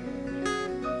 with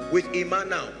Iman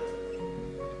now.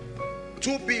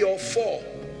 2B or 4.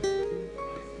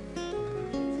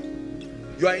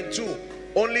 You are in 2.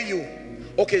 Only you.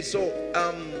 Okay, so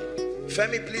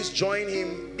Femi, please join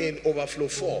him in overflow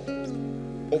 4.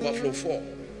 Overflow 4.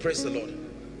 Praise the Lord.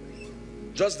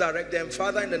 Just direct them.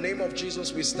 Father, in the name of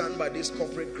Jesus, we stand by this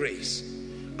corporate grace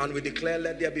and we declare,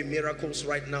 let there be miracles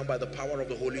right now by the power of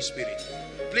the Holy Spirit.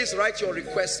 Please write your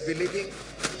requests, believing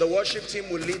the worship team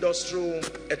will lead us through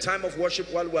a time of worship.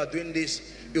 While we are doing this,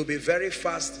 it will be very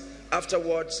fast.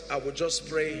 Afterwards, I will just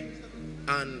pray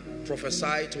and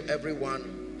prophesy to everyone,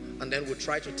 and then we'll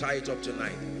try to tie it up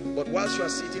tonight. But whilst you are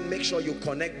sitting, make sure you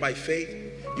connect by faith.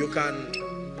 You can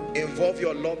involve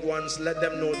your loved ones. Let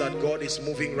them know that God is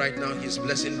moving right now. He's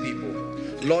blessing people.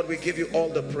 Lord, we give you all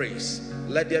the praise.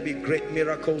 Let there be great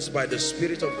miracles by the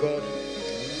Spirit of God.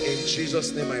 In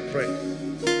Jesus' name I pray.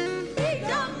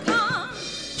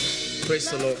 Praise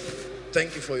the Lord.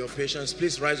 Thank you for your patience.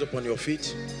 Please rise up on your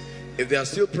feet. If they are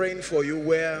still praying for you,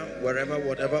 wherever,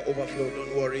 whatever overflow,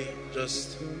 don't worry.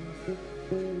 Just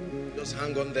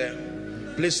hang on there.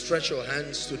 Please stretch your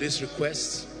hands to this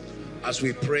request as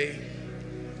we pray.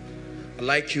 I'd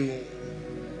like you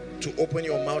to open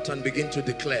your mouth and begin to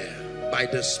declare by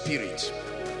the Spirit.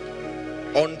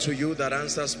 Unto you that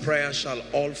answers prayer shall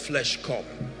all flesh come.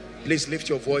 Please lift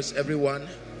your voice, everyone.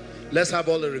 Let's have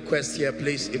all the requests here,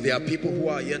 please. If there are people who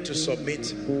are yet to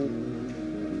submit.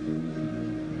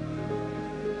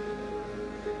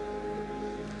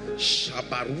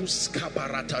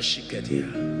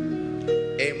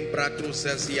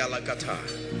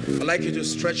 I'd like you to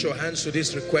stretch your hands to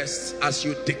these requests as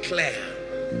you declare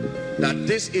that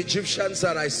these Egyptians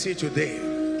that I see today,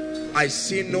 I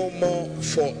see no more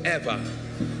forever.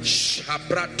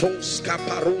 Shabratos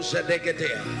kaparuza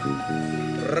degedea.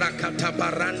 Rakata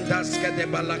barandas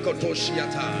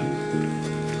kedebalakotoshiata.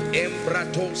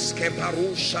 Embratos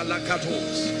keparusha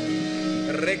lakatos.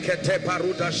 Rekete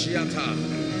parudashiata.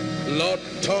 Lord,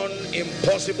 turn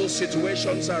impossible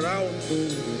situations around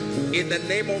in the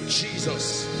name of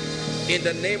Jesus. In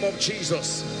the name of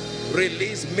Jesus,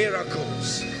 release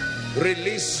miracles,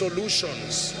 release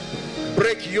solutions,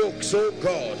 break yokes, oh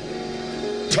God.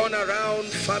 Turn around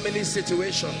family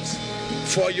situations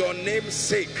for your name's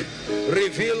sake.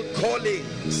 Reveal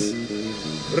callings,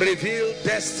 reveal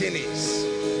destinies.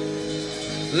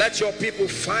 Let your people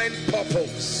find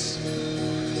purpose.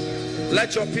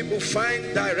 Let your people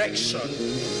find direction.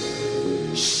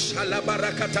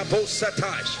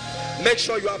 Make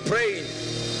sure you are praying.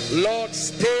 Lord,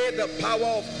 stay the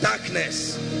power of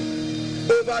darkness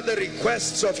over the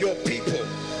requests of your people.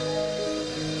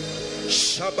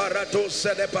 Shabarato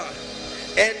Sedeba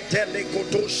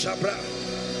Entelekoto Shabra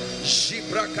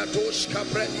Shibrakatosh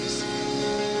Kabredis.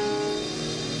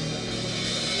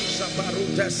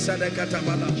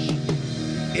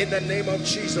 In the name of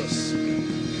Jesus.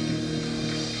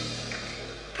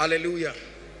 Hallelujah.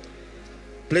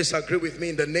 Please agree with me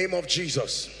in the name of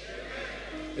Jesus.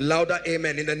 Louder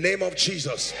amen. In the name of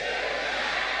Jesus.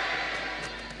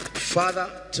 Father,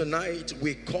 tonight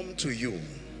we come to you,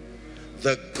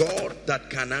 the God that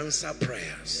can answer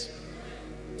prayers.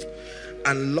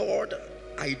 And Lord,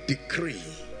 I decree,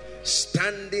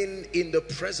 standing in the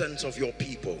presence of your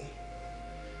people,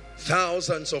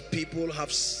 thousands of people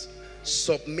have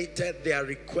submitted their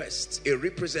requests, a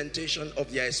representation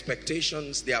of their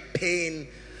expectations, their pain,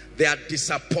 their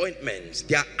disappointments,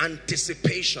 their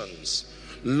anticipations.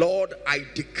 Lord, I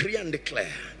decree and declare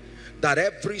that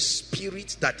every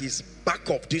spirit that is back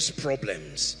of these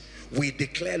problems, we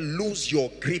declare, lose your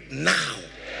grip now.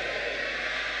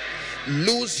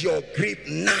 Lose your grip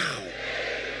now.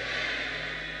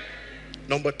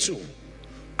 Number two,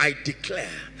 I declare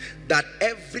that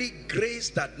every grace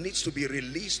that needs to be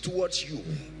released towards you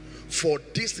for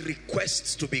these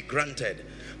requests to be granted,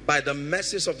 by the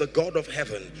mercies of the God of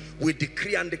heaven, we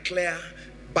decree and declare,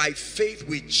 by faith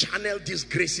we channel these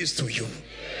graces to you.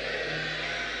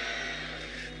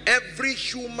 Every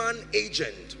human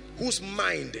agent whose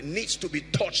mind needs to be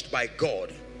touched by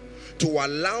God to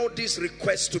allow these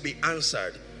requests to be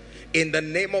answered, in the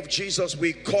name of Jesus,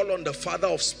 we call on the Father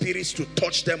of spirits to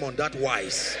touch them on that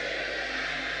wise.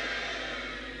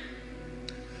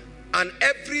 And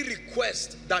every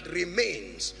request that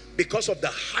remains because of the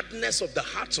hardness of the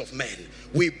hearts of men,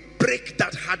 we break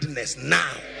that hardness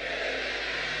now.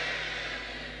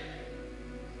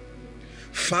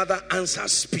 Father, answer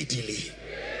speedily.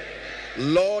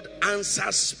 Lord, answer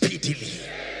speedily.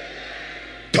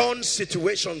 Turn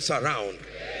situations around.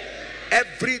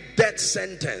 Every death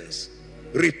sentence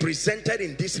represented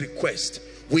in this request,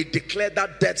 we declare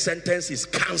that death sentence is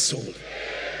cancelled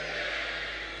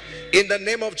in the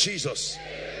name of Jesus.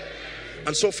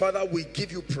 And so, Father, we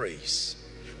give you praise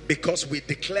because we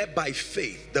declare by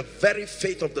faith, the very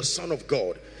faith of the Son of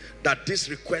God, that these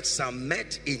requests are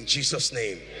met in Jesus'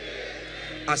 name.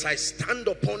 As I stand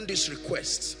upon these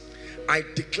requests, I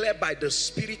declare by the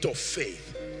spirit of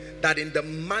faith that in the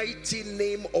mighty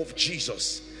name of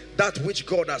Jesus, that which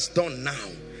God has done now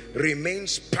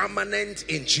remains permanent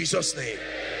in Jesus' name.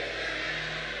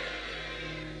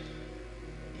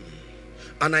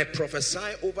 And I prophesy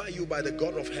over you by the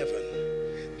God of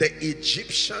heaven, the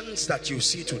Egyptians that you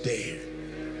see today,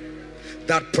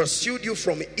 that pursued you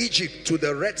from Egypt to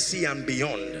the Red Sea and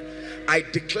beyond, I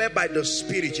declare by the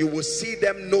Spirit, you will see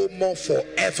them no more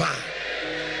forever.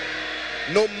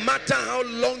 No matter how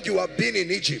long you have been in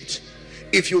Egypt,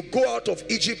 if you go out of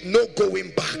Egypt, no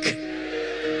going back.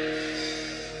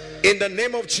 In the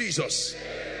name of Jesus.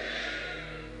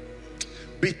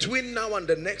 Between now and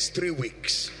the next 3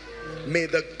 weeks, may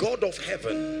the God of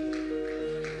heaven,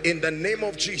 in the name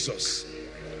of Jesus,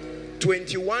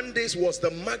 21 days was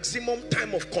the maximum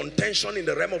time of contention in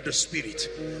the realm of the spirit.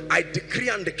 I decree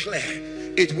and declare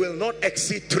it will not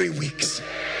exceed 3 weeks.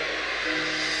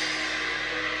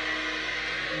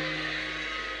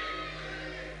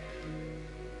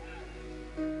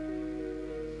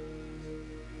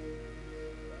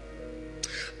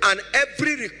 And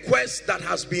every request that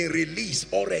has been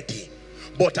released already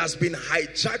but has been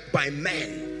hijacked by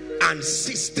men and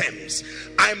systems,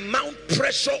 I mount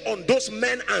pressure on those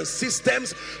men and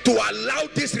systems to allow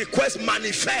this request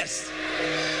manifest.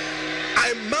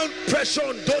 I mount pressure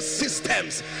on those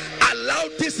systems, allow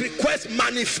this request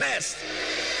manifest.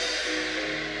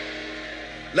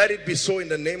 Let it be so in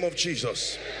the name of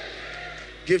Jesus.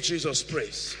 Give Jesus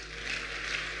praise.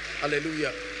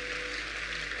 Hallelujah.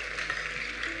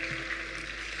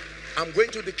 I'm going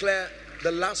to declare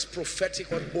the last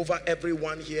prophetic word over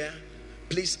everyone here.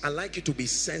 Please, I'd like you to be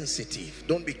sensitive.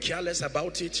 Don't be careless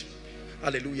about it.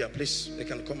 Hallelujah. Please, they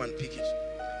can come and pick it.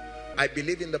 I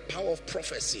believe in the power of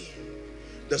prophecy.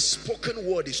 The spoken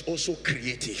word is also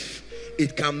creative.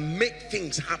 It can make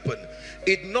things happen.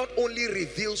 It not only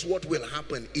reveals what will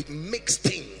happen, it makes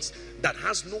things that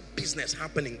has no business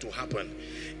happening to happen.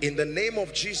 In the name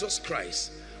of Jesus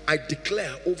Christ, I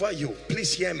declare over you,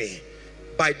 please hear me,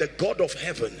 by the God of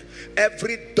heaven,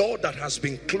 every door that has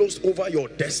been closed over your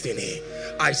destiny,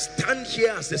 I stand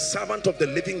here as the servant of the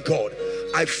living God.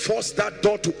 I force that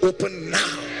door to open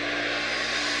now.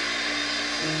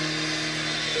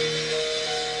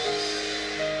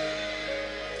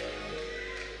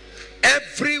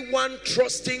 Everyone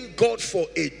trusting God for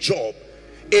a job,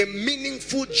 a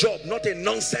meaningful job, not a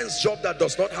nonsense job that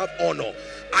does not have honor,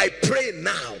 I pray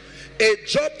now, A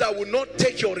job that will not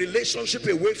take your relationship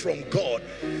away from God.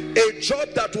 A job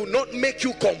that will not make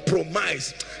you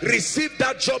compromise. Receive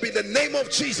that job in the name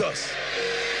of Jesus.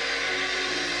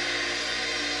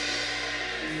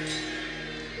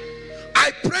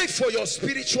 I pray for your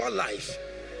spiritual life.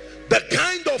 The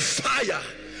kind of fire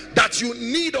that you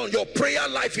need on your prayer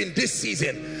life in this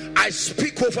season, I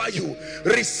speak over you.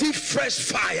 Receive fresh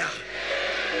fire.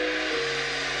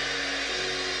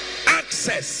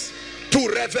 Access to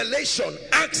revelation,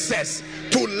 access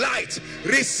to light.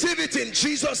 Receive it in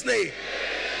Jesus' name.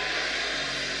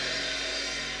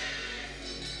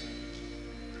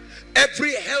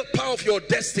 Every helper of your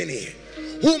destiny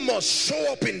who must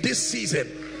show up in this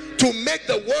season to make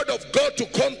the word of God to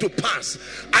come to pass,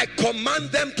 I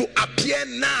command them to appear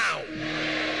now.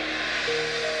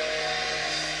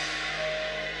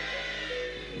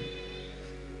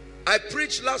 I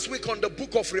preached last week on the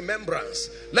book of remembrance.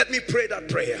 Let me pray that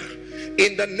prayer.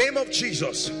 In the name of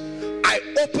Jesus, I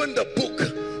open the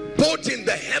book both in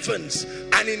the heavens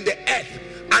and in the earth,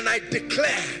 and I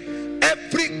declare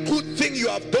every good thing you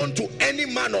have done to any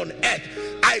man on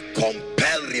earth, I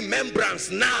compel remembrance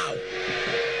now.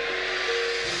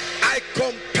 I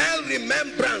compel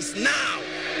remembrance now.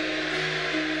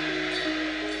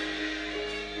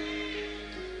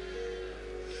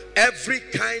 Every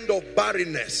kind of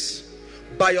barrenness,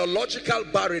 biological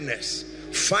barrenness,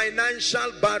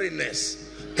 financial barrenness,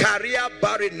 career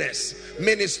barrenness,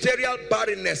 ministerial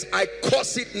barrenness, I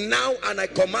curse it now and I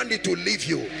command it to leave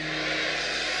you.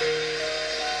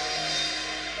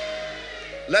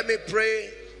 Let me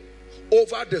pray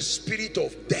over the spirit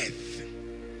of death.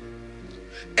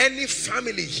 Any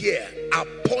family here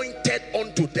appointed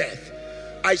unto death,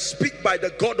 I speak by the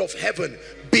God of heaven,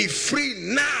 be free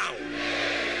now.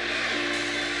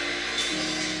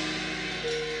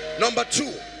 Number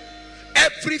two,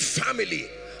 every family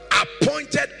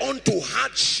appointed unto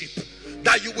hardship,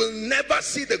 that you will never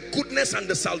see the goodness and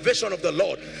the salvation of the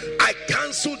Lord, I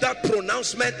cancel that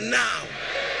pronouncement now.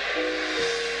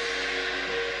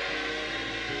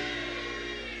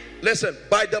 Listen,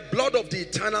 by the blood of the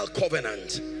eternal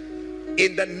covenant,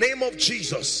 in the name of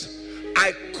Jesus,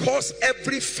 I cause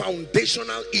every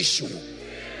foundational issue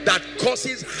that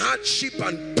causes hardship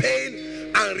and pain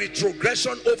and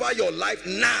retrogression over your life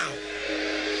now.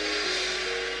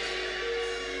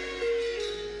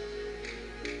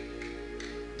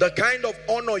 The kind of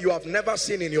honor you have never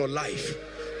seen in your life,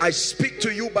 I speak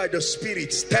to you by the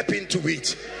Spirit. Step into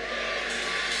it.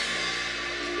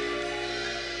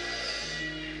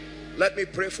 Let me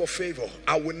pray for favor.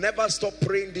 I will never stop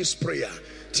praying this prayer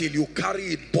till you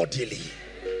carry it bodily.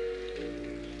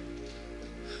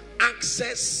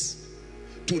 Access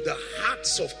to the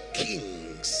hearts of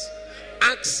kings,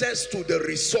 access to the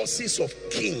resources of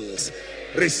kings,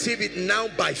 receive it now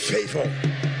by favor.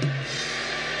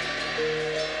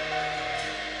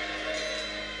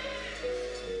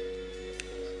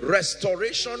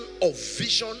 Restoration of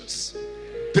visions,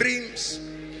 dreams.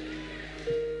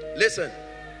 Listen,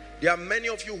 there are many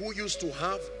of you who used to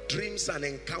have dreams and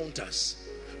encounters.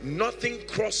 Nothing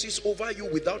crosses over you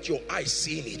without your eyes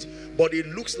seeing it, but it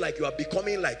looks like you are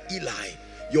becoming like Eli.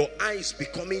 Your eyes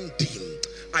becoming dim.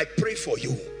 I pray for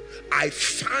you. I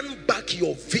fan back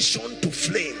your vision to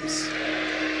flames.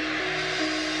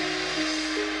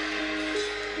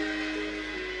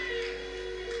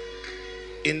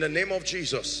 In the name of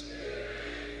Jesus,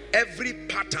 every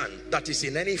pattern that is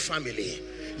in any family,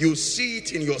 you see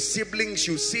it in your siblings,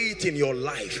 you see it in your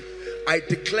life, I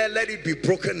declare, let it be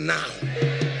broken now.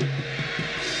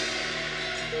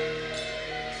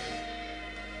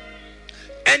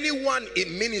 Anyone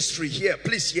in ministry here,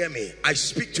 please hear me. I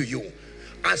speak to you.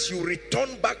 As you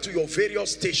return back to your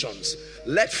various stations,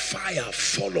 let fire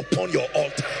fall upon your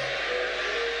altar.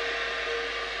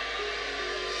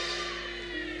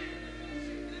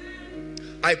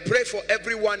 I pray for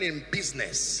everyone in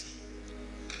business,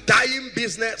 dying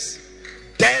business,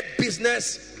 dead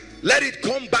business. Let it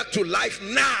come back to life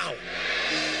now.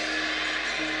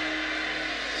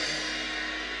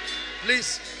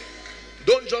 Please,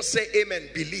 don't just say amen,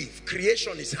 believe.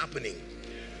 Creation is happening.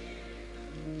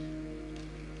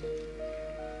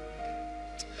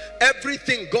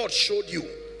 Everything God showed you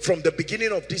from the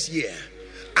beginning of this year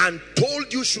and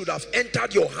told you should have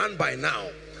entered your hand by now,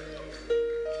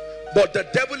 but the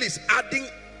devil is adding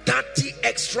 30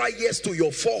 extra years to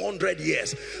your 400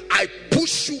 years. I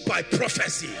push you by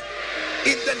prophecy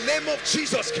in the name of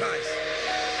Jesus Christ.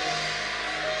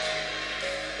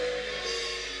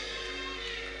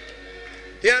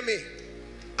 Hear me.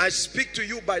 I speak to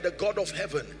you by the God of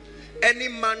heaven. Any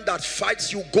man that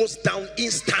fights you goes down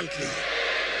instantly.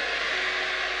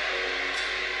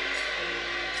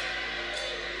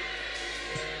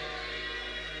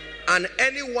 And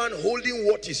anyone holding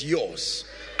what is yours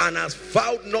and has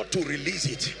vowed not to release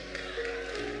it,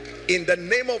 in the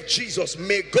name of Jesus,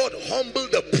 may God humble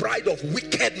the pride of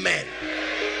wicked men.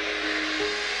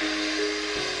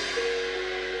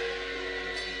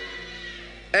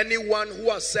 Anyone who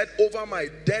has said over my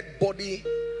dead body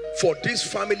for this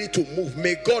family to move,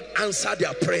 may God answer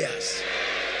their prayers.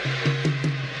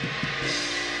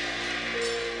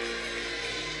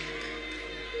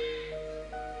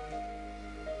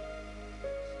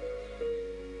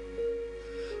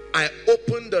 I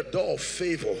open the door of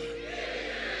favor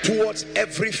towards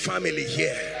every family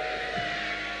here.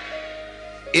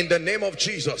 In the name of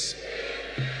Jesus.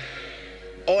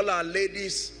 All our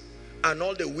ladies and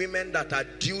all the women that are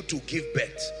due to give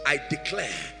birth, I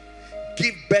declare,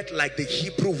 give birth like the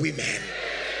Hebrew women.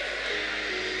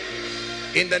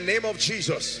 In the name of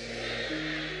Jesus.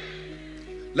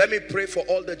 Let me pray for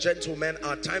all the gentlemen.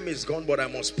 Our time is gone, but I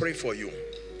must pray for you.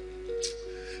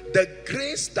 The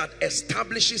grace that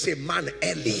establishes a man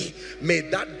early, may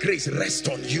that grace rest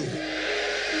on you.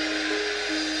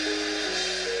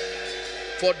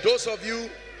 For those of you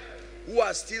who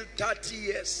are still 30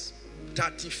 years,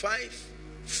 35,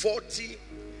 40,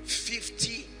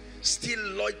 50, still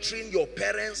loitering your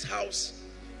parents' house,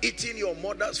 eating your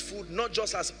mother's food, not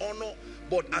just as honor,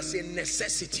 but as a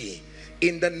necessity,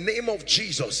 in the name of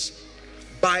Jesus,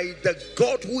 by the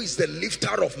God who is the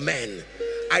lifter of men,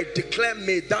 I declare,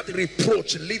 may that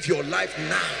reproach leave your life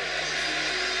now.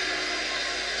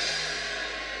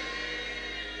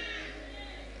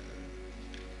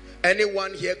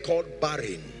 Anyone here called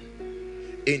barren,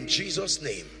 in Jesus'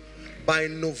 name, by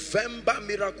November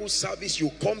miracle service, you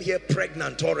come here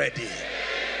pregnant already.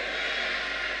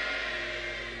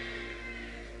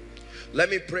 Let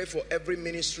me pray for every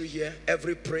ministry here,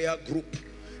 every prayer group,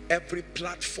 every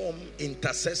platform,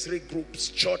 intercessory groups,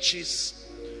 churches.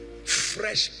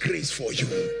 Fresh grace for you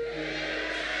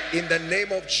in the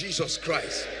name of Jesus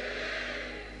Christ.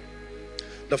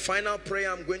 The final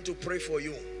prayer I'm going to pray for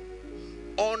you.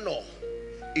 Honor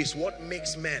is what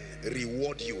makes men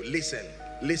reward you. Listen,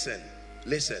 listen,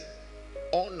 listen.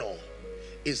 Honor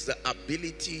is the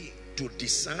ability to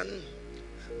discern,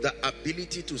 the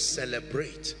ability to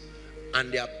celebrate,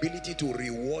 and the ability to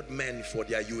reward men for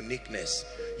their uniqueness.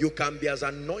 You can be as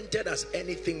anointed as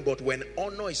anything, but when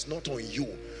honor is not on you,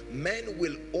 men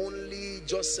will only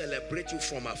just celebrate you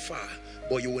from afar,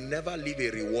 but you will never live a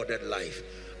rewarded life.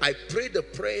 I pray the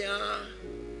prayer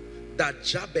that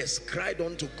Jabez cried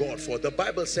unto God for. The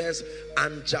Bible says,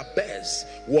 and Jabez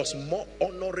was more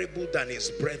honorable than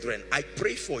his brethren. I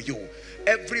pray for you,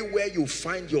 everywhere you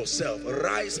find yourself,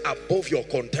 rise above your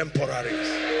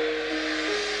contemporaries.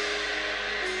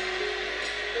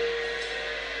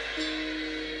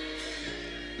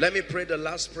 Let me pray the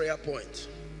last prayer point.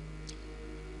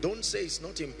 Don't say it's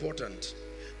not important.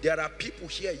 There are people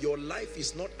here, your life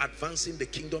is not advancing the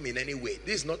kingdom in any way.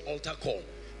 This is not altar call.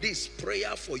 This is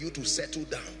prayer for you to settle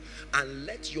down and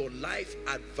let your life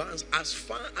advance. As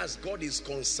far as God is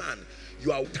concerned,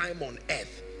 your time on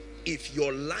earth, if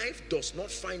your life does not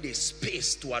find a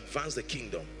space to advance the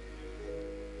kingdom,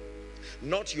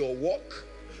 not your work,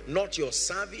 not your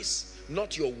service,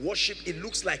 not your worship, it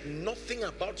looks like nothing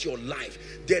about your life.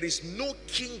 There is no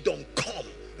kingdom come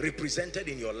represented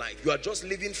in your life. You are just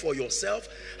living for yourself,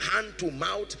 hand to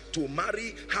mouth, to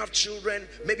marry, have children,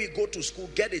 maybe go to school,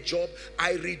 get a job.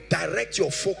 I redirect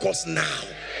your focus now.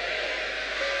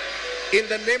 In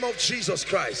the name of Jesus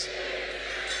Christ,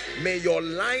 may your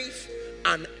life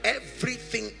and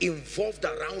everything involved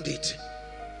around it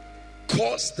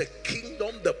cause the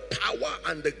kingdom, the power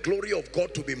and the glory of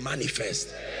God to be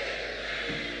manifest.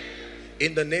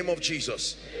 In the name of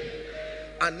Jesus.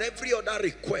 And every other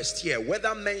request here,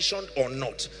 whether mentioned or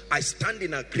not, I stand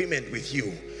in agreement with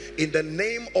you. In the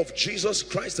name of Jesus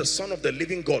Christ, the Son of the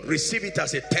living God, receive it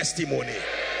as a testimony.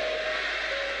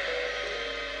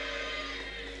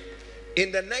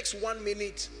 In the next 1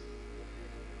 minute,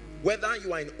 whether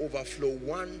you are in overflow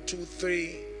 1, 2,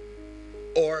 3,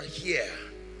 or here,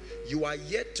 you are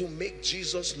yet to make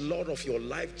Jesus Lord of your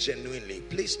life genuinely.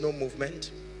 Please, no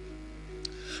movement.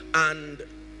 And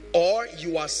or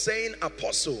you are saying,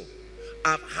 Apostle,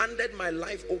 I've handed my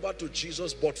life over to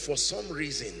Jesus, but for some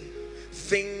reason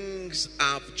things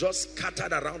have just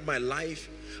scattered around my life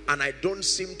and I don't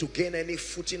seem to gain any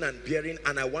footing and bearing,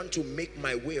 and I want to make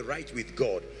my way right with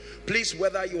God. Please,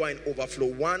 whether you are in overflow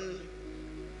 1,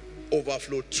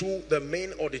 overflow 2, the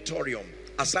main auditorium,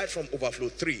 aside from overflow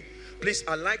 3, please,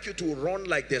 I'd like you to run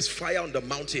like there's fire on the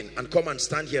mountain and come and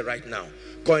stand here right now.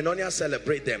 Koinonia,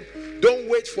 celebrate them. Don't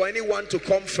wait for anyone to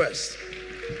come first.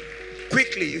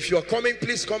 Quickly, if you're coming,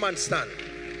 please come and stand.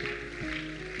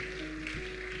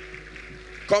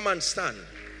 Come and stand.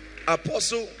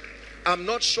 Apostle, I'm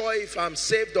not sure if I'm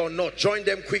saved or not. Join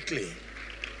them quickly.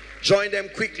 Join them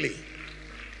quickly.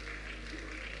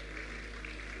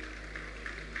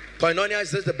 Koinonia,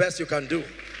 is this the best you can do?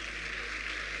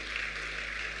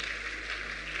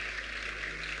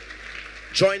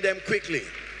 Join them quickly.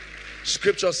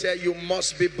 Scripture says you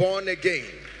must be born again.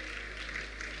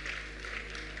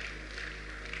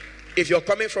 If you're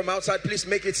coming from outside, please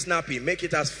make it snappy. Make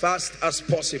it as fast as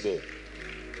possible.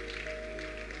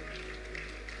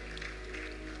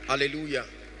 Hallelujah.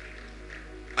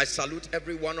 I salute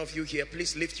every one of you here.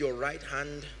 Please lift your right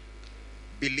hand.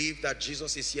 Believe that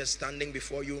Jesus is here standing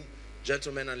before you.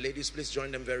 Gentlemen and ladies, please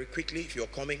join them very quickly. If you're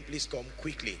coming, please come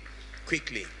quickly.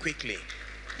 Quickly, quickly.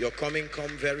 You're coming,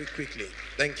 come very quickly.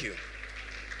 Thank you.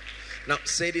 Now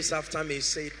say this after me.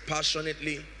 Say it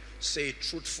passionately. Say it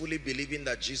truthfully, believing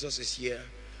that Jesus is here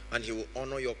and he will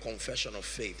honor your confession of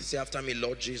faith. Say after me,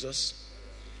 Lord Jesus,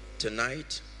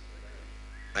 tonight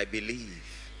I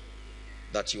believe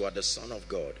that you are the Son of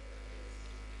God.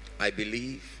 I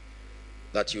believe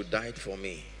that you died for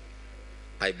me.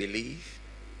 I believe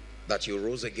that you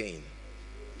rose again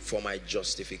for my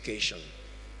justification.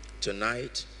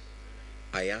 Tonight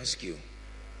I ask you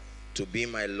to be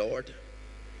my Lord,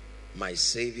 my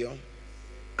Savior,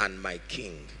 and my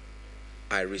King.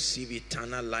 I receive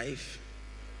eternal life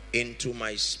into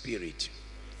my spirit.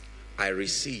 I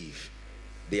receive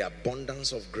the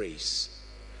abundance of grace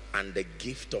and the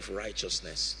gift of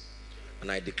righteousness. And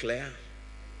I declare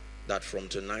that from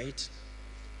tonight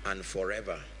and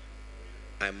forever,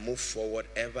 I move forward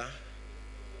ever,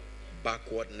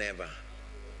 backward never.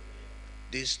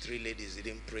 These three ladies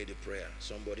didn't pray the prayer.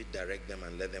 Somebody direct them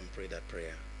and let them pray that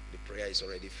prayer. The prayer is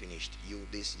already finished. You,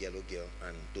 this yellow girl,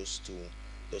 and those two,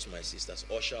 those my sisters.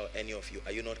 Usher, any of you,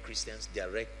 are you not Christians?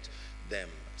 Direct them.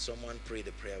 Someone pray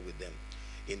the prayer with them.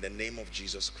 In the name of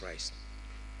Jesus Christ,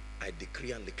 I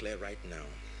decree and declare right now,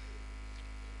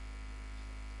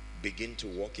 begin to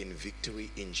walk in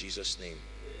victory in Jesus' name.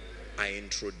 I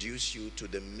introduce you to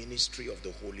the ministry of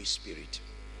the Holy Spirit.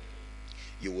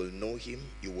 You will know him,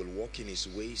 you will walk in his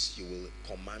ways, you will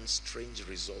command strange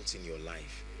results in your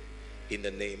life. In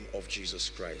the name of Jesus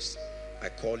Christ, I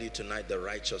call you tonight the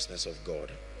righteousness of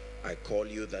God. I call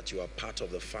you that you are part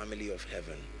of the family of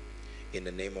heaven. In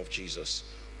the name of Jesus.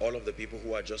 All of the people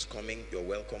who are just coming, you're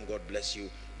welcome. God bless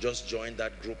you. Just join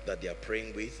that group that they are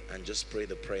praying with and just pray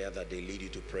the prayer that they lead you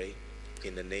to pray.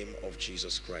 In the name of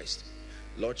Jesus Christ.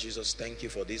 Lord Jesus, thank you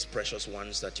for these precious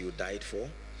ones that you died for.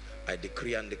 I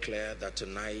decree and declare that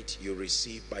tonight you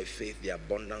receive by faith the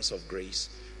abundance of grace,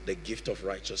 the gift of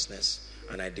righteousness,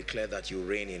 and I declare that you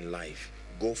reign in life.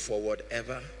 Go forward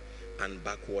ever and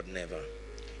backward never.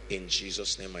 In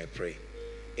Jesus' name I pray.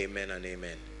 Amen and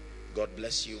amen. God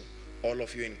bless you. All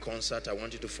of you in concert, I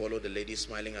want you to follow the lady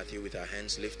smiling at you with her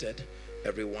hands lifted.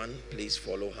 Everyone, please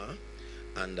follow her.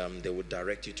 And they will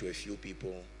direct you to a few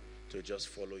people to just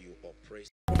follow you or praise.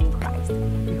 In Christ,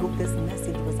 we hope this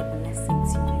message was a blessing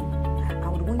to you. I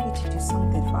would want you to do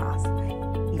something for us.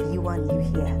 If you are new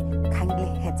here, kindly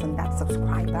hit on that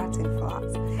subscribe button for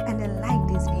us and then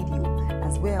like this video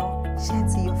as well. Share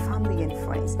to your family and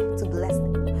friends to bless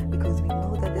them, because we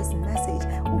know that this message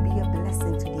will be a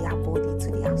blessing to their body,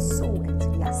 to their soul, and to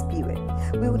their spirit.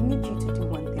 We would need you to do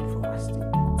one thing for us too.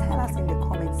 Tell us in the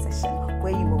comment section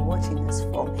where you were watching us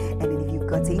from, and then if you've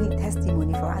got any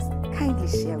testimony for us, kindly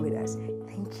share with us.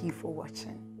 Thank you for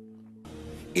watching.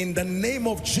 In the name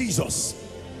of Jesus,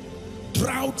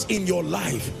 drought in your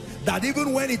life, that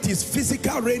even when it is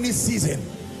physical rainy season,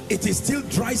 it is still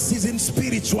dry season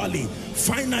spiritually,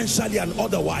 financially, and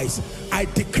otherwise. I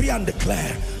decree and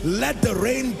declare, let the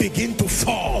rain begin to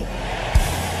fall.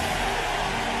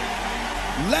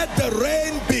 Let the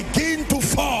rain begin to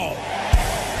fall.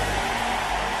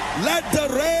 Let the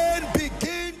rain